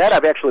giants. Now that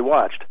I've actually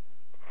watched.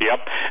 Yep,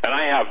 and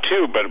I have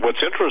too, but what's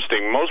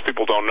interesting, most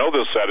people don't know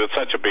this, that it's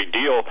such a big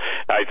deal.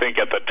 I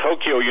think at the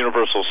Tokyo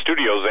Universal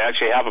Studios, they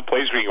actually have a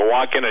place where you can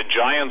walk in a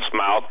giant's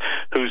mouth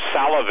who's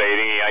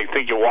salivating. I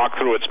think you walk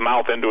through its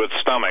mouth into its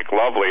stomach.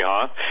 Lovely,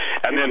 huh?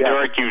 And then,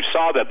 Derek, you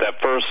saw that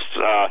first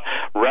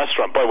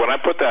restaurant. Boy, when I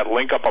put that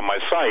link up on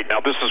my site,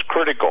 now this is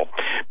critical,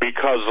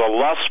 because the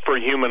lust for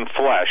human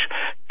flesh,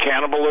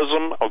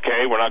 cannibalism,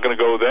 okay, we're not going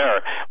to go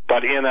there,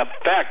 but in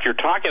effect, you're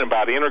talking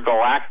about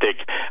intergalactic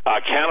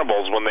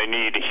cannibals when they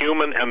need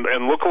human,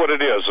 and look what it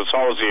is. It's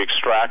always the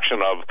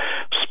extraction of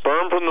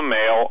sperm from the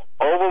male,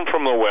 ovum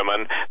from the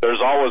women.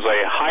 There's always a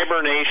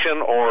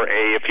hibernation or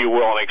if you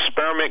will, an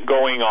experiment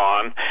going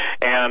on.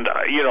 And,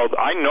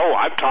 I know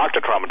I've talked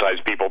to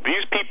traumatized people.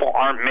 These people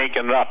aren't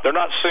making it up. They're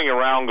not sitting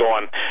around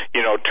going,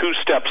 2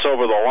 steps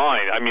over the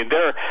line. I mean,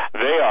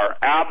 they are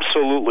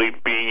absolutely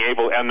being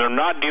able, and they're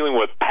not dealing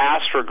with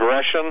past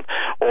regression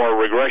or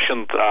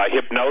regression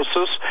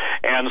hypnosis.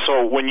 And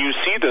so when you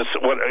see this,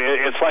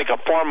 it's like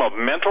a form of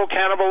mental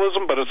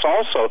cannibalism, but it's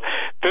also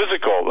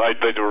physical.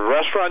 Like the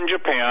restaurant in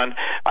Japan,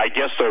 I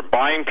guess they're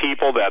buying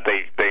people that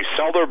they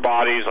sell their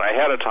bodies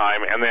ahead of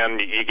time, and then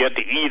you get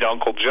to eat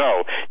Uncle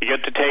Joe. You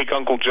get to take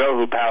Uncle Joe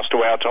who passed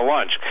away out to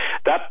lunch.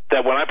 That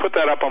when I put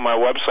that up on my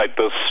website,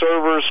 the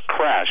servers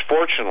crashed.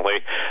 Fortunately,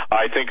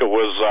 I think it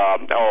was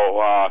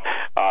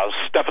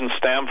Stephen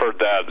Sanford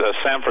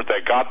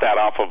that got that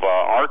off of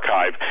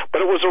archive,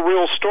 but it was a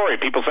real story.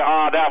 People say,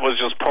 that was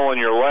just pulling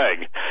your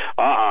leg.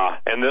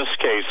 In this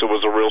case, it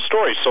was a real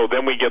story. So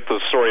then we get the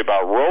story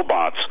about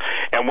robots,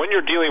 and when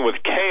you're dealing with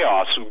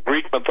chaos,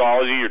 Greek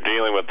mythology, you're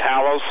dealing with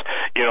Talos,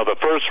 the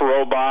first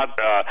robot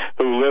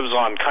who lives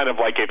on kind of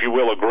like, if you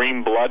will, a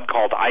green blood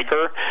called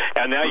Iker,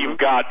 and now you've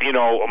got,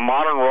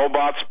 modern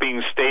robots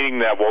stating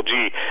that, well,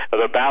 gee,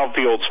 the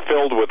battlefield's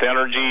filled with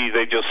energy,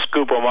 they just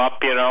scoop them up,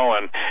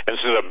 and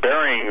instead of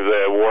burying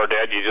the war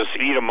dead, you just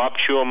eat them up,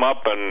 chew them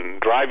up, and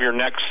drive your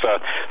next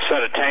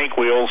set of tank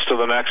wheels to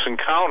the next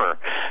encounter,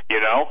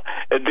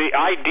 The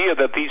idea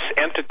that these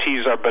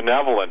entities are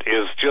benevolent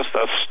is just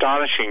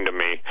astonishing to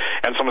me.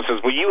 And someone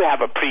says, well, you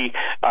have a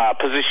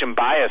position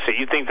bias that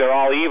you think they're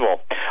all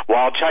evil. Well,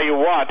 I'll tell you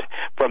what,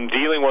 from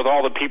dealing with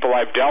all the people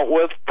I've dealt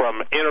with,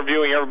 from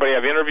interviewing everybody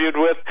I've interviewed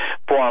with,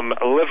 from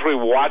literally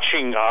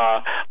watching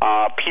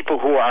people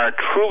who are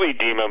truly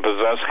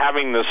demon-possessed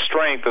having the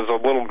strength as a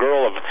little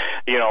girl of,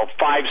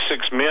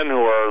 5-6 men who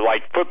are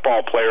like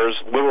football players,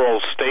 literal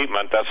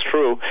statement, that's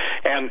true,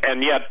 and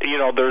yet,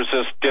 there's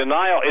this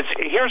denial.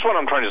 Here's what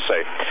I'm trying to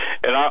say,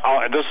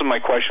 and this is my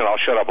question, I'll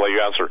shut up, let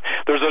you answer.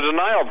 There's a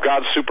denial of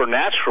God's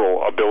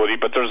supernatural ability,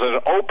 but there's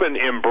an open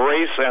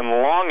embrace and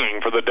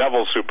longing for the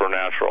devil's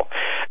supernatural.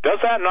 Does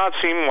that not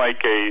seem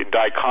like a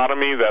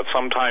dichotomy that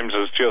sometimes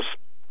is just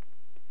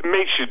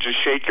makes you just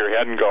shake your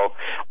head and go,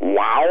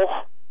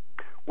 wow?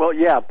 Well,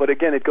 yeah, but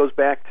again, it goes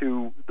back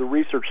to the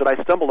research that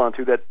I stumbled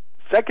onto that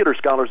secular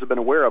scholars have been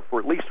aware of for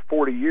at least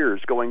 40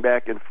 years, going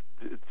back to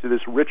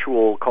this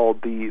ritual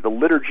called the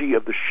Liturgy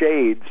of the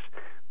Shades,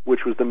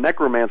 which was the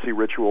necromancy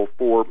ritual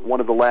for one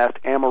of the last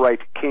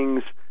Amorite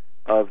kings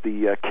of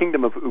the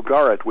kingdom of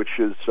Ugarit, which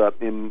is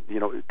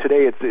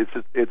today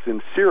it's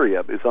in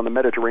Syria, it's on the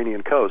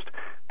Mediterranean coast.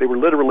 They were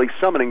literally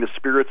summoning the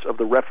spirits of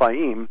the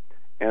Rephaim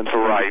and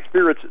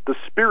the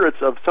spirits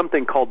of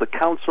something called the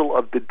Council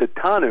of the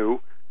Ditanu,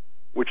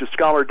 which a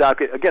scholar,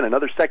 again,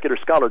 another secular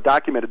scholar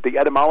documented the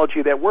etymology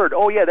of that word.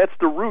 Oh, yeah, that's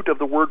the root of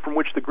the word from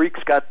which the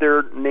Greeks got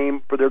their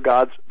name for their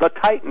gods, the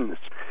Titans.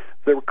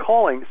 They were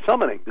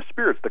summoning the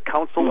spirits, the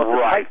Council of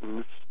the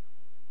Titans,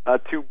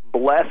 to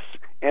bless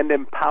and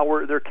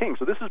empower their king.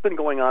 So this has been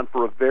going on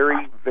for a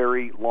very,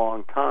 very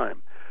long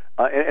time.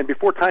 And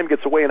before time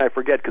gets away and I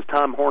forget, because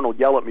Tom Horn will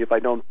yell at me if I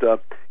don't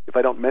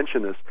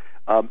mention this.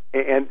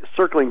 And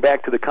circling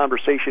back to the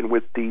conversation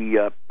with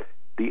the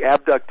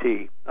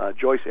abductee,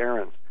 Joyce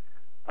Ahrens,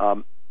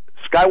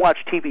 Skywatch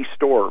TV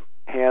Store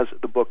has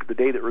the book "The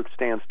Day the Earth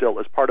Stands Still"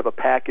 as part of a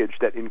package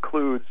that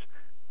includes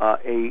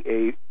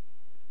a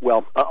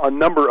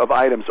number of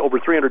items, over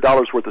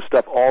 $300 worth of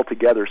stuff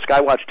altogether.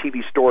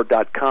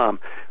 SkywatchTVStore.com,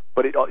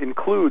 but it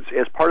includes,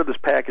 as part of this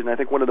package, and I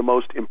think one of the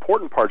most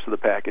important parts of the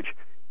package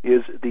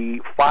is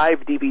the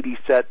 5 DVD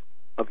set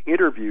of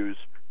interviews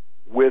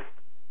with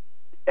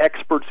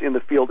experts in the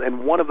field,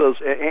 and one of those,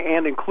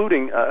 and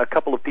including a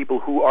couple of people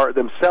who are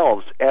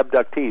themselves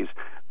abductees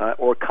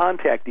or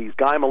contactees.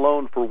 Guy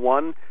Malone for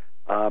one,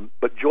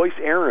 but Joyce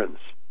Ahrens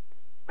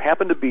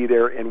happened to be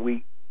there,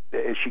 and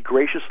she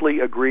graciously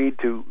agreed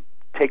to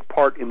take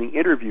part in the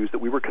interviews that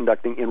we were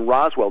conducting in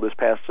Roswell this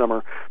past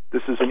summer.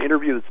 This is an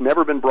interview that's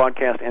never been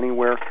broadcast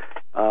anywhere,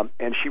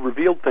 and she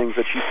revealed things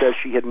that she says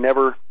she had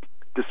never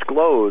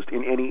disclosed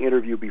in any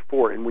interview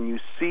before. And when you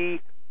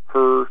see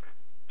her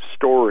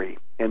story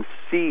and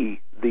see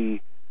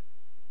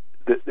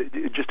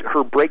just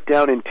her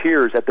breakdown in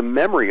tears at the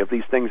memory of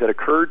these things that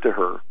occurred to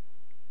her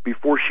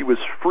before she was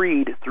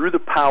freed through the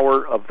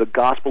power of the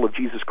gospel of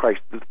Jesus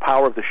Christ, the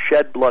power of the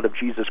shed blood of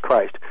Jesus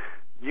Christ,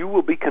 you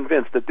will be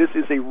convinced that this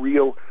is a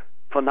real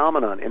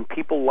phenomenon. And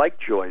people like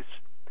Joyce,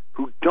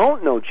 who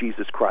don't know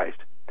Jesus Christ,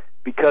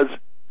 because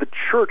the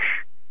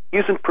church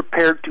isn't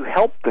prepared to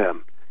help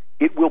them,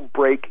 it will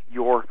break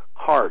your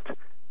heart.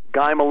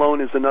 Guy Malone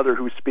is another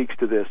who speaks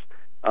to this.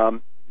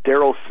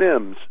 Daryl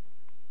Sims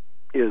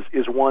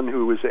is one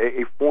who is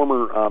a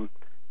former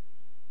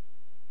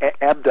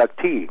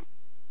abductee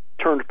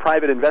turned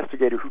private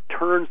investigator who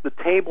turns the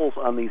tables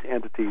on these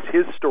entities.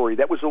 His story,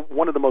 that was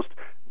one of the most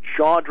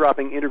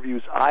jaw-dropping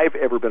interviews I've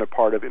ever been a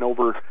part of in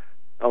over,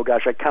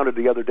 I counted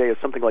the other day as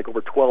something like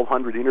over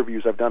 1,200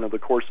 interviews I've done over the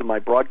course of my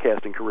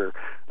broadcasting career.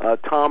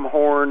 Tom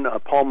Horn,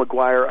 Paul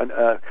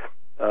McGuire,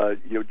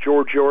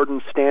 George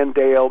Jordan, Stan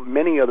Dale,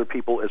 many other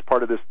people as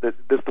part of this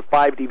the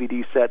 5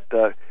 DVD set.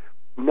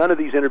 None of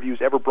these interviews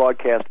ever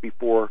broadcast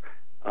before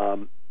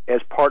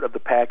as part of the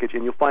package,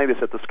 and you'll find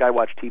this at the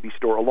Skywatch TV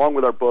Store, along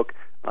with our book,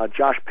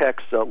 Josh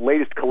Peck's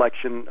latest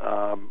collection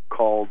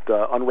called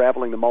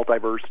Unraveling the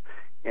Multiverse,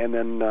 and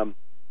then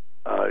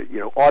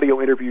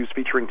audio interviews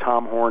featuring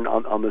Tom Horn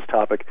on this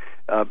topic.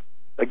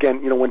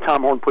 Again, when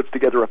Tom Horn puts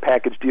together a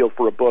package deal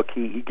for a book,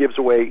 he gives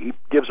away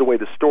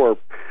the store,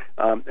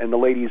 and the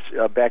ladies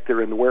back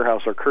there in the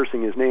warehouse are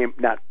cursing his name.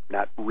 Not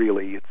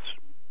really. It's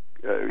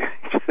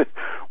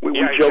we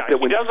joke that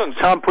when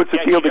Tom puts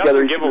a deal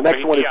together, the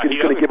next one is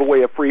he's going to give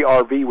away a free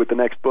RV with the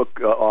next book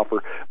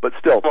offer. But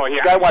still,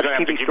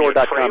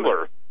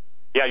 SkywatchTVStore.com.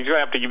 Yeah, he's going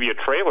to have to give you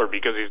a trailer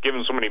because he's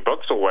giving so many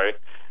books away.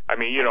 I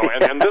mean,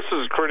 and this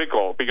is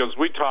critical because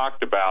we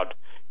talked about,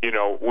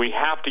 we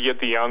have to get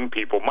the young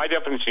people. My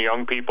definition of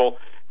young people,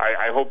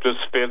 I hope this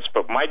fits,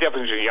 but my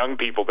definition of young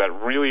people that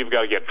really have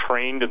got to get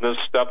trained in this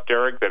stuff,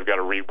 Derek, they've got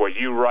to read what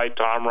you write,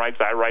 Tom writes,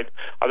 I write,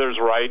 others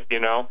write,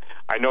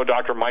 I know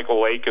Dr.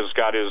 Michael Lake has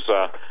got his,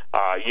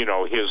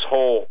 his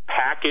whole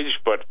package,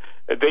 but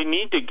they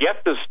need to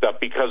get this stuff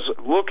because,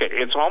 look,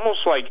 it's almost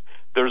like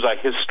there's a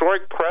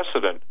historic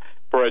precedent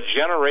for a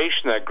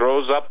generation that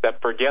grows up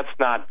that forgets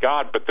not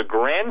God, but the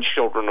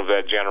grandchildren of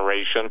that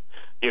generation,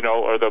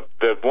 or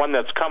the one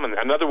that's coming.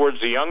 In other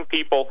words, the young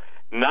people,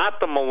 not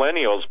the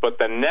millennials, but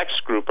the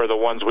next group are the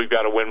ones we've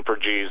got to win for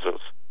Jesus.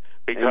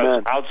 Because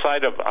Amen.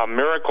 Outside of a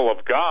miracle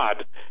of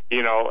God,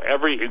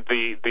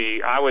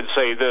 I would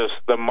say this,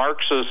 the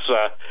Marxist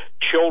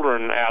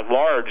children at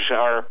large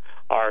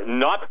are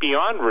not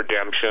beyond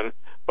redemption,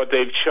 but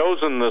they've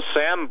chosen the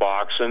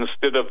sandbox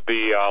instead of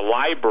the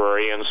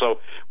library, and so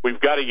we've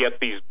got to get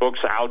these books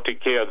out to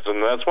kids,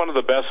 and that's one of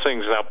the best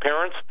things. Now,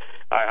 parents,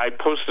 I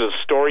posted a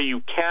story,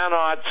 you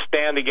cannot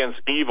stand against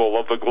evil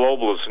of the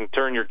globalists and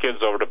turn your kids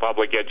over to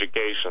public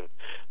education.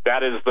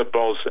 That is the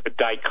most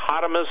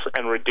dichotomous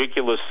and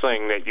ridiculous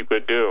thing that you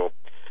could do.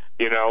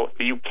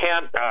 You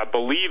can't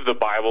believe the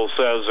Bible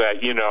says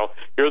that,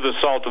 you're the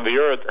salt of the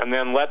earth and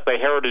then let the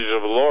heritage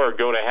of the Lord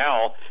go to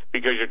hell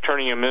because you're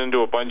turning them into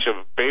a bunch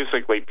of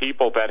basically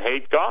people that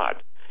hate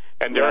God.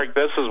 And, Derek,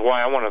 this is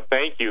why I want to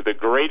thank you. The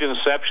Great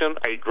Inception,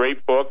 a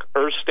great book,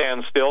 Earth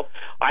Stands Still.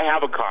 I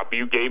have a copy.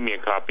 You gave me a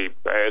copy.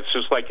 It's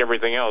just like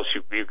everything else.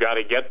 You've got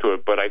to get to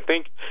it. But I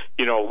think,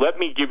 let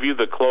me give you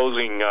the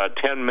closing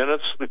 10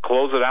 minutes to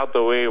close it out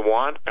the way you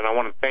want. And I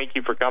want to thank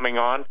you for coming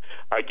on.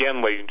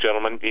 Again, ladies and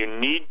gentlemen, you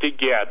need to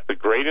get The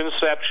Great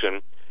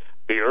Inception,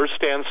 The Earth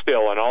Stands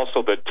Still, and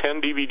also the 10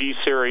 DVD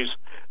series.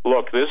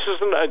 Look, this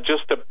isn't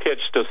just a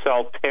pitch to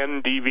sell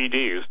 10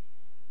 DVDs.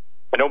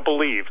 I don't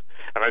believe,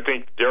 and I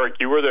think, Derek,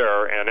 you were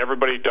there, and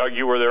everybody, Doug,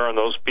 you were there, and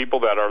those people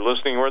that are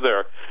listening were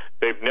there.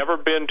 They've never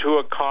been to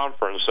a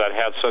conference that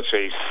had such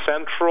a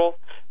central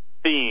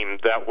theme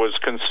that was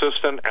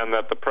consistent and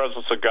that the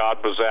presence of God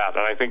was at,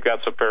 and I think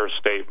that's a fair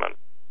statement.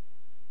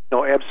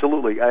 No,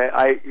 absolutely.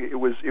 It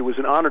was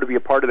an honor to be a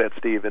part of that,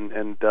 Steve, and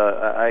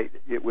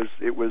it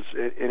was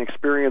an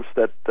experience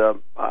that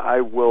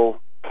I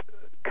will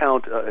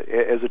count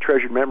as a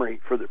treasured memory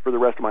for the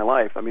rest of my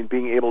life. I mean,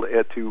 being able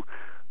to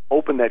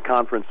open that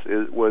conference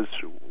was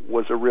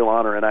a real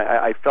honor, and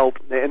I felt,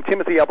 and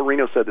Timothy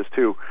Alberino said this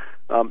too,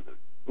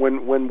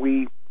 when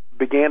we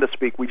began to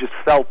speak, we just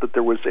felt that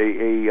there was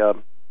a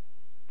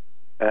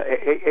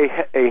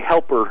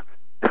helper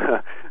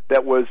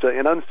that was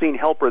an unseen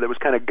helper that was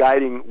kind of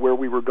guiding where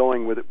we were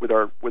going with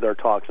our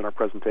talks and our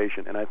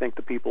presentation, and I think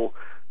the people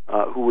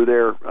who were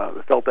there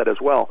felt that as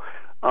well.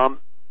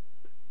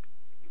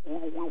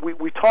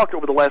 We talked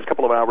over the last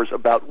couple of hours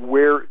about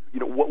where,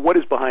 what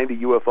is behind the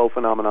UFO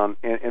phenomenon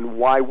and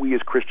why we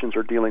as Christians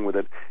are dealing with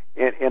it.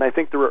 And I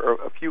think there are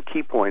a few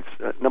key points.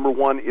 Number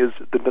one is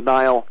the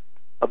denial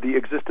of the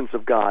existence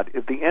of God.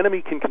 If the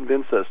enemy can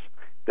convince us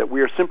that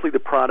we are simply the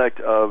product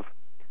of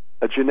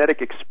a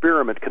genetic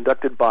experiment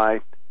conducted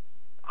by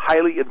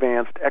highly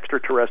advanced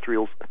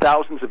extraterrestrials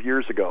thousands of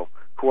years ago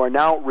who are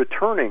now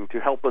returning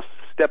to help us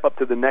step up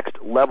to the next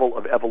level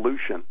of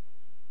evolution,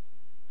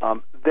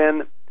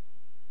 then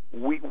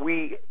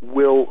we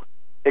will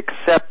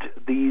accept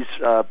these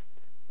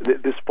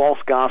this false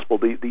gospel,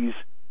 these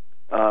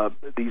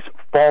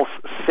false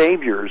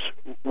saviors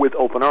with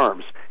open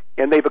arms,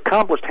 and they've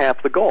accomplished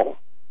half the goal.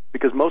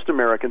 Because most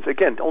Americans,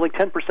 again, only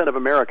 10% of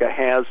America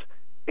has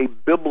a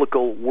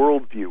biblical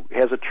worldview,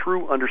 has a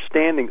true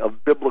understanding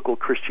of biblical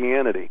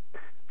Christianity.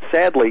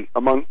 Sadly,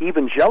 among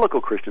evangelical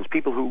Christians,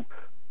 people who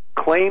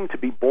claim to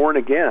be born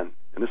again,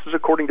 and this is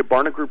according to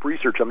Barna Group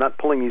research, I'm not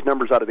pulling these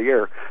numbers out of the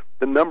air,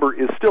 the number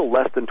is still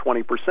less than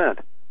 20%.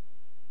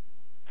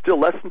 Still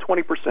less than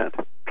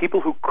 20%.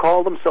 People who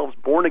call themselves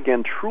born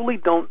again truly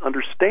don't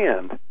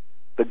understand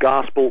the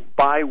gospel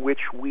by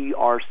which we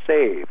are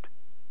saved.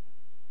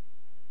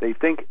 They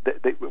think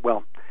that,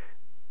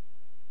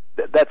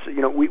 that's,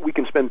 we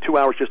can spend 2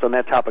 hours just on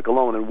that topic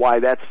alone and why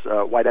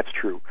that's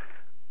true.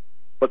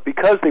 But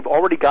because they've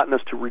already gotten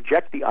us to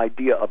reject the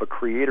idea of a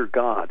creator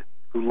God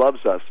who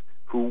loves us,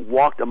 who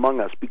walked among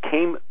us,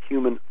 became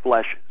human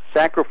flesh,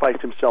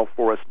 sacrificed himself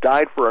for us,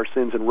 died for our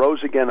sins, and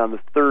rose again on the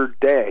third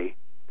day,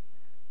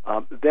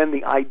 then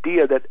the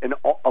idea that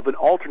of an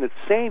alternate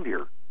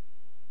Savior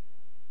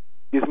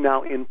is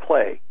now in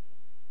play.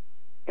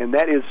 And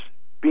that is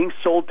being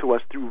sold to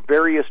us through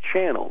various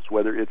channels,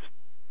 whether it's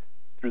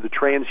through the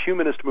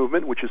transhumanist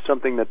movement, which is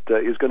something that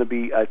is going to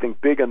be, I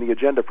think, big on the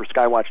agenda for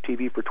Skywatch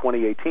TV for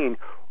 2018,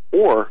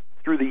 or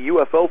through the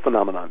UFO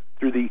phenomenon,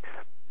 through the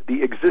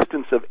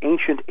existence of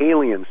ancient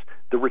aliens,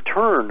 the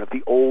return of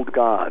the old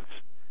gods.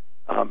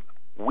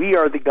 We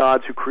are the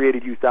gods who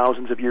created you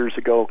thousands of years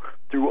ago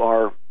through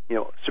our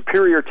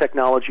superior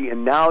technology,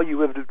 and now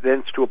you have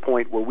advanced to a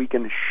point where we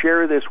can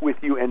share this with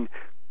you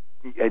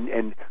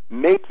and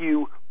make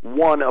you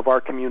one of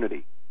our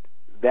community.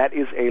 That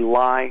is a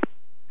lie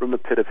from the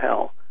pit of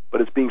hell,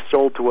 but it's being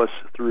sold to us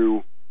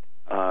through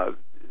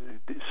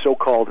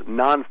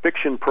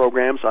nonfiction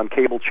programs on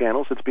cable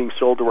channels. It's being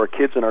sold to our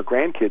kids and our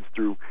grandkids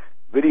through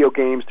video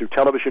games, through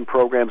television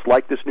programs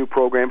like this new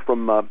program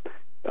from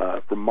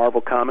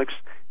Marvel Comics,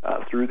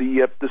 through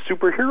the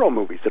superhero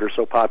movies that are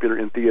so popular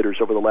in theaters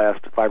over the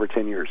last 5 or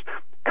 10 years.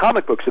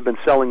 Comic books have been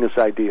selling this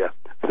idea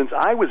since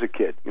I was a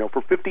kid,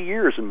 for 50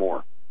 years and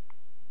more,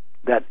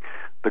 that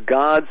the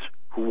gods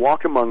who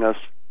walk among us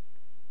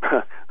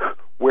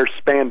wear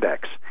spandex,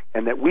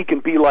 and that we can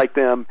be like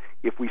them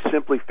if we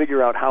simply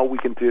figure out how we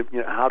can do,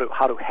 how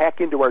to hack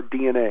into our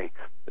DNA.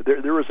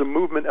 There is a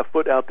movement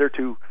afoot out there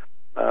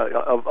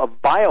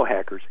of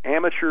biohackers,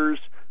 amateurs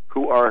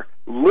who are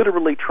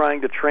literally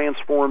trying to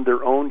transform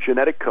their own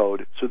genetic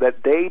code so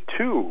that they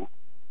too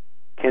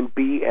can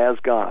be as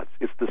gods.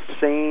 It's the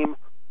same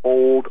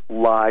old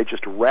lie,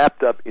 just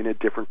wrapped up in a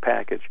different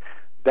package.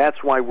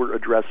 That's why we're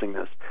addressing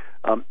this.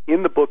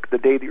 In the book, The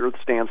Day the Earth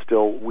Stands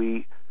Still,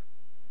 we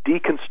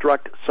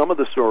deconstruct some of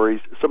the stories,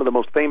 some of the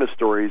most famous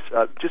stories.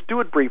 Just do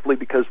it briefly,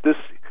 because this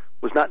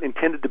was not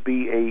intended to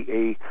be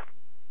a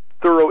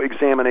thorough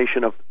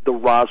examination of the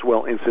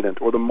Roswell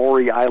incident or the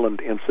Maury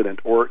Island incident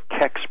or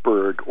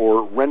Kecksburg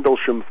or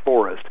Rendlesham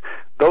Forest.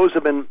 Those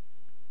have been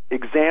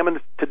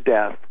examined to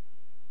death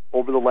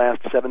over the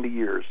last 70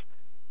 years.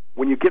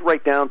 When you get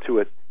right down to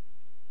it,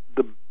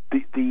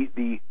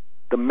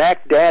 the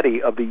Mac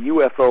Daddy of the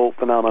UFO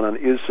phenomenon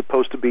is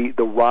supposed to be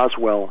the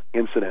Roswell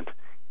incident.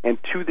 And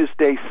to this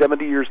day,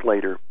 70 years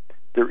later,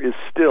 there is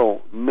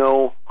still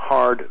no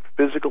hard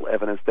physical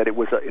evidence that it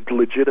was a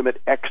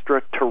legitimate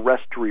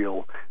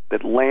extraterrestrial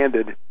that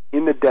landed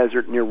in the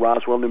desert near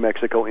Roswell, New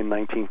Mexico in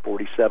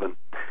 1947.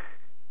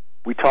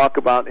 We talk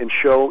about and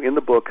show in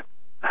the book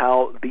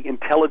how the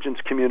intelligence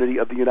community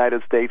of the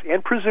United States,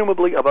 and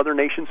presumably of other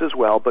nations as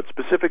well, but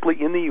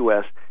specifically in the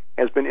U.S.,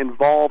 has been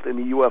involved in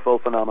the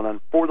UFO phenomenon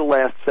for the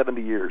last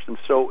 70 years. And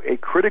so a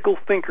critical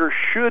thinker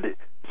should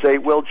say,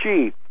 well,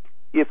 gee,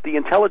 if the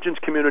intelligence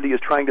community is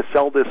trying to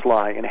sell this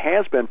lie, and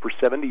has been for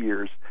 70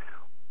 years,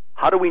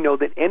 how do we know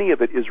that any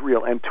of it is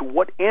real? And to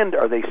what end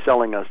are they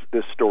selling us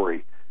this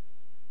story?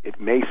 It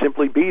may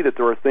simply be that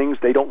there are things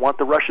they don't want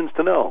the Russians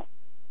to know.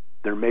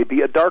 There may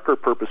be a darker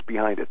purpose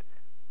behind it.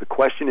 The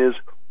question is,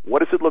 what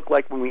does it look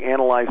like when we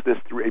analyze this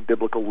through a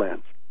biblical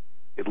lens?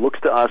 It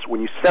looks to us,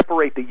 when you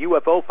separate the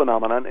UFO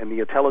phenomenon and the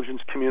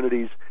intelligence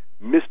community's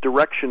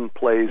misdirection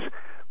plays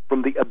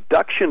from the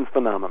abduction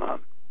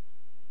phenomenon,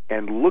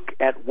 and look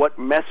at what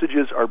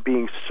messages are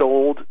being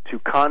sold to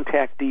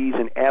contactees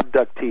and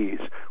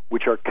abductees,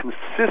 which are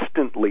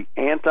consistently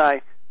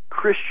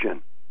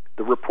anti-Christian.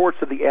 The reports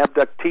of the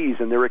abductees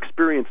and their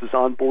experiences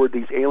on board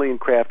these alien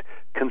craft,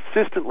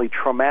 consistently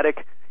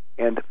traumatic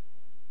and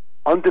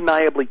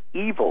undeniably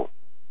evil.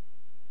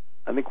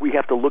 I think we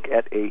have to look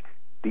at the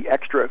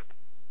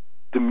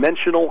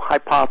extra-dimensional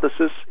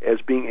hypothesis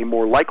as being a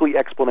more likely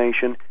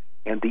explanation,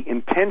 and the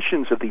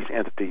intentions of these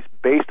entities,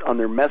 based on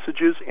their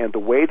messages and the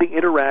way they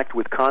interact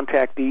with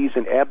contactees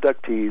and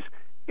abductees,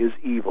 is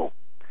evil.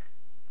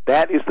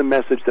 That is the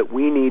message that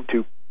we need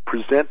to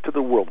present to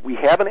the world. We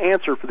have an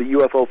answer for the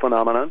UFO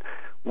phenomenon.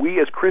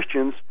 We as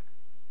Christians,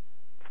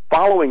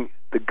 following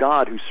the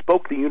God who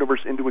spoke the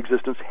universe into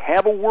existence,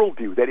 have a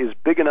worldview that is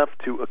big enough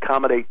to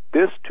accommodate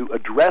this, to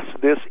address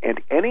this and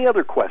any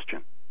other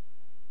question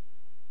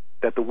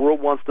that the world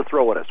wants to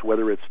throw at us,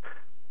 whether it's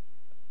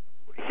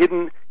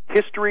hidden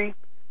history,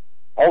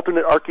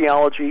 alternate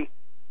archaeology,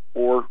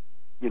 or,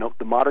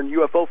 the modern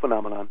UFO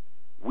phenomenon.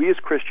 We as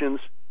Christians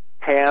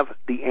have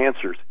the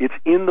answers. It's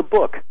in the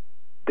book.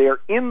 They are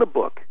in the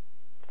book.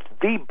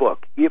 The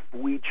book, if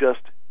we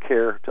just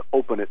care to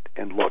open it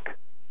and look.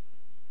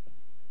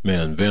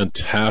 Man,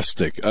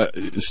 fantastic.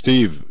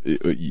 Steve,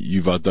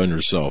 you've outdone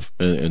yourself.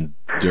 And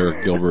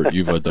Derek, Gilbert,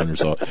 you've outdone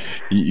yourself.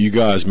 You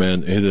guys,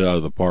 man, hit it out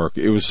of the park.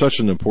 It was such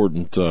an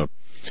important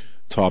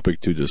topic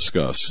to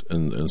discuss,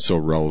 and so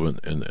relevant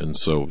and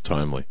so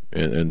timely.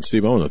 And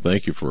Steve, I want to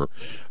thank you for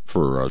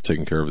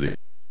taking care of the.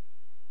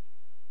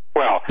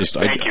 Well,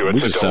 thank you.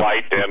 It's a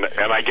delight,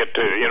 and I get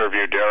to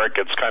interview Derek.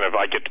 It's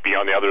I get to be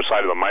on the other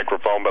side of the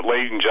microphone. But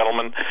ladies and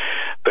gentlemen,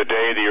 the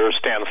day the earth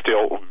stands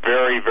still,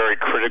 very, very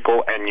critical,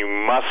 and you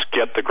must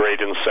get the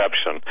great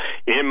inception.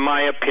 In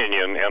my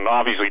opinion, and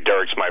obviously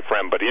Derek's my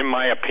friend, but in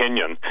my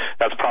opinion,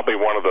 that's probably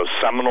one of the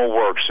seminal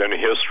works in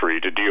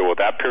history to deal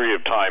with that period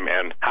of time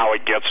and how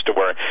it gets to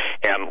where.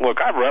 And look,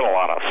 I've read a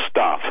lot of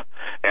stuff,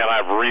 and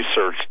I've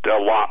researched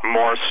a lot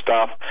more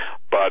stuff.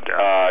 But,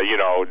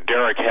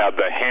 Derek had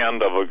the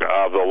hand of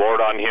the Lord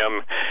on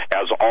him,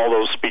 as all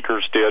those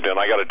speakers did. And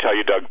I got to tell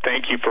you, Doug,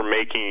 thank you for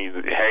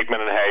making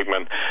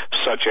Hagmann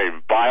such a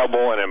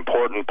viable and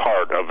important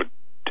part of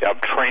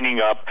training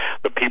up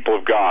the people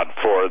of God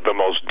for the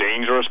most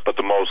dangerous but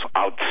the most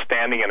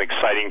outstanding and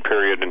exciting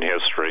period in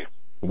history.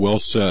 Well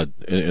said.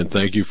 And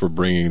thank you for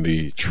bringing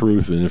the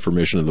truth and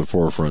information to the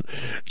forefront.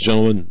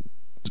 Gentlemen,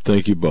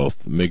 thank you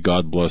both. May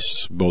God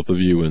bless both of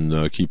you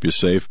and keep you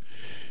safe.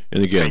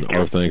 And again,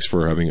 our thanks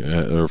for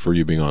for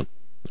you being on.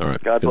 All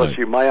right. God bless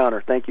you. My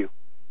honor. Thank you.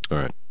 All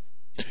right,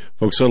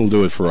 folks. That'll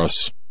do it for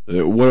us.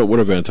 What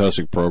a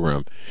fantastic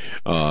program.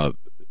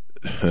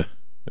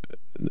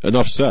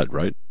 Enough said,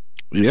 right?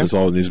 Yeah. That's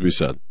all that needs to be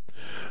said.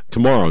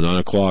 Tomorrow, 9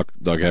 o'clock,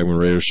 Doug Hagmann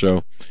Radio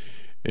Show.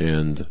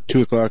 And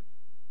 2 o'clock,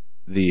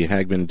 the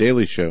Hagmann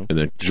Daily Show. And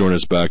then join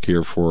us back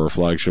here for our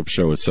flagship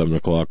show at 7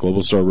 o'clock.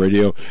 Global Star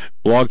Radio,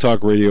 Blog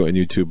Talk Radio, and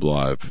YouTube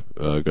Live.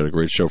 Got a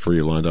great show for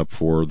you lined up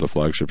for the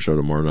flagship show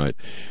tomorrow night.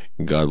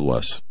 God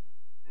bless.